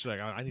 Just like,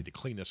 I need to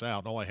clean this out.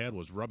 And all I had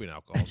was rubbing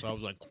alcohol. So I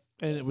was like,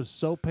 And it was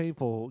so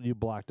painful you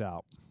blacked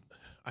out.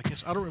 I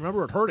guess I don't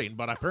remember it hurting,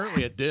 but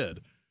apparently it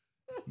did.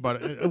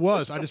 But it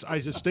was. I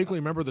distinctly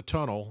remember the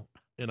tunnel,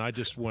 and I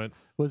just went,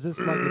 Was this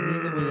like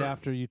immediately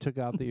after you took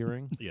out the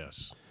earring?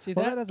 yes. See,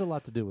 Well, that that has a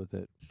lot to do with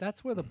it.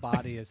 that's where the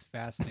body is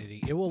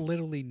fascinating. It will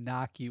literally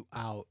knock you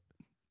out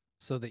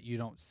so that you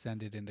don't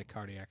send it into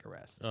cardiac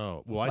arrest.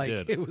 Oh, well, I Like,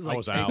 did. It was I like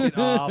was take out. it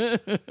off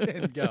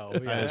and go. I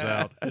was Yeah.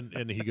 out,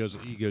 and he goes,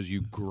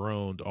 you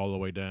groaned all the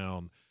way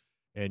down,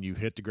 and you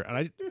hit the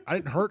ground. I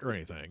didn't hurt or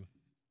anything.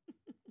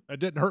 I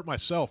didn't hurt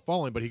myself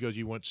falling, but he goes,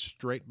 you went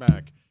straight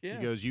back. Yeah.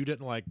 He goes, you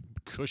didn't like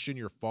cushion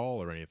your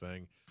fall or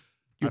anything.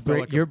 Your, I felt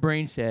like your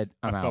brain said,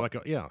 I'm I out. felt like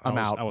I'm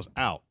out. I was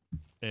out,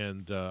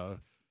 and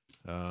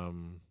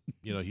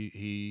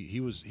he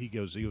was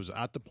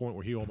at the point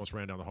where he almost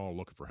ran down the hall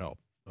looking for help.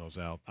 I was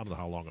out. I don't know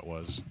how long it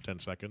was, 10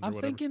 seconds or I'm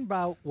whatever. thinking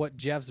about what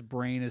Jeff's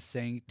brain is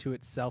saying to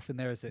itself in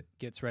there as it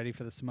gets ready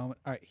for this moment.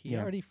 All right, he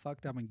Yeah. already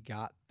fucked up and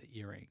got the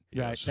earring.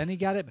 Yes. Then he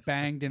got it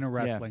banged in a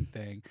wrestling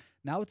thing.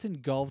 Now it's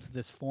engulfed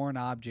this foreign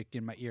object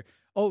in my ear.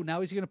 Oh, now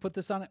he's going to put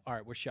this on it? All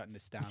right, we're shutting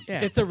this down.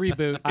 Yeah. It's a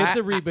reboot. It's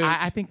a reboot.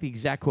 I think the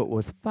exact quote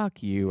was,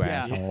 fuck you,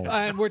 yeah. asshole.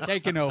 And we're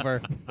taking over.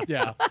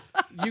 Yeah.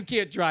 You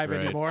can't drive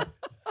Right. anymore.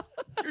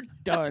 You're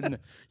done.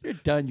 You're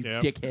done, you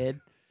Yep. dickhead.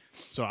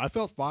 So I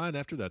felt fine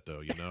after that, though,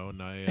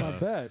 and I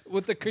bet.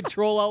 With the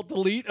control alt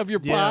delete of your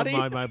yeah, body.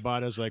 my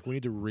body was like, we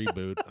need to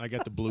reboot. I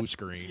got the blue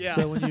screen. Yeah.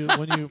 So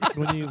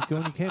when you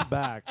came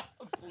back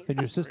and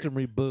your system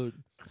reboot,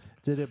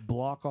 did it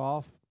block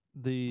off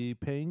the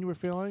pain you were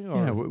feeling?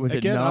 Or Yeah, was it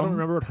Again, numb? I don't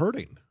remember it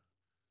hurting.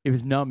 It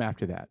was numb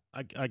after that.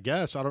 I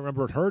guess I don't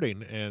remember it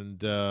hurting,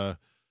 and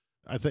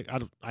I think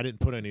I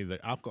didn't put any of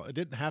the alcohol. It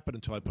didn't happen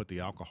until I put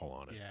the alcohol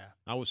on it. Yeah.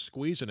 I was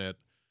squeezing it,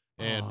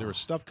 and there was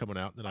stuff coming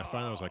out. And then I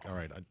finally was like, all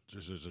right,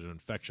 there's an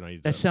infection. I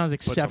need That to sounds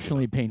put something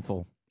exceptionally on.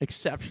 painful.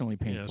 Exceptionally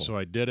painful. Yeah, so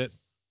I did it,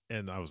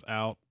 and I was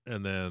out,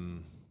 and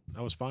then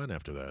I was fine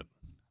after that.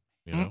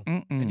 You know,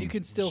 And you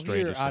can still hear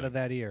Strangest out thing. of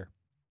that ear.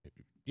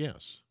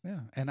 Yes. Yeah,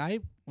 and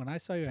when I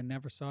saw you, I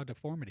never saw a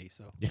deformity.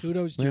 So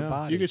kudos to your Yeah.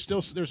 body. You can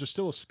still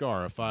still a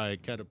scar. If I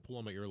kind of pull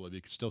on my ear lip,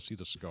 you can still see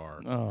the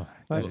scar. Oh,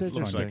 That's It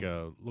looks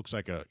interesting.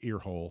 like a ear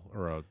hole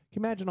or a. Can you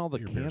imagine all the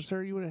Ear piercing.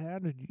 cancer you would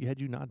have had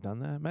you not done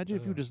that? Imagine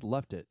if you Ugh. just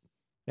left it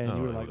and Oh,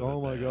 you were it like, would've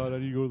 "Oh been my bad. God, I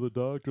need to go to the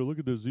doctor. Look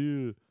at this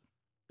ear."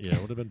 Yeah,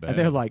 it would have been bad. and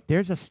they're like,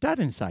 "There's a stud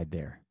inside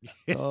there."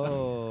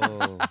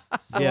 Oh,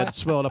 So yeah, I- it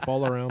swelled up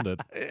all around it.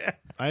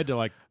 I had to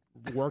like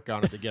work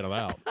on it to get it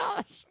out.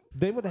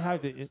 they would have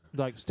had to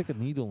like stick a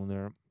needle in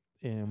there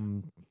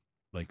and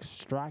Like,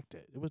 extract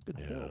it. It would have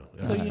been yeah. horrible.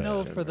 So Yeah. you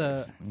know, for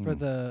the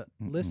Mm-mm.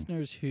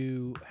 listeners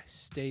who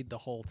stayed the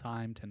whole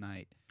time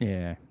tonight,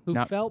 Yeah, who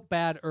not, felt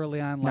bad early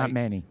on, not like,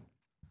 many.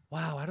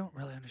 wow, I don't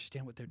really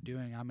understand what they're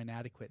doing. I'm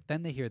inadequate.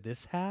 Then they hear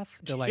this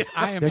half, they're like,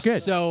 I am They're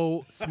good.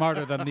 so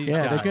smarter than these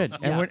Yeah, guys. they're good,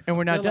 Yeah. and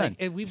we're not They're done.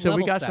 like, and we've So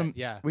we level got set, some.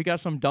 Yeah. We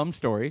got some dumb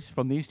stories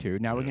from these two.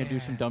 Now we're gonna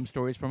do some Yeah. dumb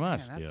stories from us.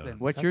 Man, that's Yeah. been-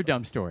 What's that's your a-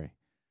 dumb story?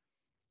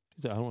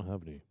 I don't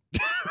have any.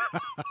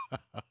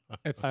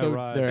 It's I so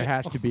arrived. There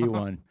has to be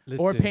one, or a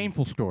Listen,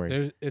 painful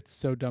story. It's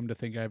so dumb to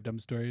think I have dumb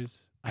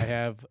stories. I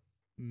have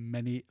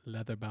many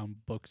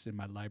leather-bound books in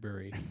my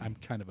library. I'm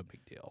kind of a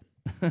big deal.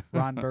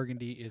 Ron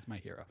Burgundy is my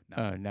hero.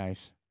 No, Oh,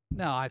 nice.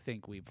 no, I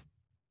think we've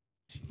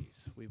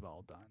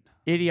all done.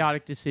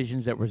 Idiotic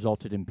decisions that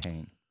resulted in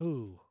pain.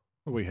 Ooh,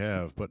 we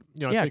have, but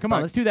you know, I Yeah, think come on,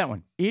 back- let's do that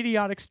one.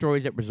 Idiotic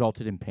stories that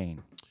resulted in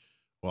pain.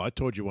 Well, I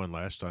told you one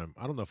last time.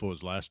 I don't know if it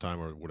was last time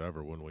or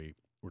whatever when we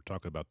were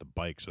talking about the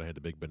bikes, and I had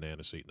the big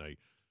banana seat, and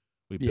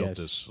we built Yes.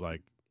 this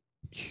like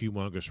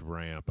humongous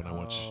ramp, and I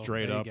went Oh,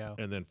 straight there you up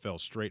go. and then fell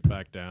straight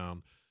back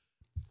down.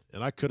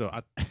 And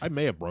I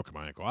may have broken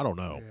my ankle. I don't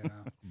know, yeah.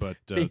 but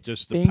Thi-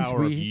 just the things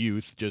power of we-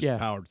 youth just yeah.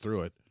 powered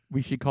through it.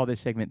 We should call this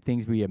segment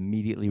 "Things We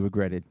Immediately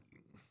Regretted."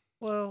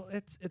 Well,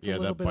 it's Yeah, a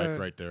little that bit bike of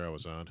right there I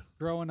was on.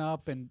 growing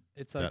up, and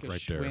it's like That a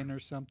right there. Schwinn or The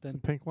something.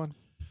 pink one.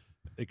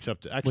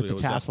 Except actually, the it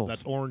was tassels. that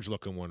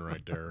orange-looking one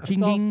right there. Ching,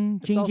 It's also, ding,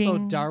 it's ching, also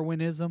ding.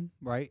 Darwinism,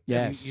 right?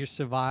 Yes. You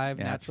survive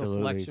Yeah, natural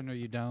absolutely. selection, or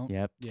you don't.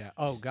 Yep. Yeah.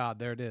 Oh God,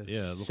 there it is.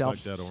 Yeah, it looked Self-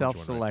 like that orange one right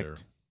self-select. there.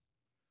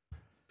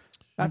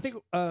 I think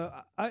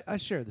I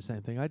shared the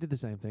same thing. I did the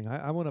same thing.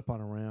 I went up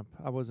on a ramp.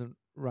 I wasn't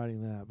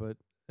riding that, but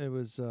it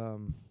was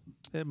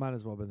it might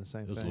as well have been the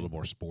same It was a thing. little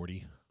more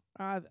sporty.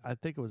 I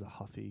think it was a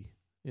Huffy.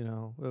 You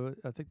know,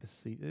 I think the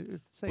seat. It's the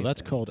same Well,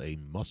 that's thing. called a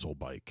muscle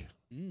bike.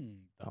 The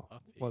Oh,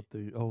 Huffy. what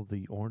the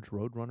orange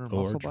Roadrunner muscle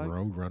Orange bike?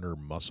 Roadrunner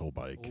muscle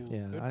bike. Ooh,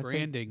 Yeah, good I think-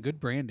 branding. Good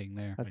branding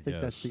there. I think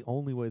that's guess. the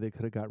only way they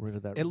could have got rid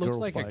of that. It looks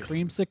girl's like bike. a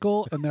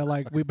creamsicle, and they're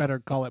like, we better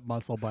call it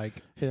muscle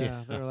bike. Yeah,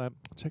 Yeah. they're like,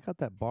 check out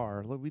that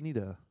bar. Look, we need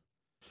a.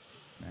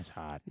 That's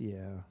hot.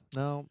 Yeah,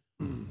 no,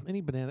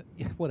 any banana.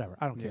 Yeah, whatever.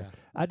 I don't care. Yeah.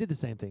 I did the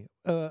same thing.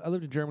 I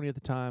lived in Germany at the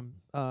time.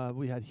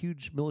 We had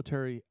huge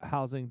military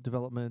housing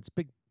developments,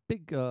 big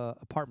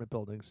apartment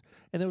buildings,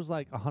 and there was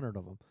like 100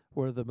 of them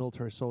where the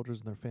military soldiers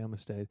and their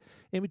families stayed.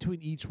 In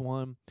between each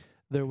one,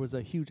 there was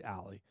a huge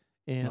alley,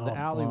 and the Oh,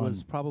 alley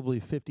was fun. probably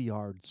 50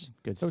 yards.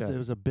 Good It was, stuff. it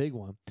was a big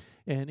one,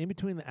 and in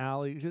between the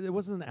alley, it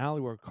wasn't an alley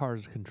where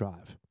cars can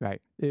drive.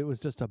 Right. It was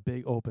just a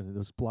big open. There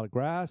was a lot of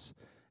grass,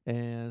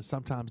 and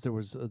sometimes there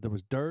was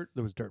dirt.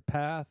 There was dirt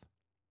path.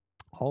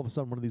 All of a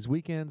sudden, one of these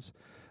weekends,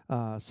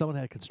 someone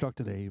had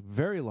constructed a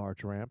very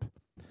large ramp,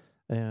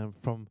 and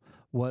from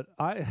what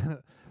I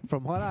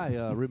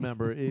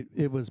remember,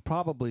 it was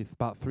probably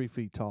about 3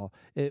 feet tall.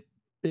 It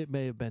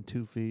may have been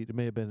 2 feet. It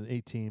may have been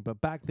 18,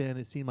 but back then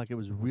it seemed like it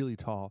was really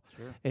tall.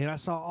 Sure. And I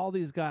saw all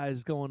these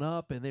guys going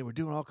up, and they were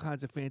doing all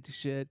kinds of fancy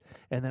shit.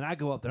 And then I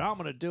go up there. I'm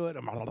gonna do it.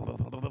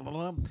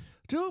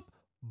 Doop,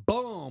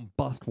 boom,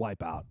 bust,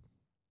 wipe out.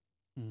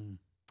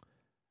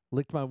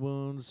 Licked my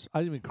wounds. I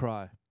didn't even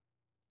cry.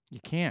 You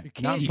can't. You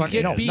Not can't. in You front-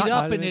 get no, beat not-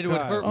 up, I and didn't it would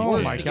cry. hurt Oh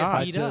worse my to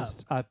God. get beat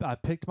up. I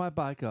picked my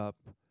bike up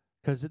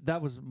because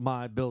that was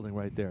my building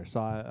right there. So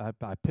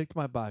I picked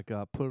my bike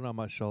up, put it on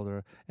my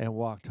shoulder, and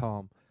walked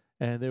home.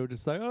 And they were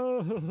just like,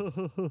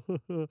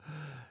 oh,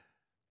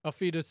 A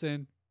fetus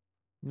in.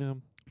 yeah,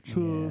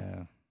 truth.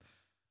 Yeah.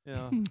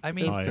 Yeah. I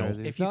mean, Hi,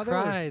 crazy. if you No, there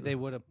was- cry, they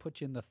would have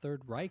put you in the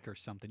Third Reich or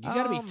something. You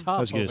got to be I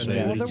tough was gonna over say,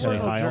 there. Well, did there you were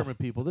say no Heil? German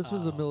people. This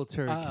was a Oh.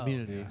 military Oh,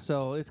 community. yeah.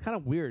 So it's kind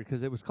of weird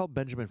because it was called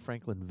Benjamin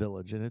Franklin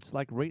Village, and it's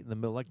like right in the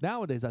middle. Like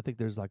nowadays, I think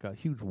there's like a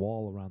huge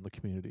wall around the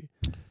community.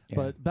 Yeah.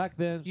 But back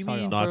then, You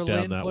sorry, mean Knock down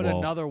Berlin that put wall.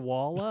 another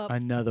wall up?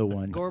 Another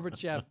one.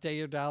 Gorbachev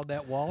tear down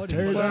that wall. And he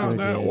Tear put down up-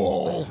 that Okay.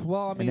 wall.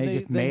 well, I mean, and they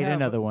just made have-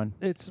 another one.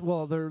 It's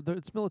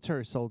it's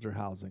military soldier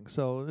housing,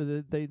 so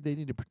they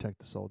need to protect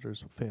the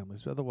soldiers'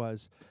 families.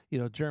 Otherwise,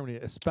 Germany,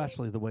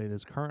 especially the way it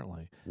is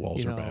currently,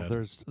 Walls are bad.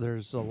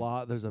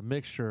 there's a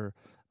mixture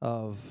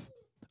of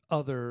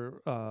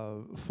other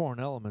foreign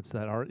elements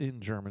that are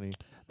in Germany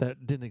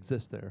that didn't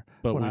exist there.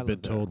 But when I we've been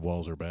lived there. told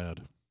walls are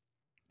bad.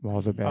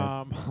 Walls are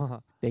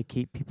bad. They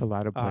keep people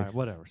out of All place. right,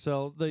 whatever.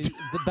 So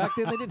back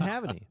then they didn't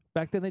have any.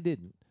 Back then they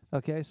didn't.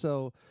 Okay,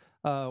 so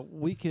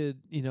we could,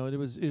 it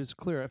was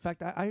clear. In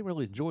fact, I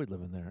really enjoyed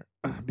living there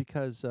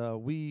because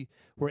we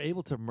were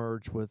able to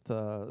merge with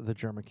the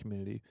German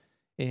community,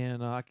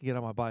 and I could get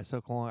on my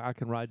bicycle. I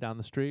can ride down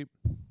the street,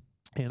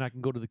 and I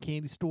can go to the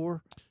candy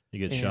store. You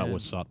get shot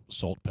with And-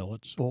 salt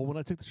pellets. Well, when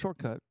I took the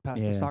shortcut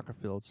past the Yeah. soccer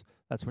fields,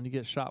 that's when you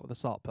get shot with the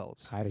salt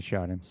pellets, I'd have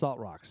shot him. salt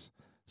rocks.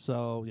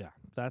 So yeah,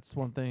 that's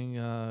one thing.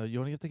 You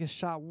only have to get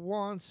shot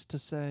once to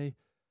say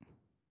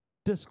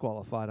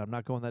disqualified. I'm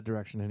not going that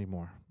direction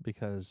anymore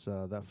because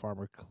that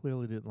farmer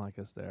clearly didn't like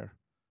us there.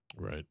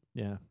 Right.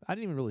 Yeah, I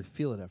didn't even really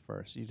feel it at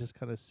first. You just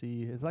kind of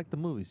see it's like the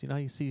movies. You know how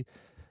you see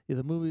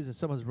the movies and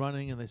someone's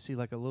running and they see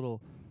like a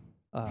little,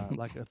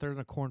 like if they're in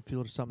a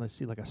cornfield or something, they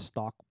see like a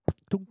stalk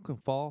dunk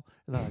and fall,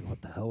 and they're like,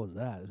 "What the hell was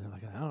that?" And they're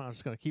like, "I don't know, I'm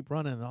just gonna keep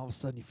running." And all of a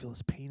sudden, you feel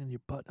this pain in your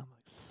butt. I'm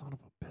like, "Son of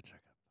a bitch, I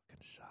got fucking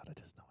shot. I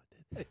just know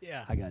I did.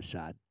 Yeah. I got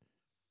shot.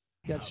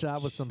 Got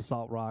shot with some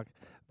salt rock.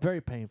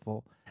 Very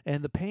painful,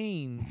 and the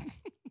pain."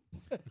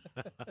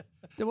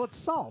 Well, it's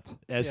salt,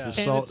 As Yeah. the And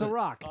and salt it's a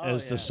rock.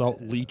 as the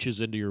salt leaches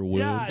into your wound.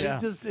 Yeah, Yeah.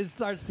 it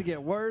starts to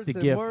get worse The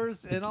and gift.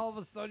 worse, and all of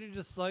a sudden you're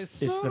just like,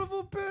 the son of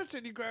a bitch,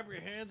 and you grab your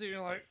hands and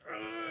you're like,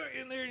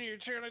 in there, and you're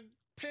trying to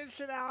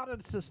pinch it out, and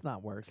it's just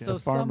not working. So The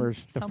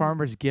some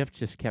farmer's gift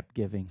just kept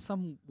giving.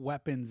 some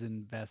weapons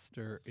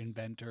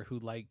inventor who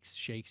likes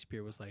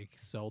Shakespeare was like,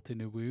 salt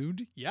in a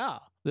wound? Yeah.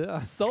 yeah,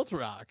 Salt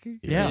rock.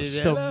 Yeah.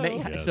 So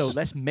Yes. so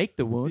let's make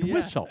the wound Yeah,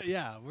 with salt.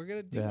 yeah, we're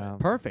gonna do yeah.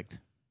 Perfect.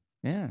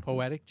 Yeah. it.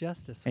 Poetic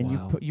justice. And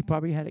wow. you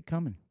probably had it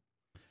coming.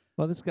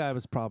 Well, this guy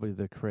was probably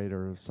the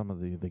creator of some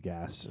of the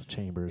gas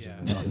chambers Yeah.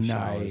 and the showers,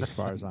 Nice. as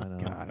far as I know.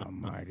 God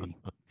Almighty.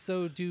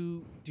 So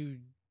do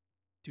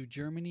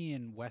Germany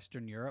and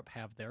Western Europe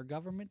have their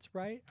governments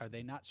right? Are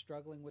they not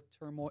struggling with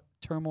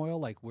turmoil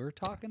like we're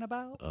talking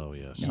about? Oh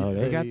yes. No,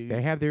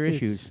 they have their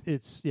issues.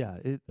 It's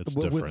It's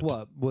with different.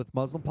 what? With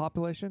Muslim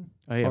population,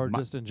 Oh, yeah, or mu-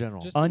 just in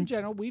general? Just in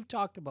general, we've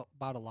talked about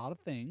a lot of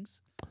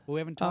things, but we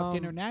haven't talked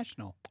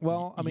international.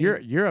 Well, I mean,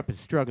 Europe is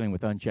struggling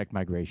with unchecked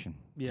migration.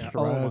 yeah,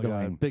 oh my struggling.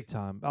 god, big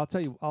time. I'll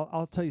tell you.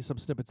 I'll tell you some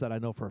snippets that I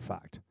know for a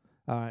fact.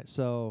 All right,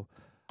 so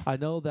I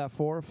know that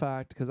for a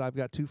fact because I've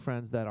got two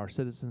friends that are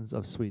citizens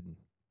of Sweden.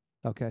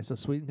 Okay, so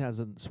Sweden has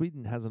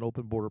an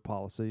open border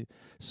policy.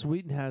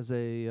 Sweden has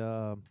a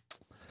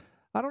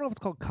I don't know if it's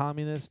called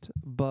communist,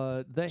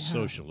 but they have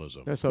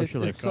Socialism. They're They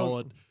socialists. call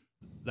it.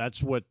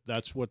 That's what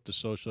the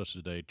socialists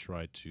today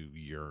try to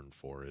yearn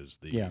for is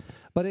the Yeah.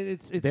 But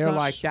it's They're not,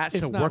 like, that's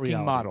it's a not working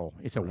reality. model.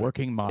 It's a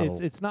working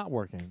model. It's not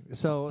working.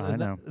 So I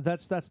know.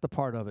 that's the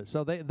part of it.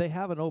 So they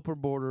have an open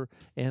border,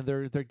 and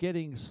they're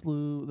getting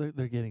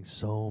they're getting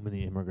so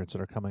many immigrants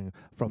that are coming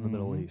from the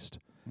Middle Mhm. East,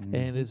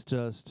 and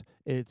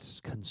it's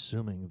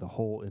consuming the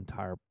whole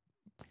entire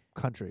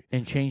country.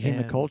 and changing the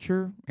and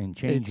culture and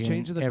changing It's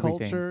changing the everything.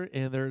 culture,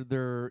 and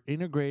they're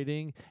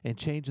integrating and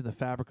changing the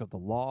fabric of the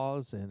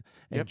laws, and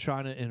Yep.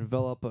 trying to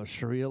envelop a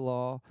Sharia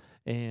law,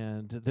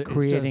 and it's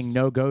Creating just-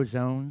 no-go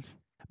zones.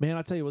 Man,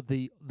 I tell you what,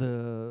 the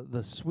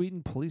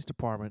Sweden police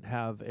department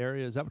have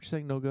areas. Is that what you're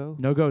saying? No go.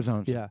 No-go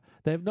zones. Yeah,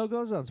 they have no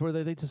go zones where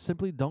they just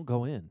simply don't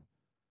go in.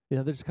 You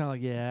know, they're just kind of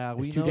like, yeah,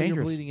 we It's too know you're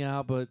dangerous. bleeding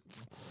out, but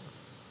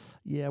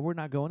yeah, we're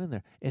not going in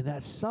there, and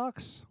that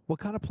sucks. What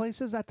kind of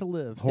place is that to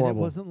live? And it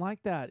Horrible. wasn't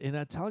like that, and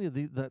I tell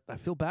you, I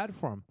feel bad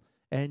for them.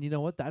 And you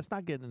know what? That's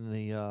not getting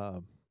any.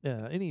 No,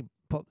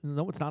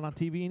 it's not on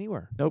TV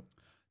anywhere. Nope.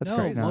 That's no,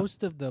 crazy.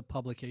 most of the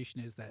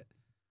publication is that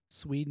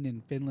Sweden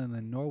and Finland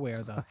and Norway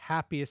are the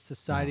happiest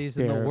societies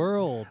in the They're-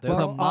 world. They're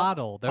Well, the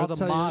model. They're I'll the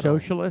tell you- model.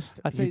 Socialist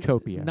I'd say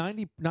utopia.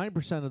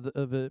 90%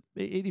 of it,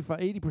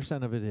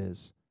 80% of it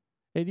is.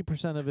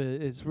 80% of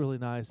it is really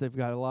nice. They've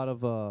got a lot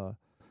of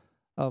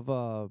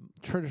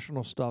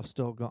traditional stuff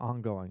still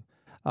ongoing.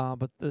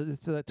 But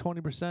it's that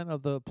 20%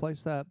 of the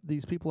place that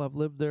these people have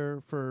lived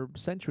there for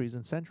centuries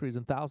and centuries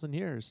and 1,000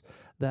 years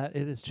that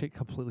it has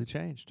completely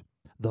changed.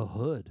 The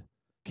hood.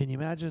 Can you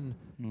imagine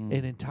Mm.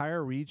 an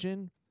entire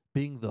region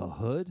being the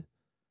hood?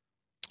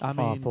 I mean,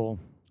 Awful.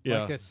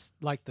 yeah.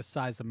 Like the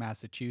size of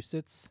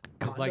Massachusetts.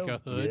 Kind It's like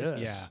of, a hood.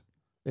 yes.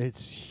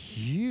 It's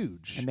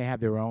huge. And they have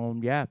their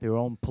own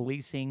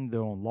policing,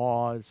 their own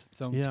laws.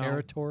 Its own Yeah.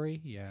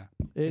 territory. Yeah.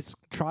 It's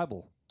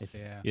tribal.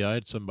 Yeah. Yeah, I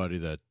had somebody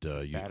that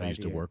Bad I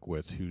used to idea. work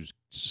with whose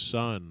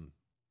son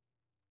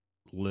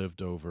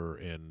lived over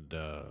in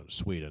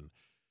Sweden,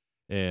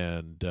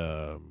 and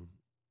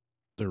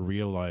they're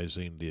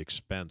realizing the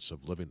expense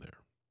of living there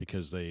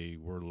because they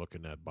were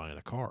looking at buying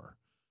a car.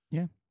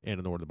 Yeah. And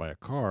in order to buy a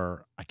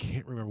car, I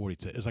can't remember what he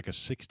said. It's like a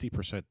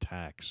 60%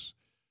 tax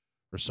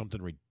or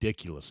something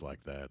ridiculous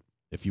like that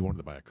if you wanted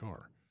to buy a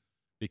car.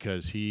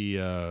 Because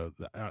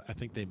I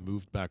think they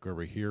moved back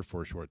over here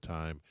for a short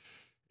time,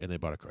 and they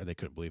bought a car, and they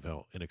couldn't believe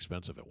how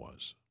inexpensive it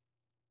was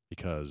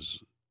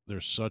because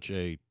there's such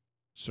a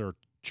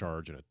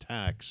surcharge and a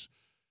tax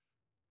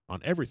on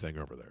everything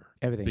over there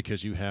Everything.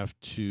 because you have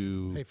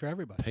to Pay for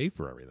everybody. pay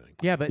for everything.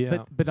 Yeah, but,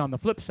 Yeah. but on the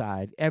flip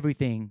side,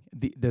 everything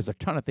there's a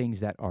ton of things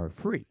that are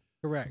free.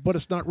 Correct. But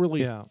it's not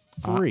really Yeah.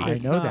 free. I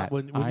It's know not. that.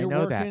 When I you're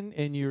know that. working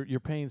and you're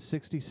paying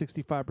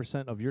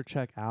 65% of your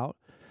check out.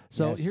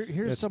 So Yes.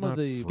 here's It's some of not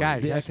the free.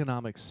 Guys, the that's-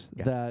 economics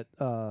Yeah.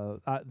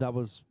 that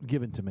was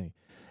given to me,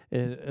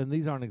 and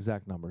these aren't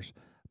exact numbers,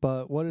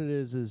 but what it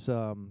is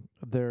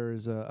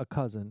there's a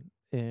cousin,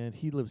 and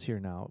he lives here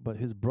now, but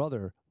his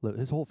brother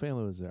his whole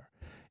family was there,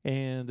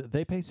 and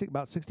they pay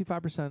about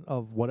 65%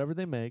 of whatever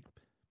they make.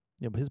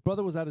 His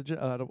brother was out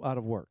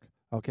of work.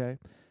 Okay,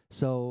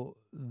 so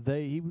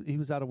he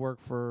was out of work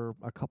for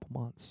a couple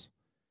months,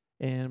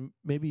 and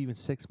maybe even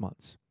 6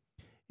 months,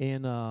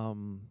 and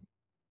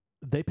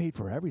they paid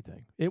for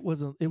everything. It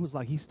was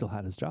like he still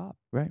had his job.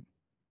 Right.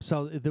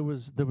 So there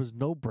was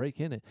no break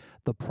in it.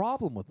 The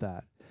problem with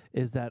that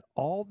is that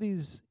all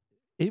these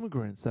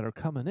immigrants that are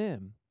coming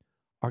in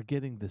are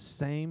getting the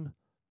same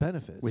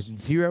benefits With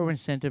zero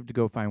incentive to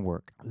go find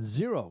work.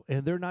 zero,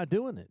 and they're not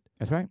doing it.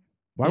 That's right.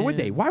 Why would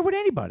they? Why would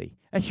anybody?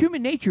 And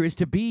human nature is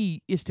to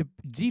default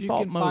You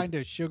can mode. find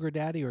a sugar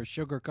daddy or a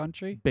sugar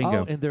country.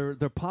 Bingo. Oh, and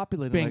they're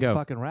populating Bingo. like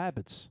fucking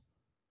rabbits.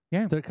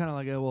 Yeah. They're kind of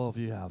like, well, if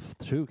you have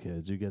 2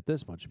 kids, you get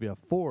this much. If you have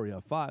 4, you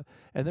have 5.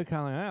 And they're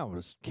kind of like,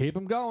 we'll just keep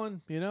them going.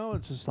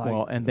 It's just like.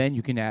 Well, and then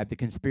you can add the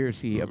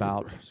conspiracy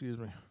about, excuse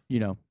me.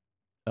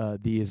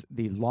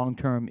 The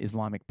long-term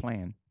Islamic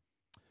plan.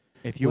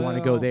 If you want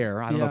to go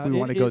there, I don't know if we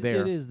want to go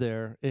there. It is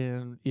there,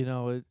 and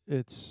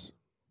it's.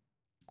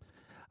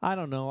 I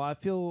don't know. I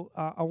feel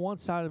on one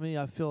side of me,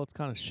 I feel it's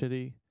kind of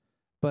shitty,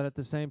 but at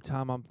the same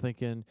time, I'm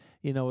thinking,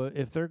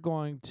 if they're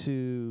going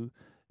to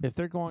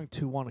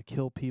want to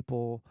kill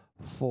people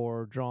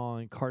for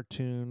drawing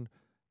cartoon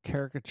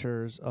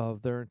caricatures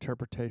of their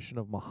interpretation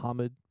of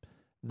Muhammad,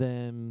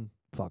 then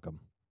fuck them.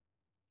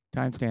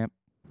 Timestamp.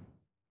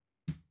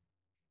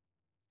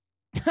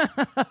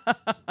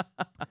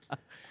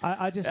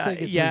 I just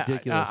think it's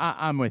ridiculous.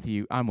 I'm with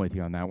you. I'm with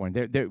you on that one.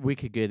 We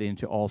could get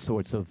into all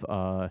sorts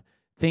of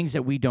things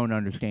that we don't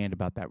understand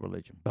about that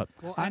religion, but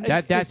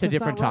that's a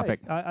different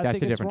topic.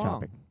 That's a different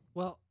topic.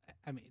 Well,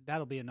 I mean,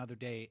 that'll be another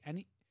day.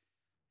 Any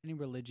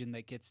religion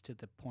that gets to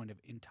the point of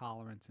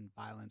intolerance and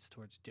violence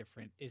towards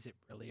different, is it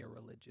really a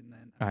religion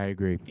then? I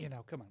agree.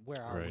 Come on,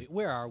 where are Right. we?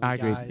 Where are we, I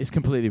agree. guys? It's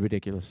completely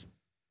ridiculous.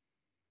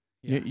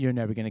 Yeah. You're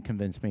never going to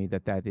convince me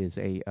that is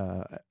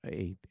a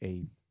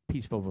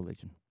peaceful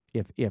religion.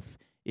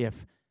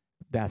 If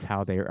that's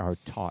how they are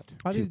taught.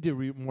 I need to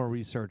do more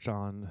research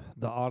on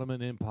the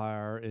Ottoman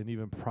Empire and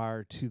even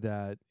prior to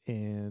that,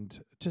 and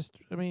just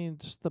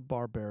the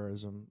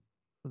barbarism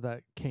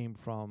that came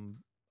from.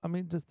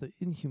 Just the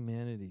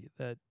inhumanity,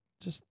 that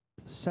just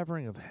the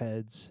severing of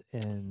heads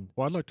and.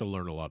 Well, I'd like to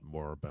learn a lot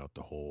more about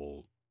the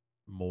whole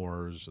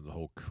Moors and the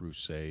whole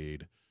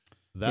Crusade.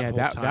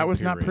 That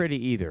was not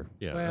pretty either.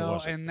 Yeah,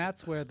 well, and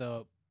that's where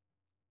the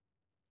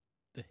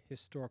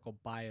historical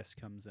bias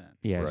comes in.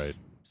 Yes. Right.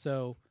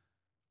 So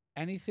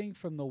anything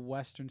from the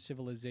Western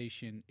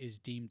civilization is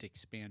deemed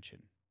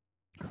expansion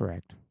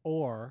Correct.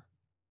 or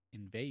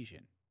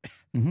invasion.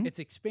 Mm-hmm. It's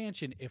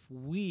expansion if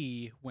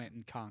we went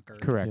and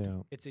conquered. Correct.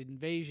 Yeah. It's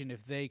invasion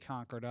if they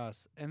conquered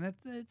us. And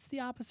it's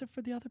the opposite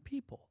for the other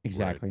people.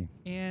 Exactly.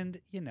 And,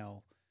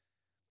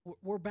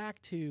 we're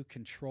back to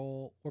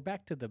control. We're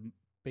back to the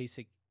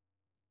basic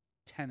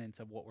tenets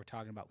of what we're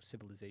talking about with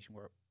civilization.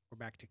 We're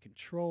back to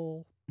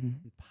control,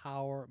 Mm-hmm. and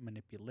power,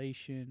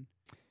 manipulation.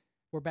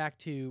 We're back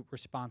to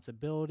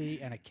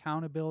responsibility and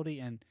accountability.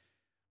 And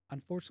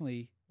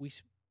unfortunately,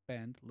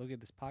 look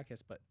at this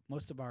podcast, but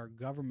most of our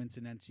governments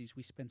and entities,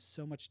 we spend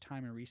so much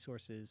time and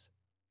resources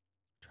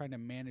trying to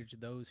manage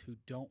those who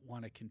don't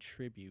want to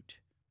contribute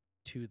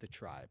to the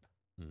tribe.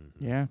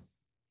 Mm-hmm. Yeah.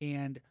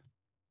 And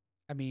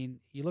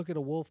you look at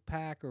a wolf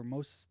pack or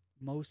most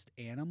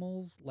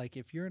animals, like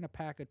if you're in a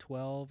pack of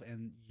 12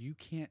 and you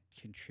can't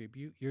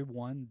contribute, you're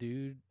one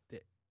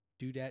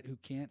dudette who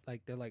can't,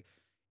 like, they're like,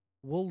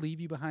 we'll leave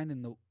you behind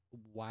in the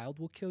wild,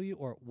 will kill you,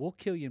 or we'll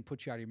kill you and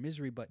put you out of your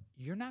misery, but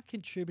you're not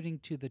contributing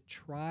to the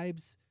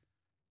tribe's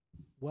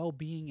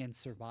well-being and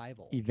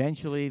survival.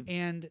 Eventually,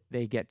 And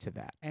they get to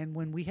that. and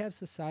when we have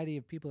society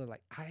of people that are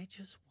like, I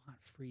just want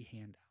free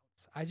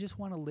handouts, I just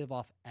want to live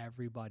off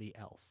everybody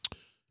else.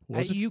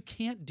 You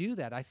can't do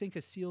that. I think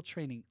a SEAL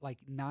training, like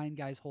 9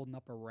 guys holding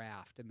up a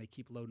raft and they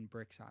keep loading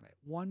bricks on it.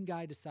 One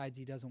guy decides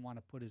he doesn't want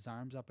to put his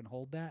arms up and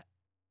hold that.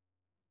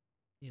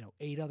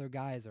 8 other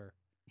guys are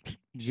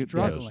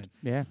struggling.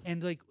 Yeah.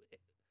 And like,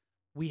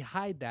 we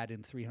hide that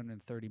in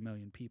 330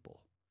 million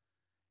people.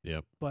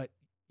 Yep. But,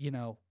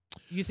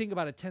 you think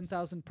about a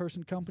 10,000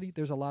 person company,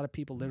 there's a lot of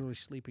people literally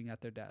sleeping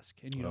at their desk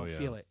and you don't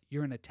feel it.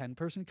 You're in a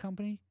 10-person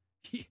company,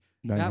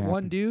 that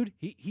one dude,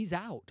 he's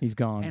out. He's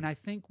gone. And I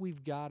think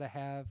we've got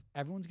to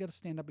everyone's got to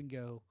stand up and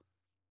go,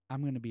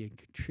 I'm going to be a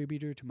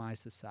contributor to my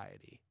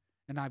society.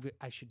 And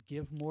I should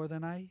give more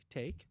than I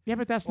take. Yeah,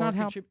 but that's not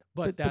how.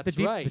 But that's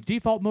right. The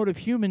default mode of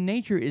human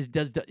nature is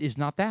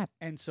not that.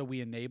 And so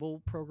we enable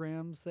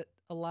programs that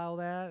allow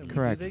that. And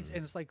Correct. We do things,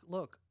 and it's like,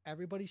 look,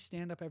 everybody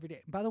stand up every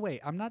day. By the way,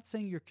 I'm not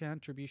saying your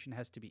contribution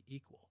has to be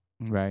equal.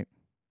 Right.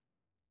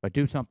 But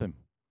do something.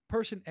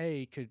 Person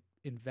A could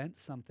invent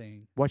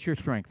something. What's your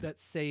strength? That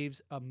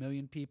saves 1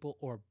 million people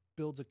or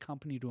builds a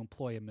company to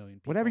employ 1 million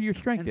people. Whatever your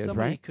strength is,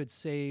 somebody right? could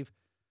save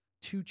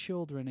 2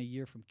 children a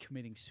year from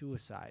committing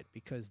suicide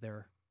because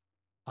they're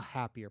a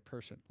happier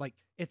person. Like,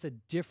 it's a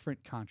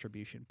different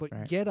contribution. But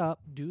Right. get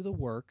up, do the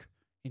work,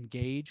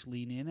 engage,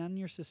 lean in on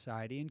your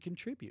society, and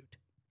contribute.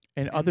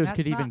 And others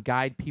could even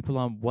guide people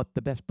on what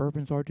the best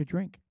bourbons are to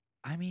drink.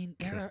 I mean,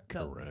 the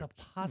Correct.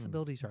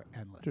 possibilities are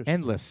endless. Just-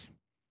 Endless.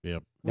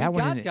 Yep. We've That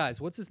one got in-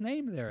 guys. What's his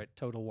name there at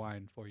Total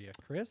Wine for you,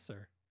 Chris?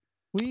 Or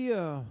We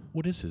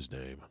What is his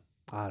name?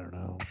 I don't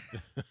know.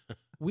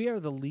 we are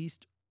the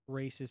least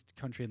racist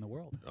country in the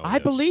world. Oh, I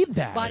yes. believe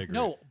that. I By agree.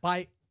 no,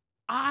 by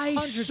I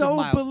hundreds so of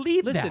miles.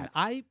 believe Listen, that.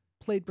 I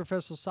played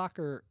professional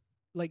soccer.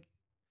 Like,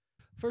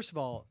 first of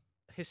all,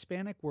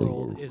 Hispanic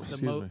world is the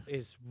Excuse me.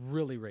 is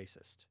really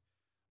racist.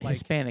 Like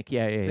Hispanic,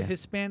 yeah. the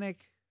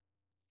Hispanic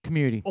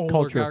Community, culture.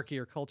 oligarchy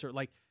or culture,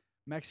 like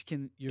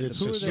Mexican, you're It's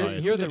the Who are society. they,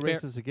 you're who are the they bear-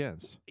 racist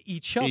against?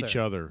 each other. Each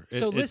other.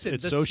 So It's listen,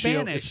 it's the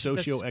socio- it's Spanish, the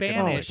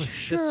socioeconomic. Spanish, Oh, the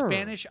sure.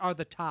 Spanish are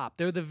the top.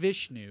 They're the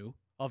Vishnu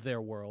of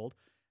their world,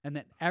 and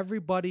then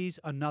everybody's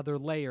another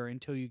layer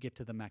until you get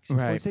to the Mexicans.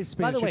 Right. When you say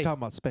Spanish, the you're way- talking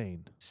about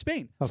Spain.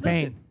 Spain. Okay.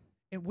 Listen, Spain.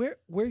 and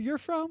where you're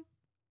from,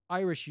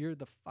 Irish, you're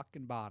the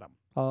fucking bottom.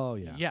 Oh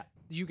yeah. Yeah,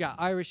 you got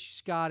Irish,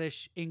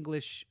 Scottish,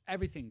 English,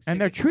 everything. And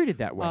they're Same- treated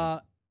that way.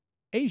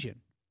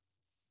 Asian,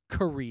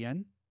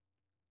 Korean,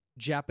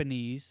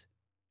 Japanese,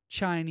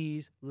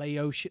 Chinese,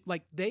 Laotian.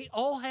 Like they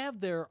all have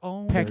their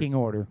own Pecking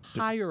order.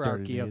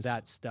 hierarchy of knees.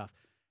 that stuff.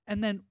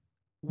 And then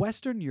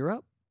Western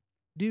Europe,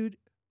 dude,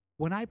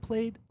 when I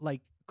played,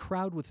 like,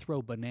 crowd would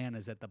throw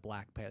bananas at the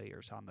black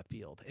players on the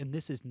field. And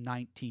this is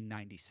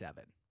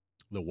 1997.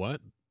 The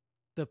what?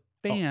 The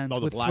fans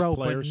the would black throw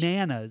players?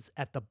 bananas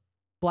at the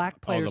black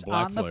players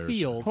black on the players.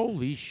 field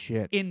Holy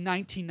shit. in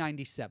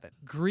 1997.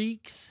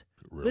 Greeks,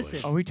 Really?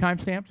 Listen. Are we time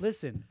stamped?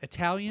 listen,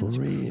 Italians,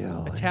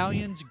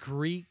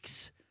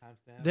 Greeks,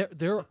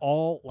 they're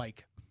all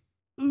like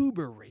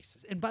uber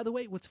racist. And by the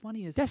way, what's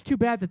funny is That's too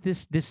bad that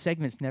this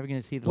segment's never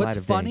going to see the what's light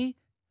of funny,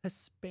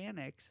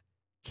 Hispanics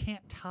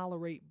can't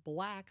tolerate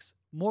blacks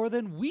more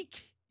than we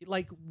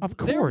like Of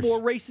they're course. more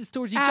racist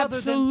towards each other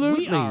than we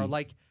Absolutely. are.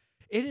 Like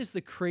it is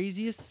the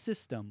craziest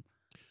system.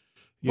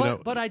 You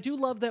know, But I do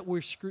love that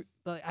we're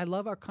I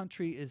love our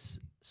country is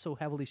so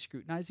heavily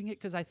scrutinizing it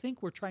because I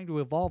think we're trying to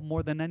evolve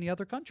more than any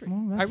other country.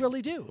 Well, I that's-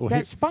 really do. Well, day.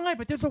 That's fine,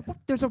 but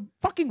there's a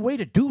fucking way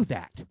to do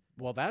that.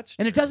 Well, that's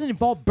And it doesn't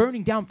involve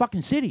burning down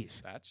fucking cities.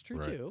 That's true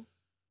Right. too.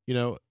 you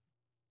know,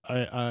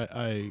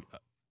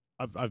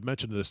 I've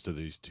mentioned this to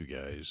these two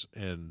guys,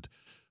 and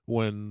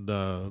when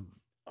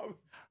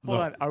Hold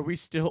on, are we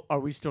still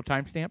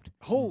time stamped?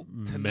 Oh,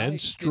 tonight,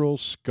 menstrual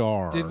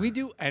scar. Did we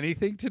do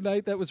anything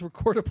tonight that was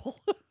recordable?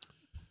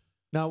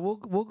 Now we'll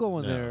go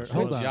in No, there. some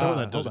Hold of on. that Hold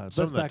on. doesn't-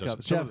 some Let's of that back up.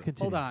 doesn't- some of Jeff, the-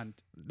 continue. Hold on.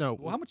 No.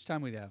 Well, how much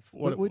time we have?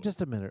 What-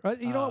 Just a minute.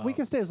 You know what? We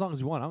can stay as long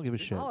as we want. I don't give a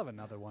shit. I'll have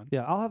another one.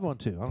 Yeah, I'll have one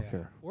too. I don't Yeah.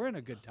 care. We're in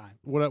a good time.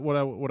 what I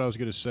was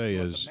going to say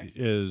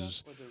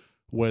is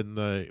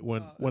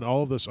when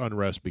all of this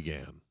unrest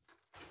began,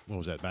 what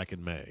was that, back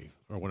in May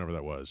or whenever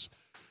that was,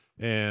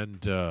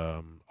 and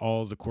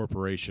all the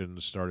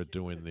corporations started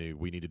doing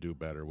we need to do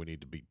better, we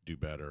need to do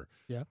better,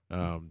 Yeah.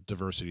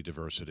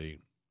 diversity,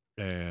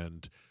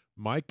 and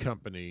my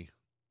company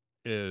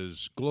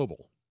is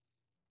global.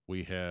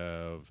 We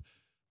have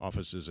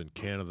offices in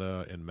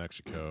Canada, in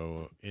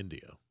Mexico,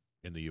 India,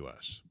 in the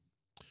U.S.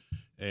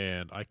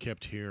 And I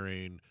kept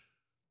hearing,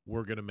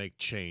 we're going to make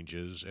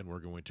changes and we're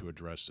going to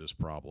address this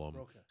problem.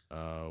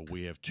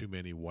 We have too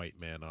many white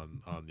men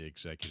on the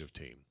executive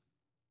team.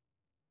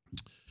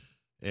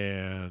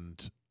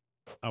 And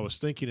I was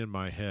thinking in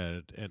my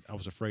head, and I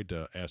was afraid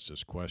to ask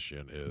this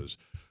question, is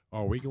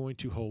are we going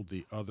to hold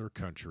the other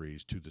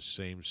countries to the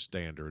same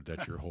standard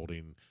that you're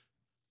holding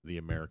the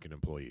American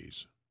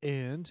employees?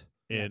 And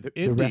In The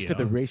India, rest of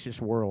the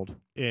racist world.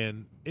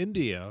 in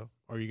India,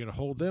 are you going to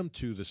hold them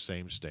to the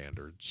same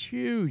standards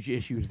Huge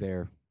issues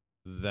there.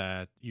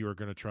 that you are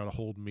going to try to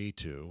hold me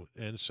to?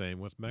 And same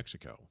with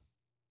Mexico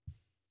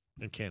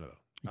and Canada.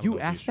 I don't know You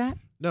if asked that?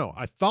 No,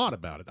 I thought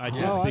about it. I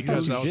did Oh, I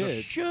because thought I you was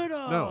did. Should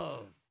have.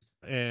 No.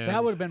 and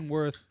That would have been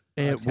worth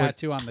a It would-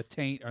 tattoo on the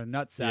taint or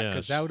nutsack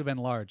because Yes. that would have been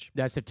large.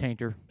 That's a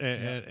tainter.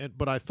 and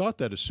but I thought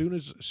that as soon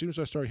as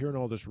I started hearing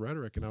all this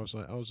rhetoric, and I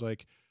was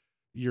like,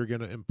 you're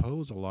going to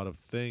impose a lot of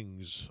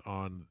things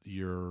on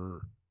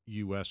your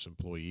U.S.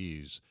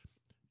 employees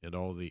and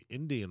all the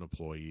Indian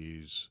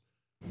employees.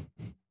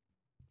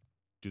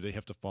 Do they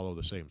have to follow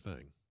the same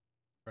thing?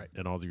 Right.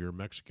 And all your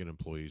Mexican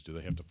employees, do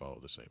they have to follow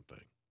the same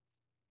thing?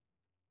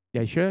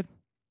 They should.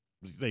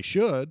 They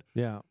should.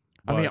 yeah,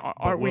 I mean, but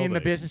aren't we will in the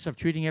they? business of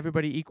treating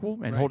everybody equal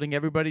and Right. holding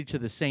everybody to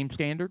the same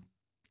standard?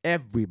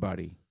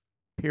 Everybody.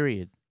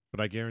 Period. But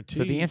I guarantee.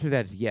 So the answer to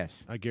that is yes.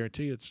 I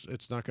guarantee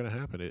it's not going to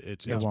happen.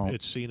 It's It won't.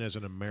 it's seen as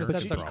an Because American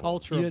that's a problem.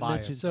 culture You of had bias.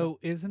 mentioned So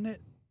isn't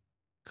it?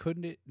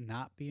 Couldn't it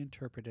not be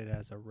interpreted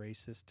as a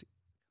racist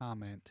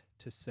comment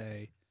to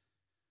say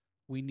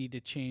we need to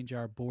change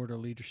our board or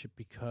leadership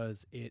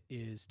because it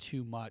is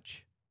too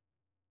much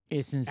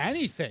It's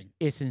anything?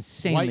 It's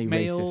insanely White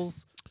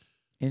males.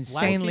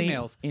 Insanely,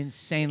 females.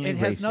 insanely It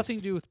has racist. nothing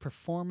to do with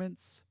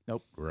performance,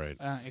 Right.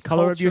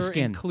 Color of your culture,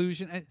 skin.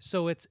 inclusion.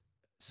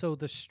 So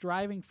the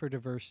striving for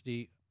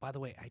diversity. By the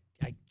way,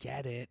 I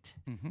get it,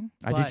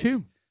 I But- do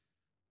too.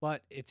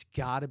 but it's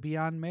got to be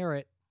on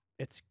merit.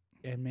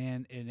 And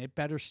it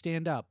better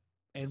stand up,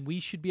 and we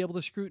should be able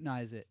to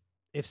scrutinize it.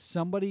 If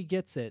somebody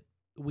gets it,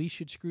 we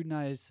should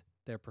scrutinize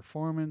their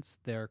performance,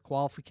 their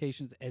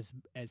qualifications as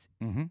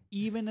Mm-hmm.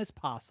 even as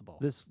possible.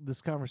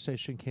 This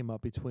conversation came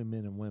up between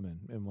men and women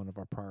in one of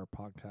our prior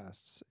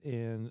podcasts,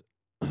 and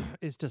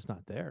it's just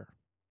not there.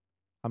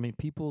 I mean,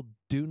 people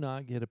do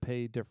not get a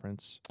pay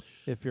difference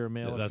if you're a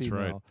male or That's female.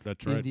 right.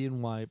 That's right.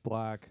 Indian, white,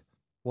 black,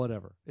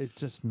 whatever.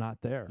 It's just not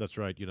there. That's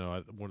right.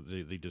 One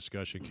of the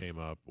discussion came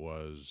up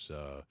was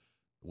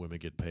women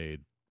get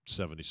paid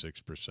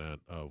 76%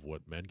 of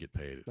what men get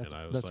paid, That's,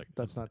 and I was like,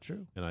 that's not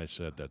true. and I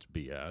said that's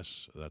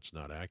BS. That's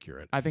not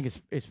accurate. I think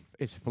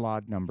it's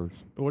flawed numbers.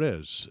 Oh, it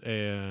is,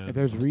 and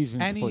There's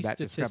reasons Any for that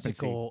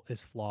statistical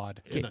is flawed.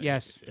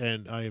 Yes.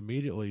 And I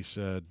immediately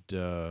said,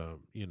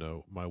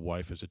 my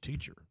wife is a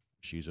teacher.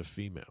 She's a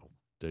female.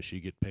 Does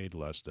she get paid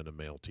less than a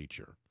male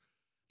teacher?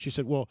 She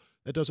said, well,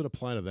 that doesn't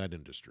apply to that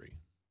industry.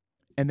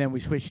 And then we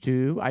switched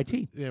to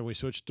IT. Yeah, we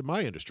switched to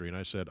my industry, and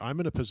I said, I'm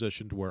in a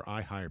position to where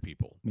I hire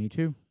people. Me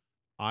too.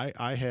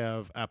 I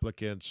have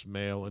applicants,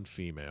 male and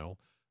female.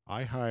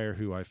 I hire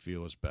who I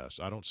feel is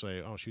best. I don't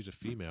say, oh, she's a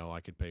female,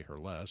 I can pay her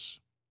less.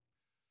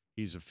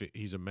 He's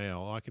a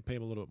male, I can pay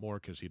him a little bit more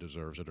because he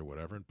deserves it or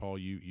whatever. And Paul,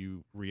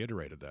 you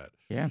reiterated that.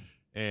 Yeah.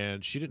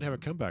 And she didn't have a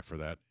comeback for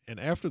that. And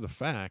after the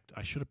fact,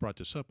 I should have brought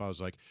this up. I was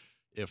like,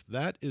 if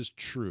that is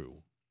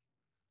true,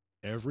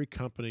 every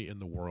company in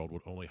the world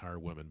would only hire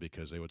women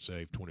because they would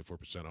save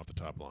 24% off the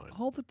top line.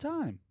 All the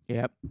time.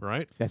 Yep.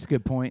 Right? That's a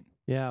good point.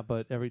 Yeah,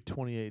 but every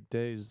 28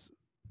 days,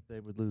 they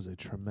would lose a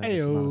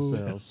tremendous amount of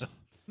sales.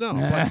 No,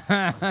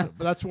 but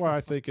that's why I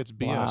think it's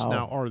BS. Wow.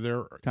 Now, are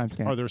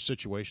Timestamp. there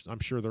situations? I'm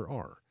sure there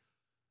are.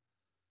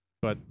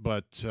 But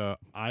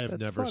I have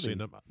That's never funny. seen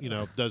them.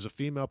 Does a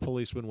female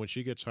policeman, when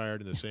she gets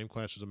hired in the same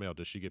class as a male,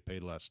 does she get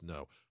paid less?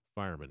 No.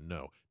 Fireman,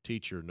 no.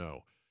 Teacher,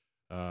 no.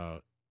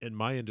 In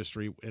my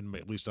industry,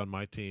 at least on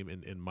my team,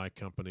 in my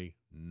company,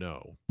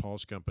 no.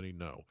 Paul's company,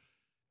 no.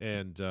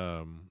 And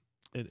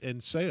in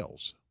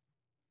sales,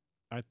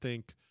 I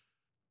think,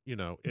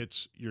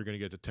 you're going to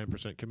get the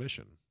 10%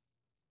 commission.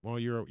 Well,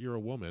 you're a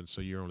woman,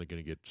 so you're only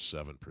going to get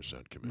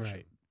 7% commission.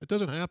 Right. It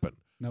doesn't happen.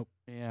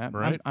 Yeah,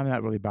 Right? I'm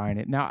not really buying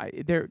it. Now,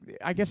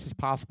 I guess it's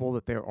possible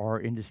that there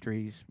are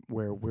industries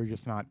where we're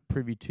just not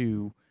privy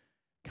to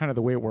kind of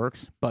the way it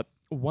works. But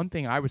one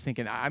thing I was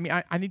thinking,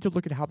 I need to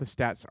look at how the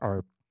stats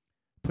are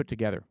put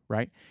together,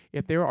 right?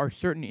 If there are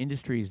certain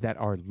industries that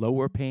are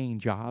lower paying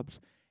jobs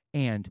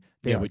and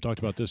We talked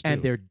about this too.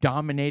 and they're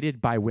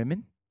dominated by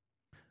women.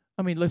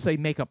 I mean, let's say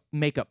makeup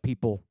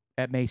people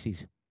at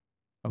Macy's,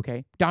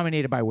 okay?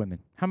 Dominated by women.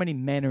 How many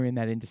men are in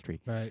that industry?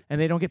 Right. And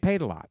they don't get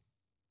paid a lot.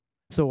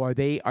 So are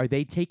they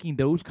taking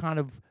those kind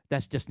of,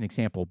 that's just an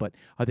example, but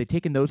are they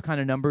taking those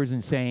kind of numbers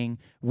and saying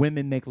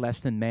women make less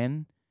than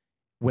men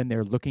when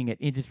they're looking at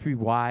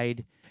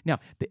industry-wide? Now,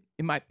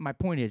 my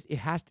point is,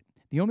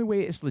 the only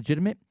way it's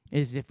legitimate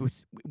is if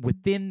it's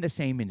within the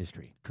same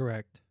industry.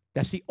 Correct.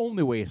 That's the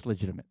only way it's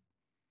legitimate.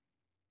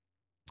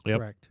 Yep.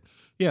 Correct.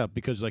 Yeah,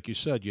 because like you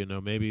said,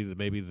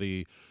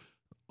 maybe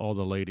all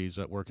the ladies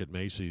that work at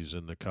Macy's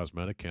and the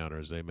cosmetic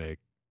counters, they make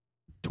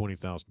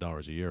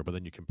 $20,000 a year, but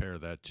then you compare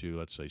that to,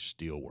 let's say,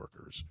 steel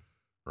workers,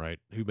 right,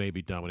 who may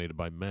be dominated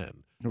by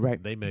men.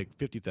 Right. They make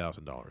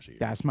 $50,000 a year.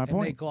 That's my And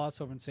point. they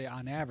gloss over and say,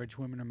 on average,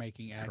 women are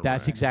making average.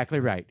 That's Correct. exactly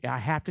right. I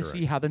have to see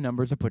Correct. how the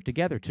numbers are put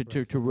together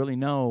to really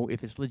know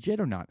if it's legit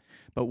or not.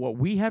 But what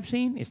we have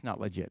seen, it's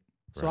not legit.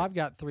 So Right. I've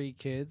got 3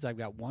 kids. I've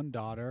got 1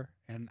 daughter,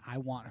 and I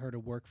want her to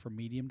work for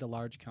medium to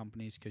large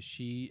companies because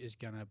she is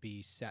going to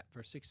be set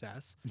for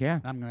success. Yeah.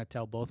 And I'm going to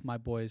tell both my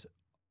boys,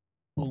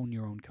 own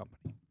your own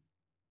company.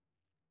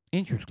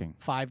 Interesting.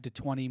 5 to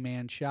 20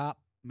 man shop,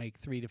 make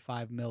 3 to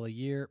 5 mil a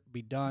year,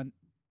 be done.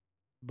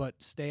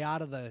 But stay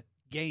out of the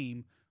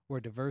game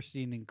where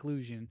diversity and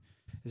inclusion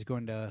is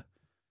going to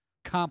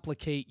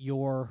complicate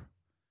your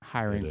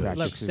Hiring It is.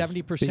 practices. look.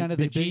 70% of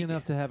the big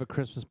enough to have a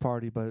Christmas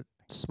party, but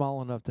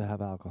small enough to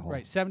have alcohol.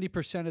 Right,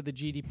 70% of the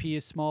GDP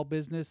is small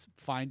business.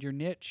 Find your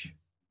niche.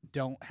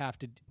 Don't have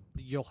to.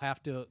 You'll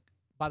have to.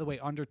 By the way,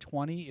 under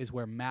 20 is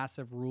where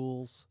massive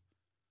rules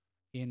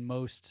in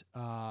most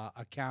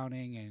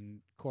accounting and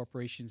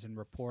corporations and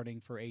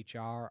reporting for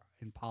HR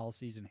and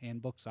policies and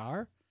handbooks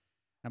are.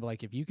 I'm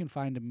like, if you can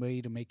find a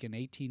way to make an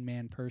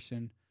 18-man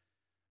person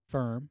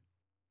firm,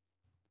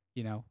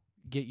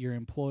 get your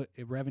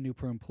revenue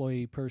per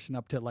employee person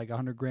up to like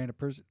 $100,000 a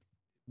person,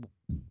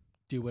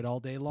 do it all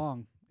day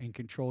long and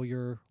control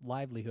your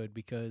livelihood.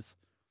 Because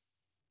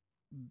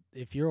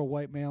if you're a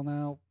white male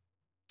now,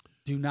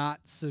 do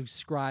not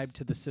subscribe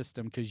to the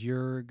system because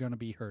you're going to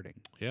be hurting.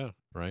 Yeah,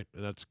 right.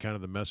 And that's kind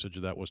of the message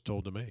that was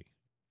told to me.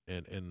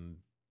 And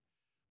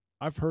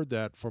I've heard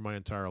that for my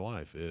entire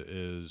life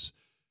is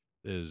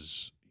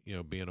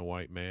being a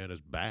white man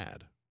is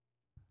bad.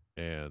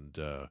 And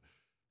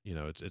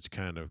it's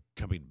kind of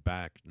coming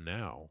back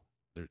now.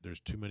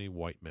 There's too many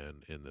white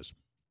men in this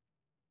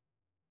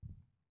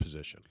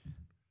position.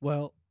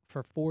 Well,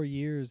 for 4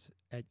 years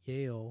at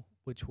Yale,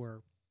 which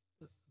were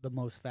the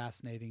most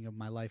fascinating of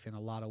my life in a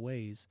lot of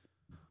ways,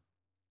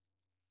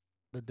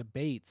 the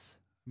debates,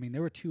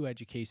 there were 2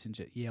 educations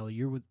at Yale.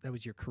 That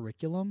was your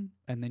curriculum,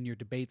 and then your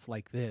debates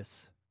like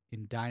this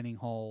in dining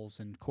halls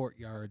and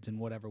courtyards and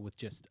whatever with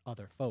just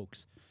other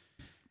folks.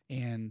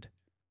 And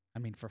I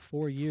mean, for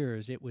 4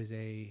 years, it was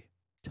a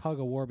tug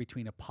of war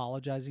between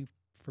apologizing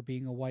for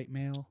being a white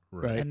male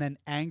Right. and then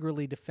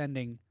angrily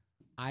defending,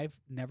 I've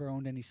never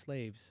owned any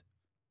slaves.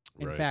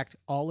 In Right. fact,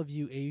 all of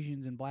you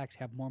Asians and blacks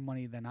have more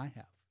money than I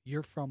have.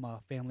 You're from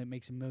a family that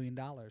makes $1 million.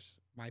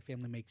 My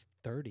family makes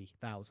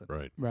 30,000.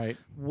 Right. Right.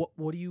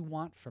 What do you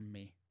want from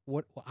me?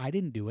 What I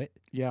didn't do it.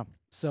 Yeah.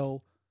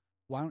 So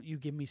why don't you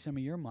give me some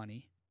of your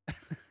money?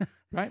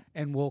 Right.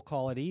 And we'll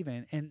call it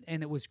even. And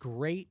it was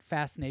great,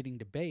 fascinating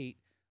debate,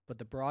 but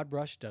the broad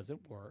brush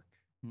doesn't work.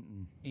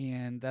 Mm-mm.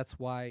 And that's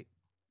why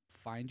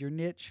find your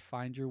niche,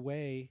 find your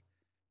way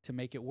to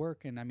make it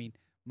work. And I mean,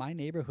 my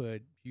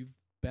neighborhood, you've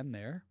been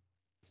there.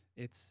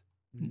 It's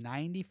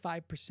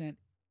 95%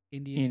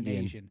 Indian and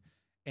Indian. Asian.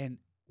 And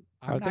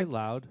Are I'm they not,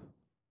 loud?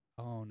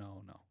 oh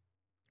no.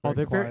 Oh,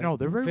 they're very quiet.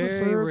 they're very Very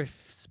reserved.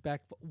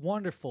 respectful,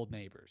 wonderful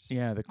neighbors.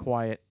 Yeah, the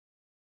quiet.